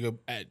little nigga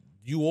at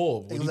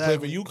U-All when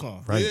Exactly. he played for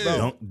UConn. Right? Yeah.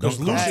 Don't Because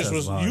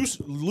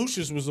contest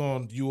Lucius was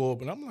on U-All,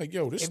 and I'm like,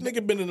 yo, this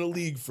nigga been in the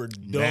league for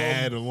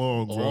Mad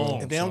long, bro.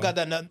 If they don't got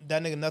that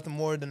nigga nothing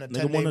more than a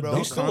 10 Nigga won day, a bro.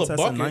 dunk still a contest in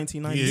bucket. Yeah,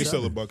 1997. he's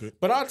still a bucket.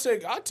 But I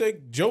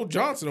take Joe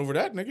Johnson over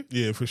that nigga.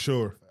 Yeah, for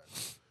sure.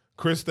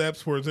 Chris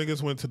Stapps,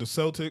 Porzingis went to the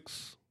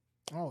Celtics.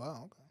 Oh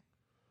wow,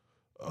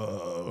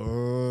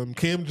 okay.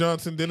 Cam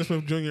Johnson, Dennis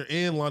Smith Jr.,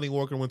 and Lonnie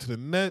Walker went to the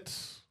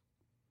Nets.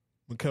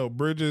 Mikal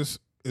Bridges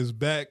is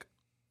back,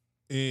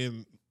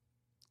 and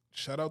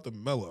shout out to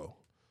Melo.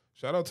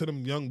 Shout out to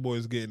them young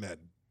boys getting that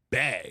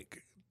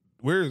bag.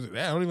 Where is it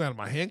at? I don't even have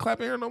my hand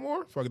clapping here no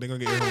more. Fuck it, they're gonna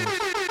get your hands.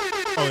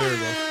 Oh, there we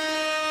go.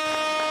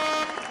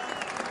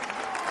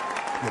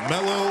 Yeah,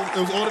 Melo, it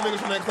was all the niggas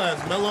from that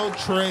class. Melo,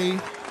 Trey.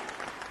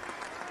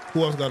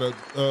 Who else got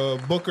a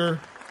Booker?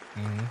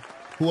 Mm-hmm.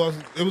 Who else?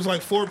 It was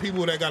like 4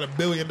 people that got $1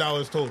 billion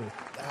total. God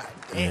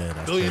Yeah, damn. that's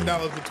 $1 billion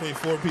crazy. between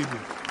 4 people.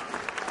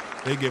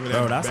 They giving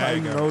Bro, that that's how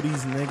bag you out. know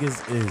these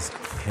niggas is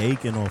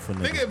caking off of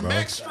niggas, Nigga, bro.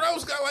 Max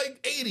Strauss got like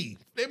 80.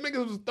 They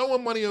niggas was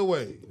throwing money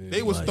away.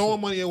 They was like-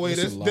 throwing money away.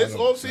 It's a This lot of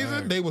off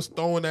season, bag. they was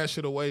throwing that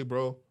shit away,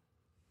 bro.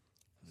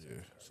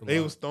 They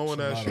was throwing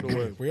that shit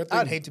away. Where I think,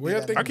 I'd hate to be where I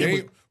that think nigga.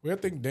 Dame, where I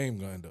think Dame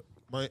gonna end up.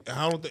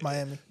 I don't think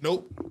Miami.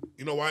 Nope.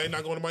 You know why they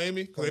not going to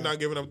Miami? Because they're not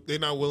giving up. They're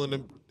not willing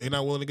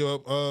to give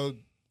up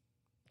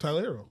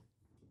Tyler Hero.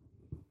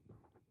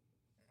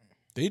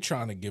 They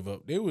trying to give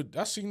up.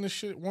 I seen this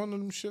shit. One of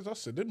them shits. I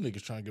said them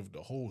niggas trying to give up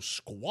the whole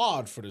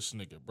squad for this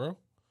nigga, bro.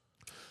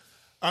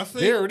 I think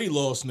They already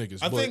lost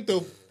niggas.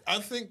 I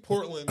think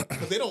Portland,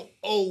 because they don't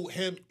owe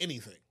him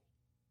anything.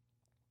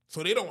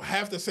 So they don't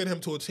have to send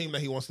him to a team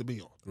that he wants to be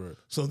on. Right.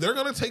 So they're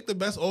gonna take the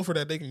best offer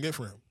that they can get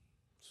for him.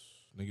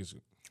 Niggas.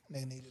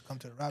 They need to come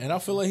to the Raptors. And I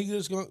feel like he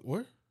just going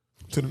where?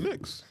 To the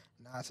Knicks.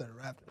 Nah, I said the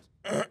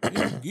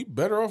Raptors. He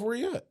better off where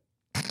he at.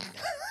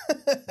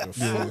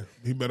 Yeah,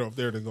 he better off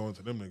there than going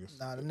to them niggas.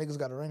 Nah, the niggas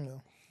got a ring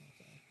though.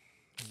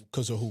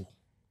 Because of who?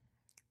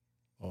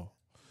 Oh.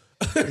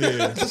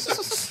 Yeah.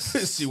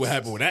 See what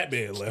happened when that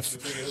man left.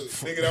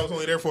 Nigga that was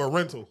only there for a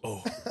rental.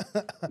 Oh.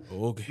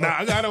 Okay. Nah,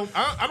 I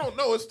don't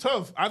know. It's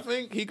tough. I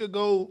think he could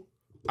go.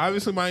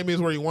 Obviously, Miami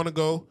is where you want to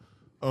go.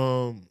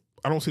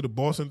 I don't see the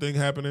Boston thing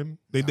happening.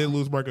 They did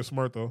lose Marcus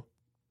Smart though.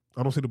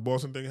 I don't see the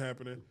Boston thing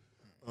happening.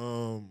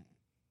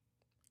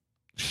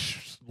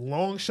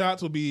 Long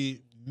shots will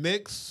be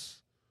Knicks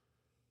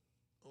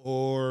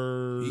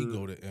or He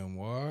go to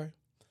NY.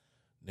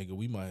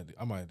 Nigga,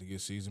 I might have to get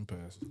season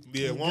passes.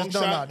 Yeah, long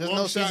Just shot. There's long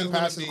no shot season is gonna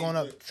passes be- going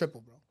up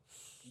triple, bro.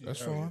 That's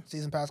fine.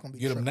 Season pass gonna be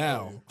Get triple. him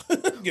now.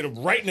 Get him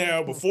right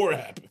now before it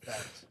happens.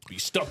 Be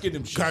stuck in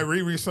them shit.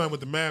 Kyrie re-signed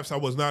with the Mavs. I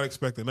was not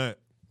expecting that.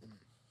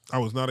 I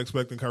was not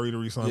expecting Kyrie to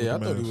re-sign Yeah, I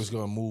with the Mavs. thought he was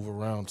gonna move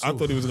around too. I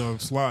thought he was going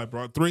to slide,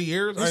 bro. 3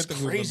 years? I It's didn't think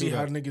he was crazy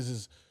how gonna do niggas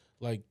is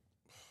like,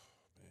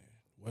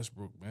 man,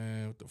 Westbrook,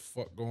 man, what the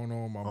fuck going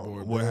on, my that. boy?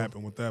 What bro?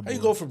 happened with that, How boy? you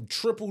go from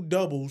triple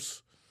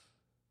doubles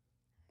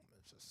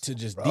to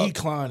just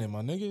declining,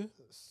 my nigga?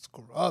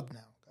 Scrub now. God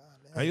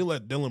damn. How you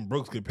let Dylan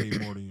Brooks get paid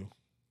more than you?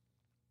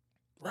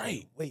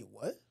 Right. Wait,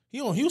 what? He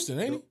on Houston,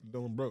 ain't he?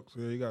 Dylan Brooks.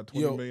 Yeah, he got $20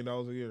 Yo. million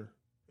a year.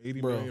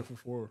 $80 Bro. million for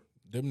 4.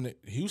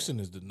 Houston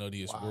is the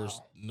nuttiest,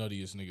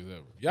 nuttiest niggas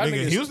ever.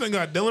 Nigga, Houston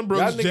got Dylan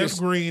Brooks, y'all Jeff niggas-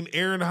 Green,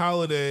 Aaron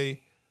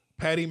Holiday,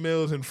 Patty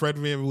Mills, and Fred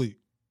VanVleet.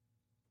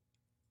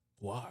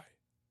 Why?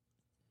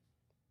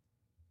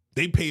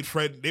 They paid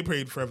Fred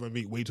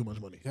VanVleet way too much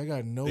money. Y'all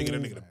got no They get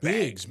that nigga the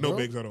bigs, bag. No bro.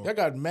 bigs at all. Y'all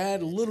got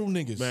mad little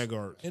niggas. Mad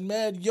guards. And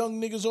mad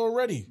young niggas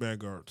already. Mad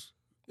guards.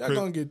 Y'all Chris-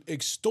 gonna get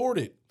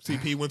extorted.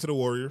 CP went to the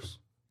Warriors.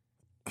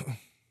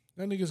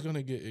 That nigga's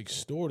gonna get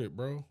extorted,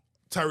 bro.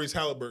 Tyrese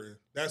Halliburton.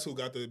 That's who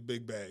got the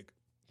big bag.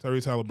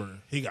 Tyrese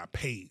Halliburton. He got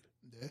paid.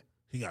 Yeah.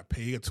 He got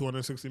paid. He got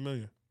 $260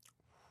 million.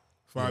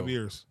 5 Bro.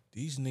 years.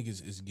 These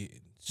niggas is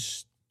getting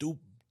stupid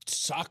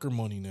soccer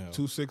money now.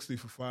 $260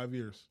 for 5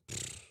 years.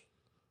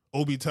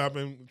 Obi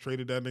Toppin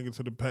traded that nigga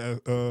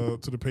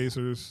to the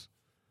Pacers.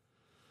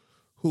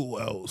 Who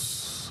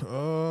else?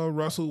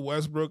 Russell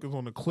Westbrook is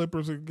on the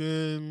Clippers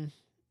again.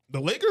 The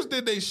Lakers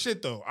did they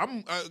shit though.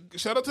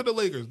 Shout out to the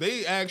Lakers.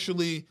 They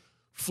actually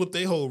flipped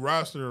their whole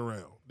roster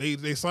around. They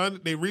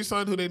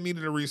re-signed who they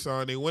needed to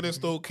re-sign. They went and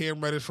stole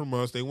Cam Reddish from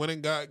us. They went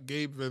and got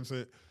Gabe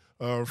Vincent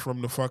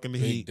from the fucking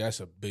Heat. That's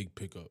a big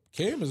pickup.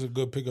 Cam is a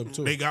good pickup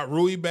too. They got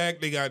Rui back.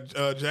 They got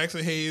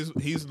Jackson Hayes.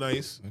 He's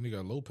nice. And they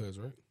got Lopez,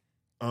 right?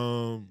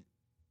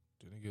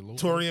 Did they get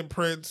Lopez? Torian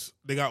Prince.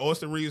 They got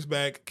Austin Reeves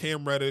back.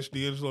 Cam Reddish,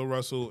 D'Angelo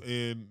Russell,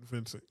 and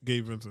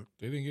Gabe Vincent.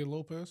 They didn't get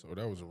Lopez? Or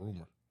that was a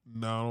rumor?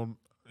 No,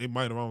 they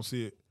might have. I don't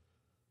see it.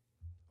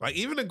 Like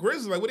even the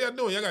Grizzlies, like what are y'all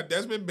doing? Y'all got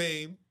Desmond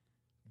Bane,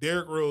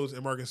 Derrick Rose,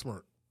 and Marcus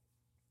Smart.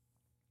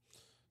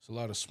 It's a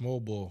lot of small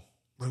ball.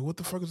 Like what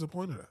the fuck is the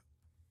point of that?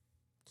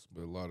 It's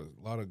been a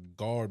lot of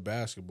guard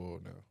basketball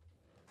now.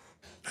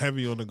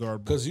 Heavy on the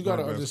guard. Because you got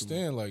to guard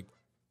understand, like,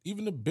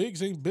 even the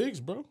bigs ain't bigs,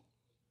 bro.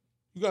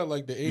 You got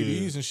like the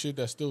ADs and shit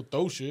that still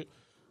throw shit,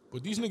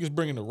 but these niggas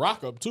bringing the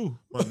rock up too.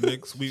 My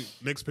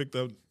Knicks picked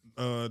up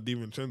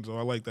DiVincenzo.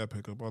 I like that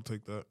pickup. I'll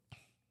take that.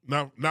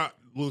 Not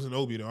losing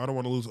Obi though. I don't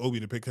want to lose Obi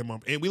to pick him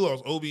up. And we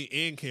lost Obi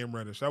and Cam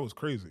Reddish. That was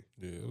crazy.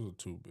 Yeah, those are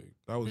two big.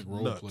 That was big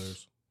role nuts.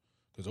 players.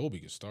 Because Obi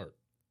can start.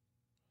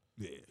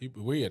 Yeah.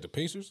 Where he at the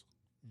Pacers?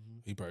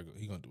 He gonna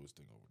do his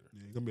thing over there.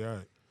 Yeah, he's gonna be all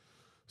right.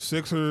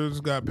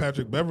 Sixers got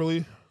Patrick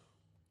Beverly.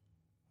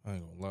 I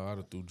ain't gonna lie, I'd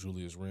have threw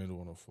Julius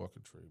Randle on a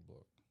fucking trade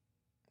block.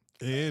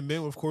 And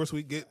then, of course,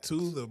 we get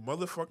to the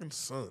motherfucking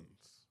Suns.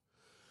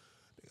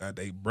 They got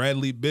they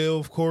Bradley Beal,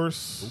 of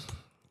course.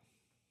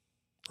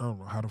 I don't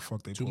know how the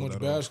fuck they Too pulled much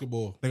that off.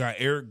 basketball. They got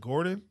Eric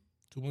Gordon.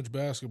 Too much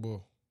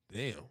basketball.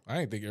 Damn. I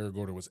didn't think Eric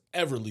Gordon was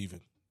ever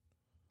leaving.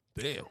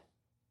 Damn.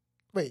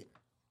 Wait.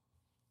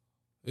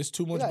 It's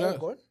too much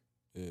basketball.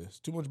 Yeah, it's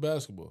too much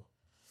basketball.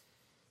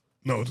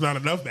 No, it's not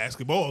enough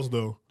basketballs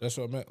though. That's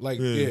what I meant. Like,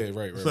 yeah,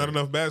 right. It's not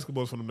enough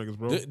basketballs for them niggas,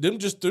 bro.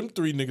 Them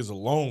three niggas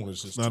alone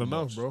is just not too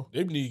enough, much. bro.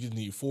 They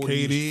need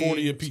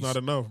 40 a piece. It's not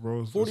enough,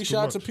 bro. It's 40 too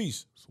shots much. a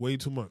piece. It's way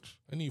too much.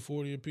 I need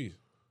 40 a piece.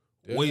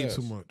 Way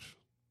too much.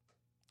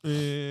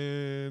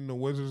 And the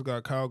Wizards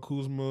got Kyle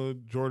Kuzma,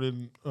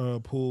 Jordan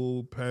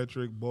Poole,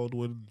 Patrick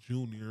Baldwin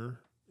Jr.,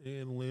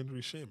 and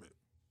Landry Shamet.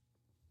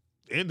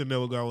 And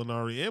Danilo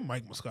Gallinari and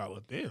Mike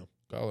Muscala. Damn.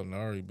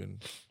 Gallinari been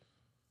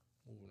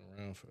moving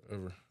around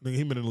forever. Nigga,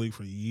 he been in the league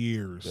for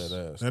years.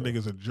 That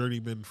nigga's a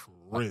journeyman for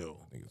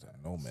real. That nigga's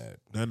a nomad.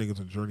 That nigga's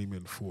a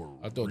journeyman for real.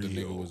 I thought the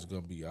nigga was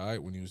going to be all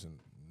right when he was in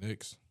the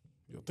Knicks.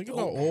 Yo, think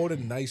about all the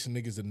nice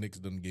niggas the Knicks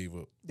done gave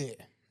up. Yeah.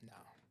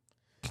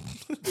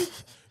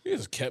 He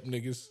just kept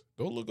niggas.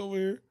 Don't look over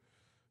here.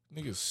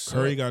 Niggas suck.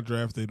 Curry got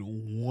drafted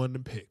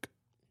one pick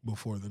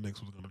before the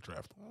Knicks was going to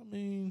draft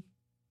him.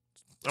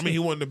 I mean, he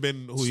wouldn't have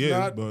been who he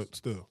is, but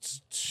still.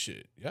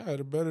 Shit. Y'all had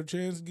a better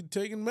chance of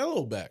taking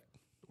Melo back.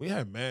 We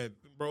had mad,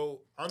 bro.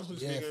 Honestly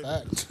speaking,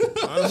 facts.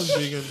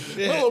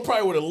 Melo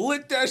probably would have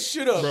lit that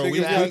shit up. Bro,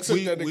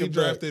 Niggas we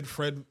drafted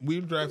Fred. We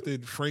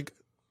drafted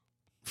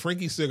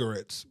Frankie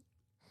Cigarettes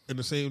in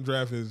the same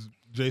draft as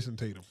Jason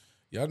Tatum.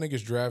 Y'all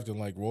niggas drafting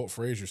like Walt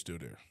Frazier still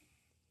there.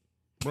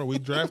 Bro, we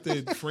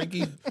drafted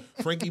Frankie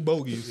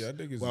Bogies Yeah,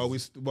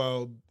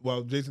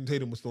 while Jason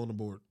Tatum was still on the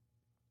board.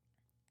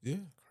 Yeah.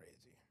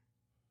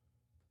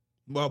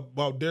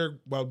 While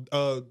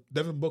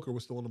Devin Booker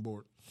was still on the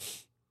board.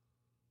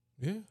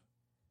 Yeah.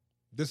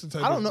 This is the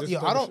type I don't know. this Yo,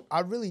 the type of shit. I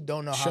really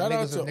don't know how Shout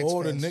out niggas to are Knicks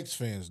all fans. the Knicks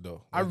fans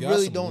though. I Like, y'all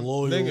really some don't.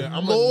 loyal Nigga,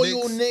 I'm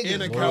Loyal a Knicks niggas,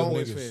 and a bro.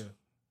 Cowboys Niggas. fan.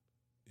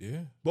 Yeah.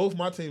 Both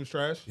my teams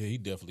trash. Yeah, he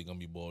definitely gonna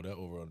be balled out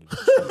over under.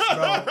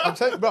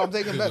 I'm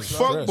taking bets,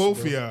 bro. Fuck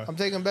both of y'all. I'm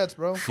taking bets,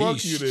 bro. Fuck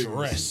He's you, niggas.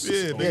 stressed. Yeah,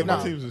 nigga, my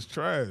nah. teams is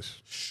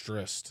trash.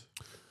 Stressed.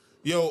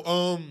 Yo,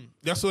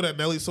 y'all saw that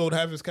Nelly sold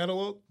half his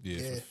catalog?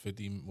 Yeah, for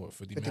 50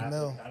 50 million.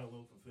 mil.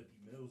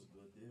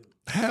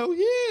 Hell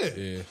yeah.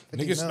 Yeah. 50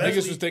 Niggas mil.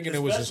 was thinking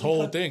it was his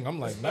whole thing. I'm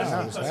like,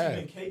 nah, it's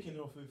bad.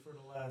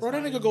 Bro,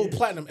 that nigga go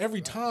platinum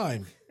every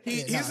time.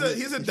 He's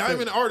a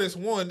diamond artist,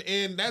 one,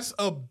 and that's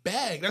a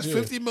bag. That's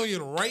 $50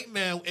 million right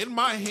now in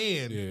my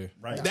hand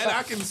that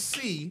I can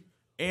see.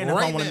 And if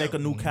right I want to now. make a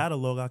new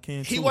catalog, I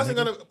can. He too, wasn't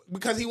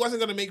nigga. he wasn't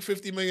gonna make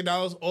 $50 million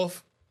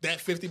off that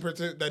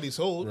 50% that he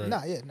sold. Right.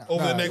 Nah.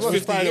 Over the next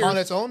 50 on years.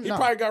 its own. He Nah.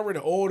 probably got rid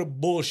of all the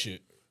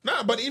bullshit.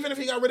 Nah, but even if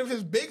he got rid of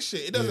his big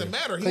shit, it doesn't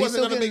matter. He But he's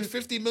wasn't gonna still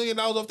make $50 million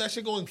off that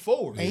shit going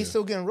forward. And he's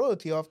still getting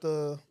royalty off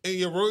the. And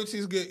your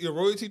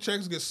royalty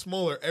checks get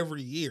smaller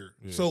every year.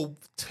 Yeah. So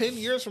 10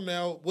 years from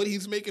now, what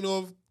he's making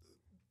off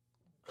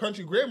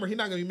Country Grammar, he's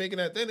not gonna be making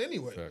that then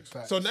anyway.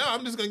 Facts. So now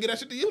I'm just gonna get that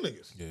shit to you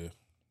niggas. Yeah.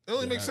 It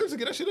only makes sense to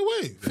get that shit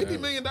away. $50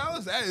 million,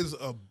 that is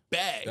a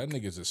bag. That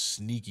nigga's a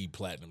sneaky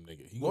platinum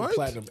nigga. He go What?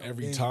 platinum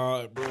every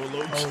time, bro.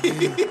 That's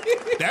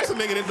a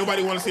nigga that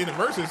nobody want to see in the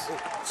verses.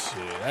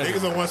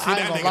 Niggas don't want to see I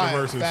that ain't nigga gonna in the lie,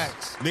 verses.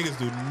 facts. Niggas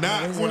do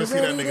not want to see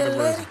that nigga in the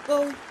verses.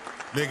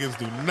 Niggas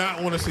do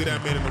not want to see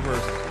that man in the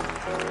verses.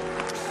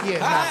 Yeah.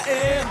 Nah.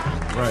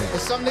 Right.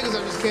 There's some niggas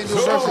that just can't do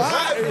So verses.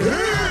 hot in here.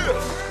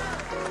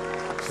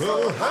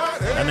 So hot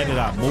in That nigga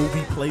got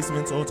movie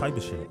placements, all type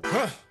of shit.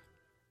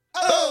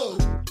 Oh.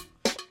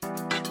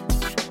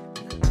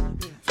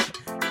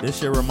 This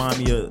shit remind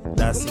me of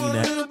that scene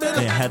in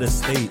Head of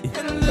State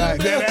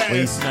where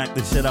he smacked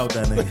the shit out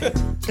that nigga.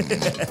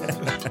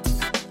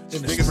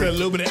 Nigga said a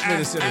little bit of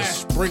Nigga ass. said a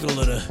sprinkle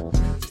of the.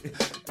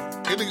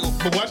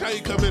 But watch how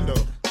you come in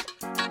though.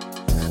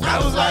 I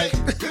was like,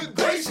 good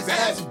gracious,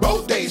 ass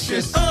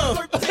bodacious.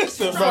 That's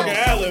the fucking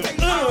ad-lib.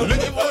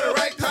 Looking for the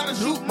right time to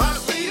shoot my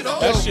feet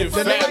on. That shit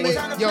The fat.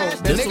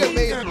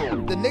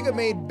 nigga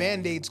made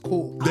Band-Aids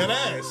cool. That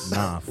ass.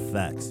 Nah,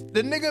 facts.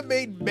 The nigga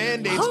made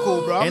Band-Aids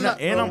cool, bro. I'm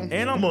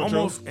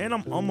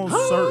almost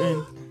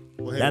certain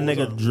that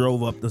nigga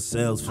drove up the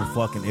sales for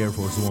fucking Air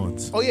Force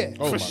Ones. Oh yeah.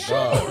 Oh, For my sure.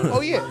 God.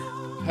 Oh yeah.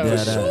 Dead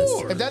ass.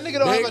 If that nigga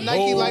don't have a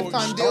Nike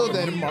lifetime deal,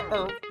 then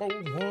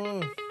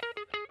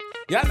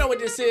Y'all know what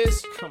this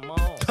is. Come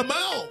on.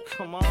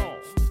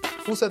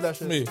 who said that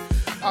shit? Me.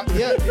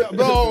 Yeah,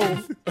 bro.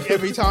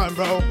 Every time,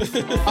 bro.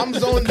 I'm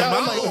zoned out.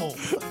 I'm like,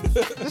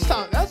 this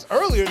time that's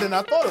earlier than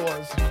I thought it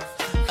was.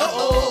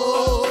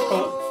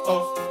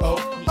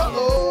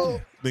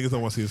 Niggas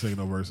don't want to see us singing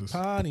no verses.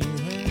 Yeah,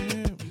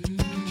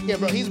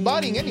 bro. He's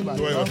bodying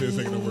anybody. Nobody Bro. want to see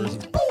us singing no verses.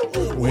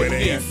 Where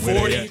they at?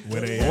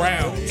 40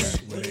 rounds.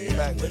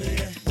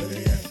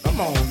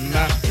 Come on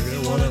now.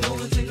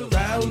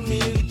 Ride with me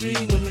in the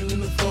dream, women in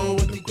the floor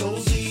with the gold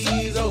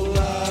CDs, oh,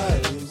 why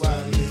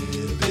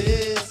live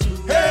this?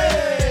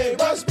 Hey,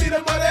 must be the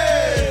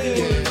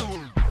money!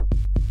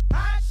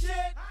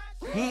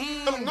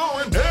 I'm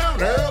going down,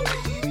 girl.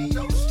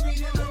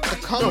 To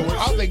come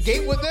out the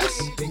gate with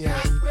this?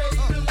 Yeah.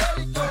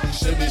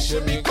 Shimmy,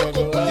 shimmy, you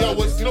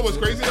know what's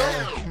crazy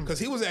though? because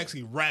he was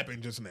actually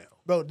rapping just now.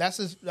 Bro, that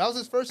was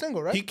his first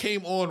single, right? He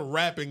came on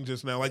rapping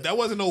just now. Like, that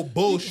wasn't no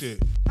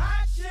bullshit.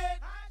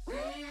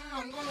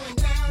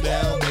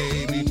 Now,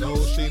 baby, no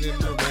shit in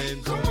the rain.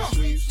 On the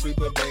street,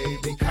 sweeper,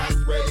 baby.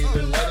 I'm ready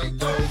to let it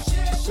go.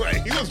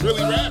 Right, he was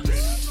really rapping.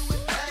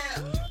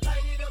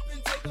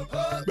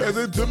 Pass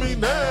it to me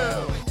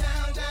now.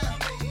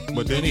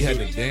 But then he had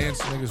to dance.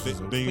 Niggas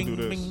was then you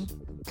do this.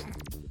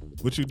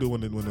 What you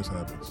doing when this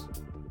happens?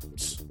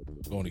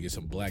 Going to get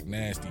some black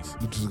nasties.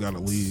 You just gotta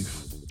leave.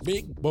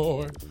 Big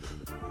boy.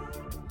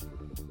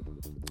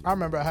 I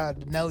remember I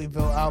had the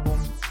Nellyville album,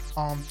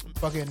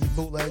 fucking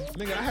bootleg.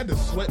 Nigga, I had the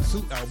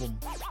Sweatsuit album.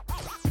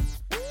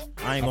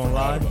 I ain't gonna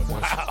lie.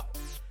 Wow.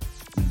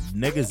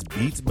 Niggas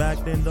beats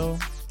back then though.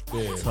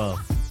 Yeah.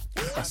 Tough.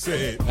 I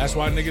said. That's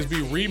why niggas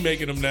be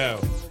remaking them now.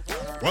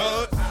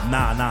 What?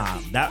 Nah.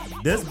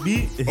 This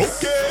beat is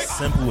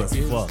simple as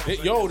fuck.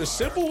 Yo, the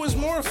simple is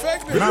more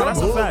effective. Nah,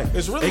 that's a fact.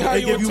 It's really how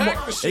you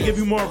attack the shit. It give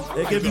you more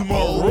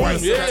room.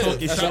 Yeah,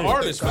 that's an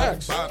artist.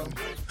 Facts.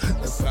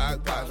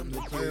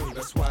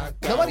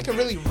 Nobody can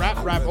really rap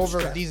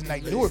over these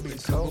like newer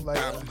beats, though. Like,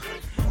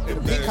 the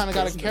beat kind of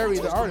got to carry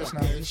the artist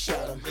now.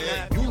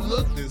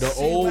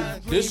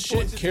 This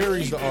shit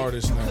carries the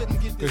artist now.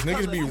 Because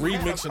niggas be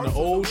remixing the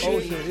old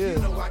shit.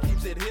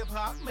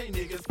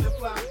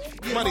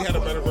 Somebody had a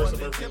better verse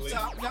than Murphy Lee.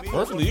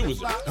 Murphy Lee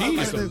he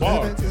is the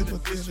bar.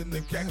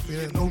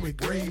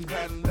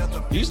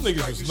 These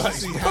niggas was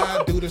nice. See how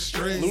I do the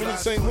strings.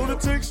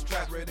 Lunatics.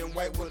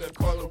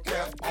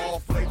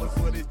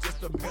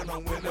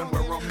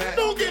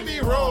 Don't get me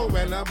wrong,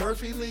 man. Now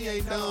Murphy Lee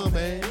ain't dumb,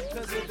 man.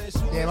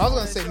 Yeah, I was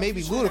gonna say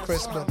maybe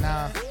Ludacris, but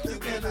nah.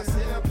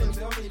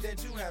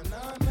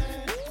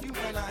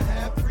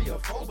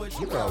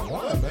 You got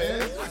one,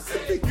 man.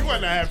 You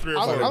might not have 3 or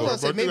 4. I was gonna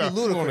say maybe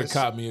Ludacris. You want to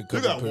cop me a couple.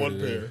 You got one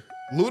pair.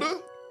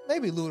 Luda?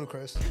 Maybe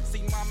Ludacris.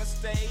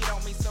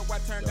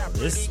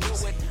 This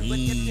was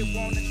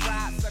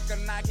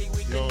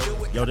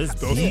Yo, this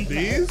beat,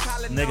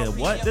 nigga,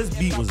 what? This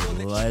beat was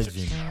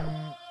legend.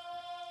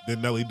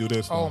 Did Nelly do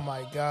this? Oh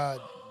my god.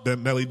 Did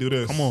Nelly do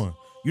this? Come on.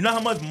 You know how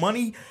much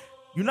money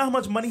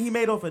he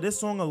made off of this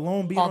song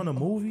alone being on the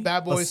movie?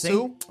 Bad Boys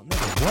 2?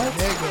 Nigga, what?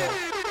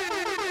 Nigga.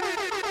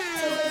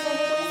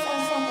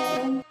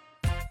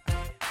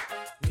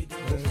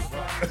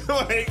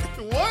 Like,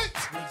 what?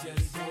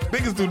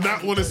 Niggas do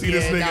not want to see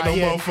this nigga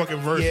motherfucking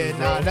verses, yeah,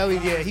 bro. Nelly,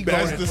 he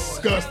That's golden.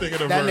 disgusting in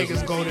the That verse.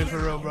 nigga's golden for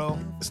real, bro.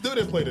 Still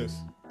didn't play this.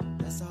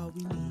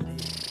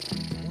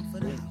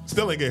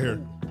 Still ain't get here.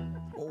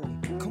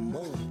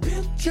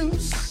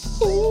 Juice.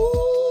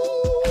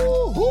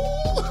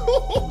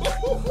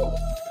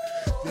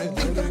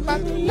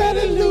 Let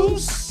it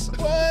loose.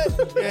 What?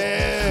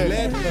 Yeah.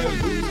 Let her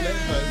loose.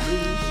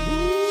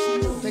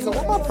 Nigga,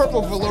 what my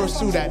purple velour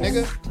suit at,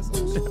 nigga?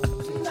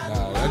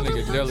 Nah, that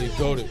nigga Nelly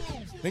goated.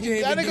 Nigga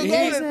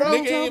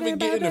ain't even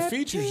getting the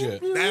features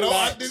yet.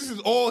 This is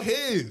all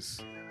his.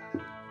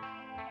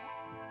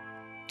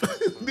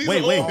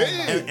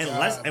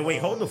 Wait,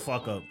 hold the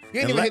fuck up.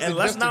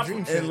 Let's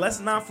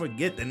not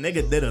forget the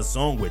nigga did a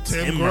song with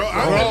Tim. Bro,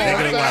 I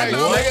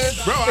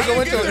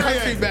went to a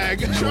country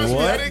bag.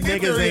 What?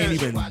 Niggas ain't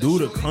even do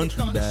the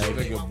country bag.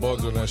 Nigga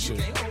bugged on that shit.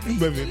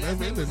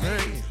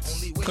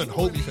 Couldn't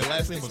hold me for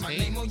last name was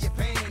Haynes.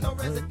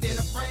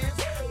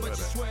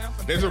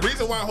 There's a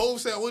reason why Hov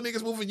said all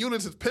niggas moving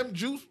units is Pimp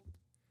Juice.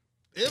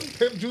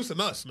 Pimp Juice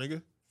and us,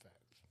 nigga.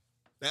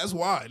 That's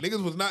why.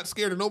 Niggas was not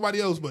scared of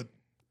nobody else but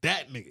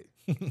that nigga.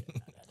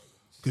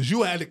 Because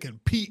you had to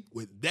compete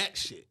with that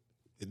shit.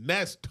 And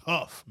that's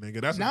tough,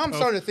 nigga. I'm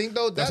starting to think,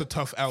 though, that's a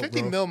tough out,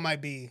 50 bro. mil might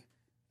be.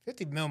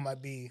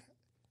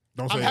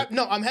 Don't say it.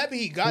 No, I'm happy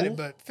he got it,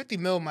 but 50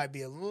 mil might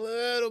be a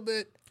little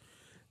bit.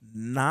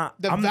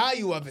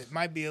 Value of it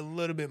might be a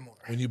little bit more.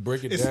 When you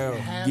break it It's down.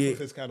 half of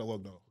his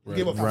catalog, though. He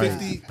gave up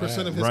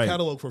 50% of his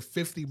catalog for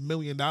 $50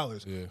 million.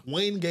 Yeah.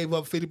 Wayne gave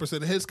up 50%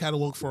 of his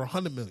catalog for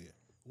 $100 million.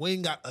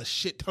 Wayne got a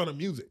shit ton of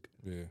music.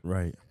 Yeah.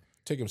 Right.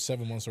 Take him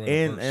 7 months to write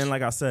a verse. And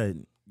like I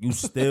said, you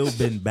still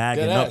been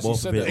bagging up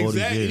off of it all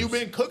these years. You've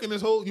been cooking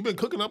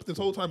up this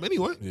whole time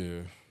anyway.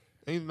 Yeah.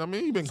 I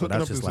mean, you've been cooking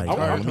up this just like,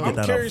 entire let me time. get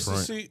that I'm curious up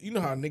to front. see, you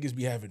know how niggas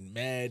be having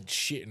mad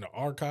shit in the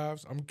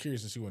archives? I'm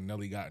curious to see what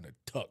Nelly got in the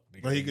tuck.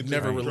 Like he could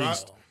never just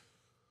released. drop.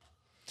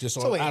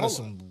 Just So wait, out of hold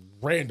some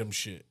random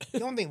shit. You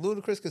don't think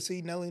Ludacris could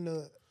see Nelly in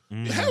the...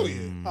 Hell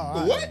yeah.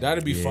 Oh, What?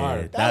 That'd be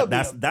fire.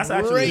 That's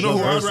actually You know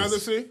who I'd verses. rather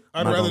see?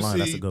 I'm not gonna lie,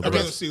 that's a good I'd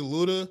rather verse. see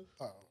Luda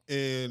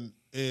and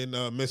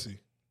Missy.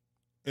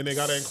 And they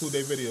gotta include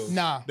their videos.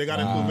 Nah. They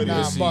gotta include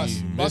videos.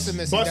 Bus and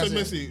Missy. Bus that's and it.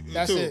 Missy,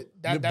 That's too.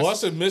 it. The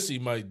Bus and Missy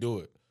might do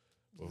it.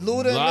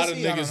 Luda A and lot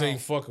Missy, of I don't niggas know. ain't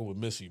fucking with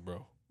Missy,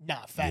 bro. Nah,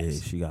 Yeah,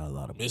 facts. she got a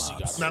lot of Missy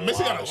bops. got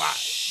Missy got a lot.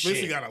 shit.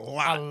 Missy got a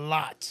lot. A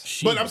lot.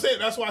 But I'm saying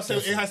that's why I said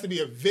it has to be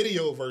a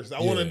video verse. I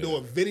want to do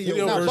a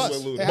video Nah, verse Bus.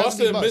 with It Luda. has Bust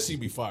to be and Bus. Missy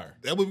be fire.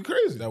 That would be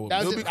crazy. That would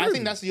That's It'll it. be I think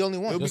crazy. that's the only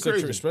one. It'll be That's the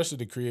crazy. especially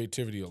the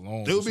creativity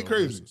alone. It'll for be some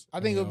crazy. verses. I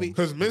think it'll be...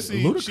 Because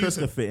Missy, Ludacris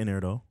could fit in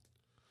there though.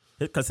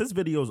 Because his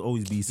videos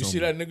always be You some. see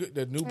that nigga,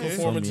 that new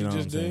performance he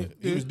just did?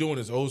 He was doing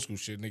his old school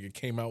shit. Nigga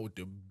came out with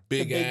the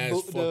big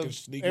ass fucking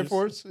sneakers. Air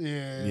Force?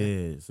 Yeah.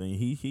 Yeah, so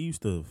he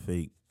used to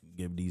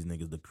give these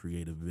niggas the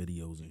creative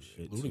videos and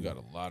shit. Luda got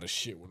a lot of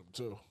shit with him,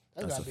 too.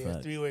 That gotta be a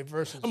 3-way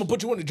versus. I'm gonna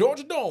put you in the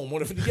Georgia Dome.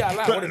 What if you got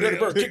line? What if the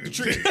bird kick the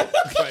tree?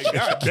 Like,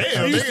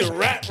 goddamn, he used to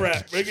rap,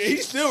 nigga. He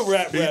still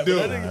rap. That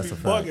nigga be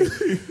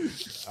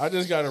bugging. I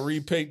just gotta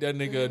repaint that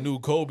nigga a new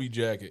Kobe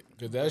jacket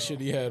because that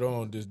shit he had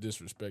on just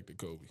disrespected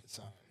Kobe.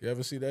 You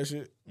ever see that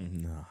shit?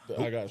 Nah.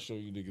 I gotta show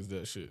you niggas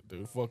that shit.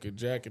 The fucking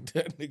jacket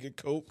that nigga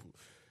Kobe.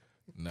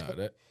 Nah,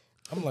 that.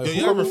 I'm like, yo,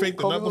 you ever faked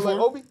the nut before? Like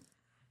Kobe?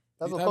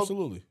 That's what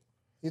Absolutely.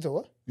 You said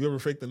what? You ever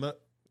faked the nut?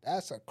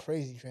 That's a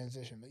crazy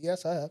transition, but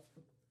yes, I have.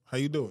 How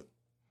you do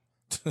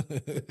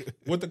it?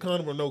 With the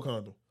condom or no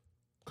condom?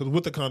 Because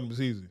with the condom is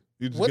easy.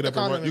 You just With get the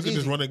up and run. condom You is can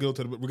just easy. run and go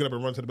to the. We get up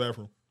and run to the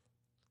bathroom.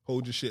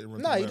 Hold your shit and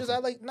run. Nah, to the you just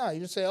bathroom. you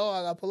just say, oh,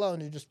 I gotta pull out,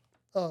 and you just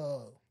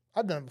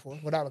I've done it before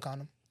without a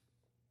condom.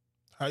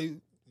 How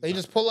you? You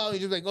just pull out,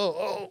 and you just like,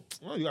 oh.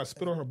 Well, you got to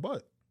spit on her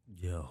butt.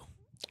 Yo.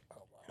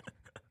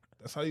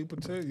 That's how you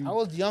pretend. I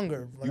was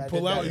younger when You I pull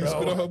did out that, and you bro.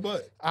 spit on her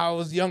butt. I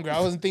was younger. I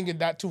wasn't thinking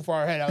that too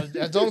far ahead.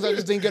 As long as I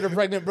just didn't get her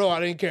pregnant, bro, I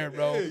didn't care,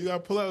 bro. Yeah, you got to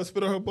pull out and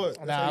spit on her butt.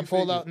 That's how I you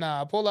pulled fake out. it.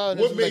 Nah, I pulled out. And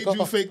What it was made like,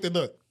 you fake the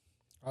nut?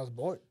 I was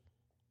bored.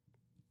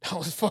 I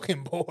was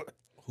fucking bored.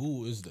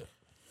 Who is that?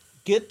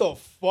 Get the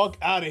fuck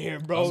out of here,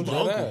 bro. That's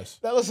my ass.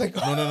 That was like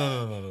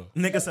No.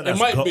 Nigga said It that's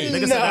might be.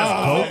 Nigga said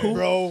that's Goku.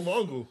 bro.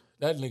 Mongo.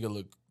 That nigga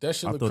look. That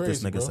shit I look thought crazy,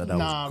 this nigga bro. said that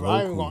Nah,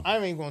 was bro, Goku. I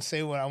ain't gonna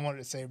say what I wanted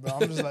to say, bro.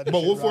 I'm just like.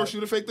 But what forced you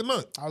to fake the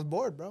nut? I was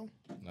bored, bro.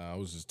 Nah, I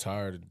was just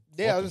tired. Of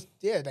Yeah, I was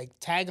like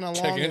tagging along.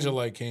 Check and- engine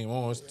light came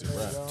on. It's the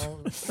rap.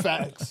 bro,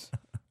 facts.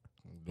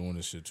 I'm doing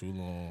this shit too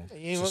long.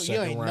 You It's the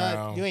ain't second nut.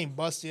 round. You ain't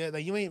bust yet.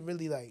 Like you ain't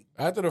really like.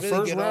 After the really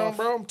first get round, off.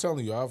 bro, I'm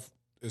telling you,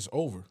 it's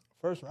over.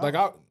 First round. Like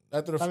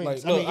after the I mean,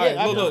 like, I look, mean, all right,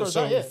 yeah, after the look. first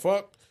So round, yeah.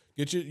 fuck,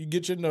 you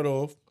get your nut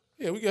off.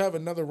 Yeah, we can have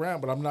another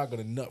round, but I'm not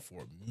gonna nut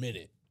for a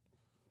minute.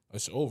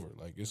 It's over.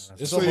 Like it's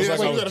So almost yeah, like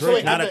so I you was gotta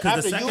drinking. Nah, because the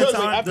after second you-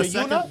 time, after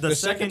you nut? the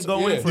second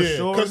going for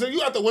sure. Because then you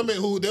got the women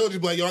who they'll just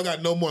be like, yo, I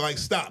got no more. Like,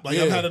 stop. Like,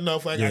 I've Yeah. had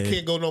enough. Like, I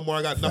can't go no more.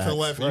 I got nothing Facts.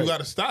 left. And you got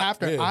to stop.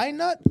 After Yeah. I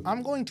nut,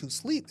 I'm going to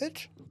sleep,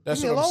 bitch. That's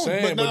Leave me what I'm alone.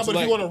 saying. But nah, it's but if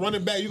like, you want to run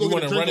it back, you go you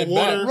get a wanna drink run of it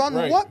water. back. Run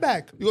Right. what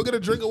back? You go get a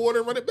drink of water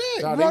and run it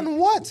back. Nah, Run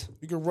what?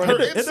 You can run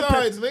Her it.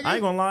 insides, nigga. I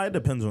ain't gonna lie. It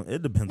depends on.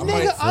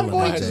 Nigga, I'm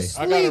going to I got to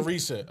sleep.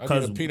 reset. I need a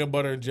 'Cause- peanut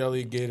butter and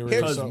jelly Gatorade.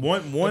 Because or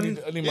something. one-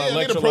 I need my Yeah,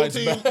 I need a electrolytes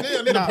protein. back. Yeah,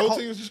 I need Nah, a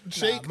protein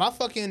shake.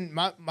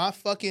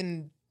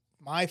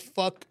 My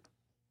fuck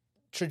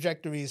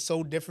trajectory is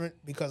so different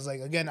because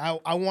like again, I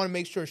want to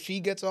make sure she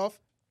gets off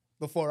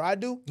before I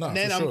do, Nah, and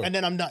then for sure.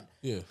 I'm done.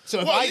 Yeah. So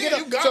if Well, I yeah, get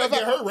you gotta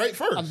get her right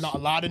first. I'm not, a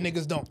lot of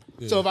niggas don't.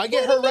 Yeah. So if I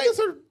get Well, her right, niggas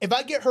are if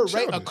I get her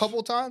right a childish.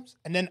 couple times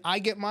and then I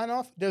get mine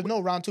off, there's no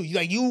round two.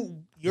 You're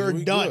Yeah,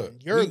 we done.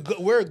 good. You're good.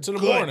 We're To the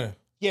good. morning.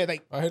 Yeah,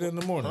 like I hit it in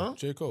the morning. Huh?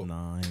 J. Cole.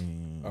 Nah, I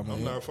ain't-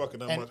 I'm not fucking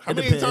that And- much. How It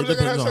many depends- times it you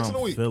gotta have depends sex on in a how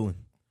I'm week? feeling.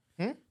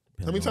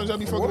 How many times y'all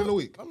be fucking in a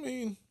week? I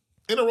mean,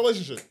 In a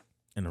relationship?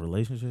 In a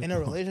relationship. in a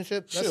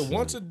relationship, that's shit,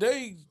 once a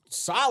day,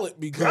 solid.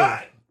 Because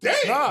God damn.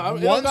 nah, I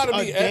mean, Once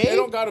it a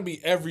don't gotta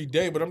be every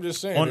day. But I'm just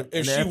saying, On- if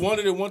and she if-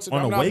 wanted it once a day,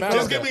 on I'm a not wake mad up-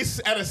 Just at give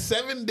that. me out of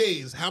 7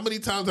 days. How many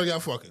times are y'all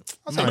fucking?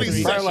 I'll How say many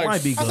three. sessions? Like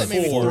might be I good. said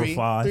maybe 4 or three,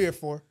 5. 3 or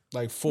 4.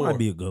 Like 4. Might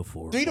be a good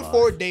 4. 3 to 5.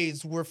 4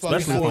 days we're fucking.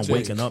 Especially if out I'm there.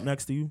 waking up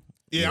next to you.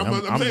 Yeah, Yeah,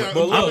 I'm saying.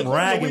 But look, I'm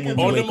ragging when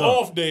you on wake them up.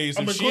 off days,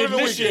 I'm if she including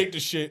the initiate the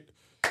shit,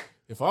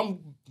 if I'm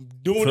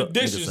doing the Nigga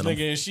dishes, said I'm-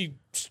 nigga, and she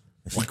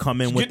If you come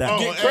in with get, that,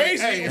 get hey,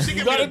 crazy, hey, if she you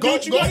give me gotta the do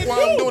what you goat gotta while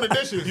I'm do. doing the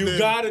dishes, You then-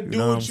 gotta do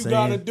know what what you I'm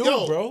gotta saying? do,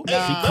 Yo, bro. hey, she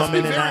let's come be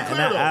in and very that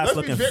clear, though. ass Let's be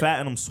looking very- fat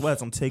and them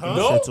sweats, I'm taking No.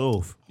 the shits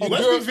off.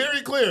 Let's be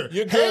very clear.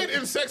 You're Head good.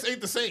 and sex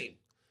ain't the same.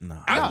 Nah.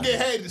 I can get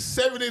head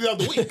 7 days out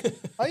the week.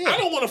 Oh, yeah. I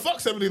don't want to fuck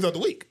 7 days out the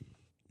week.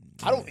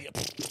 I don't.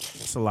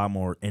 It's a lot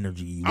more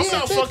energy. You I'm use.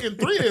 not fucking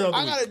 3 days out the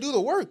I week. gotta do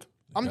the work.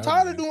 I'm gotta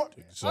tired of be doing.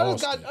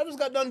 exhausted. I just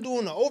got done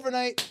doing the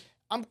overnight.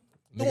 I'm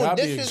Nigga, doing I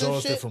be dishes and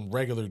exhausted shit. from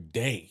regular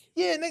day.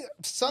 Yeah, nigga.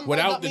 Sunlight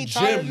Without got the me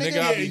gym, tired, nigga,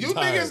 Yeah, I be you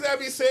tired. niggas that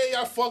be saying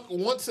y'all fuck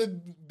once a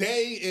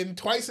day and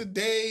twice a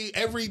day,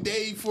 every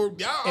day for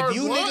y'all are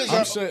you lying. niggas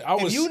I'm are- saying, I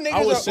if was you niggas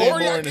I was are saying or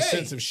more y'all in the gay.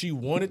 sense if she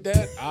wanted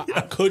that,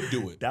 I could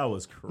do it. That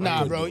was crazy.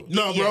 Nah, bro.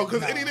 No, Yeah, bro,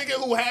 because nah. any nigga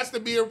who has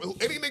to be,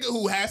 any nigga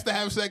who has to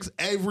have sex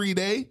every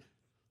day,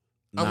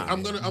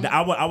 I'm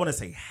I want to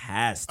say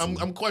has to.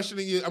 I'm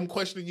questioning you. I'm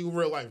questioning you in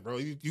real life, bro.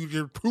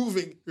 You're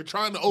proving you're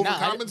trying to bro.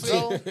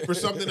 overcompensate for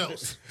something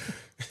else,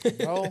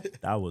 Bro,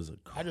 that was a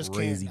I just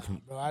crazy can't. Nah,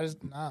 bro, I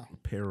just nah.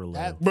 parallel.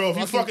 That- bro. If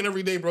you Fucking- fucking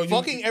every day, bro,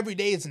 Fucking every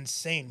day is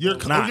insane. you're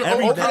bro. Nah, you're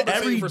every day- overcompensating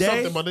every for day-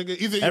 something, my nigga.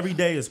 Either Every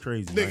day is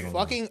crazy. Nigga, I ain't gonna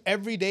Fucking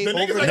every day. the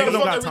niggas over that gotta Niggas don't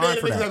fuck got every time day,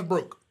 the for niggas that. that's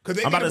broke because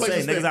they I'm need about a to place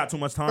say to niggas stay. got too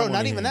much time. bro, on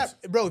not their even hands.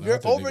 that, bro. If I you're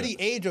have to do over that. the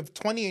age of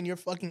 20 and you're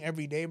fucking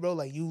every day, bro,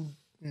 like you.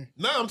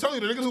 Nah, I'm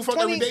telling you, the niggas who fuck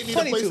 20, every day need a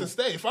place 22. to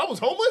stay. If I was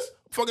homeless,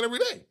 I'm fucking every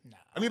day.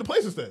 I need a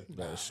place to stay.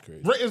 That's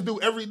crazy. Rent is due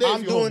every day I'm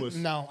if you're doing homeless.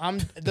 no. I'm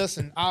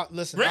listen. I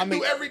Rent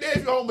due every day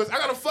if you're homeless. I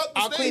gotta fuck to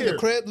I'll stay clean here. the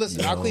crib.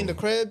 Listen, I'll clean the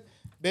crib,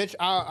 bitch.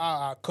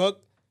 I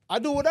cook. I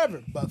do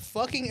whatever. But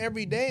fucking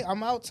every day,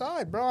 I'm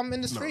outside, bro. I'm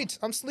in the streets.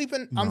 I'm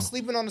sleeping. I'm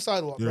sleeping on the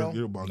sidewalk, bro.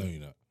 You're bugging. No, you're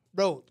not.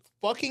 Bro,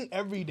 fucking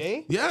every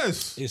day.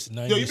 Yes, It's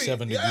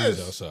 97 degrees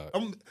outside.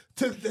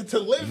 To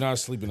live. You're not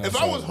sleeping outside.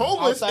 If I was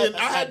homeless Outside and I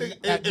had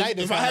at to, night, if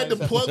it's I had to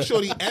 97. plug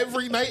Shorty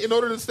every night in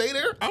order to stay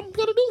there, I'm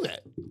gonna do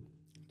that.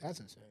 That's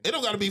insane. It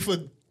don't got to be for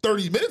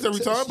 30 minutes every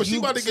time, but she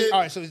about to get. All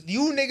right, so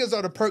you niggas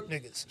are the perk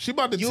niggas. She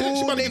about to. You she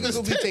about to get niggas this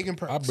will be tip. taking I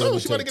perks. barely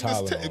She about to take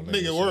get this Tylenol,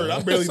 nigga word. I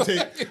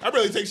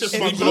barely take shit from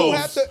my If you clothes.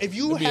 have to, if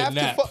you It'll be a have to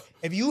nap. fuck,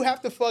 if you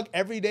have to fuck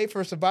every day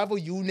for survival,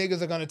 you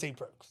niggas are gonna take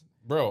perks.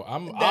 Bro,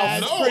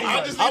 That's No, pretty I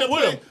much. just need I'm a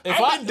with place. him. If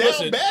I've I- been down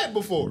listen, bad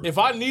before. If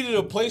I needed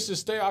a place to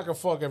stay, I could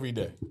fuck every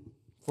day.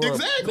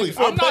 Exactly.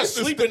 I'm not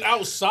sleeping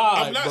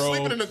outside, I'm not bro.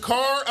 sleeping in the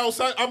car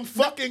outside. I'm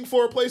fucking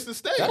for a place to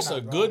stay. That's a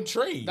good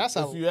trade. That's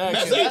a- if you ask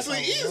That's me. actually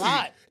easy.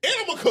 lot. And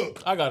I'm a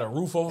cook. I got a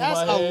roof over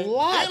That's my a head.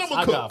 lot. And I'm a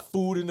I cook. got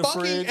food in the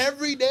Fucking fridge.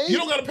 every day. You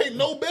don't gotta pay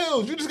no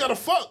bills. You just gotta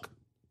fuck.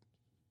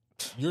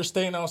 You're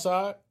staying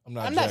outside? I'm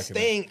not I'm not jacking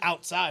staying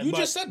outside. You but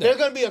just said that. There's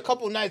gonna be a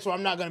couple nights where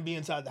I'm not gonna be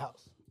inside the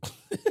house.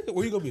 that.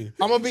 Where you gonna be?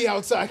 I'm gonna be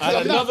outside. 'cause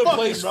At I'm not another fucking,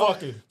 place bro.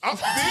 fucking.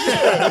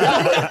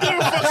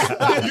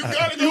 You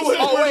gotta go somewhere. Oh wait, to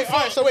all right.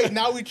 fuck. So wait,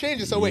 now we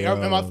changed it. So wait,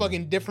 am I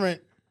fucking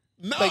different?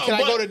 No, Like, can I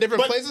go to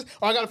different places,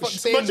 or I gotta fuck the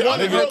same your one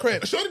other in your girl-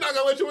 crib? Shorty not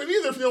gonna let you in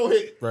either if you don't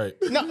hit. Right.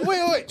 No,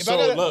 wait. If So,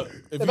 I gotta, look,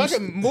 if if I you-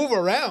 can move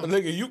around,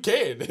 Nigga, you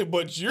can,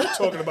 but you're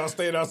talking about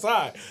staying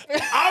outside.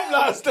 I'm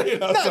not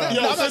staying outside. no,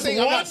 I'm not since saying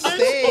I'm one not bitch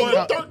staying or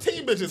out.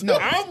 13 bitches. No.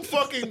 I'm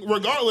fucking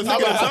regardless. I'm I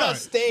get not outside.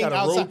 staying Got a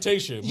outside.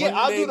 rotation. Yeah,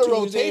 I'll do the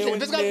rotation.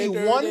 If it's gotta be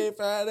one-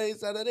 Friday,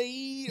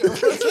 Saturday.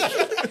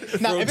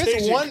 now if it's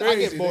Rotation one, I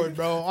get crazy, bored,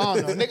 bro. I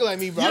don't know, nigga like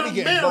me, bro. I You're be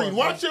getting married. bored, bro.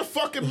 Watch your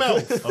fucking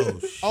mouth. Oh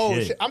shit. Oh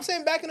shit! I'm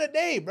saying back in the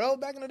day, bro.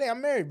 Back in the day, I'm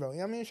married, bro. You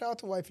know what I mean? Shout out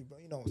to wifey, bro.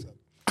 You know what's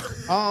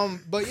up.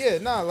 But yeah,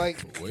 nah, like,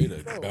 Way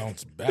to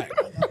bounce back.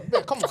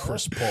 yeah, come on,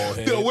 Chris Paul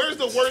head. Yo, where's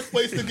the worst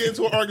place to get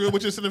into an argument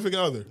with your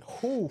significant other?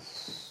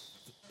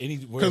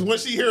 Because when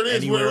she hear this,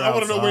 Anywhere I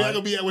want to know where y'all outside.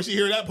 gonna be at when she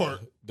hear that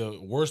part. The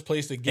worst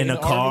place to get In in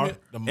the an car.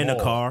 argument, the In the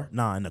mall. car.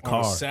 Nah, in the On a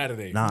car.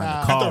 Saturday. Nah, in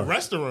Nah. the At car. the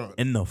restaurant.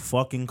 In the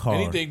fucking car.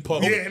 Anything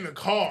public. Yeah, in the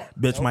car.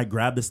 Bitch might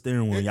grab the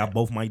steering wheel. Y'all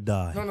both might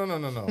die.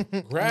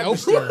 No. Grab the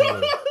steering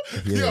wheel.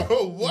 Yeah.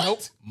 Yo,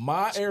 what?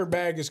 My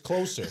airbag is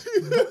closer.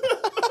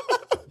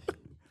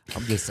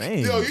 I'm just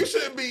saying. Yo, you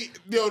shouldn't be.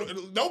 Yo,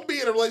 don't be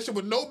in a relationship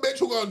with no bitch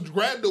who gonna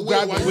grab the wheel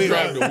Grab while the you wheel.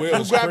 driving. Grab the wheel.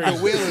 who grabbed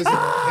the wheel is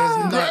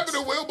nuts. Grabbing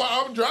the wheel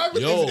while I'm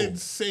driving Yo. is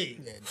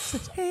insane.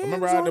 I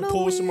remember I had to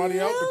pull somebody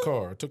out the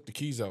car. I took the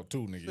keys out too,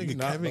 nigga. You Nigga,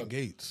 not Kevin look-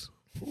 Gates.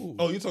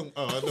 Oh, you talking?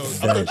 Oh, no.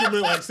 I thought you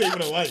meant like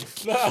saving a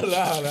life. Nah.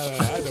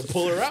 I had to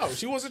pull her out.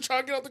 She wasn't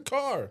trying to get out the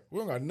car. We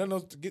don't got nothing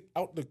else to get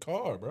out the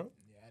car, bro.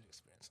 Yeah, I had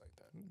experience like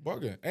that. You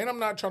bugging. And I'm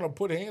not trying to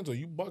put hands on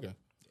you. Bugging.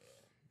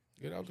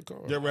 Get out the car.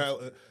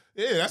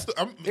 Yeah, that's the.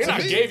 And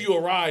I gave you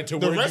a ride to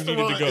The where you needed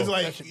restaurant to go. is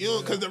like, you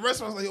know, because the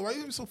restaurant's like, yo, why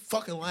you so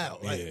fucking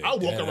loud? Like, Yeah, I'll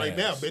walk dead out right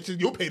now, ass. bitch.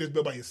 You'll pay this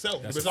bill by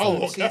yourself. That's Bitch, I'll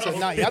walk See, out. so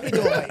nah, y'all be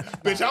doing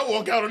like, Bitch, I'll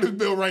walk out on this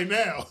bill right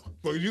now.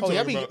 What are you oh, y'all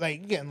talking be about?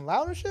 like, you getting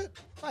loud and shit?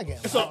 I'm not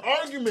getting It's loud. an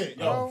argument,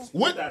 Bro.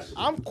 What?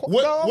 I'm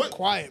What?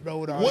 quiet, bro.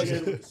 With the What?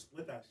 argument.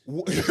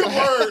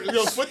 Word,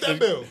 yo, split that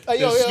bill. Hey, The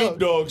yo, Snoop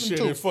Dogg them shit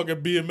too. and fucking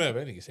BMF.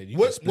 That nigga said, you can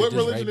What split this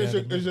religion right is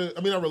down the your? middle.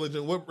 I mean, not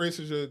religion. What race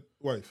is your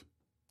wife?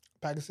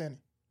 Pakistani.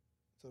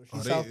 So Oh,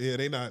 she's they, South. yeah,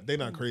 they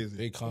not crazy.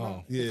 They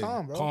calm. Yeah.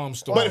 Calm, bro. Calm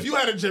story. But if you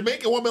had a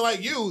Jamaican woman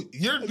like you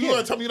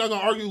gonna tell me you're not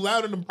gonna argue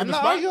loud in the I'm the not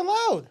spot? arguing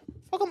loud.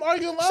 Fuck, I'm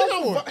arguing loud She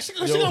for. gonna,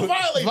 she gonna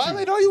violate you.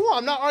 Violate all you want.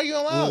 I'm not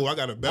arguing loud. Ooh, I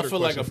got a better I feel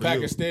like a question for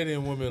you.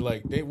 Pakistani woman,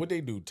 like what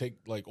they do? Take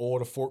like all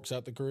the forks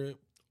out the crib.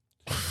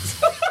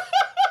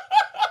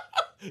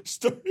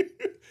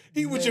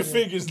 Eat with your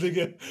fingers,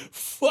 nigga.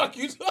 Fuck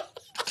you. I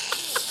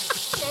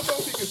don't know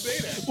if he can say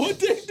that. What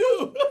they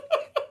do?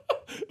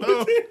 I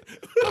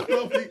don't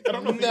know if he can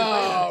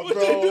Nah, say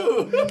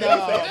bro. that.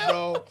 Nah,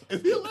 bro.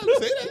 Is he allowed to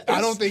say that?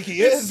 I don't think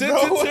he It's is,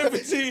 bro.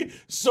 sensitivity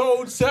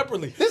sold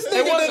separately. This It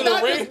nigga wasn't did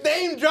not a ra- just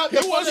name drop the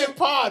It wasn't- fucking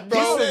pod, He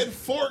bro. said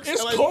forks.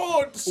 It's like,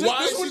 called. Why this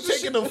is was he the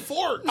taking shit- the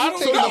fork? I don't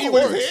So think he he eat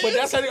with his works, but hands?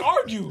 that's how they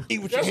argue.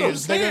 Eat with That's your what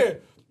hands, I'm saying. nigga.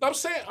 I'm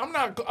saying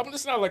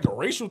it's not like a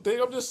racial thing.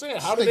 I'm just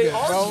saying, how do Nigga, they bro.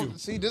 argue?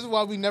 See, this is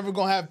why we never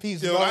gonna have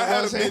peace, Yo, bro. I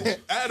had a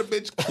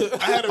bitch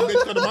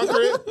come to my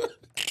crib.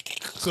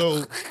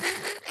 So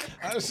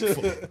I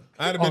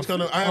had a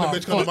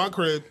bitch come to my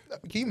crib.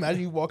 Can you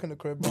imagine you walk in the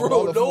crib, Bro,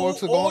 all the no,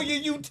 forks are all gone? your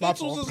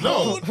utensils is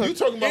No, gone. you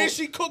talking about? And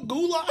she cooked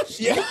goulash?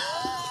 Yeah.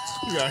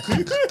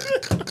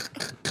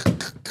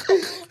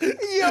 Yo,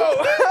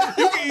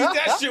 You can eat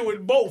that shit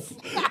with both.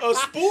 A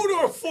spoon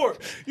or a fork.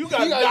 You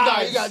got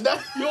knives. you got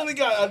knives. You only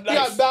got a knife.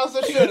 got balance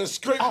of You got to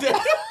scrape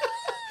that.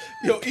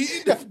 Yo,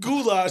 eating the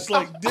goulash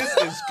like this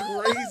is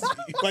crazy.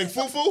 Like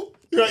fufu?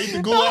 You gotta eat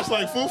the goulash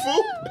like fufu?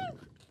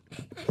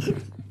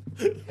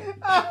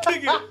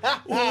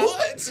 Nigga,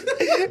 what?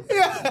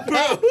 yeah.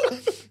 Bro,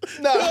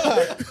 Nah.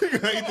 You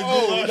gotta eat the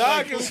goulash nah,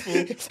 like 'cause-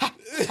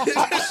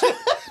 fufu.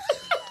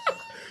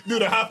 Do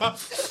the hop hop.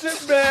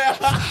 Shit, man.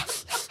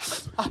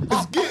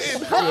 It's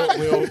getting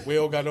hot. We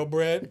don't got no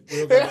bread.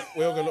 We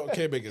don't got no,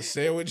 can't make a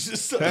sandwich.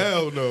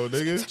 Hell no,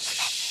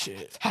 nigga.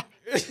 Shit.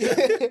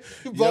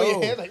 You blow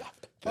your head like.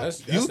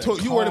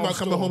 You worried about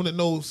coming home to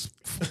no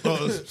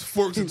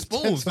forks and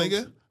spoons,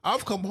 nigga.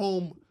 I've come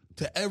home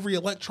to every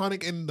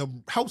electronic in the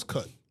house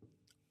cut.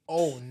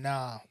 Oh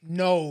nah,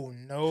 no.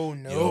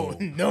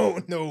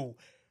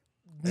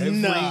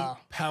 Every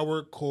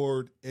power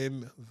cord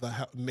in the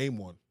house. Name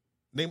one.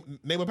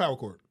 Name a power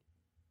cord.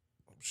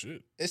 Oh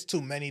shit. It's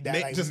too many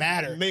that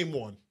matter. Name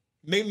one.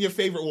 Name your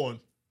favorite one.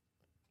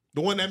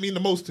 The one that mean the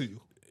most to you.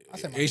 I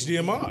said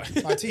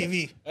HDMI. My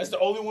TV. That's the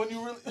only one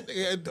you really.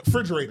 The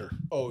refrigerator.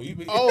 Oh,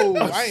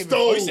 I ain't stove.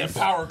 Oh, you said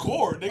power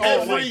cord.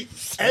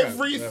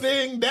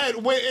 Everything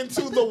that went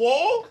into the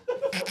wall.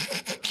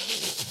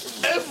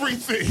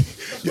 Everything.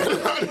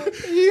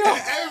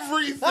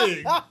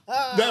 Everything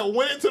that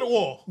went into the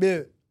wall.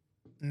 Dude.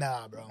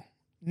 Nah, bro.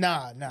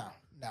 Nah.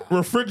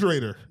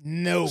 Refrigerator.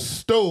 No.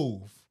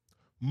 Stove.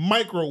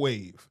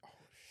 Microwave.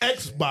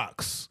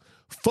 Xbox.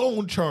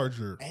 Phone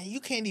charger. And you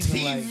can't even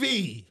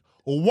TV.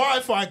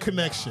 Wi-Fi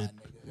connection.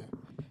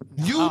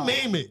 You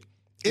name it.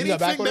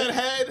 Anything that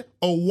had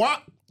a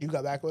what? You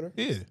got back with her?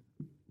 Yeah.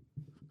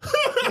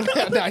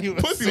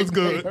 Pussy was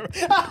good.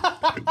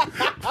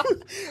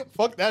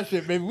 Fuck that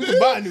shit, baby. We can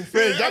buy a new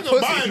fridge. I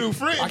can buy a new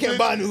fridge. I can't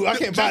buy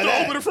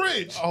that. Open the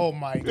fridge. Oh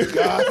my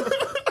god.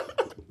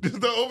 Just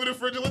don't open the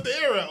fridge and let the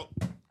air out.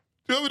 What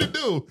you want me to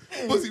do?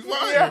 Pussy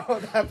fire. Yo,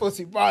 that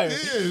pussy fire. Yeah,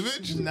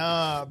 bitch.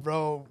 Nah,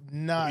 bro.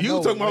 Nah.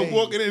 You talking about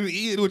walking in and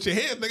eating with your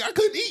hands, nigga. I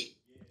couldn't eat.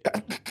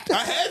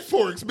 I had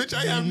forks, bitch.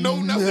 I have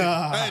nothing.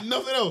 I had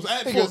nothing else. I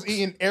had I forks. was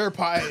eating air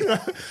pie.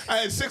 I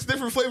had 6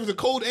 different flavors of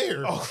cold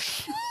air. Oh,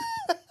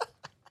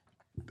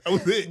 that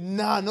was it.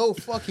 Nah, no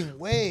fucking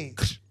way.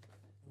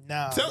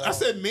 Nah. I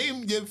said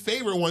name your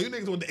favorite one. You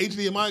niggas with the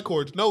HDMI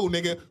cords. No,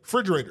 nigga.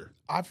 Refrigerator.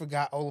 I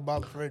forgot all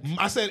about the fridge.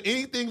 I said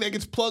anything that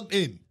gets plugged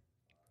in.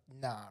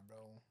 Nah, bro.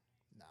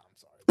 Nah,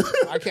 I'm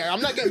sorry. I can't.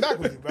 I'm not getting back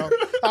with you, bro.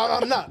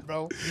 I'm not,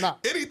 bro. Nah.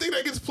 Anything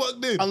that gets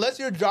plugged in. Unless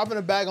you're dropping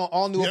a bag on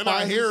all new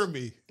appliances. You're not hearing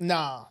me.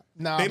 Nah.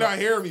 They not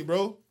hearing me,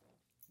 bro.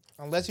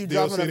 Unless you're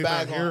dropping a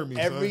bag on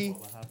every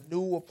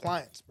new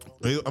appliance,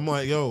 bro. I'm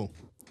like, yo,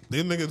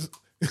 them niggas.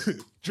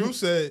 Drew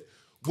said,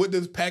 what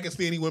does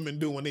Pakistani women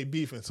do when they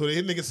beefing? So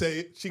the nigga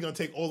say she gonna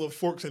take all the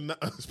forks and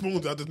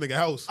spoons out this nigga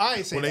house. I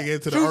ain't say when that. they get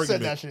into the Drew argument.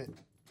 said that shit.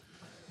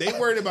 They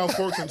worried about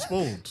forks and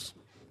spoons.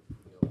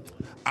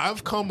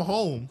 I've come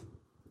home,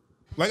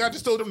 like I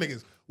just told them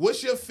niggas,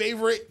 what's your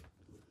favorite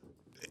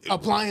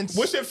appliance?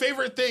 What's your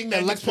favorite thing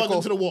that gets plugged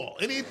into the wall?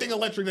 Anything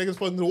electric that gets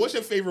plugged into the wall. What's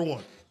your favorite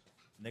one?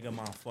 Nigga,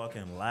 my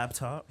fucking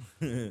laptop.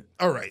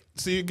 All right.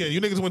 See, again, you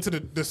niggas went to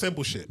the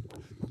simple shit.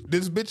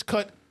 This bitch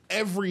cut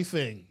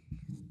everything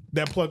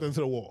that plugged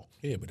into the wall.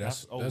 Yeah, but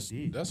that's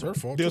her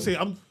fault. They'll too. say,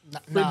 I'm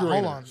Hold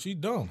refrigerator. on. She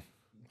dumb.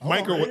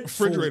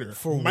 Refrigerator.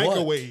 For what?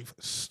 Microwave.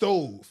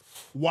 Stove.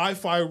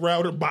 Wi-Fi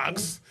router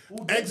box.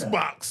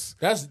 Xbox.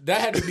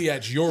 That had to be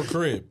at your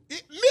crib.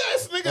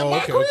 Yes, nigga, Oh, my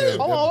okay, crib. okay.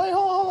 Hold on, wait,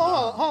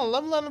 hold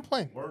on. Let him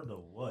play. Word to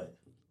what?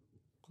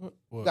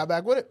 Got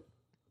back with it.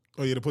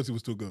 Oh yeah, the pussy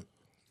was too good.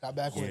 Got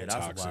back with Yeah, it.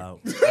 that's Toxic. wild.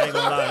 I ain't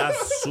gonna lie,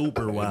 that's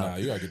super Nah, wild.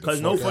 you gotta get the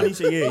Cause no fuck funny out.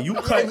 shit. Yeah, you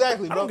cut.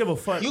 Exactly, bro. I don't give a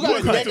fuck. You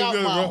gotta cut deck too out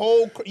good, my bro.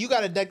 whole. You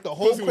gotta deck the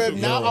whole Pussy was crib.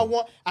 too Now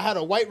good. I had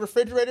a white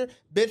refrigerator,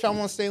 bitch. I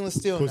want stainless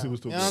steel. Pussy now. was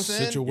too You know what I'm good.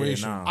 saying?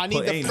 Situation. Yeah, I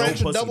need the ain't no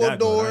French pussy double that good,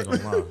 door. I ain't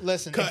gonna lie.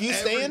 Listen, Cut if you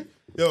every- staying,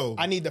 Yo,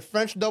 I need the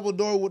French double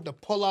door with the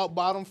pull out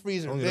bottom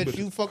freezer, Oh, yeah, bitch. bitch.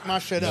 You fuck my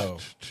shit Yo,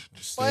 up.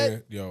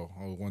 stay, yo,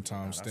 I was one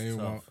time that's staying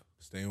tough.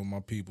 with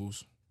my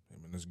peoples,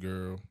 him and this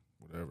girl,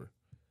 whatever.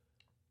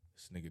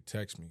 This nigga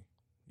text me,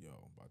 yo,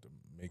 about to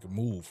make a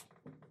move.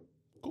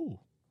 Cool.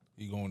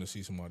 He going to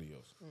see somebody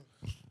else.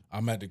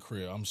 I'm at the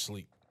crib. I'm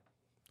asleep.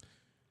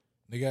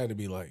 Nigga had to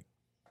be like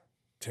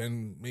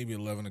 10, maybe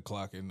 11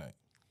 o'clock at night.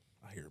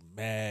 I hear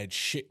mad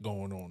shit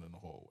going on in the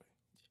hallway.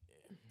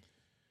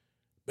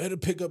 Better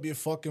pick up your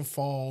fucking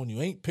phone.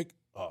 You ain't pick.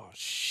 Oh,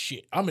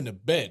 shit. I'm in the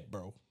bed,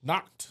 bro.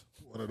 Knocked.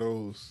 one of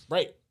those.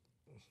 Right.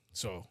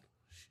 So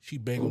she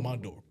bang on my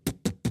door.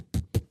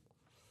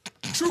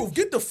 Truth,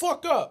 get the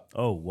fuck up.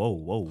 Oh,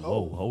 whoa,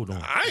 hold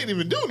on. I ain't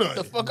even do nothing.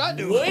 The fuck I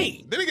do?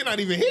 Wait. The nigga not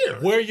even here.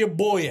 Where your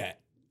boy at?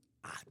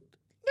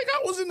 Nigga,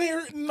 I was in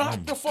there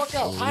knocked the fuck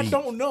out. I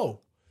don't know.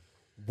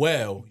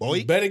 Well,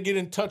 you better get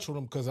in touch with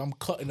him because I'm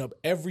cutting up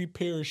every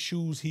pair of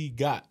shoes he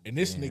got. And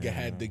this nigga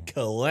had the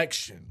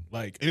collection.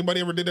 Like, Anybody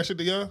ever did that shit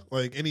to y'all?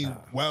 Like any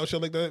wild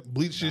shit like that?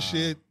 Bleached your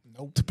shit?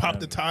 To pop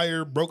the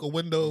tire, broke a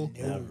window?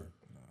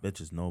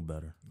 Bitches know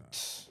better.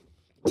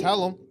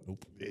 Tell him.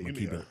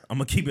 I'm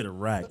gonna keep it a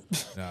rack.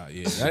 nah,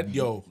 yeah. That,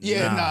 yo.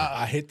 Yeah, nah.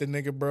 I hit the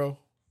nigga, bro.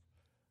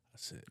 I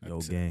said,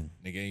 Gang.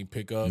 nigga ain't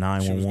pick up. She was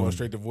 911. going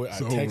straight to voice.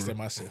 I It's texted over.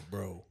 him. I said,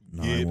 bro,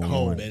 Get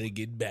home. Better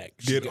get back.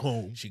 Get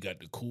home. She got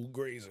the cool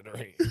grays in her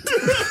hand.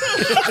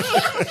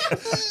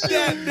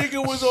 That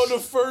nigga was on the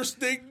first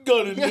thing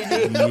gunning,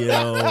 nigga. Yo.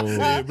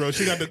 Yeah, bro,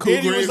 she got the cool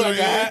And he grays was in like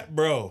her a hand. hat,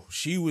 bro.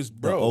 She was,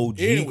 bro. The OG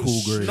it was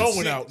cool grays.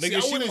 snowing out,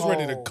 nigga. See, She was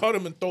ready to cut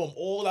him and throw him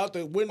all out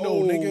the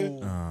window,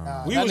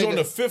 nigga. We was on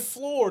the 5th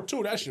floor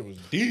too. That shit was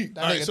deep.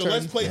 All right, so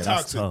let's play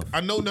Toxic. tough.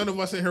 I know none of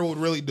us in here would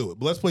really do it,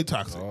 but let's play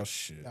Toxic. Oh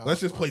shit.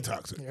 Let's just play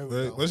Toxic.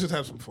 Let's just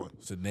have some fun.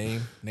 It's a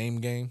name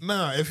game.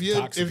 Nah, if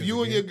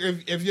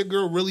your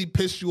girl really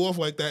pissed you off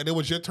like that and it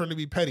was your turn to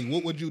be petty,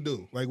 what would you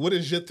do? Like, what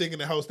is your thing in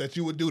the house that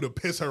you would do to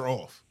piss her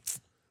off?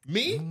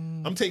 Me?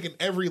 I'm taking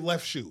every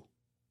left shoe.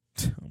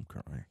 I'm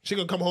crying. She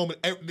gonna come home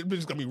and the bitch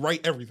is gonna be right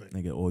everything.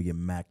 Nigga, all your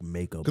Mac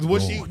makeup.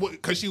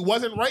 Because she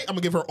wasn't right, I'm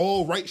gonna give her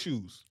all right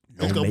shoes.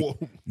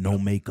 No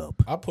makeup.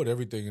 I put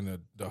everything in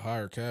the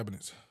higher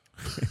cabinets.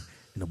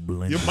 In a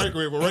blender. Your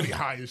microwave already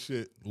high as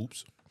shit.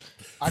 Oops.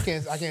 I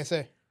can't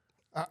say.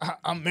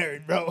 I'm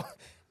married, bro.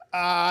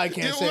 I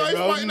can't Your say, wife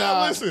bro. might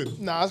not listen.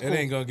 Nah, it's cool. It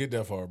ain't gonna get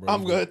that far, bro.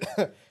 I'm good.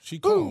 She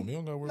calm. You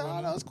don't gotta worry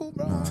about No, it's cool,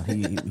 bro. Nah,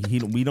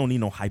 we don't need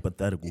no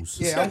hypotheticals.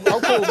 Yeah, I'm cool,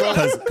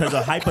 bro. Because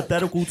a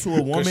hypothetical to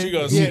a woman, she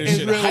gonna see this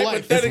shit. real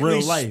life. It's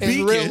real life. It's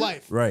real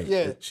life. Right.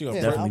 Yeah. She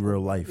gonna Definitely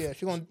real life. Yeah,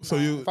 she gonna. So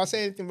if I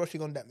say anything, bro, she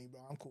gonna dap me, bro.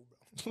 I'm cool,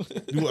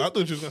 bro. I thought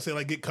you was gonna say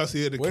like get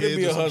custody of the Way kids. to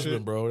be or a some husband,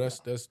 shit. bro.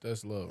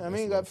 That's love. I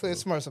mean, you gotta play it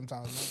smart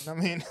sometimes, man. I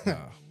mean,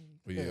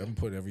 But yeah, I'm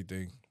putting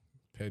everything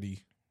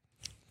petty.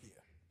 Yeah.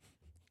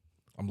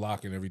 I'm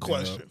locking everything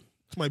Question. up.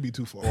 This might be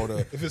too far.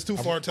 Order. If it's too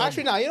far, tell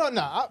actually, me. nah, you know,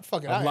 nah.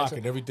 Fuck it. I'm I locking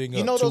answer. everything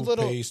You up. know those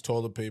little. Toothpaste,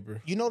 toilet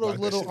paper. You know those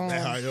Like that little. shit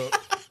that high up.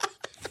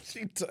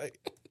 She tight.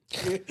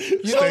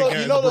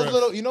 You know those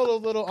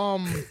little.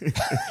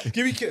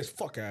 Give me a kiss.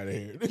 Fuck out of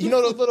here. You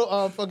know those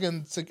little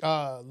fucking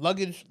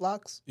luggage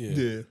locks.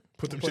 Yeah.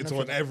 Put them shits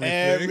on everything.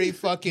 Every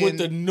fucking With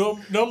the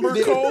number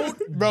code,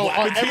 bro.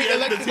 On every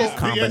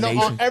electrical,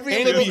 no, on every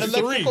And little it be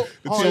electrical.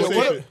 The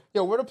Oh,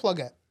 TSA. where the plug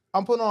at?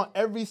 I'm putting on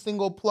every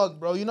single plug,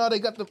 bro. You know how they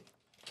got the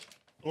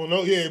Oh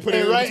no, yeah, put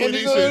it right in in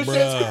between these these little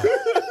shits.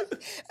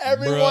 shits.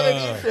 Every one of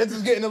these shits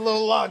is getting a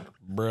little lock.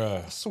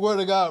 bruh. Swear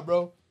to God,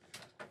 bro.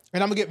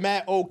 And I'm gonna get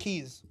mad old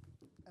keys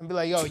and be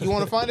like, yo, you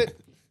want to find it?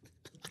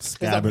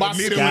 box-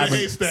 Need it with a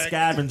haystack.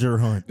 Scavenger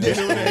hunt. Need it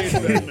with a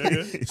haystack,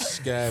 nigga.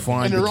 Scab.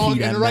 Find And the the wrong,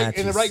 key and that the right, matches.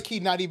 and the right key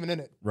not even in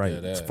it. Right. Yeah,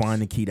 that's-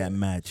 Find the key that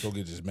match. Go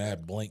get just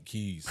mad blank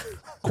keys.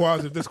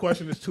 Quaz, if this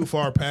question is too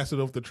far, pass it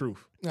off the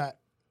truth. All right.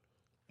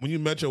 When you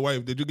met your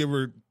wife, did you give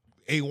her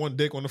A1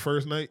 dick on the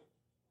first night?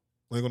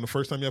 Like on the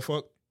first time you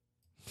fucked?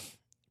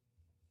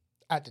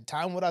 At the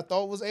time, what I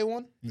thought was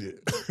A1. Yeah.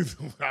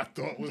 I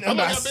thought was. How long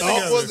y'all been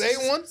together?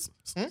 Was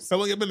A1? How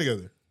long you been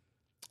together?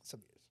 Some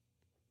years.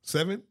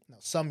 7? No,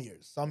 some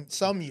years.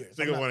 Some years.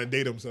 Nigga want to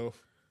date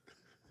himself.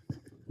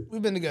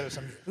 We've been together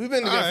some years. We've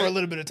been together for a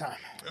little bit of time.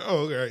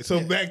 Oh, okay. So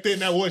back then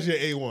that was your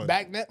A1.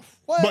 Back then,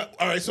 what? But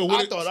all right, so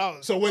what I thought I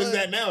was. So what is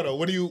that now though?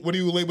 What do you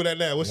label that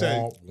now? What's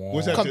that?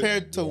 What's that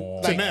Compared to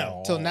like,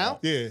 now? till now?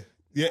 Yeah.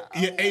 Yeah,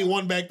 your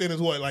A1 back then is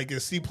what, like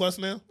is C plus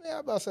now? Yeah,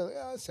 I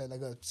said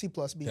like a C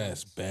plus B.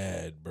 That's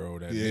bad, bro.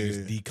 That Yeah. nigga's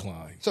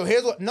decline. So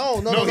here's what.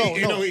 No.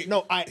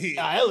 I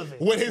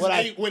elevate.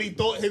 What what he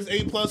thought his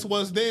A plus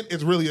was then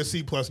is really a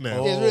C plus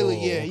now. It's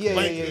really yeah.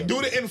 Like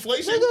do the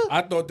inflation.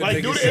 I thought the Like,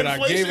 nigga do the said I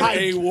gave him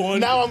inflation. A1.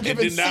 Now I'm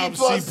giving and then now I'm C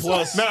plus. C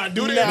plus. Nah,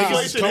 do the Nah.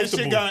 inflation. His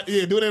shit got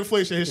do the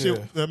inflation. His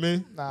shit. Yeah. I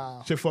mean,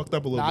 Nah. shit fucked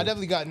up a little Nah, I bit.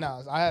 definitely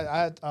got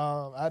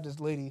I had this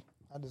lady.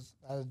 I had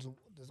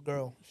this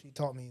girl. She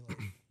taught me. Like,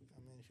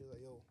 she was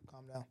like, "Yo,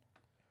 calm down,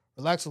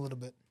 relax a little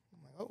bit."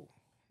 I'm like, "Oh."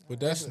 But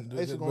that's I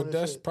used to go to this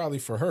that's shit. probably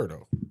for her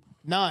though.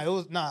 Nah, it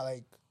was not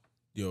like.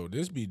 Yo,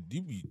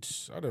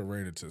 I done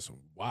ran into some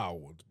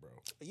wild ones, bro.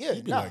 Yeah,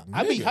 You be nah. like,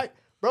 I be nigga. hype,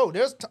 bro.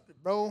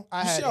 Bro.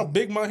 I You had. see how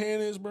big my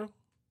hand is, bro?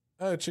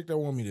 I had a chick that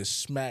wanted me to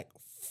smack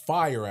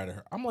fire out of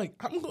her. I'm like,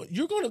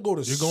 you're gonna go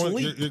to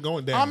sleep. You're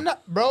going down. I'm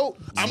not, bro.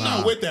 I'm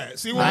not with that.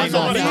 See, when I we ain't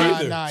talked gonna about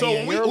be it, either. so Nah,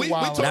 yeah, we you're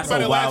wild. talked That's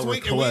about a it last wild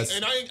week, request.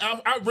 and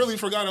I really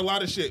forgot a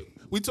lot of shit.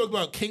 We talked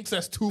about kinks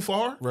that's too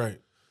far. Right.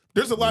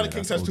 There's a lot of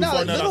kinks that's too Nah, far.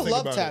 like Now that I little think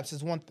love about taps it.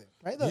 is one thing,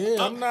 right?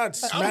 Yeah, I'm not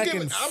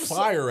smacking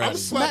fire at I'm you.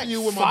 slapping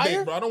you with my Fire?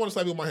 dick, bro. I don't want to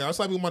slap you with my hand. I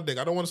slap you with my dick.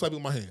 I don't want to slap you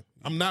with my hand.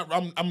 I'm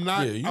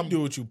not. Yeah, you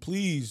do what you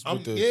please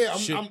with the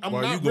shit I'm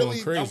while not you going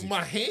really. crazy.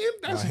 My hand.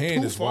 That's My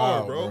hand too is far,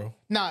 wild, bro.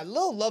 Nah,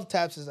 little love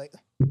taps is like.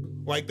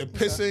 Like the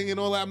pissing and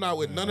all that. I'm not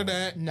with none of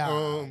that.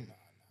 Nah.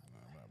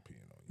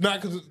 Nah,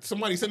 because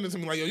somebody sent it to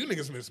me like, yo, you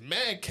niggas miss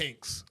mad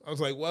kinks. I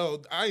was like,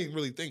 well, I didn't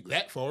really think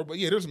that far, but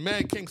yeah, there's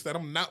mad kinks that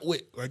I'm not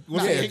with. Like,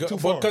 what's a kink too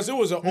far? Because it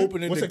was an What's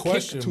open-ended a kink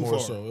question too more far?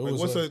 so. It Like,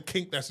 was what's a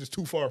kink that's just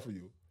too far for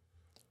you?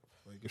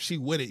 Like, if she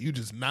with it, you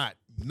just not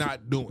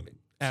doing it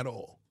at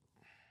all.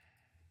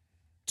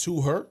 To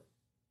her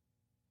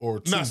or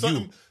to Nah, you?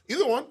 something,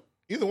 either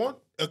one.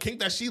 A kink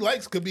that she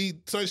likes could be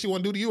something she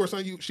want to do to you or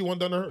something she want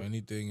done to her.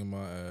 Anything in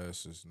my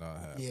ass is not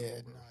happening.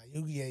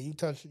 Yeah, you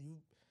touch you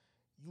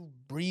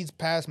breeze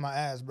past my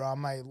ass, bro.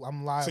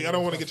 I'm live. See, I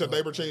don't want to get your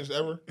diaper changed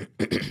ever.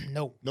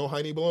 No. No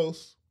Heinie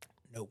blows.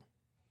 No.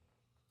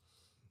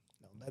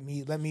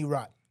 Let me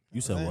rot. You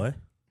said what?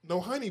 No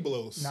Heinie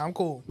blows. Nah, I'm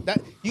cool.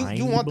 That you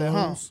Heinie want that,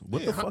 huh? blows?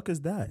 What the fuck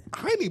is that?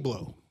 Heinie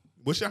blow.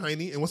 What's your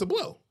Heinie and what's a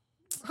blow?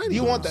 Heinie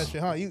You blow. want that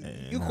shit, huh?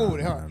 You cool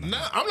with it, huh?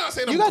 Nah, I'm not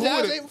saying You I'm got cool your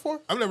ass with ate it.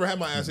 before? I've never had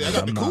my ass ate. I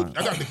got the gooch.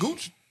 I got the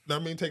gooch. I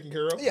mean, taken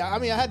care of. Yeah, I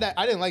mean, I had that.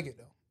 I didn't like it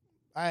though.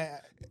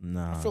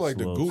 Nah, I feel like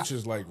the slow. gooch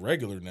is like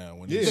regular now.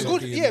 When you The suck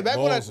gooch, in yeah, the back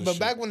when balls and shit.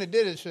 back when it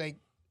did it,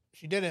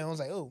 she did it, and I was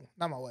like, oh,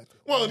 not my wife.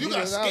 Well, you got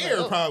I was like, scared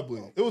oh.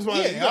 probably. It was Yeah,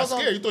 you I got was on-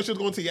 scared. You thought she was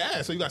going to your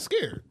ass, so you got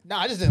scared. Nah,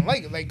 I just didn't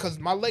like it, like, cause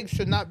my legs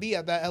should not be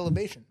at that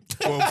elevation.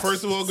 Well,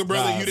 first of all, good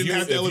brother, Nah, you if didn't you-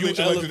 have to if you elevate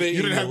your legs. elevate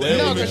You didn't have to your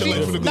elevate legs, your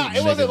legs for the gooch. Nah,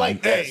 it wasn't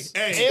like this.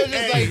 Hey, It was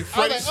just like, I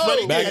Freddie, was like,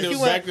 Freddie oh, back Gibbs. if to you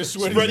back went- to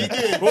sweaty. Freddie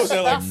Gibbs. What was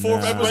that like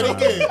fourth Freddie episode?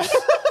 Gibbs.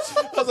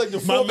 That was like the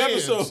My fourth man.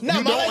 episode. Nah,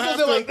 You my don't legs have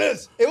wasn't to- like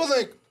this. It was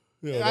like,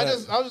 Yeah, I that-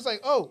 was just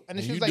like, oh, and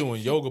then she You was like,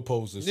 doing yoga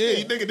poses? Yeah,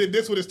 you nigga did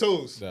this with his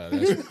toes. Nah,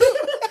 that's,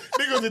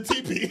 Nigga was a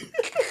TP.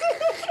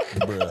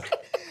 bruh.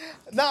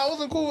 nah, I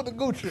wasn't cool with the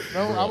gooch shit,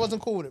 bro. I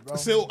wasn't cool with it, bro.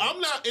 So I'm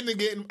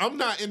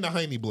not into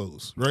Heinie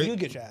blows, right? You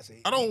get your ass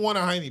ate. I don't want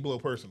a Heinie blow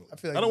personally. I,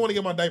 feel like don't want to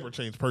get my diaper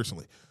changed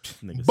personally.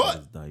 Nigga But- said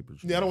his diapers.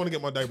 Yeah, I don't want to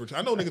get my diaper changed.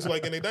 I know niggas who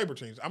like getting their diaper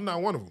changed. I'm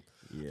not one of them.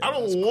 Yeah, I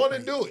don't want to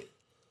do it.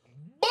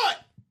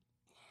 But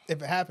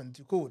If it happens,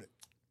 you cool with it.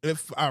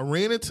 if I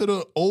ran into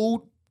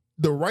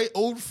the right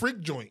old freak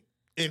joint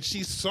and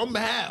she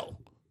somehow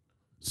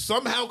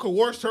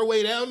coerced her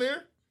way down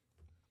there,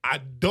 I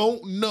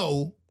don't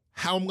know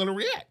how I'm gonna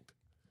react.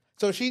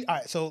 So all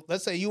right. So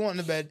let's say you want in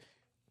the bed.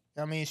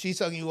 I mean, she's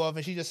sucking you off,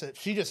 and she just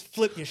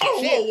flipped your shit.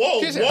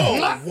 Oh, She said,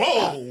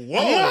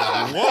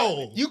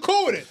 whoa. You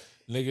cool with it?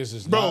 Niggas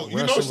is Bro, not you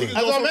know she wrestling. can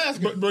That's go what I'm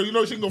from, asking. bro, you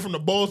know she can go from the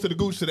balls to the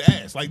gooch to the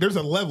ass. Like there's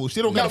a level.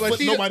 She don't gotta but flip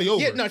she nobody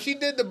over. Yeah, no, she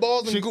did the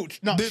balls and She gooch.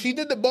 No, did- she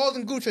did the balls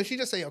and gooch, and she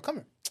just said, "Yo, come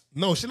here."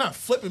 No, she's not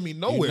flipping me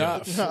nowhere.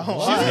 not- She's No,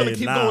 gonna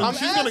keep nah. going. I'm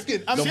she's asking.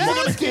 gonna, I'm she's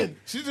gonna asking. keep,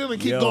 she's gonna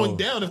keep Yo. going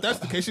down. If that's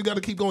the case, she's got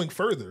to keep going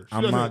further. She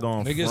I'm doesn't- not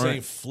going Niggas front.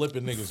 ain't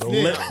flipping niggas over.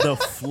 Flip the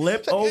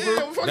flip over. Yeah,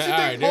 what the fuck Nah, she all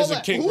think? right, there's Hold a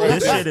on. kink Who right is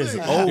This there. shit is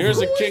thing? over. There's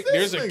a Who is kink. this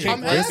There's a thing? kink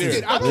I'm right asking.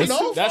 there. I don't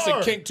know. That's a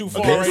far. kink too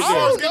far This- right I there.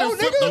 don't know, Getting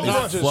flipped nigga. over.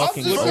 Not just-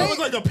 fucking Bro, over. it look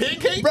like a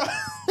pancake. Bro.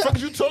 Fuck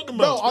is you talking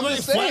Bro, about? I'm You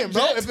just like saying,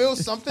 bro. flapjack? If it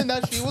was something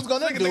that she was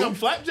gonna Nigga think I'm do,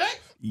 flapjack?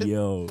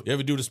 Yo. You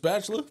ever do the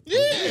spatula?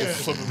 Yeah.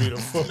 Flipping me the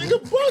fuck. Nigga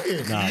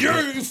bugging. Nah,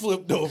 You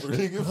flipped over,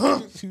 nigga.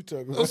 What you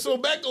talking about? So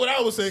back to what I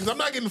was saying, 'cause I'm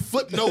not getting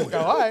flipped nowhere.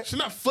 all right. She's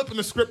not flipping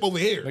the script over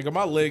here. Nigga,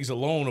 my legs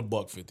alone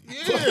 $1.50.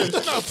 Yeah, she's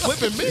not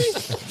flipping me.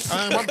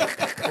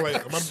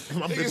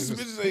 My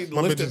bitches ain't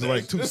my lifting bitches that.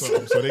 like 2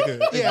 something, so they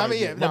can. Yeah, I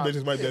mean, yeah, my nah.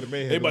 bitches might be able to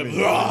man. They might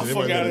be, "Ah,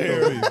 fuck outta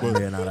here."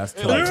 Yeah, nah, that's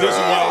They like tough. this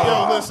one.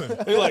 Yo,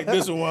 listen. They like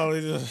this one while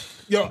they just.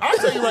 Yo, I'll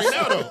tell you right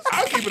now though,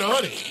 I'll keep it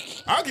 100.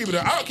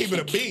 I'll keep it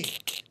a bean.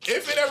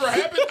 If it ever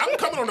happens, I'm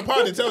coming on the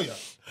pod to tell you.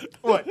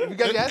 what? You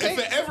got your ass If ate?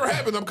 it ever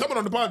happens, I'm coming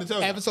on the pod to tell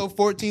you. Episode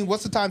 14.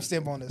 What's the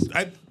timestamp on this?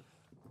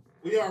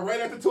 We are right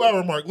at the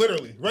 2-hour mark,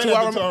 literally. Right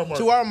at the 2-hour mark.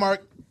 2 hour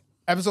mark.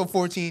 Episode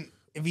 14.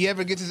 If he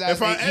ever gets his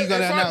ass ate, he's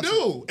gonna announce it,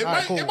 All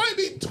right, cool. it might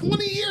be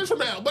 20 years from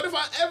now, but if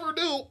I ever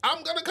do,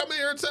 I'm gonna come in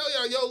here and tell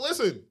y'all, yo,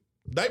 listen,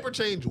 diaper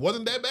change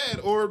wasn't that bad,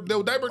 or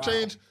no diaper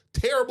change,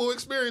 terrible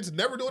experience,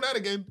 never doing that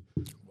again.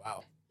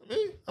 Wow. I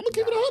mean, I'm gonna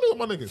keep it 100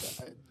 with my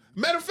niggas.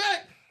 Matter of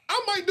fact,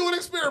 I might do an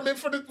experiment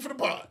for the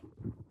pod.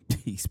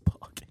 He's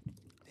bugging.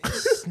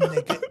 This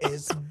nigga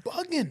is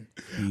bugging.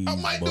 I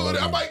might do it.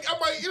 I might,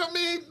 you know what I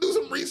mean? Do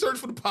some research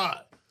for the pod.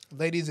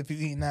 Ladies, if you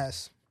eating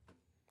ass,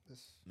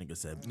 Nigga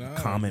said, Nah,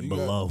 comment you got-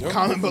 below. Yo,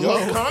 comment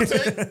below.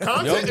 Content.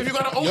 If you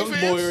got an Young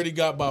OnlyFans, boy already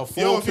got about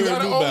 4 yo, if you got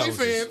pair an of New Balances.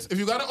 OnlyFans, if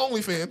you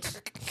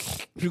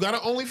got an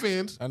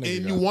OnlyFans, That and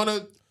nigga you got-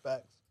 wanna,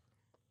 Facts.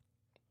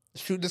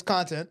 Shoot this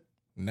content.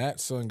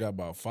 Nat's son got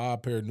about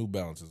 5 pair of New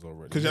Balances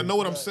already. because y'all know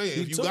what I'm saying.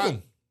 He If you took got,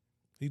 them.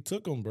 He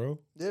took them, bro.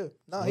 Yeah.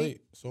 No,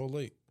 Late, so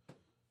late.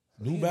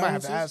 New he might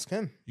have Balances. to ask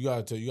him. You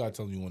gotta tell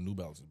him you want New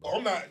Balances. Bro. oh,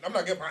 I'm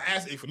not getting my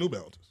ass ate for New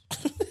Balances.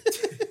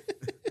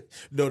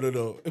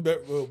 No.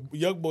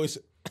 Young boy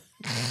said,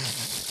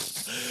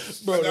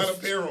 bro, I got a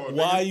pair on.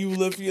 why nigga. you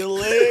lift your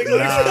leg?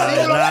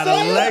 Nah, the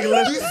leg You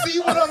lift. see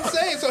what I'm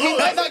saying? So he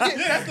might not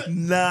get.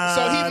 Nah,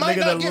 So he might nigga,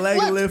 not the get leg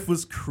flipped. lift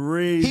was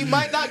crazy. He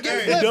might not get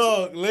Hey, flipped.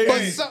 Dog,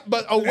 leg.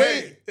 But a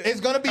way it's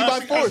gonna be by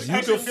force.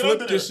 You can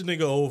flip this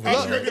nigga over.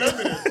 How she gonna get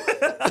under there?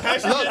 How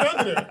she get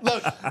under there?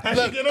 Look,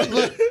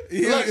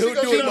 Get under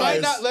there? she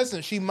might not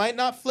listen. She might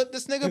not flip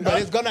this nigga,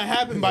 but it's gonna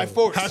happen by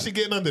force. How she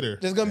getting under there?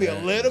 There's gonna be a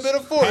little bit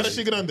of force. How does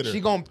she get under there? She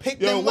gonna pick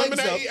Yo, them women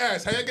legs that up. eat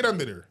ass, how y'all get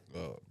under there? Oh,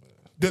 man.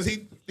 Does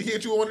he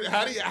hit you on it?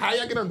 How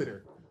y'all get under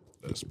there?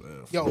 That's bad.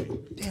 Yo,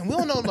 damn, we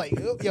don't know we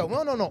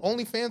don't know no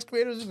OnlyFans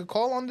creators you can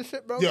call on this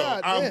shit, bro. Yo,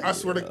 God, damn. I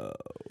swear to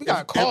we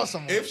gotta call if,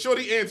 someone. If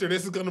Shorty answer,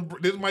 this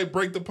might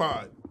break the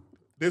pod.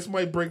 This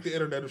might break the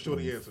internet if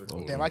Shorty answer.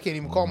 Damn, I can't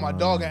even call my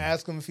dog and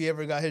ask him if he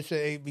ever got his shit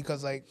ate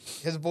because like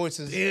his voice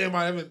is. Damn,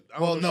 I don't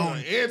Well, know no.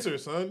 if she gonna answer,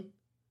 son.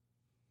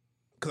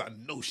 Cause I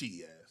know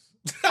she ass.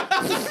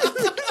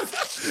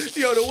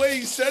 Yo, the way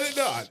he said it,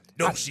 I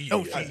know she I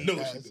know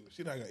she do.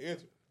 She not gonna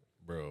answer.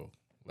 Bro,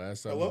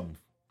 last time. Hello?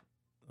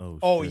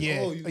 Oh shit. yeah,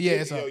 Oh, you, yeah.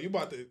 It's yo, up. you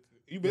about to?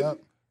 You busy? Yep.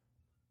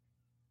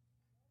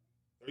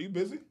 Are you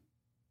busy?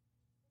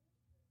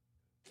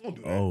 Don't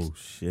do that. Oh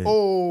shit.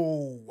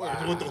 Oh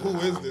wow. With the who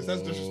is this?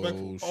 That's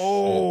disrespectful.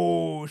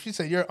 Oh, she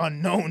said you're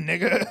unknown,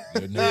 nigga.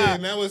 Yeah,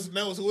 and that was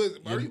who is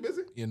it? Are you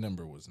busy? Your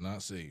number was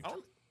not saved.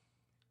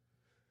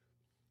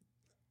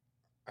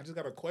 I just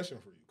got a question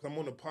for you because I'm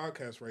on the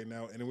podcast right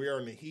now and we are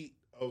in the heat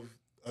of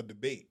a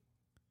debate.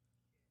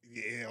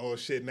 Yeah. Oh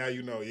shit. Now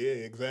you know. Yeah.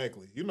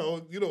 Exactly. You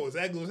know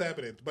exactly what's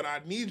happening. But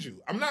I need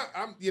you.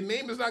 Your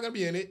name is not gonna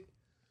be in it.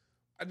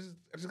 I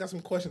just got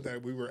some questions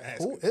that we were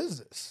asking. Who is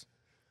this?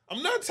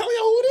 I'm not telling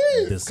you who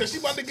it is because she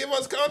about to give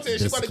us content.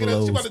 She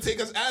about to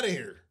take us out of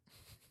here.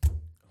 Oh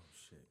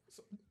shit.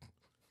 So,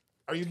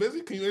 are you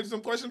busy? Can you answer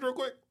some questions real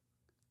quick?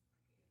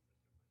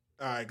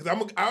 All right,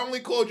 because I only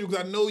called you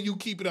because I know you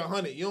keep it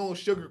 100. You don't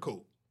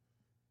sugarcoat.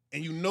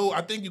 And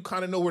I think you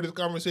kind of know where this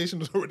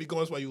conversation is already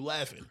going. That's why you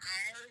laughing.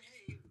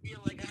 I feel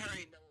like I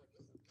already know where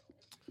this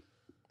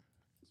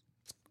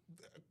is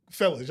going.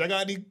 Fellas, y'all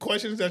got any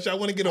questions that y'all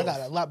want to get off? I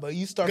got a lot, but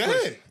you start Go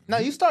first. ahead. No,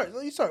 you start.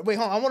 Wait,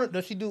 hold on.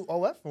 Does she do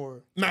OF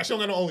or? Nah, she don't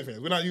got no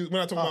OnlyFans. We're not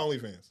talking about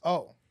OnlyFans.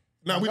 Oh.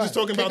 No, we're just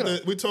talking about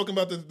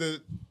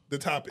the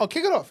topic. Oh,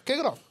 kick it off.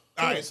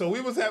 All right, so we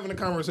was having a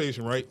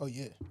conversation, right? Oh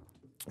yeah.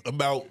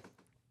 About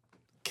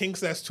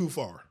kinks that's too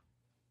far.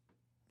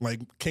 Like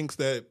kinks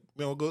that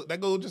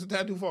go just a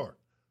tad too far.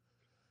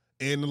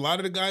 And a lot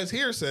of the guys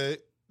here said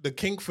the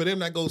kink for them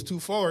that goes too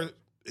far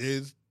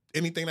is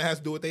anything that has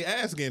to do with their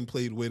ass getting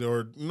played with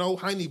or no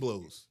Heinie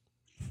blows.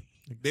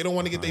 They don't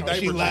want to get their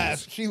diaper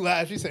changed. She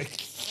laughed. She said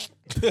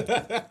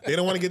they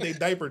don't want to get their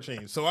diaper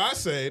changed. So I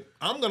said,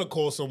 I'm going to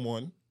call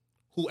someone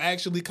who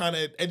actually kind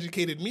of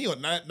educated me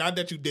on, not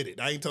that you did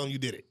it. I ain't telling you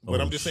did it. But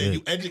I'm just saying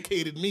you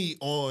educated me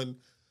on,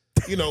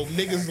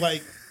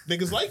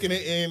 niggas liking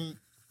it and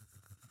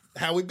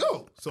how it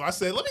go. So I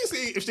said, let me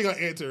see if she gonna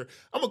answer.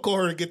 I'm gonna call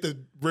her and get the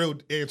real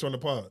answer on the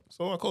pod.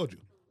 So I called you.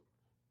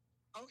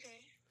 Okay.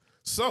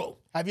 So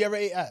have you ever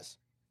ate ass?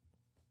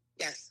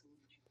 Yes.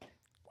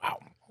 Wow.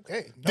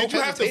 Okay. Did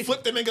you have to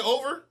flip the nigga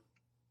over?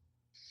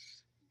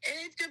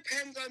 It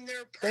depends on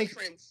their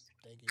preference.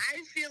 Thank you.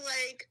 I feel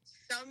like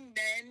some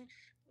men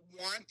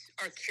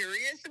are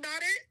curious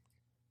about it,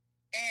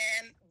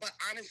 but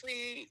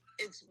honestly,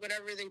 it's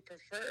whatever they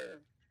prefer.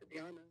 To be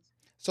honest.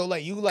 So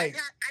like you like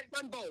I've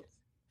done both.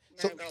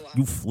 So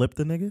you flipped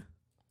the nigga?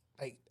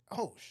 Like,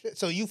 oh shit.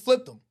 So you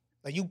flipped him.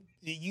 Like you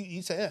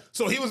said yeah.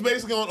 So he was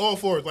basically on all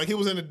fours. Like he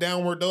was in a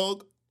downward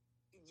dog?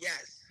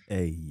 Yes.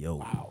 Hey, yo.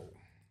 Wow.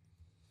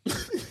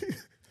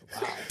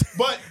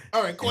 But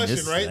all right, question,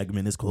 this right?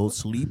 Segment is called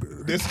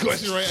Sleeper. This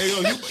question, right? Hey,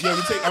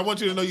 I want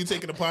you to know you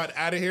taking the pod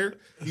out of here.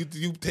 You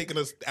taking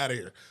us out of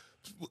here.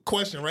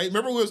 Question, right?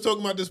 Remember we was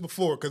talking about this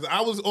before because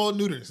I was all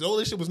new to this. All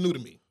this shit was new to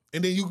me,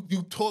 and then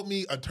you taught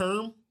me a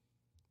term.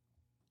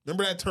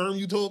 Remember that term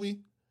you told me? I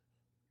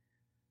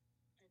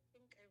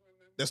think I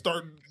remember.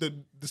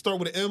 That start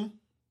with an M.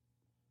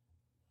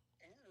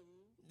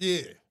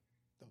 Yeah.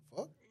 The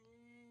fuck?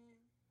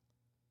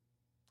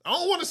 I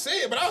don't want to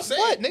say it, but I'll say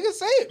what? it. Nigga,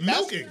 say it.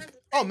 Milking.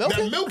 Oh,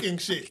 milking? That milking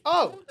shit.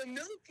 Oh. The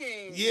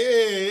milking.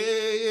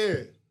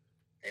 Yeah.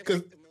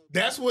 Because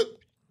that's what.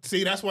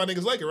 See, that's why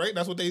niggas like it, right?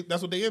 That's what they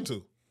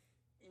into.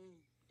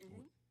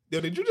 Mm-hmm.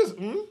 Yo, did you just?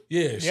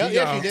 Yeah,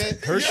 she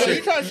did. Her shit.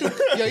 You trying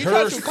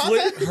to shoot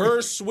content?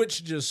 Her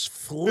switch just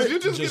flipped.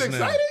 Did you just get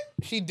excited?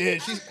 Now. She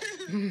did. Just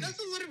a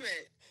little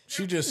bit.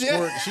 She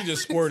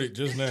just squirted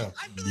just now.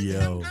 I feel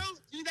like some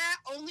girls do that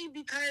only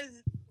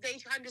because they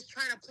just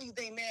trying to please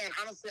their man.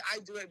 Honestly, I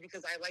do it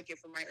because I like it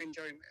for my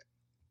enjoyment.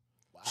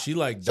 Wow. She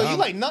like. So you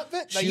like nut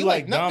vid? Like you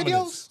like nut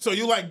videos? So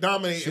you like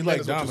dominate? She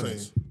like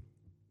dominance.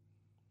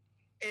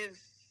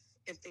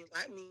 If they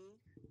let me.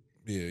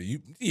 Yeah,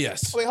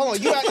 yes. Wait, hold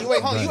on. You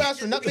asked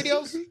for nut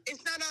videos?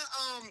 It's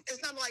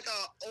not like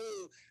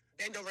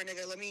bend over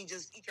nigga, let me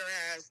just eat your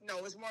ass.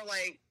 No, it's more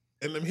like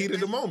in the heat of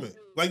the moment.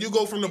 Like you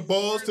go from the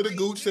balls to the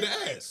gooch to the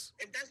ass.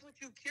 If that's what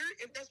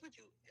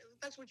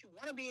you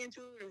want to be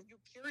into, if you're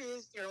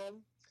curious,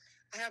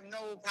 I have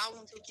no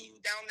problem taking you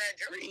down that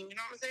journey. You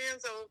know what I'm saying?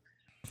 So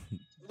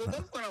we're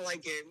both gonna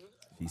like it.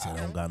 He said,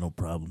 "I don't got no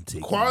problem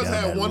taking." Quaz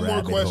had one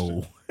more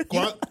question.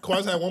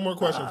 Quaz had one more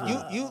question for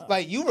you.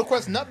 You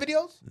request nut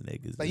videos?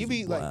 Niggas like you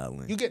be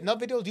wilding. Like you get nut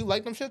videos? You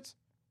like them shits?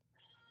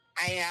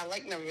 I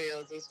like nut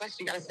videos, especially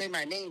you gotta say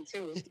my name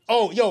too.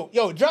 Oh,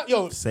 drop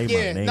say my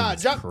name. Nah,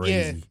 drop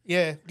crazy.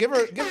 Yeah. Give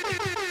her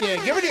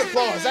the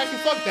applause. Actually,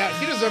 fuck that.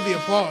 She deserves the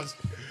applause.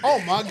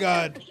 Oh my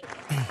god.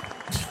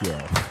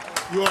 Yeah.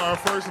 You are our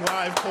first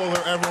live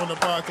caller ever on the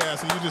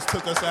podcast, and you just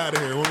took us out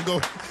of here.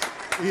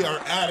 We are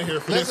out of here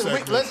for this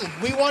segment.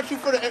 We want you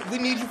we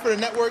need you for the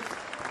network.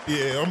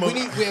 Yeah, I'm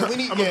gonna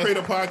create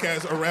a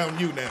podcast around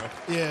you now.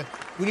 Yeah,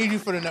 we need you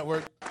for the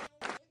network.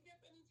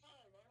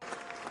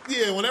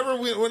 Yeah, whenever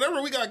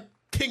we got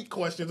kink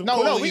questions, we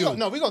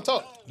gonna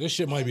talk. This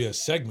shit might be a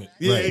segment.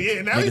 Yeah, right.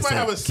 Yeah. Now we might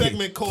have a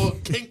segment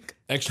called Kink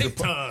Extra Kink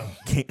Time.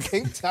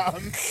 Kink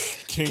Time.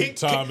 Kink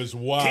Time is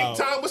wild.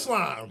 Kink Time with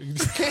slime.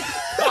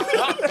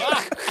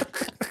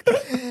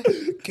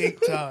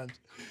 Kink Time.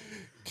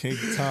 Kink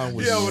Time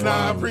was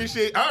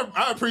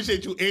I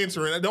appreciate you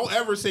answering. Don't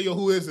ever say,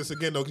 who is this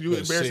again, though, because you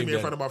embarrassing me in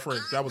front of my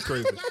friends. That was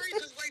crazy.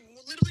 Just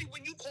literally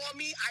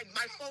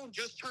phone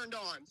just turned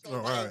on. So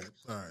all right.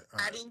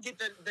 I didn't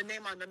get the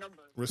name on the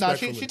number. Nah,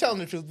 she telling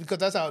the truth because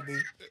that's how it be.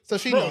 So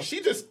she Bro, knows.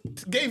 she just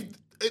gave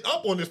it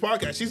up on this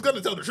podcast. She's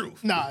gonna tell the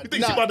truth. Nah, you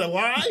think she about to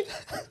lie?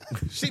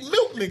 She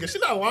milk nigga. She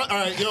not lying. All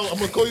right, yo, I'm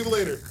gonna call you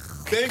later.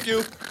 Thank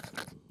you.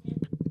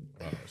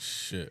 Oh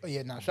shit. Oh,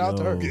 yeah, nah, shout out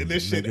to her. Getting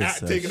this shit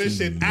taking this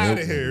shit out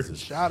of here.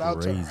 Shout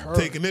out to her.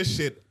 Taking this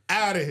shit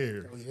out of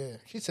here. Oh yeah.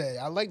 She said,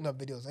 I like nut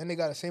videos. And they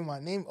gotta say my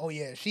name. Oh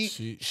yeah. She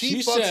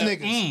fucks said,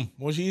 niggas.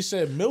 When she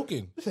said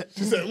milking.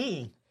 She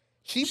said,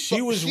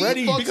 She was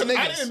ready because niggas.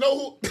 I didn't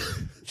know who.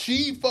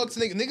 She fucks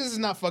niggas. Niggas is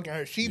not fucking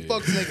her. She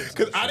fucks niggas.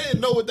 Because I didn't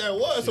know what that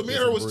was. So me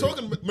and her was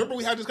talking. Remember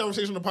we had this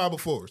conversation on the pod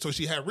before. So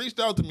she had reached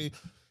out to me.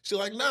 She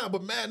like, nah,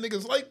 but mad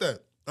niggas like that.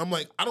 I'm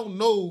like, I don't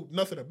know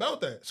nothing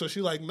about that. So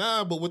she like,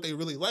 nah, but what they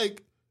really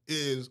like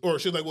is, or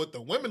she's like, what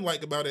the women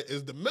like about it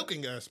is the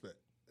milking aspect.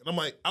 And I'm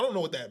like, I don't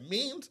know what that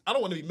means. I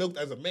don't want to be milked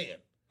as a man.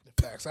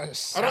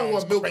 Facts. I don't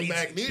want milk with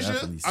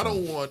magnesia. I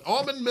don't want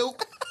almond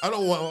milk. I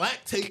don't want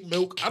lactate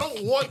milk. I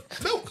don't want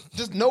milk.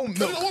 Just no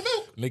milk. I don't want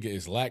milk. Nigga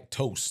is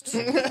lactose.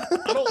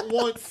 I don't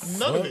want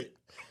none of it.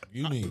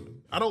 You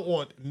mean? I don't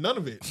want none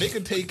of it. They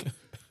could take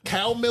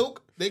cow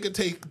milk. They could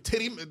take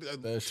titty milk can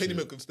stay. Titty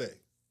milk can stay.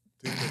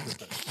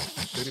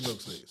 Titty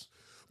milk stays.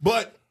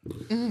 But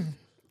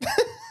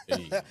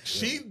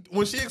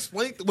when she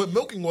explained what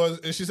milking was,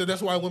 and she said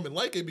that's why women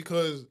like it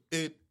because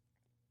it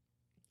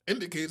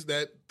indicates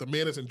that the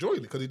man is enjoying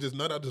it because he just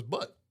nut out his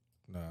butt.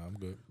 Nah, I'm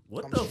good.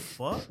 What the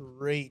fuck?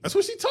 Straight. That's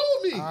what she told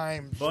me.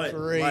 I'm But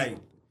straight. like,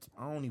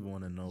 I don't even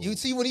want to know. You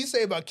see when you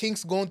say about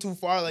kinks going too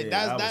far, like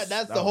Yeah, that's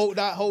that the whole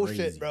crazy.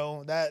 shit,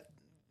 bro. That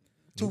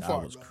too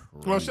far, bro.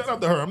 Well, shout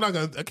out to her.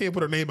 I can't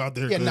put her name out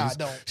there. Yeah, nah, 'cause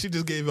don't. She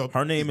just gave up.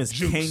 Her name is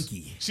juice.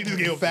 Kinky. She just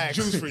gave up the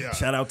juice for y'all.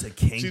 Shout out to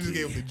Kinky. She just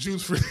gave up the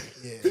juice for.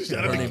 Yeah.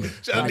 Shout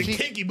out to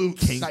Kinky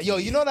Boots. Nah, yo,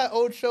 you know that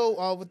old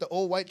show with the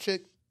old white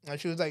chick?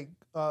 She was like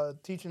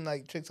teaching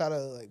like chicks how to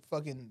like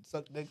fucking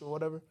suck dick or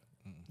whatever.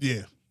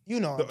 Yeah. You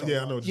know. What I'm Yeah, I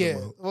talking know about. what you're Yeah.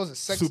 talking about. What was it?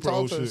 Sex Super talk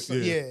old or shit,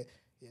 something? yeah.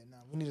 Yeah. Nah,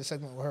 we need a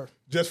segment with her.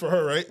 Just for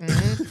her, right?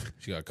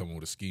 She gotta come in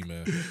with a ski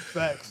man.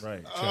 Facts.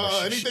 Right.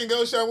 Anything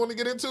else y'all want to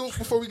get into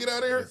before we get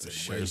out of here?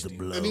 Where's the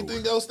blow?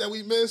 Anything else that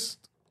we missed?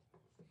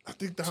 I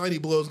think the Heinie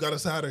blows got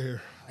us out of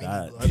here.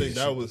 I think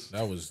that was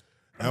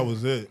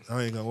it.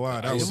 I ain't gonna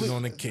lie. That was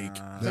on the cake. Is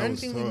there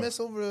anything we missed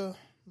over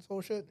this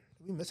whole shit?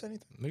 Did we miss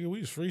anything? Nigga,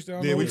 we just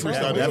freestyle. Yeah, we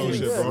freestyle this whole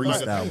shit, bro.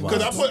 Freestyle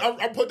Because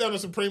I put down a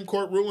Supreme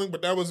Court ruling,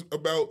 but that was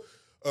about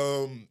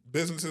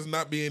businesses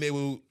not being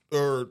able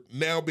or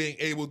now being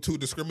able to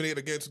discriminate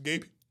against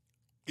gay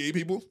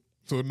people.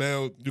 So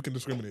now you can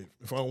discriminate.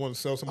 If I don't want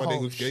to sell somebody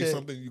who's gay shit.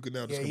 something, you can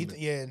now discriminate.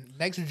 Yeah,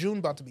 next June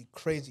about to be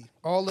crazy.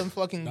 All them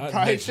fucking Not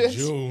Pride next shits.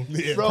 June.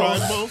 Yeah, Bro, Pride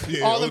Month.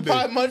 Yeah, all them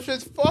Pride Month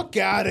shits, fuck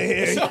out of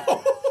here.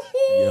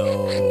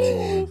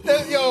 Yo.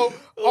 Yo,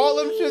 all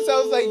them shits,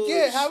 I was like,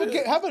 yeah, have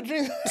a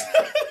drink.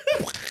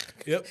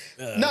 Yep.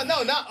 No,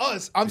 not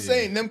us. I'm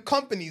saying them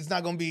companies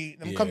not gonna be.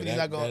 Them companies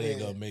not gonna. That ain't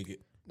gonna make it.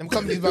 Them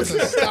companies about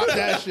to stop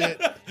that shit.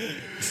 Yo,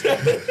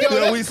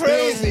 Yo, that's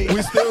crazy.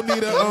 We still need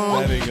a.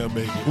 That ain't gonna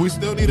make it. We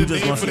still need a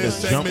just name want for to this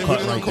see the jump segment. We're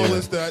cut gonna right call there.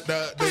 this the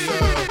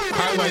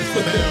highlights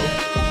for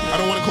now. I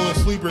don't want to call it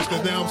sleepers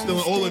because now I'm still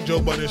in all of Joe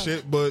Budden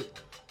shit. But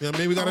yeah,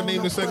 maybe we gotta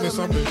name the segment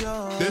something.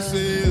 This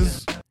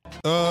is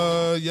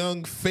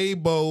Young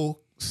Fabo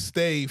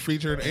Stay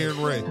featuring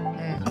Aaron Ray.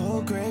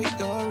 Oh, great,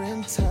 you're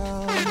in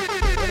town. We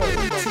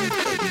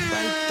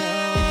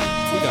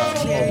got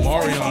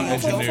Omarion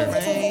engineer.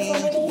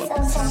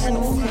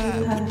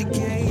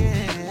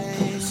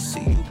 See,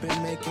 you've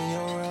been making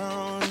your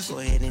rounds. Go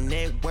ahead and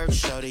network,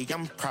 shorty,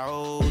 I'm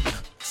proud.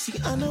 See,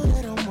 I know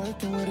that I'm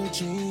working with a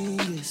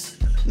genius.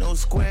 No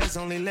squares,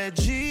 only let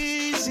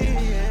G's,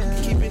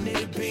 yeah. Keeping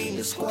it a beam,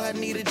 the squad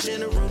need a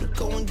general to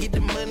go and get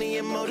the money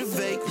and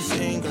motivate. Cause they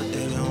ain't got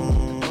their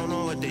own, don't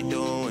know what they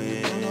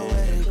doing. Don't know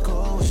where they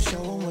go,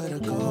 show them where to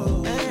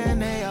go.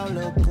 And they all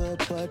look good,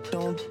 but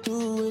don't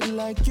do it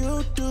like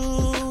you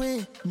do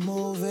it.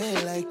 Move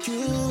it like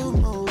you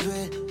move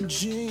it.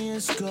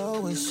 Genius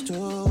going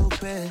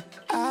stupid.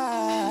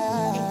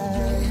 I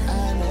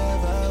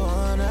never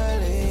wanna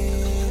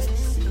leave.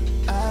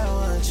 I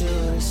want you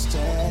to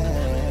stay.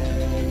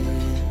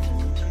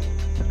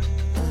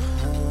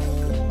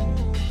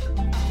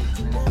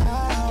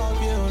 I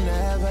hope you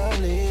never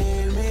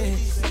leave me.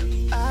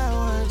 I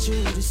want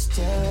you to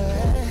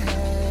stay.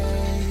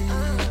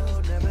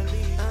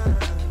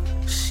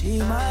 She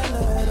my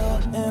little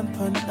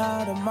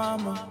empanada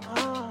mama.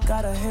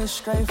 Got her hair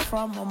straight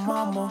from my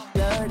mama.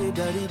 Dirty,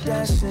 dirty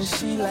dancing,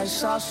 she like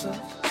salsa.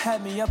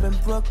 Had me up in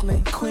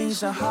Brooklyn,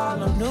 Queens and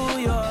Harlem, New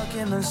York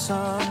in the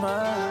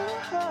summer.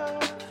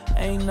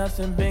 Ain't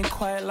nothing been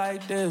quite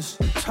like this.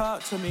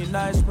 Talk to me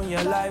nice when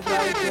your life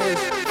like this.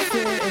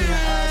 Fit in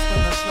your eyes when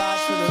I slide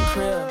to the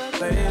crib,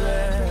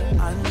 baby.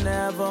 I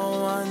never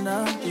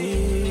wanna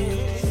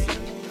leave.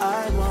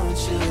 I want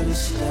you to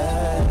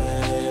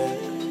stay.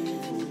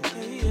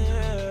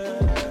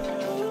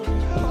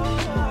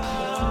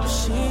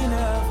 She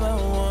never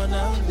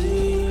wanna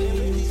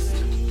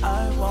leave.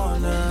 I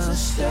wanna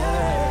stay.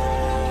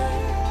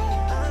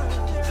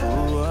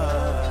 Ooh,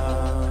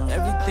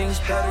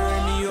 everything's better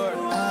in New York.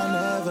 I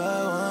never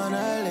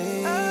wanna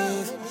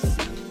leave.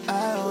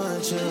 I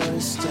want you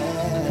to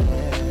stay.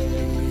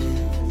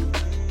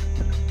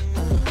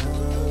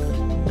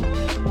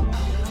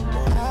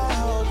 I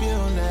hope you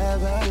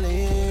never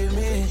leave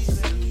me.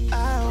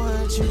 I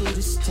want you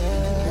to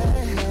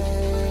stay.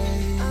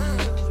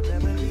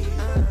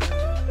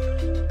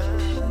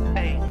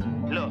 Hey,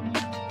 look.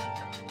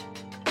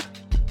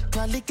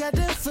 Probably got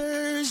that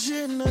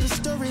version of the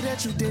story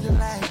that you didn't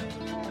like.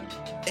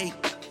 Hey,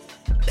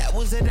 that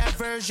was a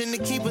diversion to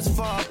keep us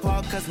far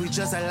apart, cause we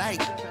just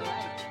alike.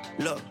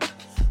 Look,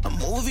 a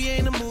movie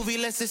ain't a movie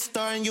unless it's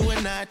starring you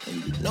and I.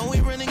 And you know we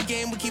running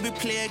game, we keep it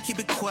clear, keep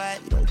it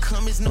quiet. You don't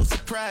come as no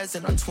surprise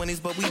in our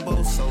 20s, but we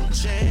both so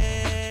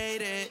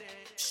jaded.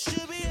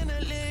 Should be in a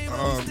lane.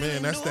 Oh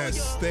man, that's that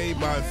Stay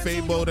by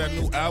Fabo. That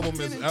new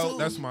album is out.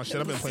 That's my shit.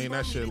 I've been playing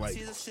that shit like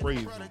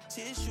crazy.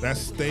 That's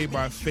Stay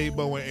by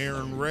Fabo and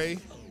Aaron Ray.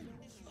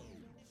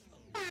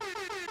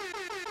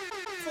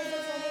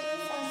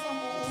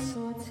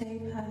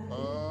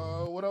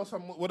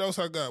 What else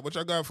I got? What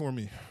y'all got for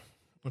me?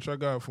 What y'all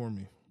got for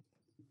me?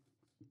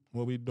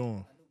 What we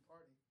doing?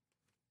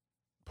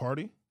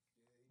 Party?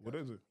 What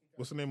is it?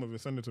 What's the name of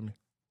it? Send it to me.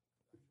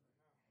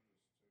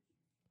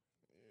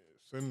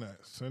 Send that.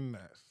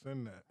 I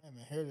haven't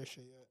heard this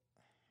shit yet.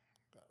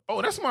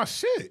 Oh, that's my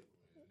shit.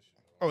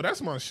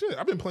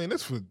 I've been playing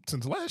this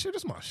since last year.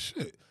 This is my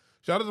shit.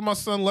 Shout out to my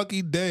son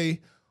Lucky Day.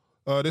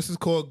 This is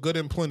called Good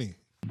and Plenty.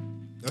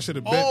 Y'all should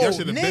have been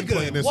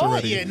playing this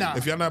already. Yeah, nah.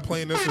 If y'all not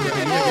playing this already, you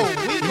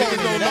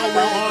niggas don't know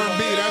real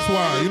R&B. That's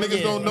why. You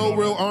niggas don't know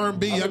real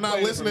R&B. Y'all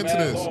not listening to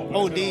this.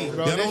 OD,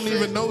 bro. Y'all don't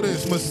even know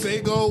this.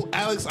 Masego,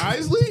 Alex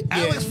Isley? Yeah.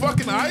 Alex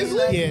fucking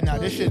Isley? Yeah, nah,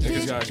 this shit.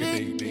 Niggas gotta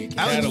get they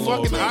Alex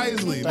fucking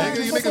Isley.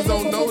 Nigga, you niggas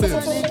don't know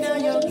this.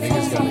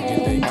 Niggas gotta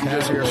get they I'm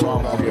just here so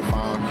I won't get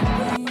fined.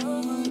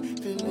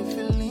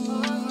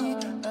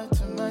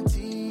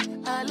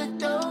 I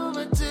looked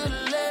over to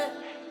the left.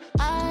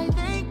 I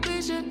think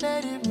we should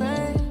let it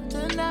rain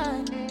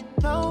tonight.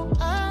 No,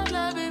 I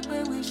love it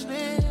when we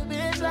slip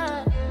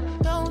inside.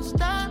 Don't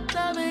stop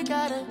loving,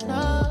 got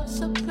enough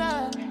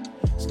supply.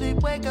 Sleep,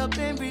 wake up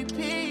and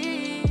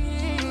repeat.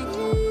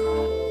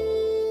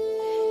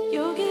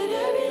 You'll get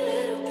every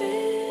little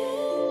bit.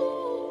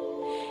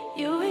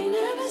 You ain't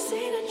never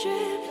seen a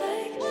drip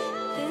like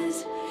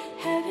this.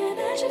 Heaven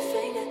at your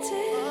fingertips.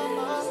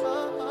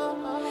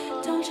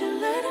 Don't you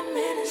let a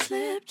minute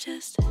slip.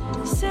 Just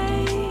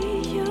say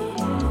you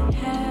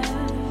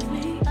have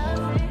me.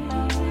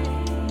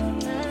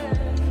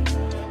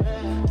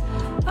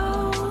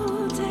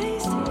 Oh,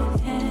 taste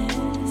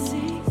and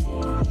see.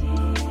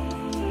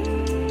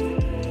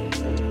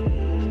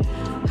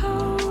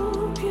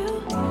 Hope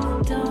you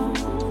don't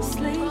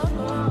sleep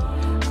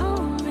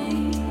on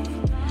me.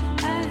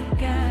 I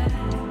got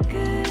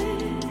good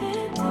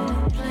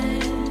and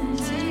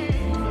plenty.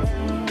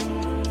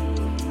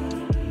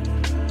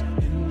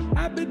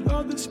 I've been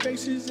all the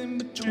spaces in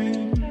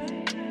between.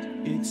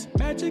 It's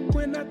magic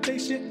when I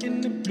taste you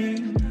in the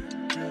beam.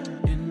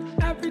 An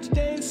average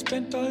day is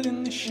spent all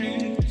in the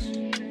sheets.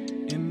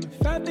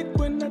 Emphatic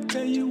when I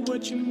tell you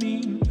what you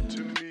mean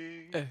to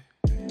me.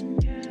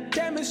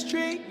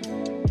 Chemistry,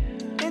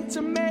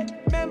 intimate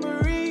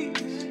memories.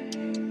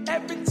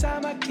 Every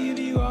time I give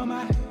you all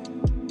my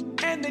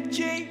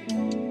energy.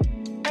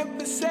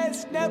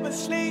 Emphasis, never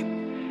sleep.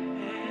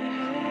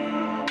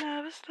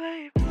 Never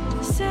sleep.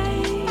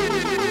 Say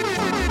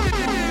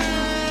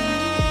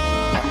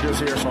I'm just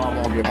here so I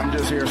won't get. I'm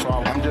just here so I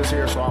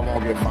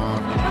won't get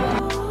fined.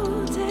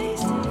 oh,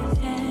 taste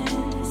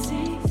and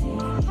see.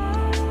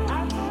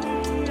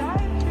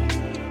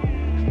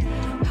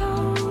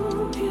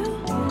 Hope you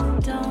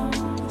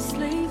don't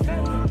sleep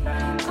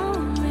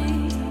on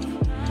me.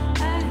 I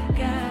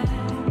got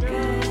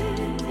good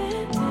and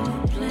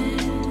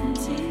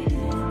plenty.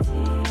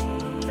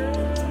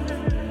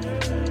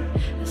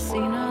 I've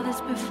seen all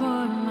this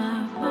before in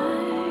my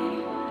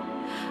mind.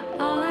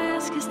 All I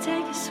ask is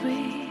take your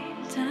sweet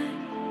time.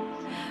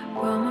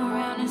 Roam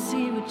around and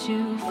see what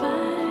you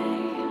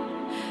find.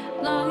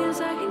 Long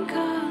as I can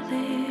call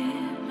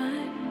it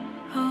mine.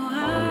 Oh,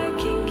 I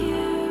can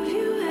give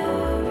you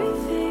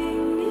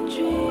everything you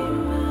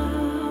dream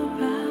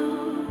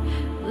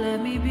about.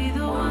 Let me be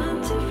the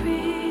one to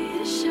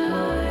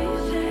reassure you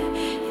that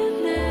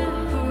you'll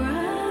never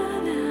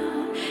run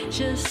out.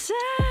 Just say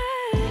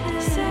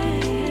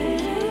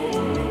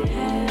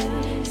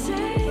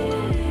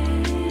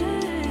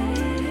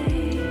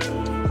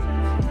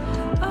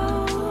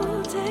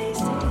oh,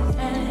 taste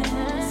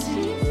and see.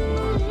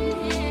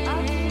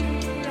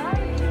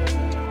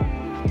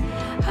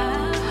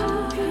 I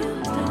hope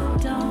you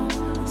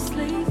don't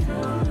sleep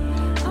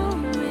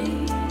on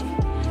me.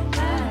 I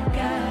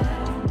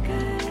got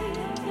good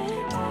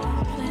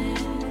and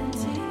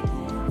plenty.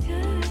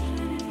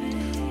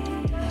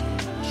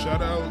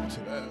 Shout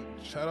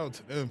out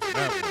to them for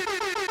that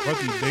one.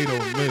 Lucky Day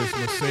Don't Miss.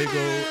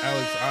 Masego,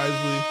 Alex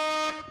Isley.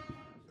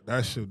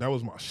 That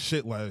was my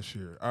shit last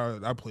year.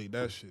 I played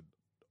that shit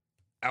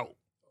out.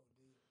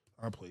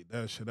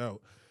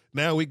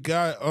 Now we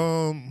got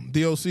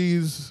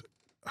DOC's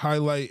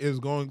highlight is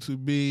going to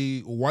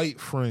be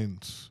White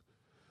Friends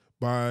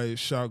by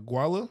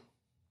Shagwala.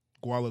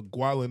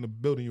 Gwala in the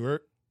building, you heard?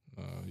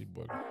 You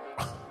bugging.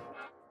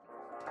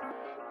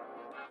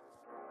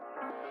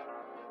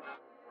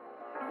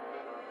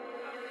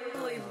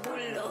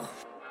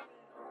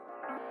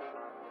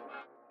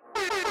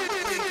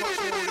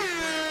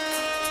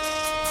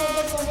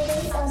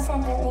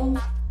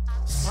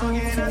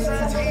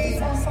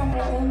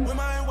 With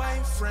my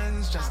white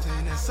friends, Justin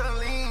and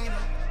Celine.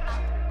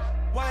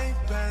 White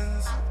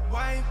Benz,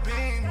 white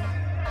beam.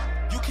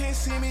 You can't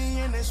see me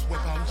in this whip,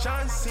 I'm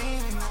John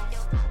Cena.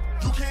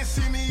 You can't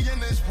see me in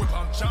this whip,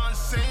 I'm John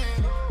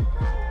Cena.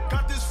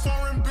 Got this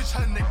foreign bitch,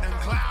 her nickname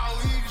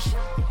Cloudy.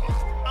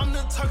 I'm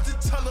the type to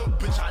tell a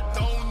bitch I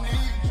don't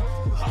need.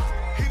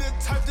 He the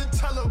type to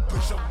tell a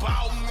bitch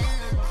about me.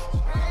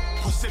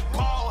 Pussy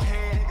bald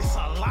head, it's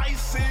a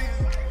license.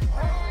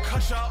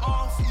 Cut you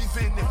off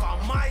even if I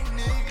might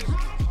need.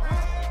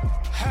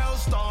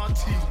 Hellstar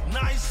teeth,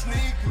 nice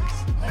sneakers.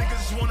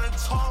 Niggas wanna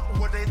talk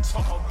what they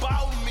talk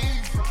about me.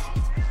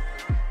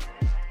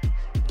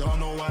 Don't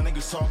know why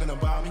niggas talking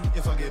about me.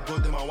 If I get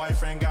booked, then my white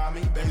friend got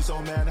me. Baby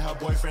so mad that her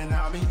boyfriend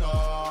not me.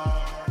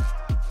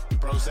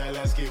 Bro said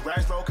let's get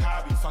racks, bro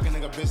copy. Fucking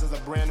nigga bitch is a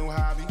brand new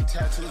hobby.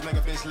 Tattoos make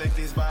a bitch lick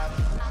this body.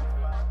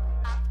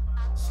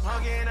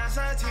 Smoking as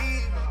a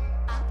team.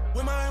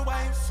 With my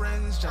white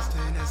friends,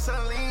 Justin and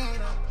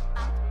Selena.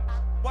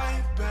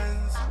 White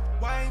Benz,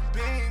 white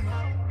beam.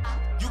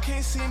 You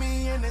can't see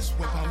me in this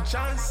whip, I'm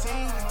John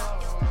Cena.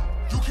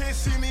 You can't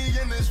see me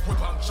in this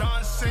whip, I'm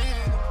John Cena.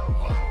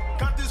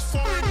 Got this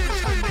foreign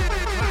bitch, I need a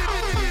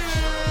cloud.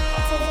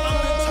 I'm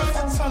the type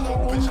to tell a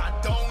bitch I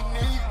don't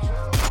need. You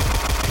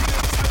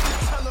the type to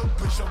tell a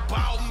bitch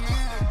about me.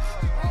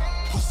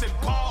 Pussy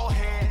bald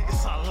head,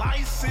 it's a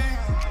license.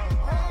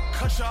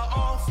 Cut you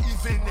off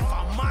even if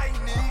I might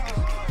need.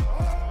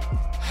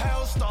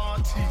 Hellstar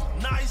teeth,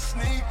 nice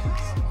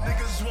sneakers.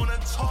 Niggas wanna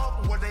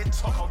talk what they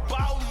talk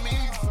about me.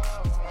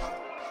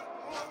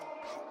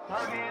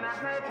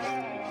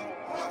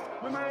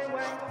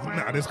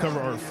 Nah, this cover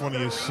art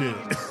funny as shit.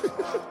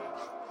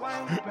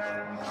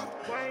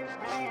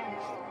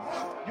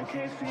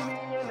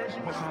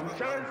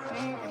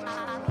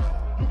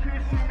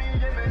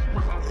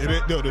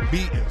 The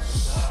beat is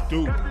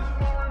stupid.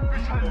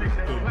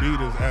 The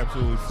beat is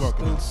absolutely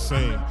fucking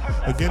insane.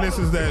 Again, this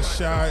is that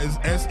Shy is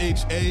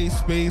SHA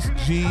space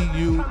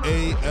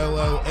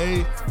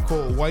GUALLA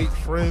called White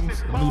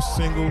Friends, new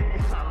single.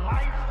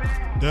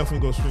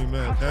 Definitely go stream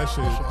that. That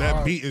shit.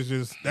 That beat is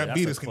just. That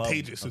beat is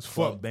contagious as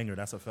fuck. Banger.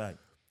 That's a fact.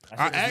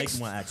 I asked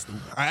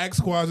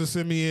Quaz to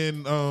send me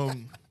in a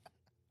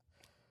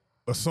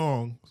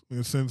song.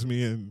 It sends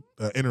me in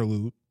an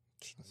interlude.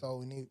 That's all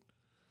we need.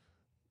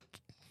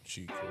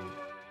 Cheat code.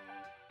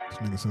 This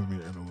nigga sends me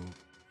an interlude.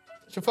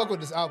 Should fuck with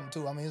this album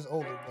too. I mean, it's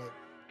older,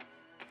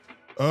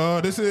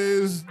 but this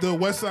is the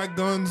West Side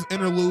Guns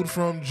interlude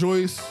from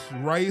Joyce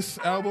Rice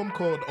album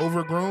called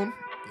Overgrown.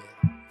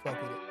 Yeah,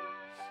 fuck with it.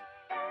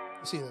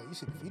 You see the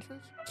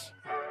features?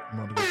 I'm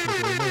about to go check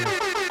it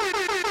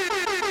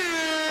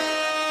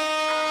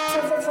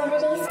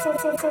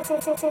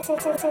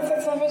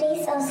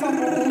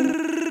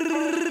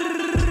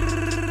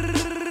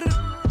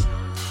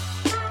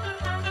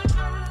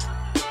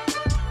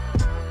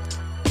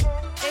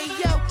Hey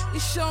yo,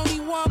 it's only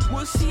one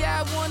pussy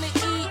I wanna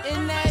eat,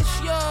 and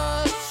that's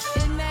yours.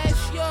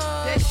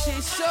 That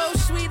shit so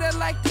sweet, I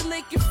like to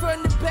lick it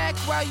from the back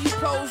while you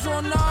pose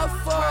on all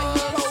fours.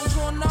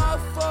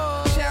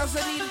 Shouts, I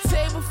need a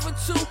table for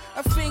two.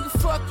 I finger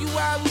fuck you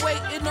while we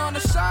waiting on the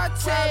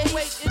sautés.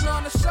 You know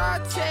all these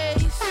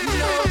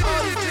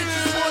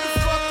bitches wanna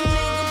fuck a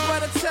nigga,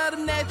 but I tell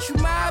them that you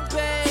my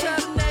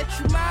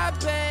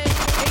babe.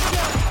 Hey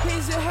yo,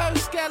 his and her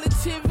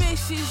skeleton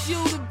vicious,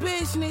 you the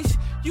business.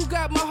 You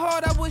got my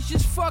heart, I was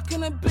just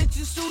fucking a bitch.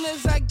 As soon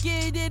as I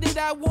get it,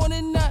 I want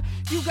a nut.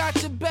 You got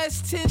the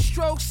best 10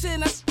 strokes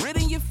in, I spit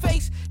in your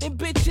face and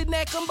bitch your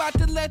neck. I'm about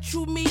to let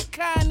you meet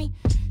Connie.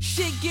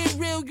 Shit get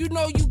real, you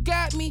know you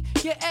got me.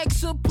 Your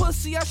ex a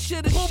pussy, I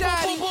should've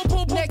shot him.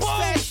 Next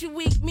fashion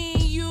week, me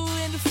and you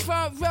in the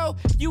front row.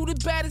 You the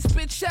baddest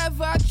bitch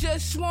ever, I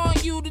just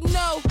want you to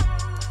know.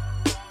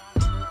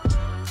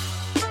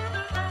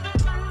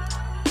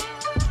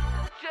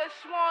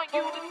 Just want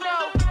you to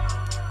know.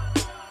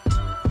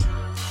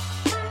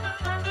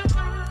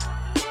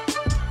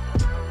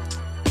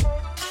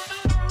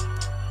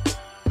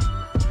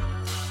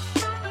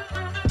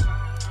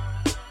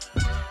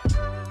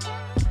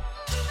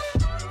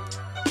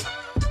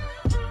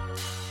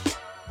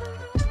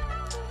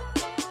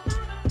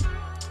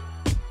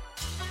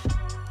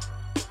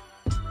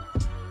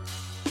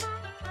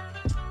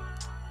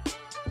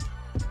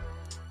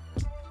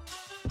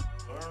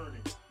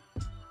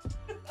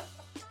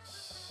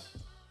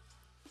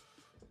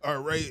 All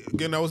right,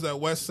 again, that was that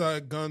West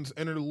Side Guns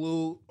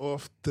interlude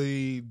off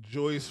the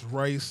Joyce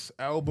Rice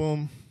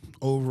album,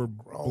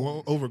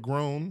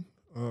 Overgrown.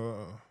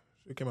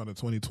 It came out in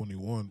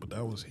 2021, but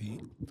that was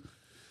heat.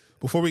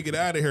 Before we get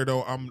out of here,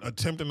 though, I'm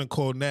attempting to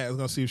call Nat. I'm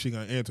gonna see if she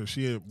gonna answer.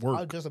 She at work.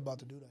 I was just about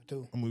to do that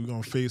too. I mean, we're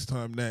gonna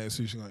FaceTime Nat and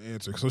see if she gonna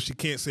answer. So she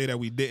can't say that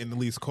we didn't at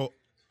least call.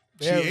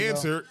 There She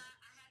answered.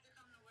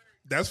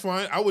 That's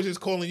fine. I was just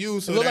calling you.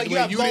 So it look that like you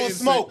way got you blowing didn't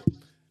smoke.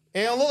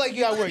 It don't look like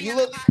you got work. You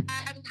look.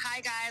 Hi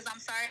guys, I'm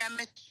sorry I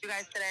missed you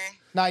guys today.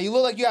 Nah, you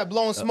look like you got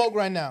blowing smoke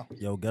right now.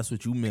 Yo, guess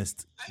what you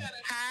missed?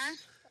 Huh?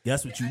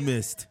 Guess what you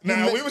missed?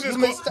 Nah, we was just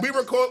we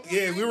were called.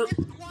 Yeah, we were.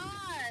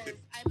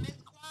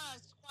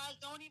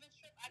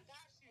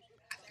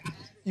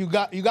 You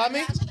got me? Don't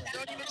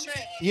even trip.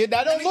 Yeah,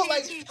 that don't look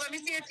like. Let me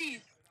see your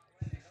teeth.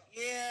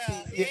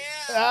 Yeah. Yeah.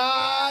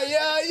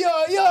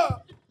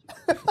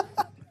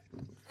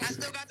 I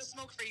still got the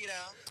smoke for you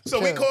though. So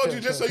we called you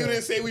just so you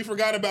didn't say we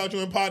forgot about you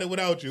and potted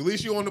without you. At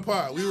least you on the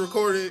pod. We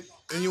recorded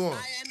and you on.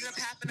 I ended up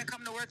having to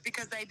come to work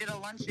because they did a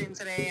luncheon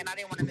today and I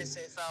didn't want to miss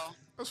it. So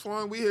That's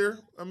fine. We here.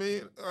 I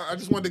mean, I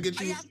just wanted to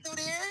get you. Are y'all still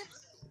there?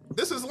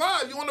 This is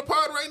live. You on the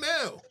pod right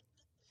now.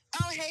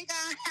 Oh, hey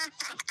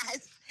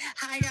guys.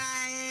 Hi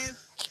guys.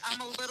 I'm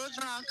a little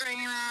drunk right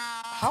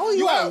now. How are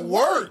you at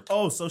work?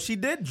 Oh, so she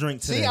did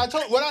drink today. See, I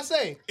told what I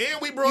say.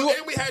 And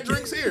we had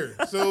drinks here.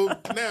 So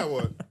now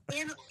what?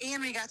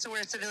 And we got to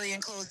wear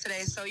civilian clothes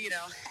today, so you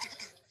know.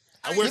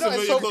 I wear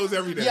civilian clothes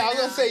every day. Yeah, I was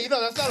gonna say,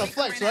 that's not a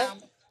flex,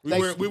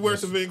 right? We wear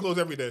civilian clothes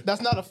every day.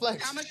 That's not a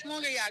flex. How much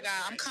longer y'all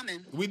got? I'm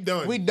coming. We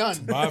done.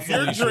 Bye, You're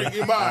Felicia.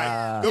 drinking.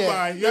 Bye.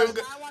 Goodbye. You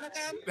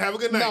have a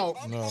good night.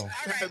 No.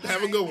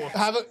 Have a good one.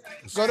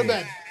 Go to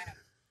bed.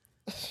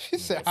 She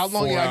said, "How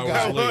long y'all got?"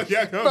 How long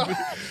y'all got?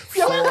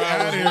 4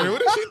 hours of here.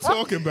 What is she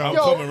talking about?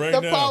 I'm coming right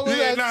now.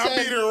 Yeah, I'm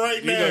beating her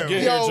right You now. gonna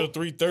get here until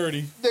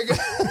 3:30.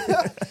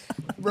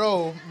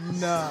 Bro,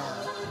 nah.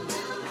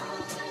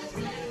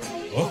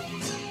 Oh.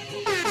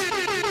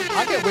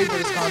 I can't wait for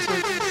this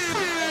concert.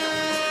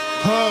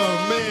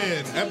 Oh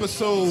man,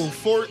 episode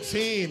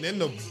 14 in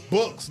the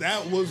books.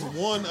 That was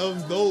one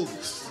of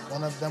those.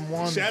 One of them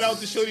ones. Shout out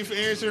to Shorty for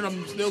answering.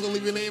 I'm still gonna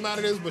leave your name out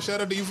of this, but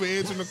shout out to you for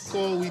answering the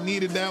call. We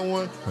needed that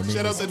one.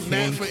 Shout out to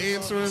Nat for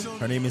answering.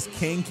 Her name is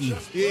Kinky.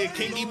 Yeah,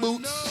 Kinky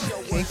Boots.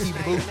 Kinky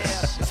Boots.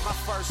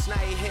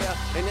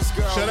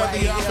 Shout out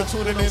to y'all for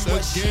tuning in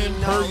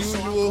again, per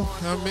usual.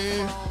 I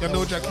mean, y'all know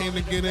what y'all came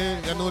to get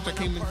in. Y'all know what y'all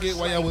came to get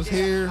while y'all was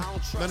here.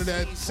 None of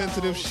that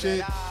sensitive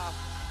shit.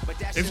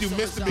 If you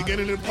missed the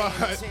beginning of the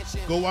pod,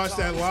 go watch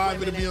that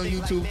live. It'll be on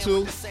YouTube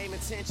too.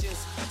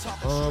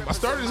 I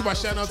started this by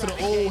shouting out to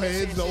the old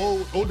heads, the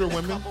older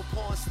women.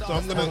 So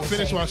I'm gonna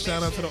finish by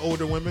shouting out to the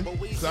older women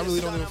because I really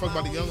don't give a fuck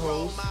about the young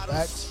hoes.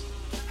 Facts.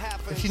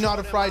 If she know how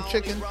to fry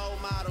chicken,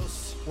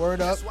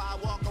 word up. You know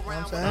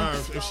what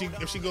I'm saying?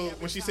 If she go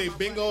when she say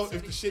bingo,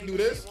 if the shit do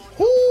this,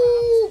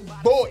 whoo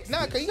boy.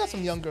 Nah, cause you got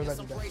some young girls that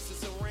do that.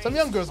 Some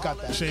young girls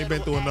got that. She ain't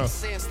been through enough.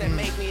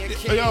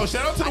 Yo,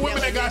 shout out to the women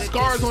that got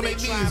scars on their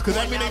knees, because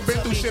that mean they been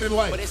through shit in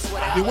life.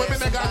 The women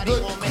that got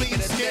good, clean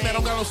skin, that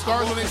don't got no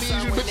scars on their knees,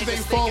 you bitches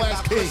ain't fall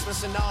ass kids.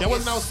 That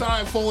wasn't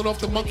outside falling off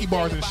the monkey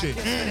bars and shit.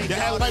 They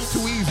had life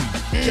too easy.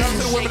 Shout out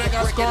to the women that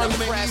got scars on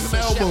their knees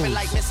and elbows.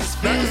 Not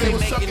because they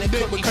was sucking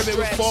dick, because they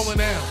was falling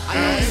down.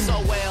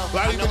 A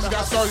lot of these bitches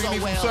got scars on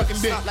their knees from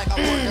sucking dick.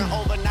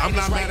 I'm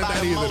not mad at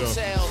that either,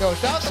 though. Yo,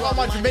 shout out to all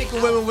my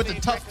Jamaican women with the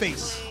tough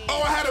face.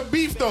 Oh, I had a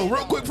beef, though,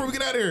 real quick before we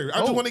get out of here. I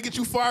just want to get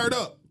you fired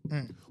up.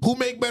 Who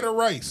make better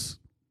rice?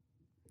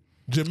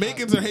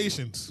 Jamaicans or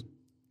Haitians?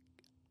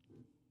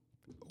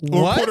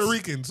 Or What? Puerto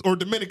Ricans or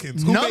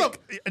Dominicans?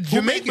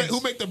 Jamaicans.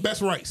 Who make the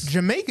best rice?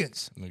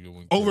 Jamaicans.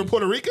 Over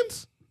Puerto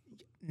Ricans?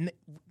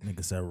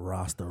 Nigga said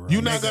Rasta rice.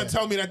 You're not going to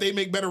tell me that they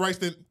make better rice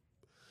than...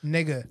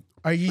 Nigga.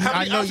 Are you... How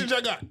many I know options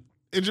y'all got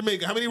in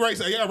Jamaica? How many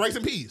rice? Yeah, rice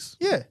and peas.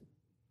 Yeah.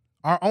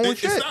 Our own It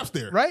shit. stops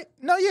there. Right?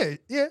 No, yeah,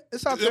 it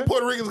stops there. The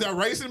Puerto Ricans got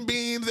rice and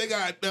beans. They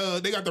got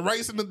the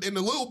rice and the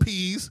little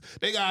peas.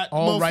 They got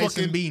all rice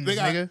and beans, they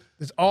got, nigga.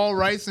 It's all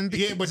rice and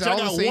beans. Yeah, but It's y'all all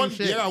got the same one.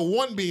 shit. They got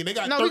one bean. They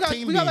got 13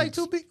 beans. We got like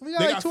two beans. We got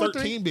they like got two or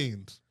 13 three.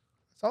 beans.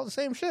 It's all the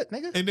same shit,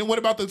 nigga. And then what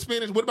about the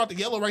Spanish? What about the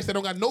yellow rice that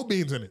don't got no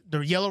beans in it?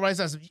 The yellow rice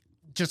that's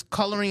just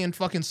coloring and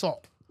fucking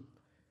salt.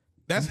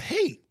 That's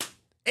hate.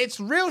 It's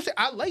real shit.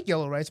 I like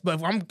yellow rice, but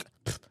if I'm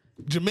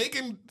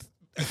Jamaican,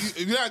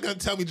 you're not gonna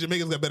tell me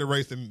Jamaicans got better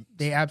rice than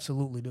they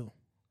absolutely do.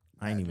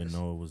 I didn't even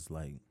know it was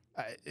like.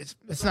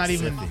 It's not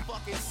even up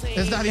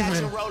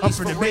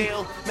for debate.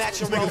 Yo,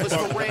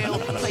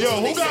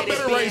 who got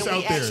better rice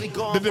out there?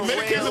 The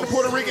Dominicans or the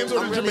Puerto Ricans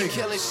or the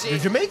Jamaicans? The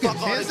Jamaicans,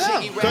 hands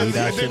down. Because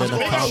they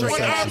got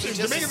one option.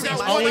 Jamaicans got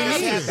one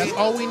option. That's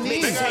all we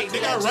need.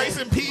 They got rice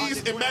and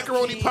peas and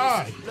macaroni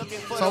pie.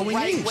 That's all we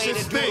need. Shit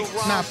stinks.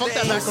 Nah, fuck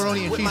that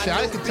macaroni and cheese shit.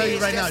 I can tell you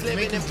right now,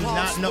 Jamaicans do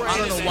not know. I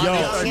don't know why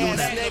they started doing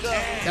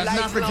that. That's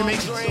not for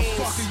Jamaicans.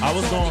 I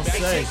was gonna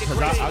say because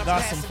I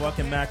got some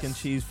fucking mac and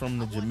cheese from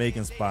the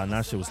Jamaican spot, and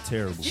that shit was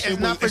terrible. It's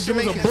not for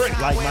Jamaicans.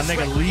 Like my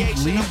nigga,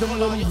 leave them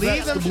little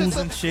vegetables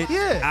and shit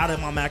Yeah. out of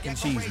my mac and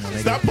cheese, man.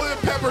 Stop putting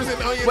peppers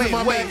and onions in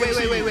my mac and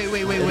cheese. Wait.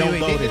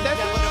 They did that?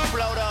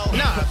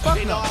 Nah, fuck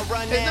no.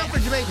 It's not for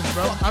Jamaicans,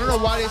 bro. I don't know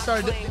why they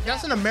started.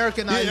 That's an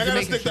Americanized Yeah, I gotta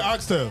Jamaican stick to shit.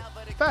 oxtail.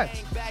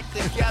 Facts.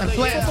 And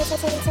plans.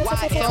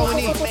 That's all we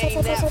need.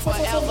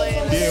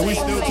 Yeah, we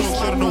still talk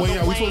shit on the way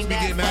out. We supposed to be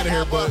getting out of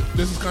here, but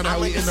this is kind of how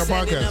we end our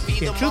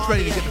podcast. Yeah, Truth's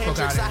ready to get the fuck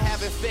out of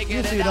here.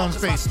 You see it on his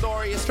face.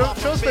 Show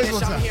his face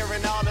one time.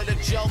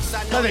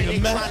 That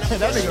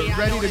nigga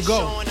ready to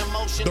go.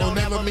 Don't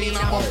never mean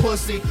I'm a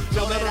pussy.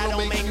 Don't never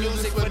make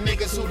music for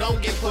niggas who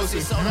don't get pussy.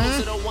 So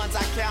those are the ones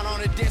I count on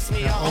to diss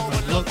me or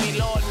overlook me.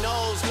 Lord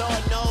knows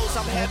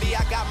I'm heavy.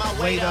 I got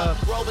my weight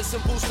up.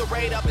 Robinson boost the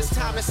rate up. It's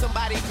time that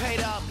somebody paid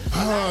up.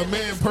 Oh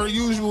man, per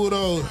usual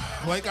though,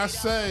 like I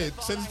said,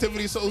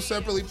 Sensitivity Sold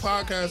Separately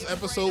podcast,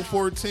 episode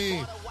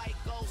 14.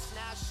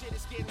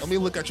 Let me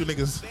look at you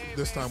niggas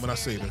this time when I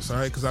say this, all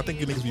right? Because I think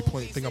you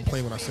niggas think I'm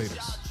playing when I say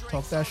this.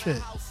 Talk that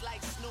shit.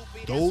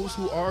 Those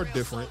who are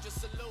different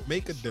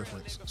make a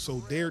difference.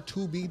 So dare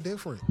to be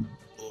different.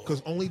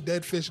 Because only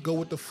dead fish go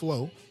with the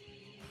flow.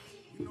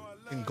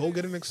 And go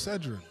get an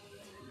Excedrin.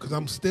 Because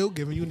I'm still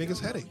giving you niggas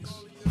headaches.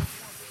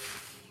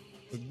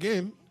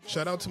 Again,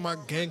 shout out to my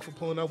gang for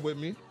pulling up with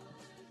me.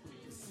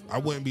 I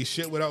wouldn't be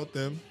shit without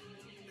them.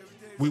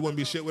 We wouldn't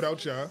be shit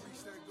without y'all.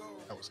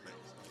 That was nice.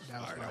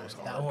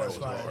 That was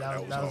hard.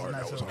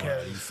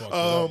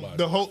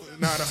 The whole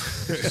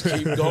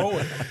keep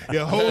going.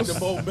 Your host,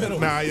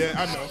 yeah,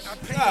 I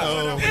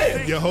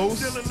know. Your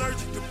host,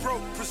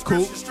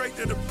 cool.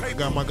 I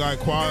got my guy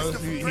Quaz.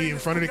 He in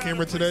front of the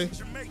camera today.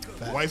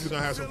 The wife is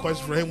gonna have some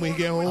questions for him when he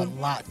get home.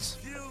 A lot.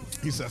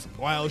 He said some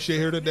wild shit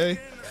here today.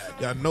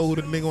 Y'all know who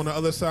the nigga on the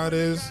other side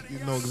is. You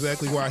know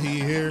exactly why he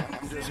here.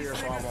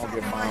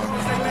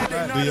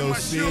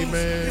 DOC,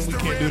 man, we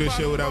can't do this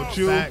shit without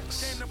you.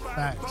 Facts.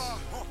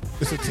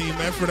 It's a team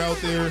effort out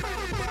there.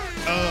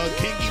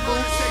 Kinky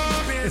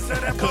Boots,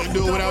 couldn't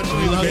do it without you.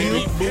 We love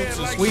you.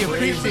 We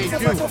appreciate you.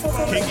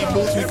 Kinky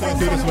Boots, we couldn't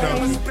do this without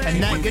you. And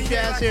Nat, get your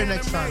ass here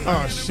next time.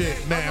 Oh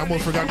shit, Nat, I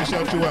almost forgot to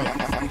shout you out.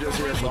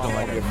 Looking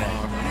like a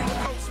man.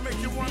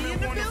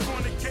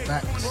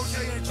 Facts.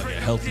 Like a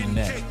healthy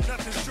neck.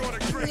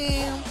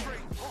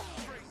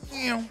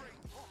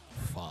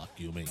 Fuck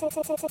you, man.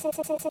 Sensitivity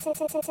so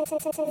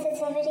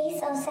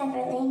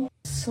separately.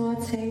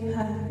 Saute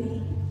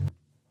Papi.